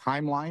about is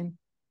timeline.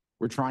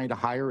 We're trying to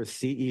hire a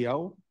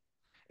CEO,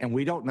 and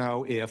we don't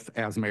know if,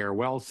 as Mayor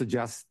Wells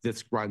suggests,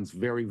 this runs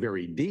very,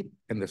 very deep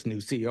and this new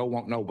CEO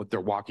won't know what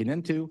they're walking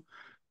into,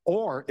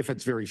 or if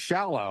it's very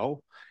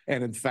shallow,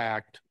 and in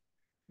fact,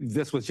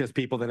 this was just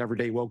people that every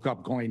day woke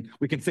up going,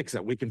 we can fix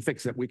it, we can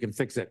fix it, we can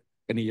fix it.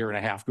 And a year and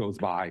a half goes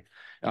by,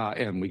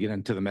 and we get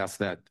into the mess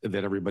that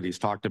everybody's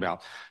talked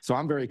about. So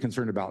I'm very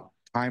concerned about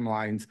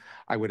timelines.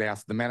 I would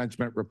ask the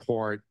management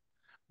report.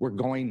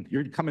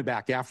 You're coming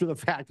back after the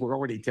fact. We're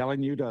already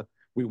telling you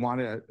we want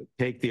to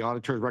take the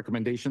auditor's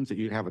recommendations, that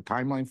you have a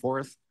timeline for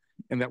us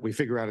and that we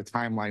figure out a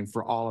timeline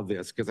for all of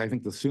this. Because I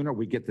think the sooner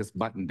we get this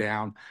buttoned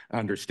down,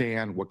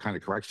 understand what kind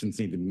of corrections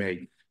need to be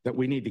made, that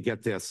we need to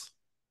get this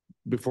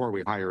before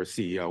we hire a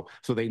CEO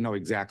so they know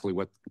exactly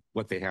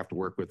what they have to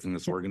work with in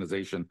this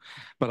organization.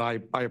 But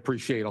I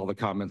appreciate all the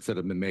comments that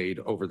have been made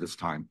over this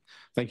time.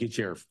 Thank you,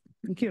 Chair.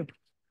 Thank you.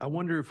 I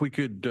wonder if we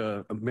could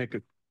make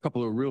a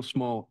couple of real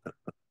small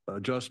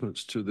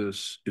adjustments to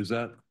this. Is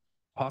that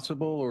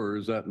possible or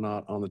is that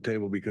not on the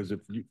table? Because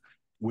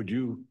would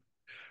you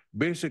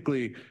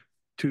basically,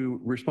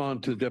 to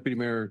respond to Deputy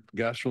Mayor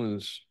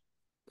Gashlin's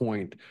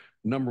point,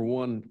 number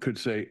one could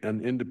say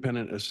an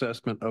independent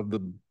assessment of the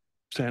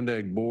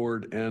SANDAG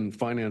board and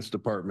finance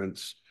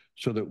departments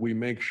so that we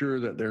make sure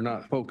that they're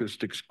not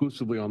focused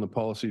exclusively on the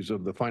policies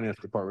of the finance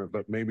department,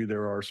 but maybe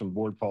there are some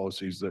board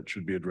policies that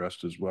should be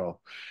addressed as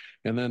well.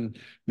 And then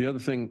the other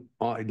thing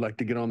I'd like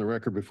to get on the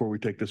record before we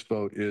take this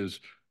vote is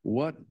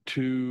what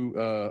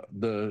to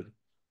the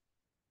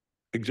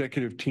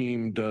executive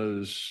team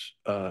does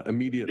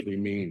immediately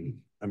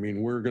mean? I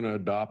mean, we're going to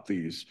adopt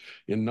these.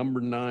 In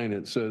number 9,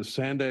 it says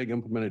SANDAG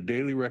implemented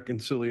daily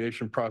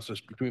reconciliation process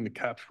between the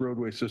CAPS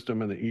roadway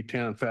system and the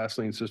ETAN fast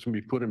lane system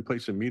be put in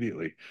place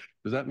immediately.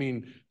 Does that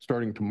mean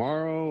starting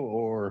tomorrow,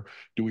 or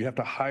do we have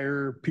to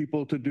hire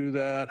people to do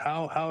that?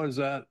 How is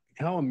that?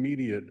 How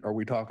immediate are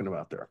we talking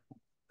about there?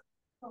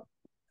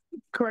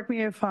 Correct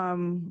me if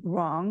I'm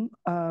wrong,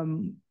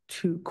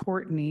 to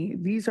Courtney.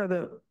 These are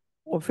the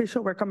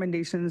official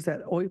recommendations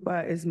that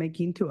OIPA is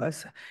making to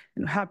us.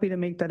 I'm happy to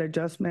make that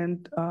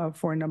adjustment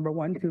for number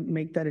 1 to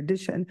make that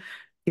addition.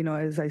 You know,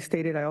 as I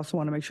stated, I also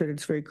want to make sure that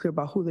it's very clear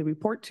about who they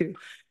report to.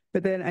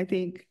 But then I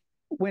think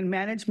when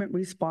management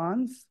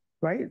responds,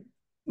 right?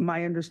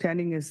 my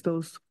understanding is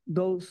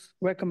those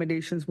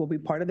recommendations will be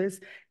part of this.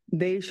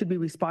 They should be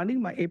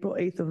responding by April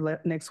 8th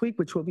of next week,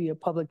 which will be a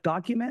public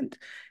document.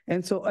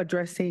 And so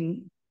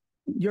addressing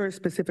your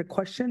specific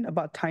question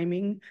about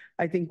timing,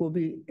 I think will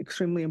be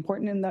extremely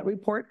important in that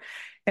report.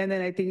 And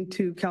then I think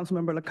to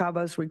Councilmember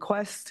LaCava's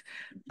request,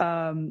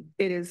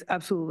 it is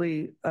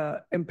absolutely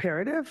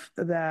imperative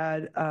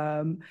that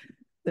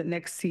the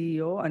next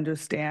CEO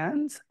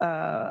understands,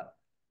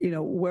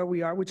 where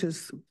we are, which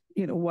is,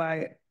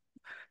 why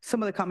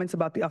some of the comments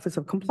about the Office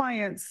of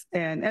Compliance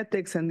and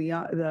Ethics and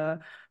the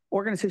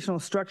organizational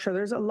structure,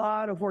 there's a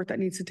lot of work that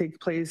needs to take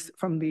place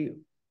from the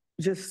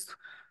just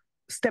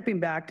stepping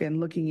back and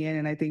looking in.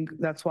 And I think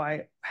that's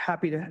why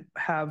happy to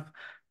have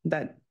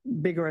that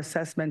bigger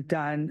assessment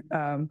done.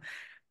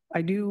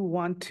 I do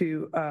want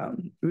to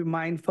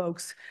remind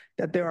folks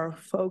that there are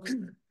folks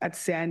at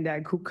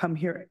SANDAG who come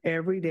here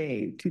every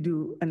day to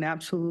do an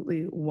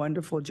absolutely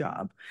wonderful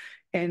job.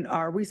 And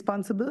our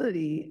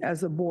responsibility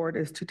as a board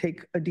is to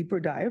take a deeper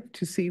dive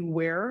to see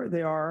where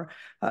there are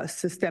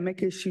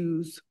systemic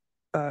issues,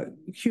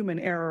 human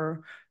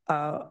error,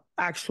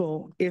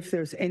 if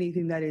there's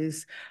anything that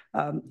is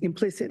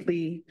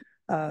implicitly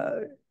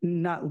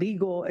not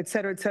legal, et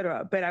cetera, et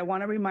cetera. But I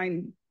want to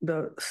remind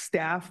the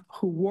staff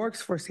who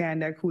works for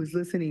SANDAG, who is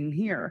listening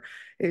here,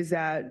 is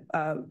that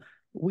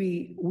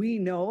we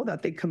know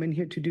that they come in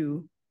here to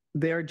do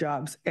their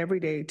jobs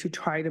every day to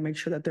try to make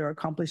sure that they're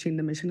accomplishing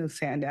the mission of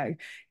SANDAG.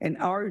 And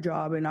our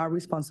job and our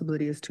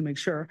responsibility is to make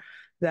sure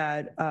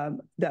that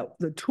that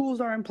the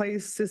tools are in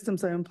place,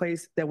 systems are in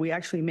place, that we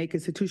actually make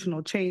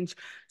institutional change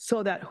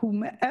so that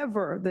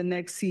whomever the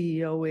next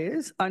CEO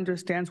is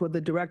understands what the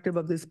directive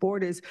of this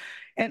board is.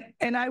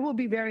 And I will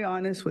be very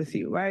honest with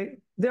you, right?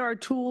 There are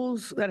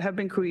tools that have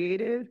been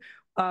created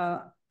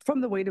from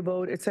the way to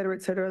vote, et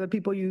cetera, that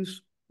people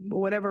use for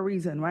whatever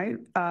reason, right?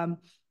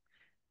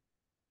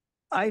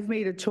 I've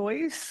made a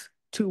choice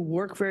to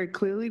work very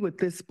clearly with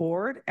this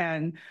board,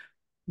 and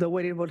the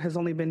weighted vote has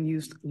only been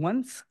used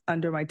once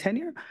under my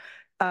tenure.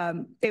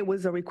 It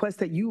was a request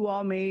that you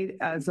all made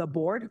as a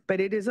board, but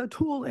it is a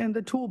tool in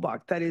the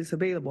toolbox that is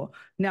available.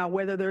 Now,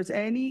 whether there's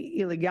any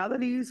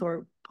illegalities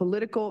or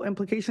political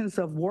implications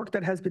of work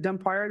that has been done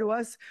prior to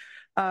us,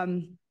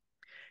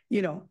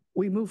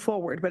 we move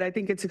forward. But I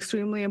think it's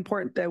extremely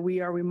important that we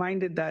are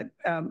reminded that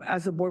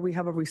as a board, we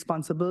have a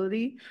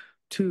responsibility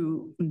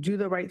to do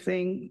the right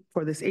thing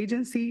for this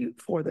agency,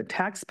 for the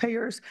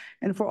taxpayers,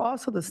 and for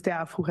also the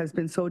staff who has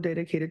been so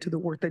dedicated to the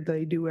work that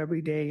they do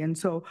every day. And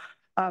so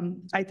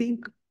I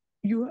think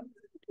you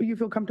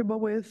feel comfortable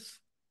with,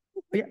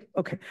 yeah,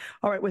 okay.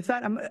 All right, with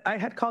that, I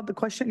had called the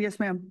question. Yes,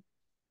 ma'am.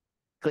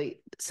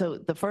 So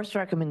the first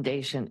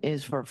recommendation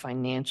is for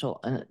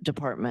financial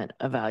department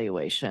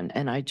evaluation.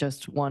 And I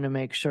just want to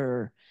make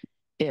sure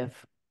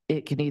if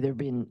it can either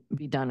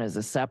be done as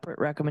a separate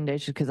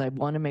recommendation, because I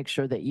want to make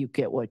sure that you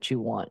get what you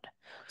want.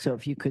 So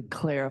if you could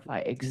clarify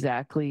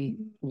exactly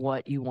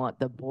what you want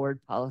the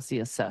board policy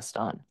assessed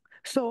on.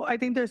 So I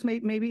think there's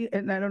maybe,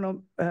 and I don't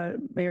know,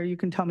 Mayor, you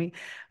can tell me.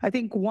 I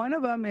think one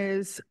of them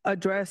is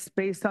addressed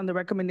based on the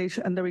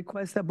recommendation and the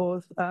request that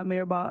both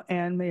Mayor Ba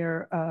and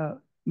Mayor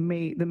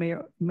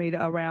made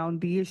around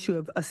the issue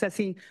of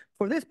assessing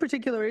for this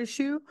particular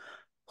issue.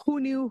 Who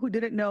knew, who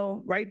didn't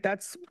know, right?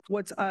 That's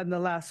what's on the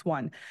last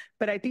one.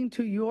 But I think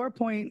to your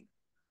point,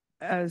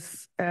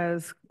 as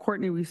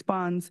Courtney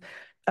responds,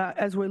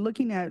 as we're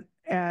looking at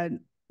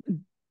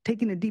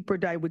taking a deeper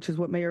dive, which is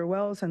what Mayor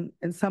Wells and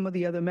some of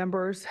the other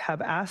members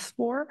have asked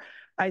for,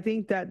 I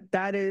think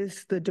that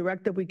is the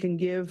directive we can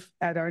give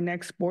at our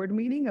next board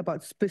meeting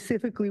about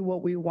specifically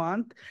what we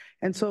want.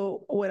 And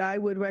so what I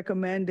would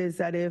recommend is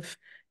that if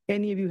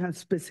any of you have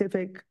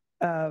specifics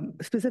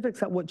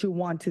of what you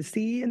want to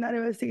see in that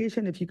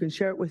investigation, if you can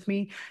share it with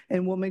me,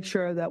 and we'll make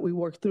sure that we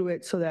work through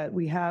it so that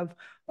we have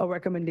a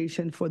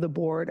recommendation for the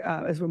board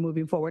as we're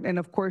moving forward. And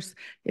of course,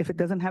 if it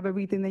doesn't have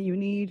everything that you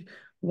need,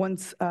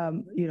 once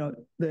the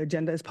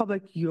agenda is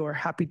public, you're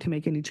happy to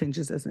make any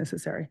changes as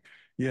necessary.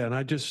 Yeah, and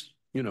I just,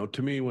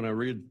 to me, when I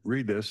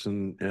read this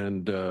and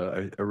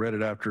I read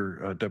it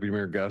after Deputy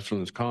Mayor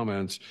Gaston's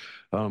comments,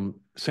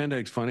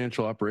 SANDAG's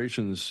financial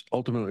operations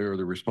ultimately are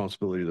the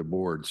responsibility of the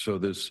board. So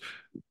this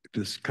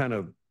kind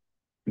of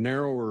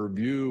narrower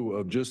view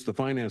of just the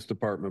finance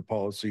department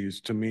policies,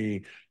 to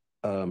me,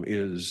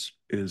 is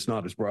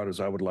not as broad as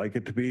I would like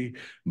it to be.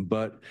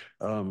 But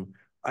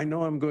I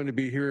know I'm going to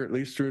be here at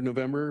least through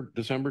November,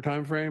 December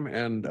timeframe,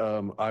 and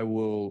I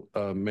will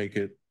make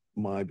it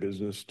my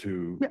business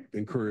to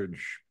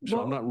encourage. So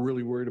I'm not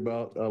really worried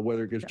about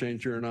whether it gets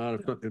changed here or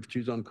not. If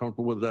she's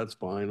uncomfortable with it, that's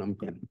fine. I'm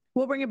good.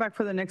 We'll bring it back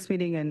for the next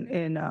meeting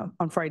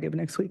on Friday of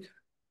next week.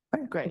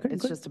 Right. Great. Okay,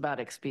 it's just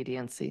about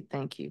expediency.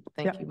 Thank you.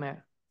 Thank you,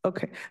 Mayor.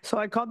 Okay, so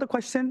I called the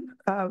question.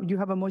 You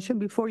have a motion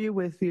before you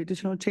with the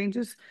additional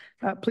changes.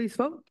 Please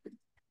vote.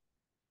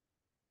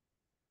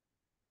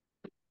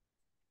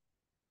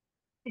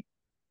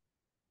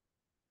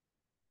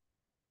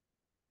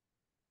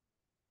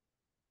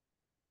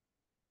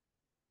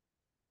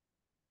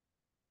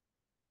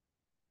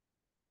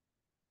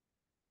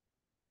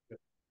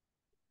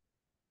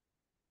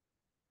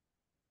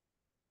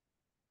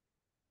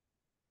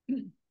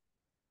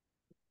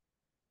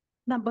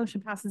 That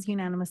motion passes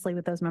unanimously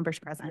with those members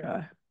present.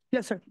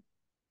 Yes, sir.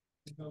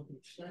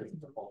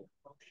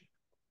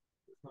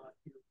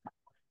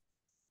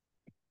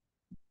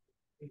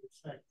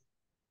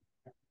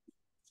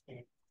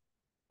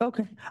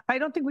 Okay, I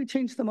don't think we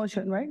changed the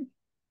motion, right?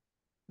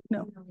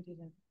 No.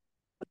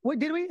 What,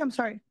 did we? I'm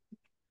sorry.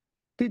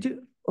 Did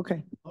you?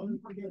 Okay.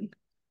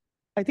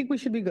 I think we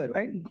should be good,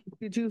 right?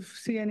 Did you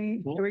see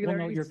any We'll note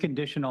irregularities? your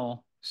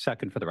conditional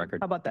second for the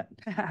record. How about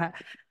that?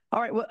 All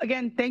right. Well,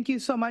 again, thank you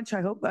so much.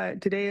 I hope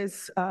today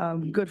is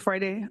Good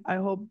Friday. I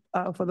hope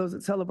for those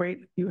that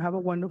celebrate, you have a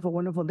wonderful,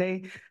 wonderful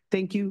day.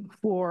 Thank you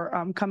for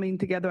coming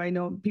together. I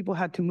know people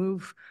had to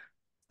move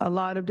a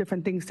lot of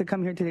different things to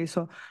come here today.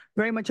 So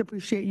very much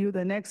appreciate you.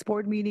 The next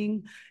board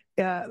meeting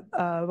of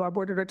our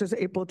board of directors,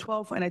 April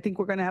 12th, and I think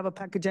we're going to have a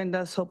packed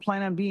agenda. So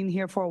plan on being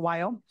here for a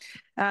while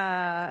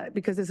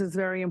because this is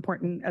very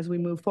important as we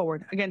move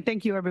forward. Again,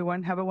 thank you,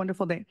 everyone. Have a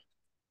wonderful day.